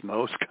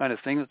cosmos kind of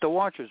thing that the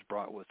Watchers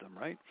brought with them,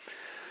 right?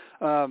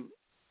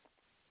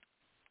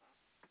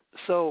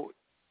 So,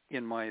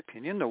 in my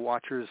opinion, the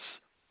Watchers,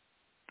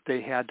 they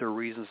had their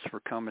reasons for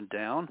coming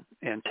down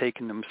and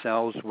taking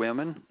themselves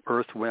women,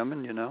 earth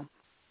women,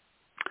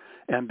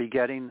 and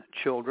begetting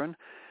children.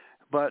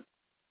 But,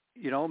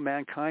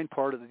 mankind,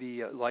 part of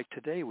the, like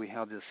today, we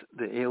have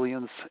the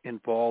aliens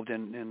involved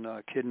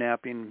in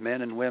kidnapping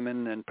men and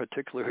women, and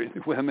particularly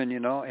women,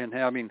 and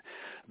having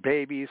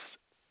babies,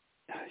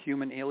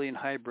 human alien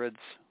hybrids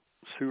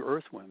through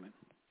earth women.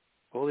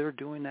 Well, they were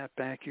doing that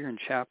back here in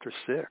chapter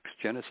 6,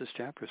 Genesis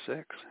chapter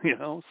 6,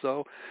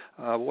 So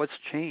what's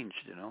changed,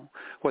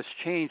 What's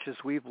changed is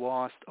we've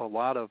lost a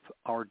lot of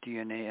our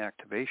DNA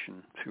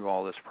activation through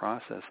all this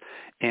process.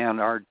 And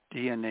our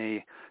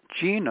DNA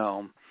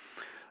genome,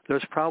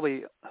 there's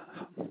probably,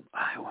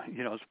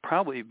 it's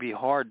probably be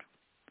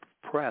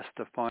hard-pressed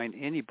to find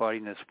anybody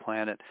on this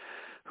planet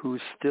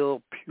who's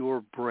still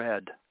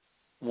purebred,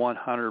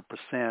 100%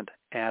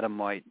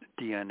 Adamite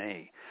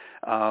DNA.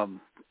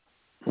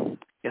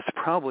 It's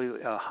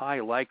probably a high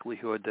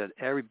likelihood that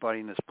everybody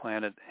on this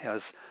planet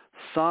has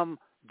some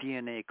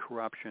DNA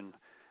corruption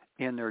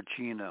in their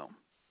genome.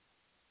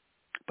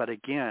 But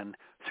again,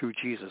 through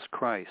Jesus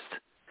Christ,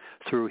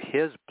 through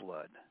his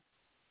blood,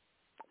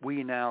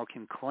 we now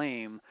can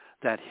claim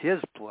that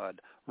his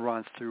blood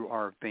runs through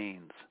our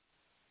veins.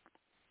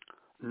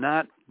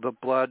 Not the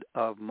blood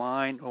of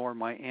mine or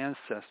my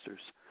ancestors.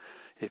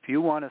 If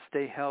you want to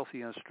stay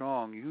healthy and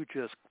strong, you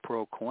just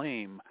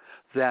proclaim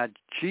that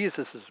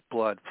Jesus'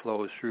 blood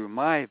flows through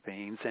my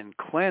veins and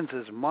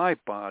cleanses my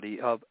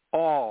body of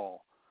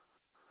all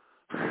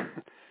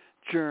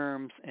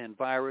germs and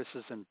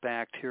viruses and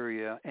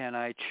bacteria, and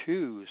I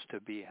choose to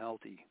be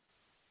healthy.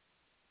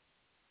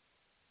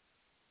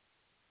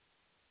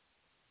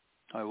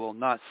 I will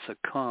not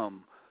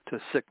succumb to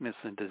sickness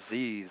and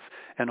disease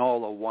and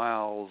all the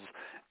wiles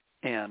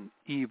and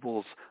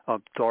evils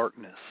of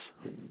darkness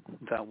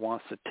that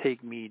wants to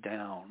take me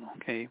down,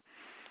 okay?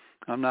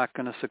 I'm not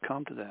going to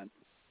succumb to that.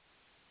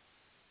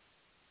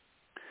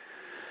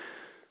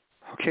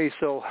 Okay,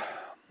 so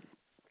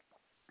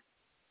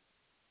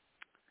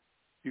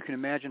you can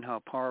imagine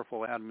how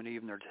powerful Adam and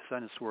Eve and their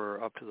descendants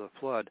were up to the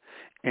flood.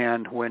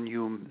 And when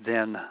you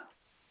then,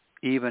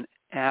 even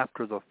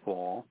after the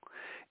fall,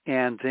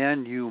 and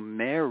then you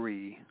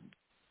marry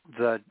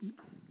the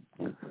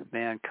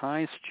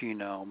mankind's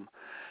genome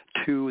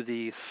to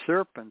the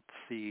serpent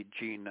seed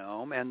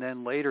genome, and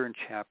then later in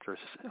chapter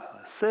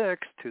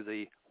 6 to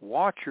the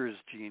Watcher's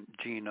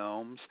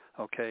genomes,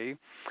 okay,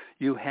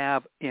 you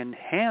have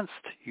enhanced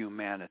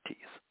humanities,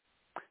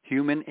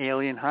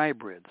 human-alien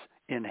hybrids,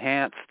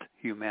 enhanced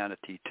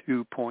humanity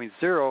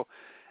 2.0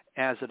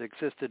 as it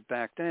existed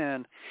back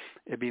then.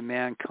 It'd be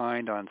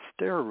mankind on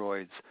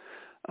steroids.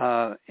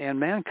 And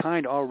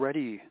mankind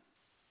already,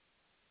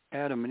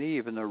 Adam and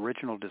Eve in the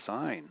original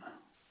design,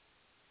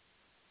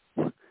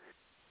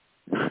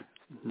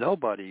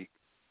 nobody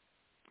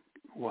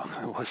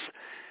was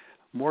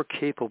more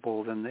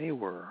capable than they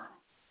were.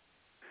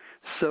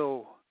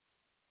 So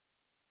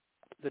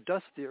the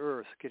dust of the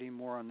earth, getting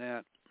more on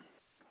that,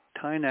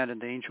 tying that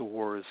into Angel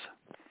Wars,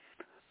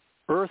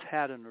 Earth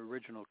had an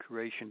original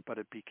creation, but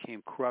it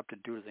became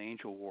corrupted due to the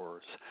angel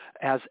wars,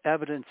 as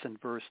evidence in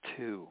verse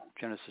 2,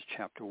 Genesis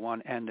chapter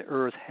 1, and the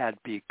earth had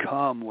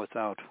become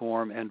without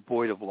form and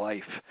void of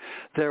life.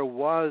 There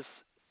was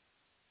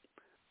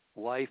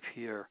life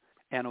here,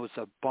 and it was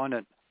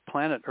abundant.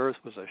 Planet Earth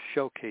was a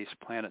showcase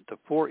planet. The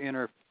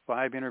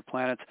 5 inner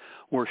planets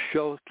were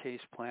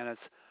showcase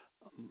planets,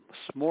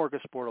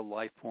 smorgasbord of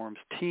life forms,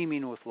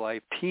 teeming with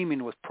life,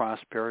 teeming with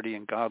prosperity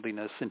and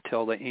godliness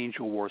until the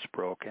angel wars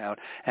broke out,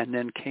 and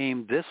then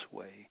came this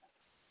way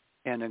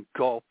and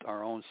engulfed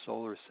our own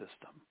solar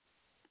system.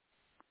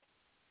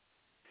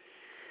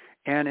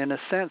 And in a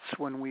sense,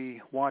 when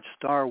we watch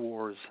Star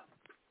Wars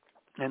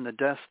and the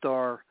Death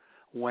Star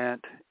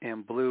went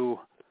and blew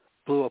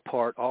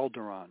apart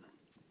Alderaan,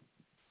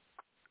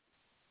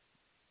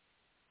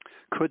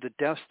 could the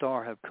Death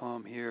Star have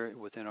come here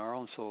within our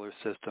own solar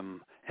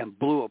system and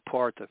blew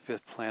apart the 5th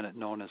planet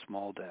known as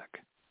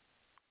Maldek?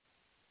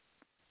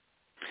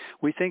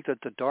 We think that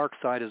the dark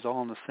side is all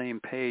on the same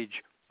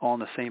page, all on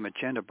the same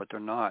agenda, but they're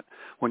not.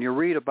 When you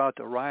read about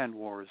the Orion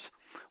Wars,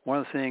 one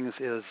of the things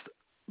is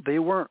they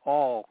weren't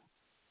all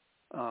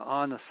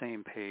on the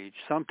same page.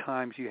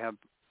 Sometimes you have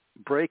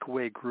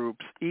breakaway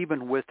groups,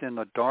 even within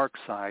the dark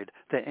side,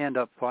 that end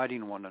up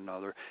fighting one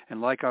another. And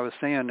like I was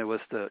saying, it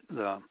was the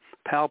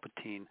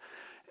Palpatine,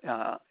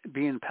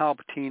 being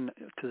Palpatine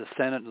to the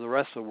Senate and the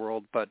rest of the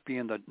world, but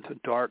being the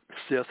dark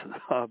Sith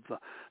of the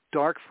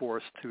dark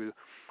force to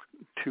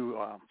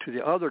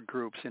the other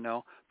groups,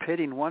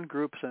 pitting one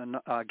group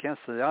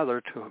against the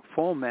other to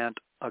foment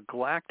a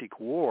galactic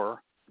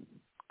war,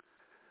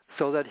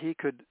 so that he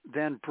could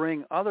then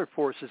bring other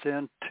forces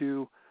in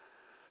to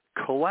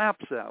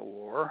collapse that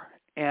war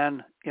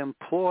and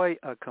employ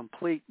a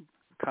complete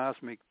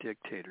cosmic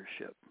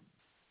dictatorship,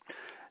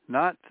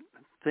 not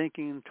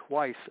thinking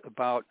twice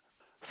about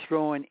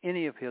throwing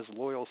any of his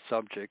loyal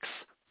subjects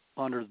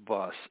under the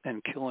bus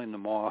and killing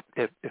them off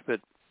if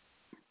it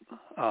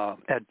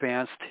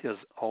advanced his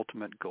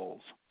ultimate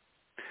goals.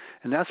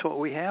 And that's what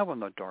we have on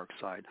the dark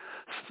side.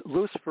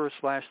 Lucifer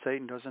 /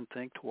 Satan doesn't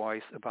think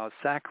twice about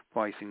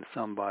sacrificing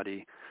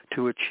somebody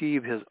to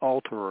achieve his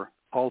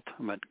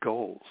ultimate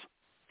goals.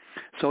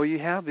 So you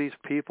have these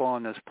people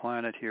on this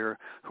planet here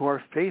who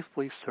are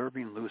faithfully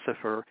serving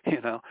Lucifer,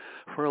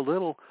 for a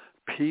little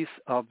piece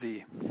of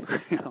the,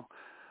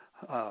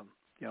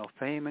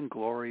 fame and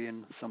glory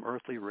and some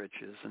earthly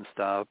riches and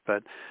stuff.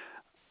 But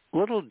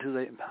little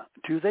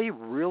do they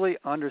really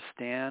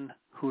understand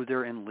who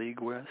they're in league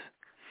with?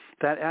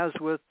 That as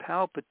with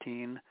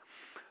Palpatine,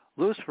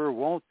 Lucifer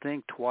won't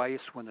think twice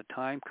when the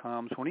time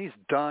comes. When he's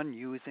done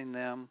using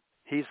them,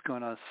 he's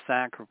going to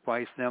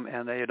sacrifice them,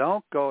 and they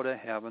don't go to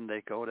heaven,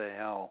 they go to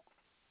hell.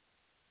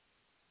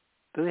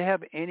 Do they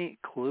have any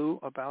clue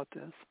about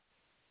this?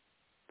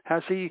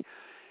 Has he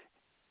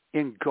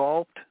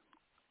engulfed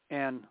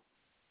and,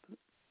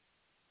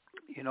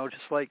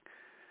 just like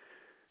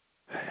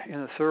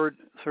in the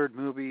third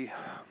movie,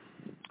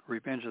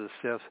 Revenge of the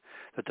Sith,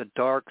 that the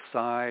dark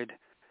side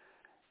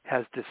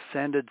has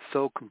descended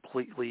so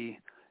completely,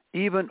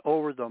 even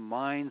over the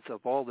minds of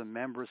all the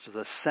members of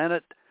the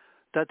Senate,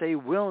 that they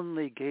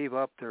willingly gave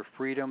up their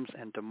freedoms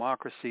and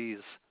democracy's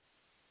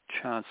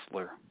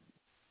chancellor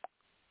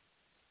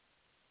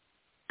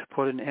to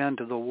put an end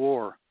to the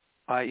war,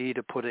 i.e.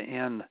 to put an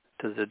end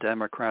to the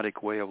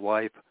democratic way of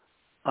life.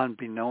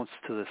 Unbeknownst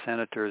to the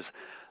senators,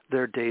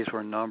 their days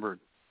were numbered.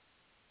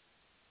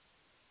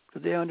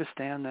 Did they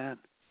understand that?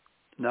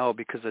 No,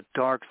 because the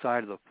dark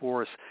side of the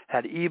force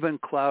had even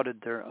clouded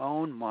their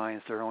own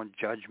minds, their own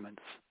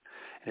judgments.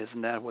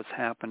 Isn't that what's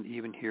happened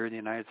even here in the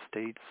United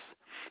States?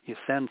 You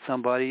send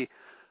somebody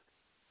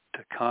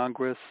to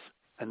Congress,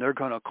 and they're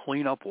going to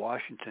clean up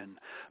Washington.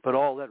 But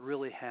all that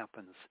really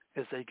happens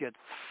is they get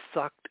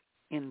sucked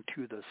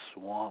into the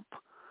swamp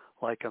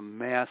like a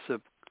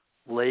massive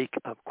lake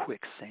of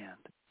quicksand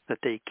that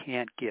they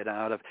can't get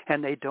out of.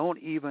 And they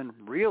don't even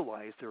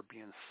realize they're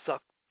being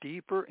sucked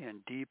deeper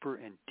and deeper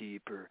and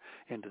deeper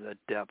into the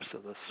depths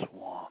of the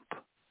swamp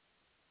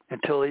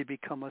until they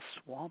become a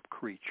swamp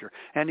creature.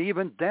 And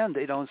even then,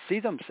 they don't see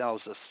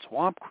themselves as a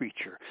swamp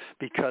creature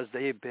because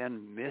they've been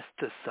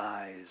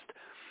mysticized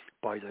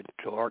by the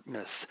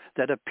darkness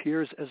that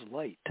appears as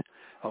light.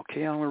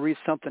 Okay, I'm going to read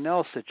something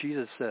else that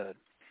Jesus said.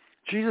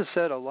 Jesus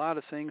said a lot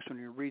of things when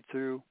you read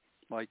through,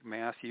 like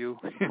Matthew,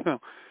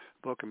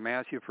 book of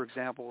Matthew, for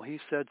example. He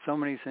said so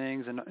many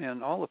things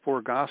in all the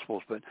four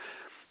Gospels, but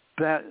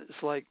that is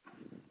like,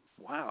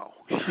 wow,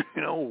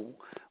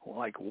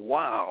 like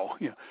wow.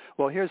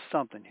 Well, here's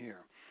something here.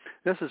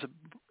 This is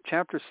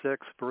chapter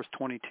 6, verse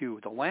 22.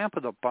 The lamp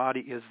of the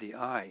body is the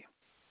eye.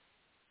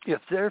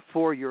 If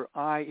therefore your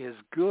eye is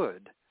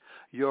good,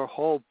 your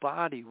whole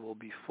body will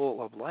be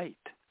full of light.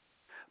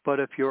 But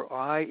if your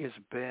eye is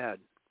bad,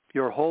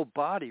 your whole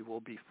body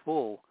will be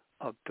full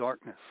of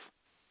darkness.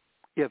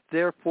 If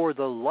therefore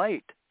the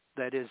light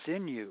that is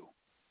in you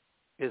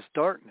is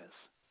darkness,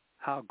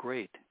 how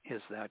great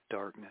is that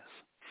darkness?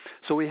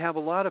 So we have a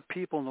lot of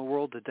people in the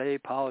world today,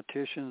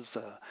 politicians,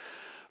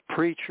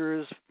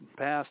 preachers,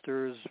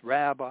 pastors,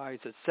 rabbis,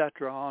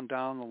 etc., on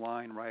down the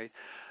line, right,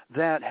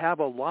 that have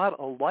a lot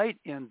of light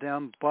in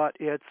them, but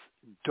it's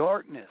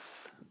darkness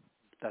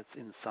that's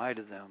inside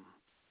of them,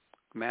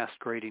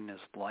 masquerading as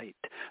light.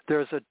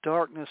 There's a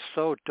darkness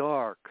so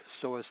dark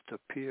so as to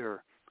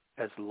appear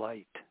as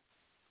light.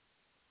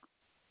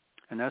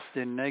 And that's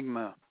the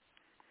enigma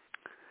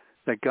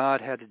that God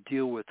had to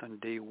deal with on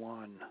day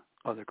one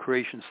of the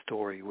creation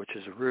story, which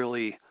is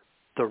really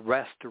the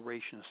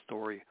restoration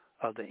story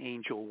of the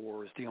angel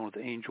wars, dealing with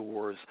the angel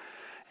wars.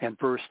 And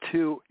verse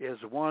 2 is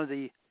one of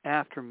the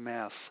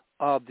aftermaths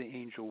of the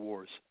angel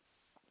wars,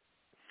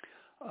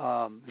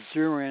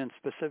 zeroing in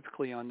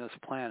specifically on this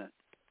planet.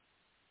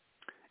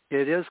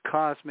 It is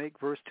cosmic,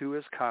 verse 2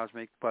 is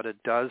cosmic, but it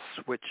does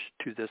switch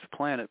to this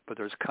planet, but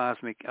there's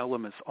cosmic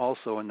elements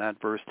also in that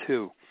verse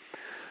 2.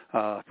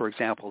 For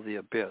example, the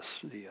abyss,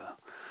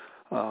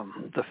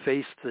 the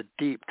face, the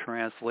deep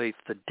translates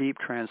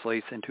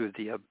into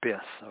the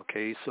abyss,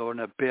 okay? So an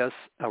abyss,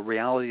 a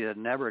reality that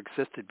never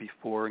existed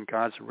before in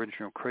God's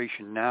original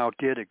creation, now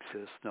did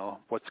exist. Now,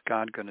 what's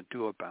God going to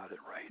do about it,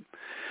 right?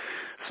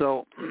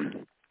 So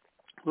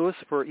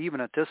Lucifer, even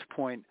at this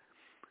point,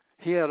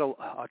 he had a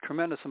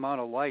tremendous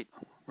amount of light.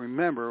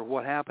 Remember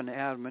what happened to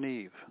Adam and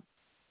Eve.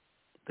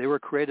 They were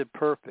created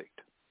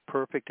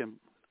perfect in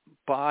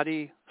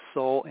body,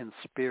 soul, and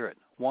spirit.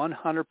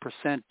 100%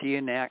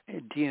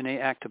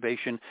 DNA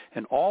activation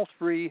in all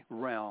three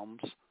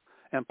realms,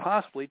 and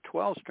possibly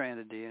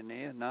 12-stranded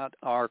DNA, and not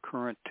our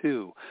current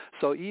 2.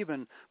 So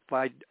even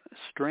by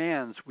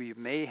strands, we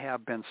may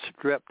have been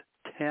stripped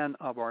 10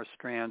 of our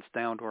strands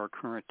down to our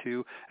current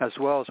 2, as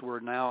well as we're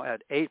now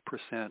at 8%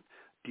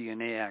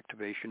 DNA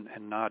activation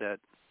and not at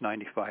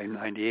 95,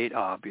 98,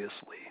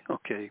 obviously.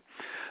 Okay.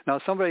 Now,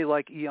 somebody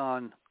like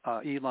Elon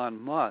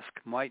Musk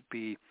might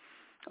be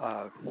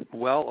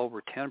well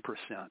over 10%,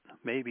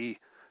 maybe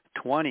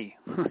 20.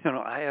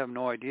 I have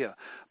no idea.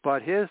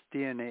 But his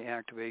DNA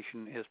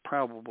activation is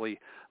probably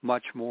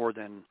much more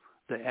than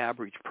the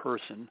average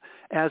person,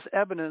 as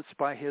evidenced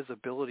by his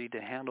ability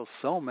to handle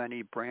so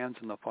many brands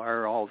in the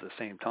fire all at the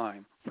same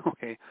time.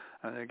 Okay,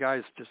 the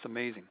guy's just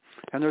amazing.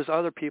 And there's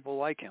other people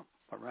like him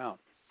around.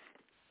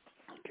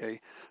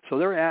 Okay, so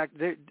their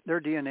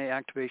DNA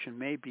activation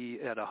may be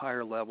at a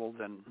higher level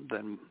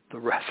than the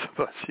rest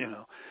of us,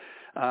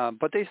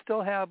 but they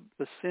still have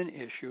the sin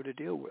issue to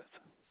deal with.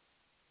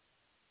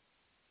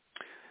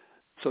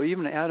 So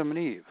even Adam and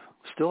Eve,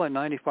 still at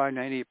 95,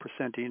 98%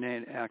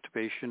 DNA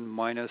activation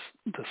minus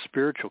the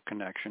spiritual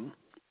connection,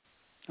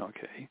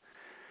 okay,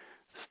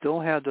 still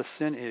had the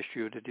sin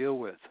issue to deal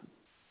with,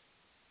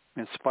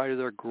 in spite of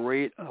their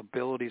great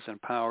abilities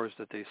and powers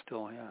that they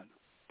still had.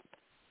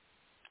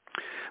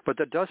 But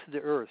the dust of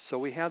the earth, so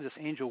we have this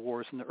angel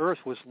wars, and the earth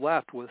was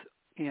left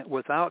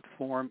without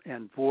form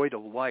and void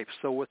of life.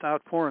 So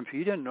without form, if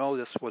you didn't know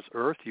this was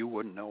earth, you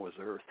wouldn't know it was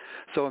earth.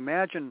 So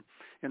imagine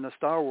in the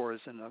Star Wars,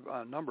 in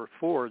number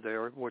 4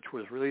 there, which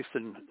was released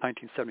in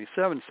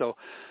 1977, so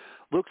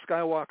Luke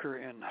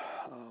Skywalker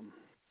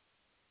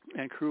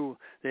and crew,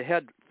 they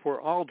head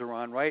for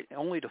Alderaan, right,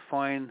 only to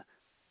find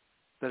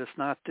that it's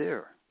not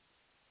there.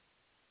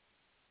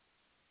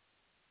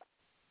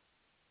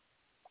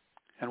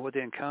 And what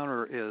they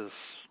encounter is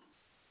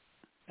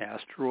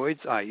asteroids,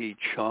 i.e.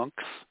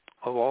 chunks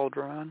of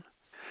Alderaan.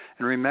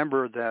 And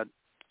remember that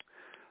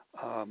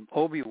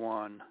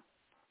Obi-Wan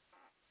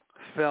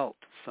felt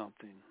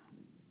something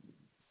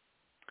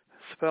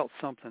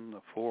in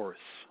the Force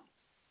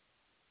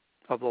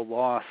of the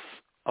loss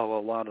of a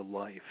lot of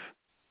life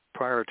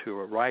prior to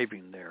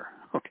arriving there.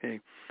 Okay.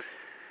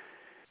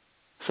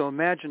 So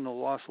imagine the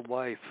loss of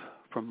life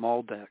from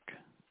Maldek,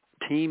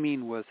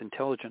 teeming with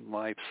intelligent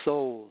life,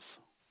 souls,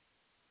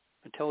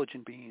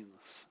 intelligent beings.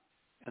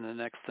 And the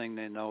next thing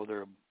they know,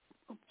 they're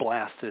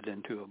blasted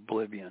into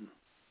oblivion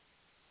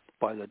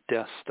by the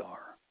Death Star.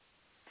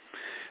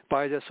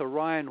 By this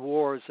Orion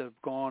wars that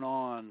have gone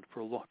on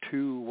for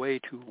way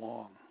too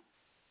long.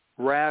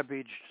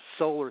 Ravaged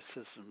solar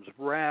systems,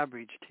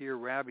 ravaged here,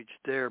 ravaged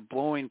there,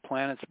 blowing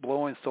planets,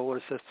 blowing solar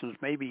systems,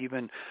 maybe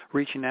even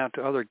reaching out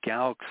to other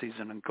galaxies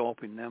and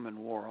engulfing them in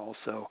war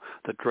also.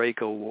 The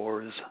Draco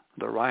Wars,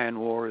 the Orion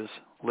Wars,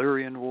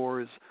 Lyrian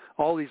Wars,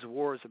 all these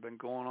wars have been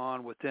going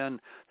on within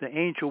the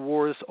Angel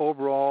Wars,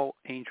 overall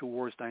Angel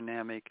Wars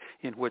dynamic,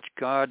 in which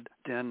God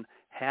then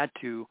had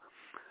to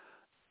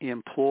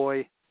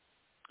employ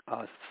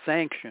a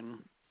sanction,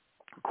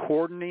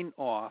 cordoning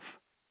off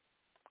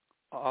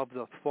of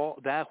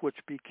that which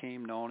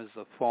became known as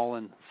the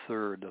fallen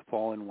third, the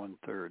fallen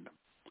one-third.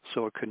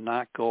 So it could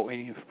not go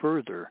any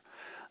further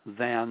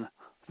than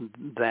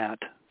that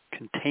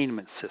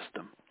containment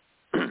system.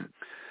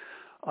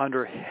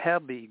 Under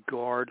heavy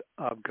guard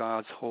of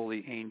God's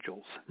holy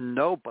angels.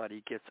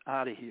 Nobody gets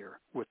out of here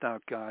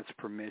without God's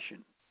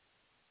permission,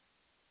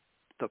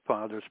 the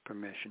Father's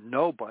permission.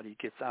 Nobody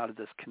gets out of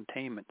this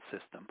containment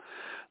system.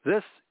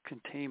 This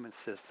containment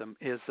system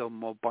is a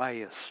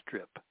Mobius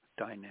strip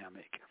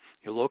dynamic.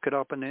 You look it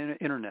up on the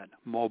internet,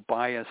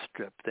 Mobius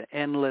strip, the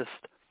endless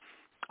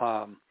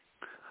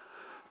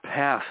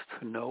path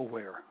to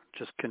nowhere,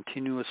 just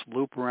continuous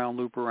loop around.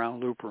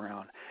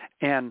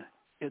 And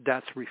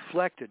that's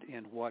reflected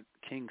in what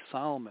King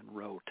Solomon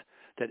wrote,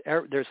 that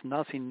there's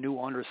nothing new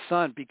under the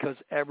sun because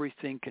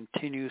everything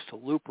continues to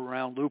loop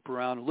around,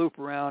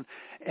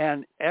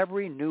 and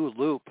every new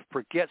loop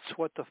forgets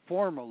what the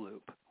former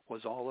loop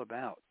was all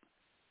about.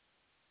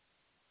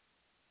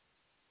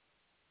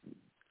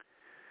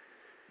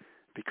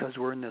 Because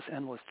we're in this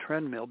endless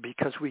treadmill,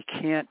 because we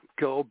can't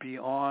go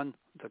beyond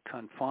the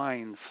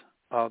confines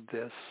of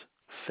this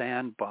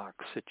sandbox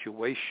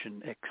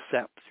situation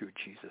except through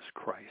Jesus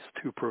Christ,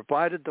 who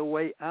provided the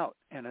way out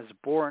and is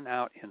borne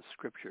out in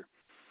Scripture.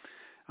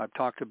 I've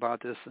talked about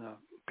this in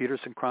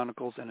Pedersen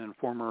Chronicles and in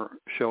former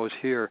shows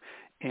here,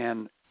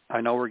 and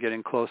I know we're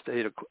getting close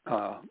to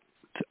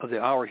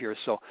the hour here,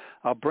 so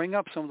I'll bring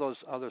up some of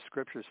those other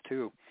scriptures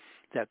too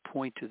that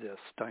point to this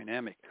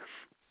dynamic.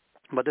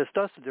 But this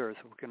dust of the earth,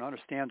 we can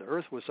understand the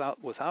earth was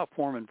without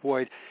form and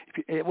void.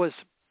 It was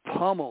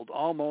pummeled,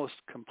 almost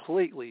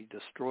completely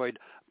destroyed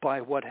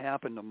by what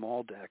happened to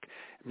Maldek.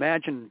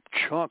 Imagine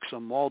chunks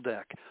of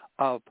Maldek,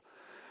 of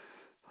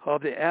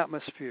the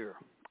atmosphere,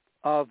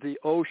 of the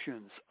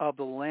oceans, of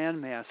the land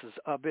masses,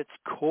 of its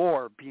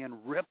core being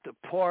ripped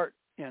apart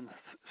and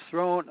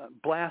thrown,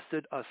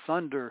 blasted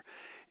asunder,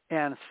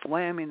 and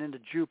slamming into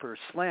Jupiter,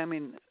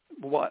 slamming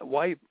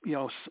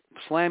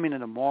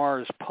into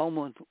Mars,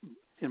 pummeling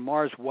in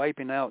Mars,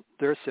 wiping out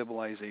their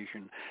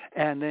civilization,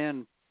 and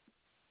then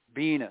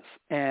Venus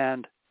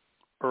and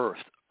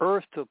Earth.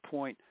 Earth to a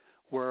point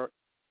where,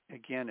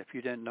 again, if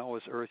you didn't know it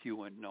was Earth, you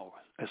wouldn't know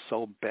it. It's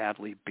so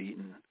badly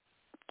beaten.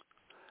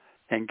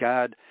 And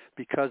God,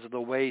 because of the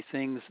way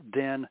things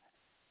then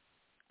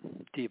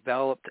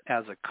developed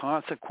as a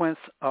consequence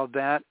of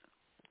that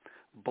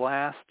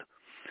blast,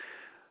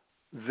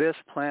 this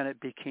planet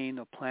became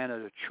the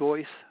planet of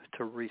choice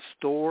to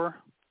restore.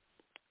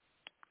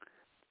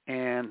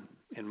 And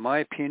in my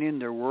opinion,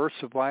 there were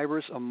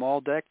survivors of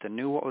Maldek that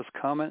knew what was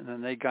coming, and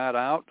then they got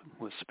out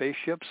with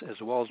spaceships,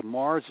 as well as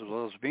Mars, as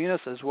well as Venus,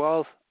 as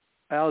well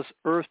as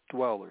Earth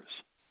dwellers.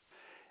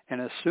 And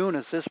as soon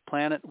as this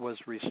planet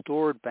was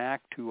restored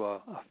back to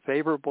a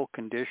favorable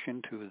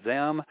condition to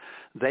them,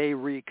 they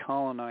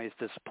recolonized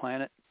this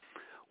planet,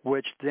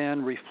 which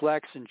then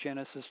reflects in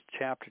Genesis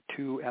chapter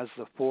 2 as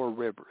the 4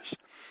 rivers.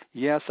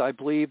 Yes, I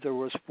believe there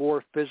was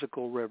 4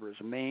 physical rivers,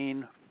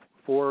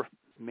 4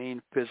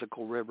 main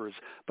physical rivers,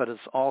 but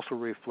it's also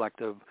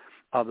reflective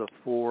of the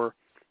 4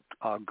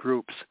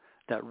 groups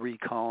that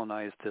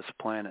recolonized this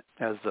planet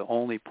as the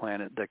only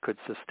planet that could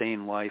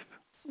sustain life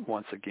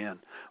once again.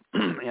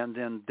 And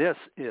then this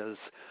is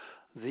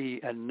the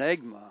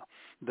enigma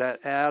that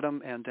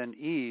Adam and then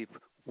Eve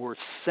were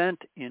sent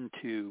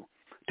into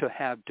to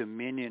have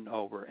dominion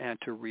over and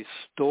to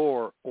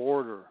restore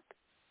order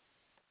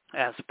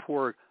as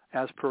per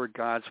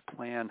God's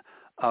plan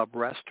of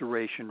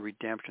restoration,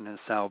 redemption, and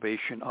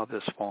salvation of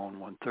this fallen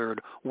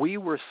one-third. We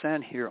were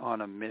sent here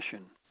on a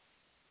mission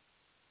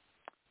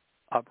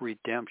of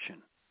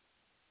redemption.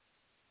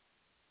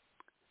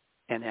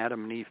 And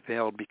Adam and Eve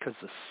failed because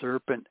the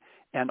serpent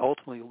and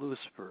ultimately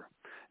Lucifer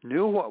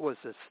knew what was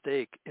at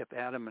stake if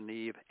Adam and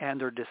Eve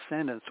and their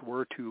descendants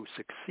were to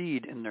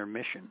succeed in their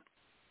mission.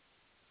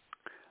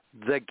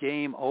 The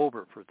game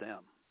over for them.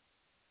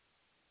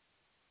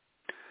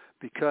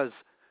 Because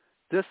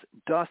this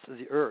dust of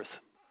the earth,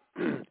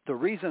 the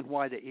reason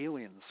why the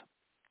aliens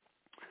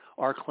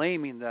are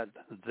claiming that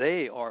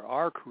they are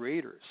our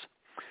creators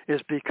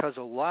is because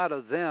a lot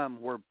of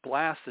them were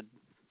blasted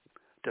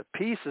to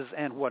pieces,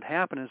 and what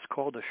happened is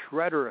called the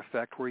shredder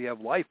effect, where you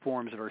have life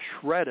forms that are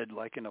shredded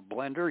like in a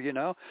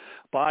blender,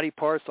 body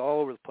parts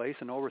all over the place,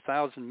 and over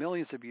thousands,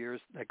 millions of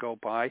years that go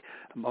by,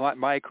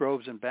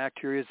 microbes and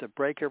bacteria that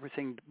break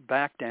everything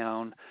back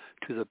down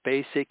to the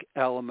basic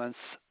elements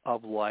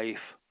of life,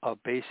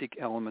 of basic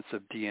elements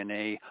of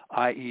DNA,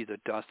 i.e. the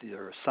dust of the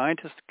earth.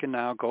 Scientists can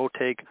now go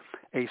take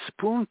a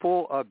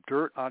spoonful of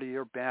dirt out of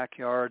your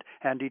backyard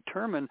and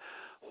determine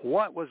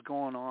what was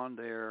going on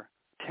there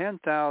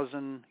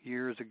 10,000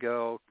 years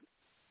ago,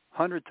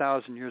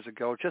 100,000 years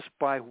ago, just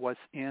by what's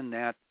in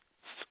that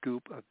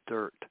scoop of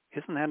dirt.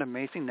 Isn't that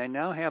amazing? They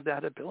now have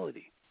that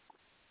ability.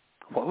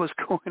 What was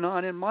going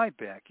on in my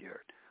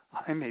backyard?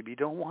 I maybe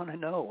don't want to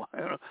know.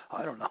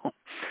 I don't know.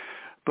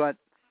 But,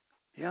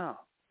 yeah,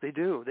 they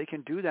do. They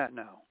can do that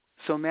now.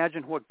 So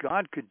imagine what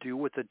God could do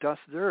with the dust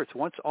of the earth.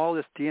 Once all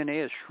this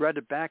DNA is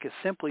shredded back, it's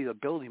simply the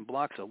building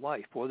blocks of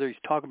life. Whether you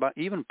talk about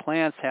even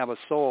plants have a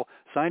soul.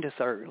 Scientists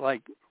are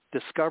like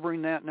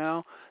discovering that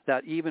now,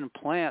 that even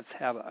plants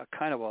have a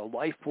kind of a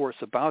life force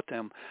about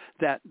them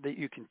that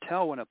you can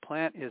tell when a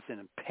plant is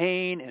in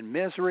pain and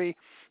misery.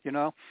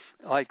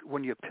 Like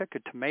when you pick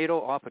a tomato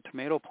off a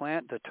tomato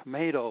plant, the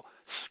tomato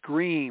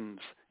screams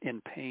in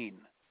pain.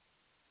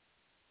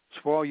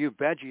 So for all you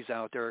veggies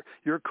out there,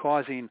 you're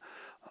causing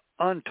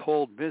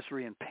untold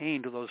misery and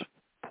pain to those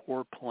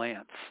poor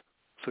plants.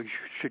 So you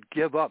should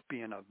give up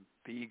being a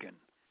vegan.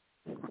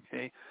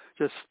 Okay,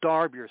 just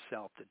starve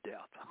yourself to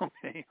death.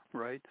 Okay,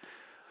 right?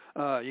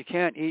 You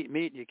can't eat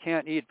meat, you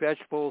can't eat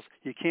vegetables,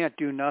 you can't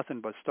do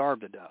nothing but starve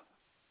to death.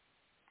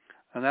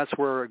 And that's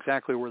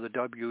exactly where the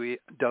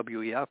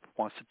WEF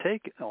wants to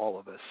take all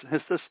of us,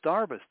 is to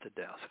starve us to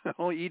death.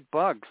 Oh, eat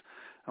bugs.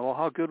 Well,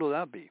 how good will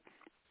that be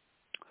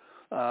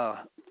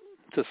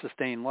to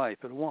sustain life?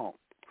 It won't.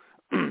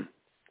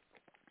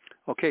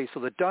 Okay, so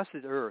the dust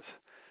of the earth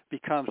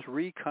becomes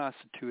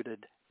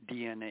reconstituted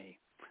DNA.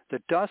 The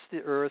dust of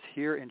the earth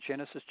here in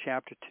Genesis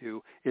chapter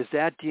 2 is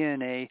that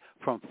DNA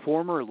from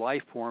former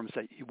life forms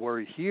that were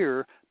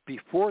here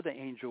before the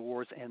angel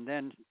wars and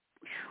then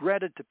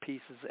shredded to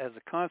pieces as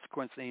a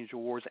consequence of the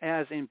angel wars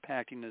as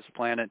impacting this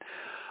planet.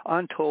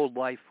 Untold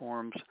life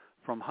forms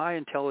from high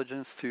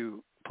intelligence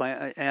to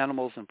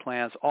animals and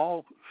plants,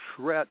 all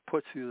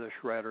put through the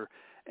shredder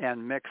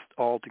and mixed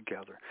all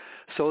together.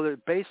 So they're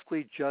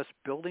basically just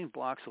building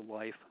blocks of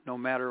life, no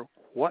matter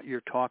what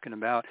you're talking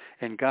about.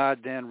 And God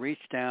then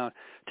reached down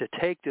to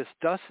take this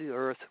dust of the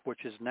earth,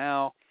 which is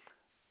now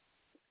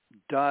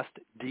dust,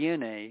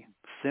 DNA,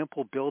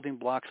 simple building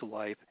blocks of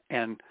life,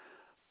 and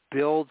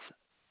builds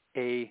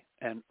an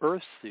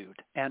earth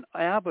suit, an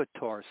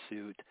avatar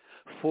suit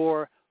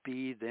for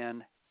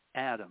then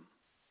Adam,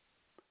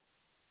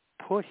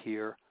 put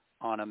here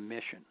on a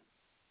mission.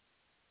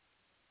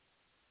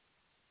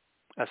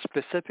 A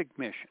specific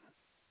mission,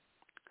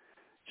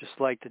 just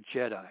like the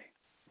Jedi.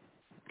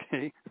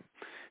 Okay,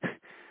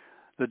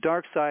 the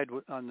dark side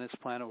on this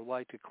planet would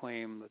like to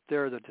claim that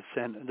they're the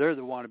descendants, they're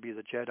the want to be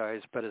the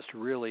Jedis, but it's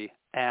really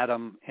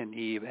Adam and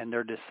Eve and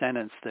their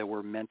descendants that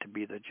were meant to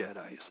be the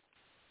Jedis.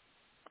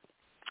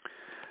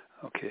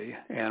 Okay,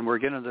 and we're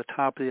getting to the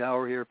top of the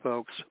hour here,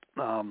 folks.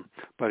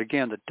 But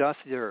again, the dust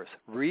of the earth,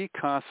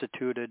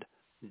 reconstituted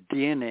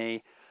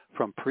DNA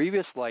from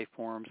previous life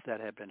forms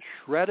that have been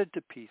shredded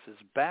to pieces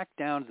back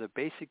down to the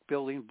basic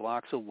building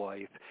blocks of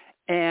life,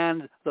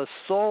 and the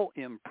soul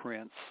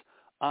imprints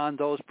on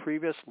those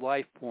previous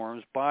life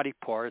forms, body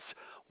parts,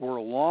 were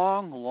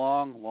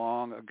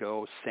long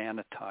ago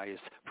sanitized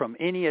from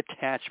any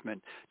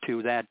attachment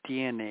to that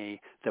DNA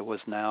that was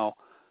now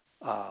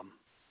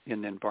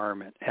in the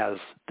environment as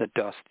the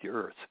dust of the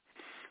earth.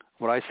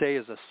 What I say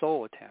is a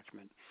soul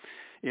attachment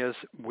is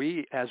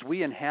as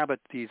we inhabit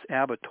these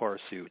avatar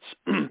suits,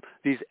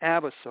 these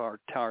avatar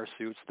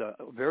suits, the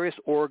various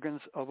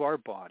organs of our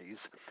bodies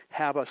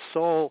have a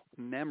soul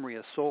memory,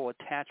 a soul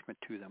attachment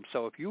to them.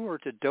 So if you were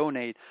to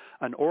donate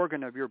an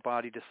organ of your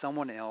body to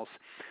someone else,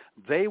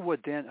 they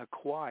would then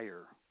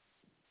acquire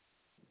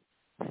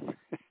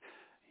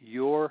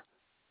your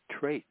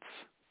traits.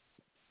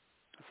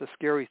 It's a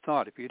scary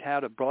thought. If you'd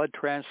had a blood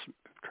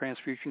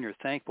transfusion, you're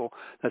thankful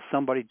that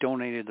somebody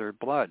donated their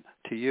blood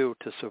to you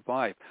to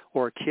survive,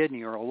 or a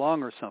kidney or a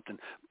lung or something,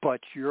 but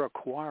you're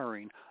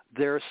acquiring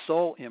their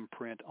soul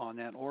imprint on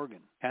that organ.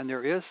 And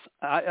there is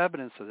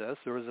evidence of this.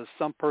 There was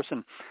some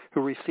person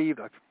who received,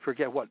 I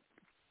forget what,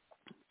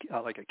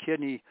 like a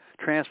kidney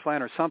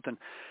transplant or something,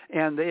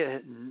 and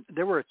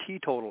they were a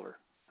teetotaler,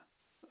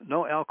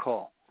 no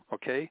alcohol,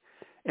 okay?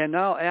 And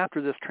now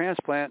after this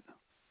transplant,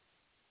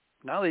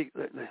 now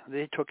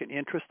they took an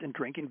interest in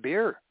drinking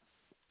beer.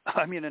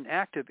 I mean, an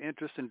active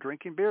interest in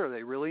drinking beer.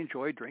 They really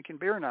enjoy drinking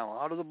beer now,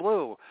 out of the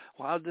blue.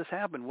 Well, how did this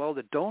happen? Well,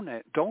 the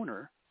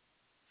donor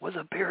was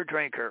a beer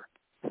drinker.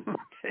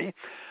 Okay,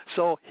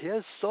 so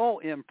his soul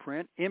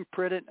imprint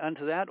imprinted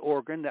onto that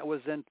organ that was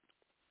then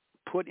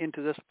put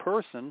into this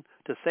person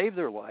to save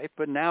their life,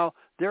 but now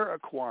they're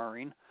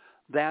acquiring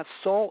that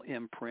soul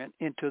imprint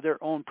into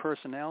their own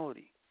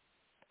personality.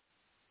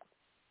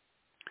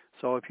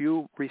 So if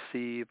you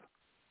receive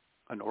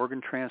an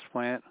organ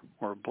transplant,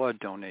 or a blood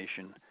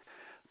donation,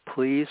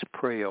 please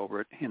pray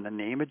over it in the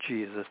name of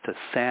Jesus to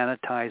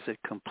sanitize it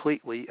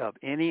completely of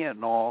any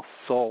and all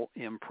soul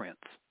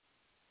imprints.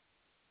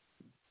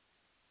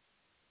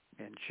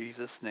 In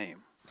Jesus' name.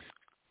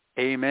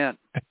 Amen.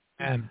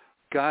 And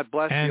God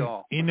bless you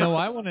all. You know,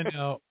 I want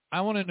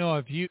to know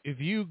if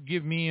you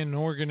give me an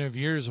organ of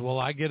yours, will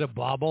I get a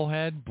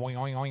bobblehead? Boing,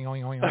 oing, oing,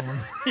 oing, oing,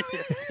 oing.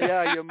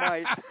 Yeah, you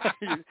might.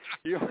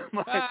 you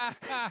might.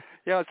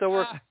 Yeah, so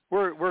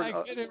we're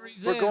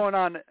going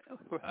on.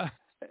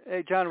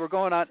 Hey, John, we're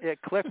going on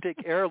ecliptic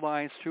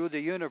airlines through the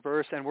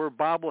universe, and we're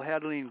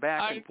bobbleheading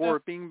back and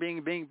forth, bing,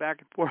 bing, bing, back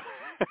and forth.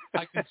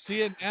 I can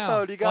see it now.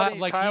 Oh, do you got any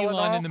like Tylenol?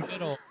 Elon in the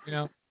middle, you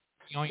know.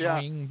 Oing, Yeah,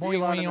 oing, boing,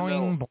 oing,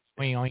 oing,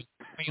 boing, oing,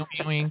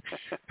 oing.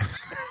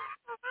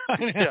 I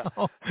know. Yeah.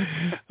 All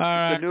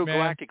right, the new man.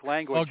 galactic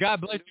language. Well,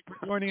 God bless you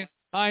for joining us.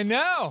 I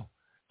know.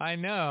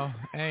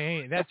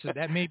 Hey,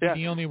 that may be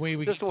the only way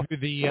we get through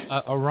the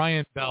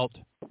Orion belt.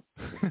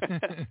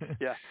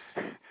 Yeah.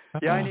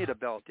 Yeah, I need a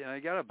belt. You know,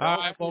 you got a belt. All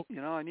right, well,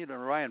 I need an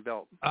Orion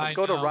belt. I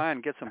go to know.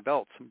 Orion, get some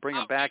belts, and bring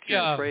them back here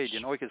to trade. You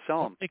know, we can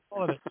sell them.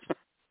 What do they call it?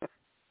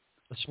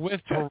 A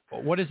Swift,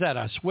 what is that?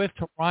 A Swift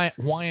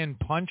Hawaiian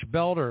punch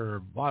belt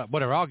or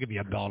whatever? I'll give you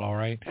a belt, all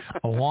right?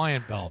 A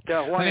Hawaiian belt.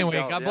 Yeah, Hawaiian anyway,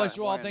 belt, God bless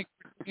you all. Hawaiian. Thank you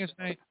for joining us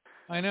tonight.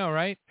 I know,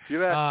 right? You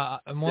bet.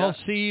 And we'll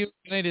see you.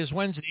 Tonight is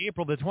Wednesday,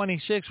 April the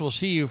 26th. We'll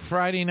see you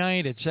Friday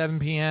night at 7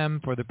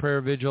 p.m. for the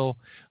prayer vigil.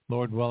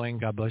 Lord willing,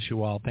 God bless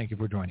you all. Thank you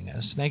for joining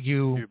us. Thank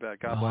you. You bet.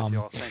 God bless you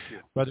all. Thank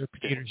you. Brother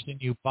Pedersen,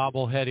 you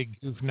bobble-headed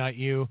goof nut,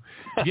 you.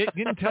 Get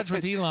in touch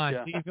with Elon.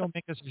 See if he'll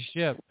make us a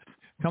ship.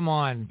 Come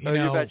on.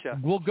 You betcha.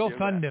 We'll go You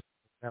fund bet.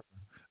 him.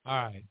 All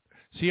right.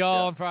 See you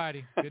all on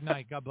Friday. Good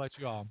night. God bless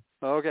you all.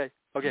 Okay.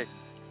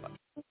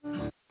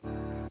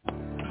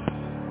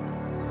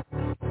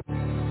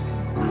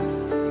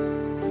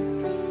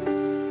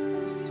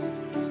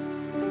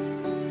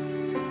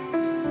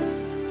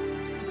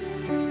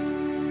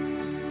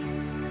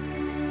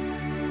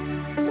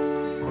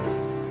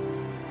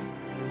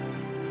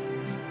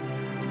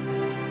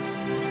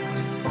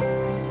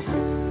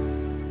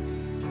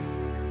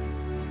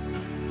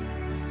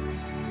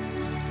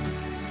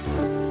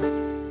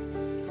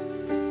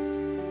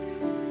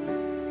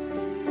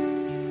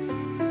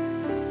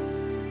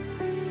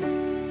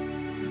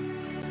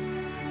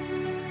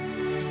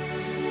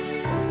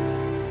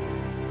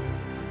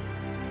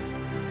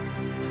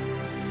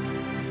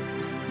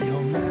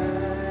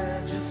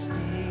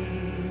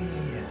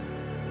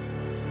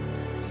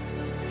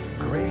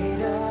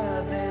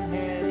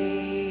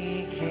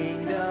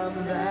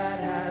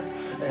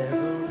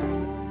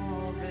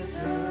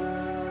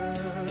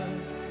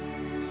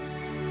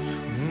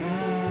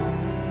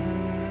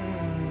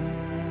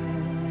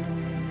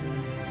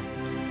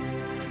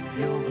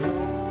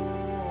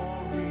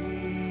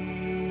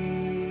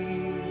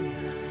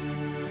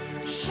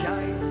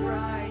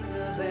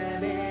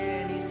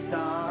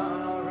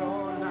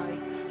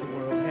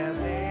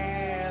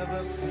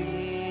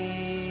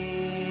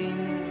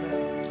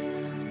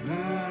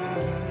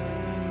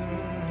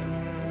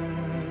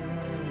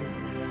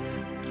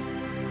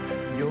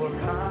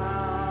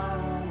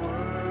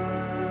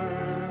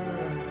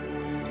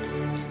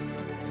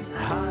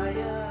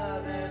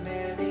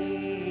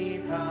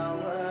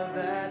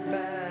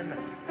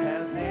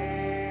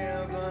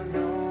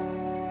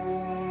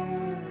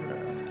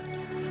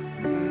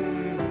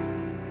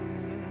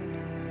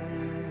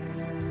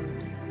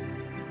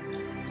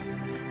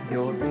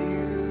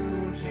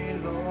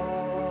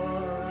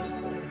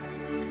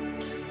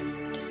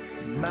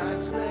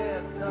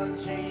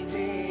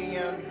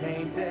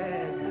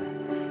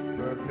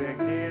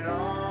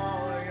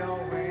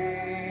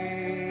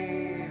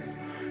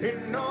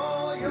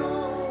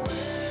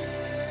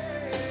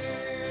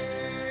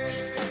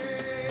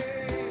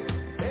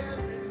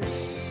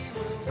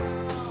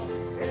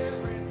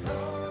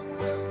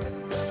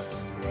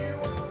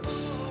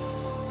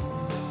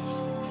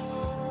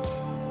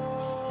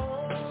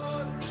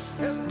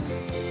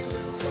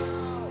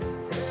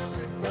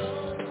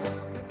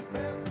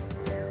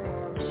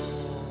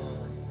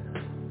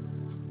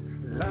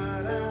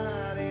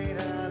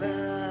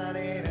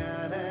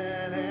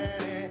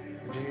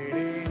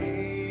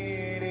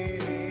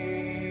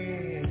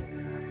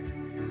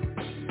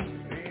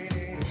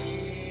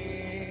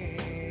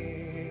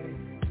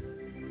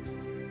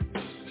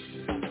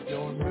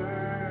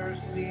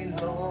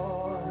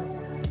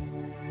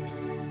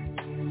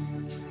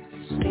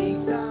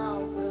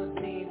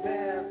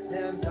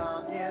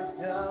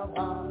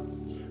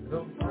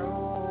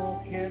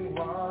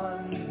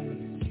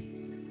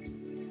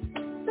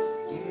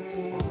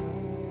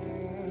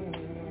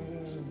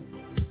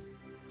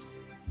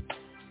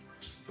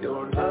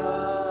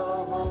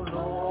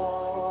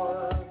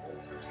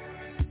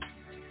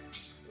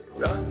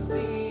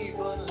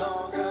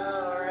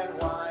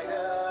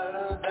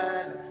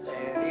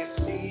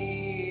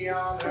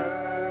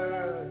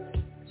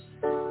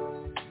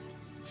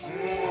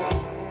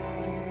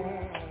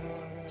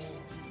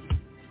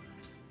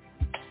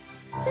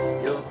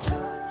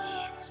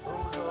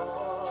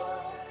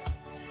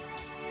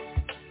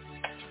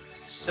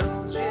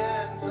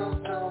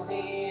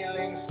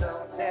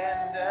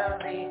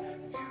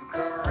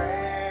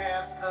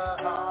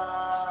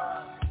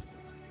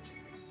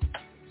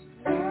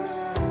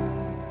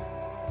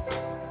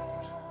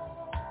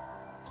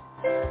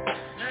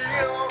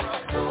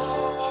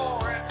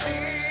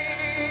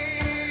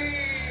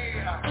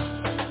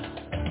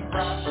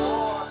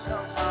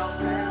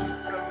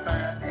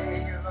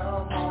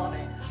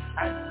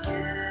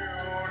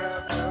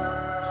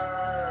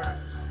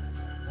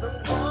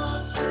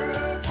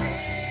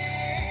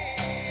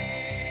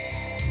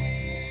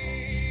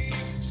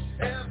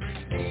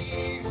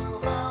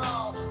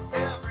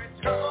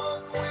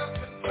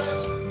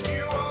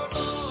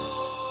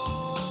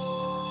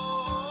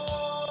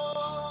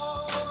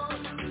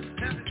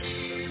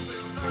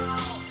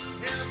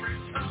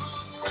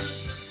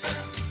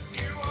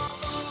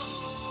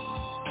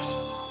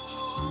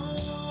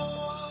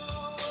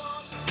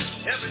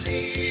 Every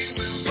knee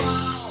will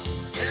bow,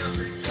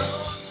 every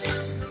tongue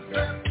will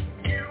confess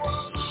you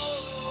are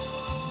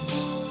Lord.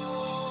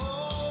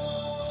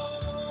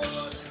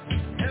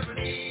 Every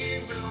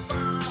knee will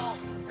bow,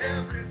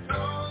 every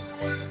tongue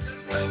will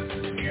confess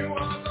you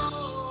are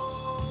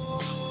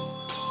Lord.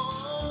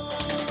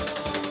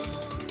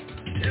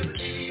 Every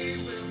knee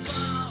will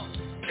bow,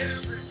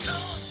 every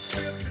tongue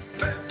will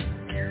confess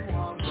you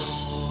are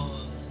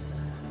Lord.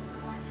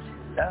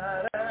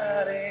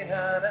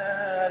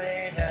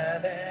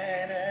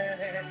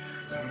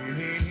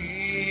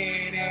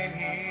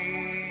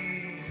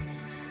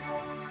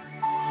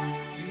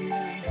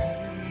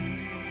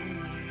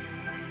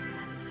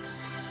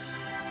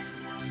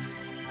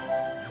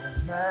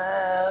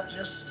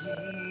 Majesty,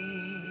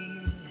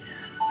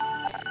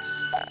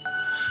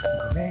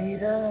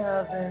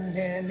 greater than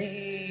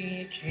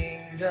any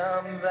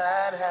kingdom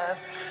that has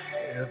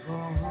ever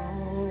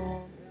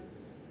ruled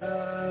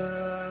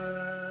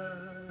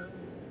earth.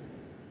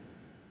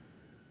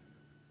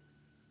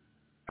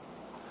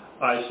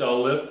 I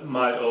shall lift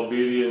my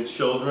obedient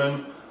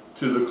children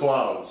to the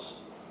clouds,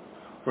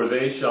 for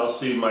they shall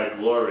see my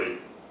glory.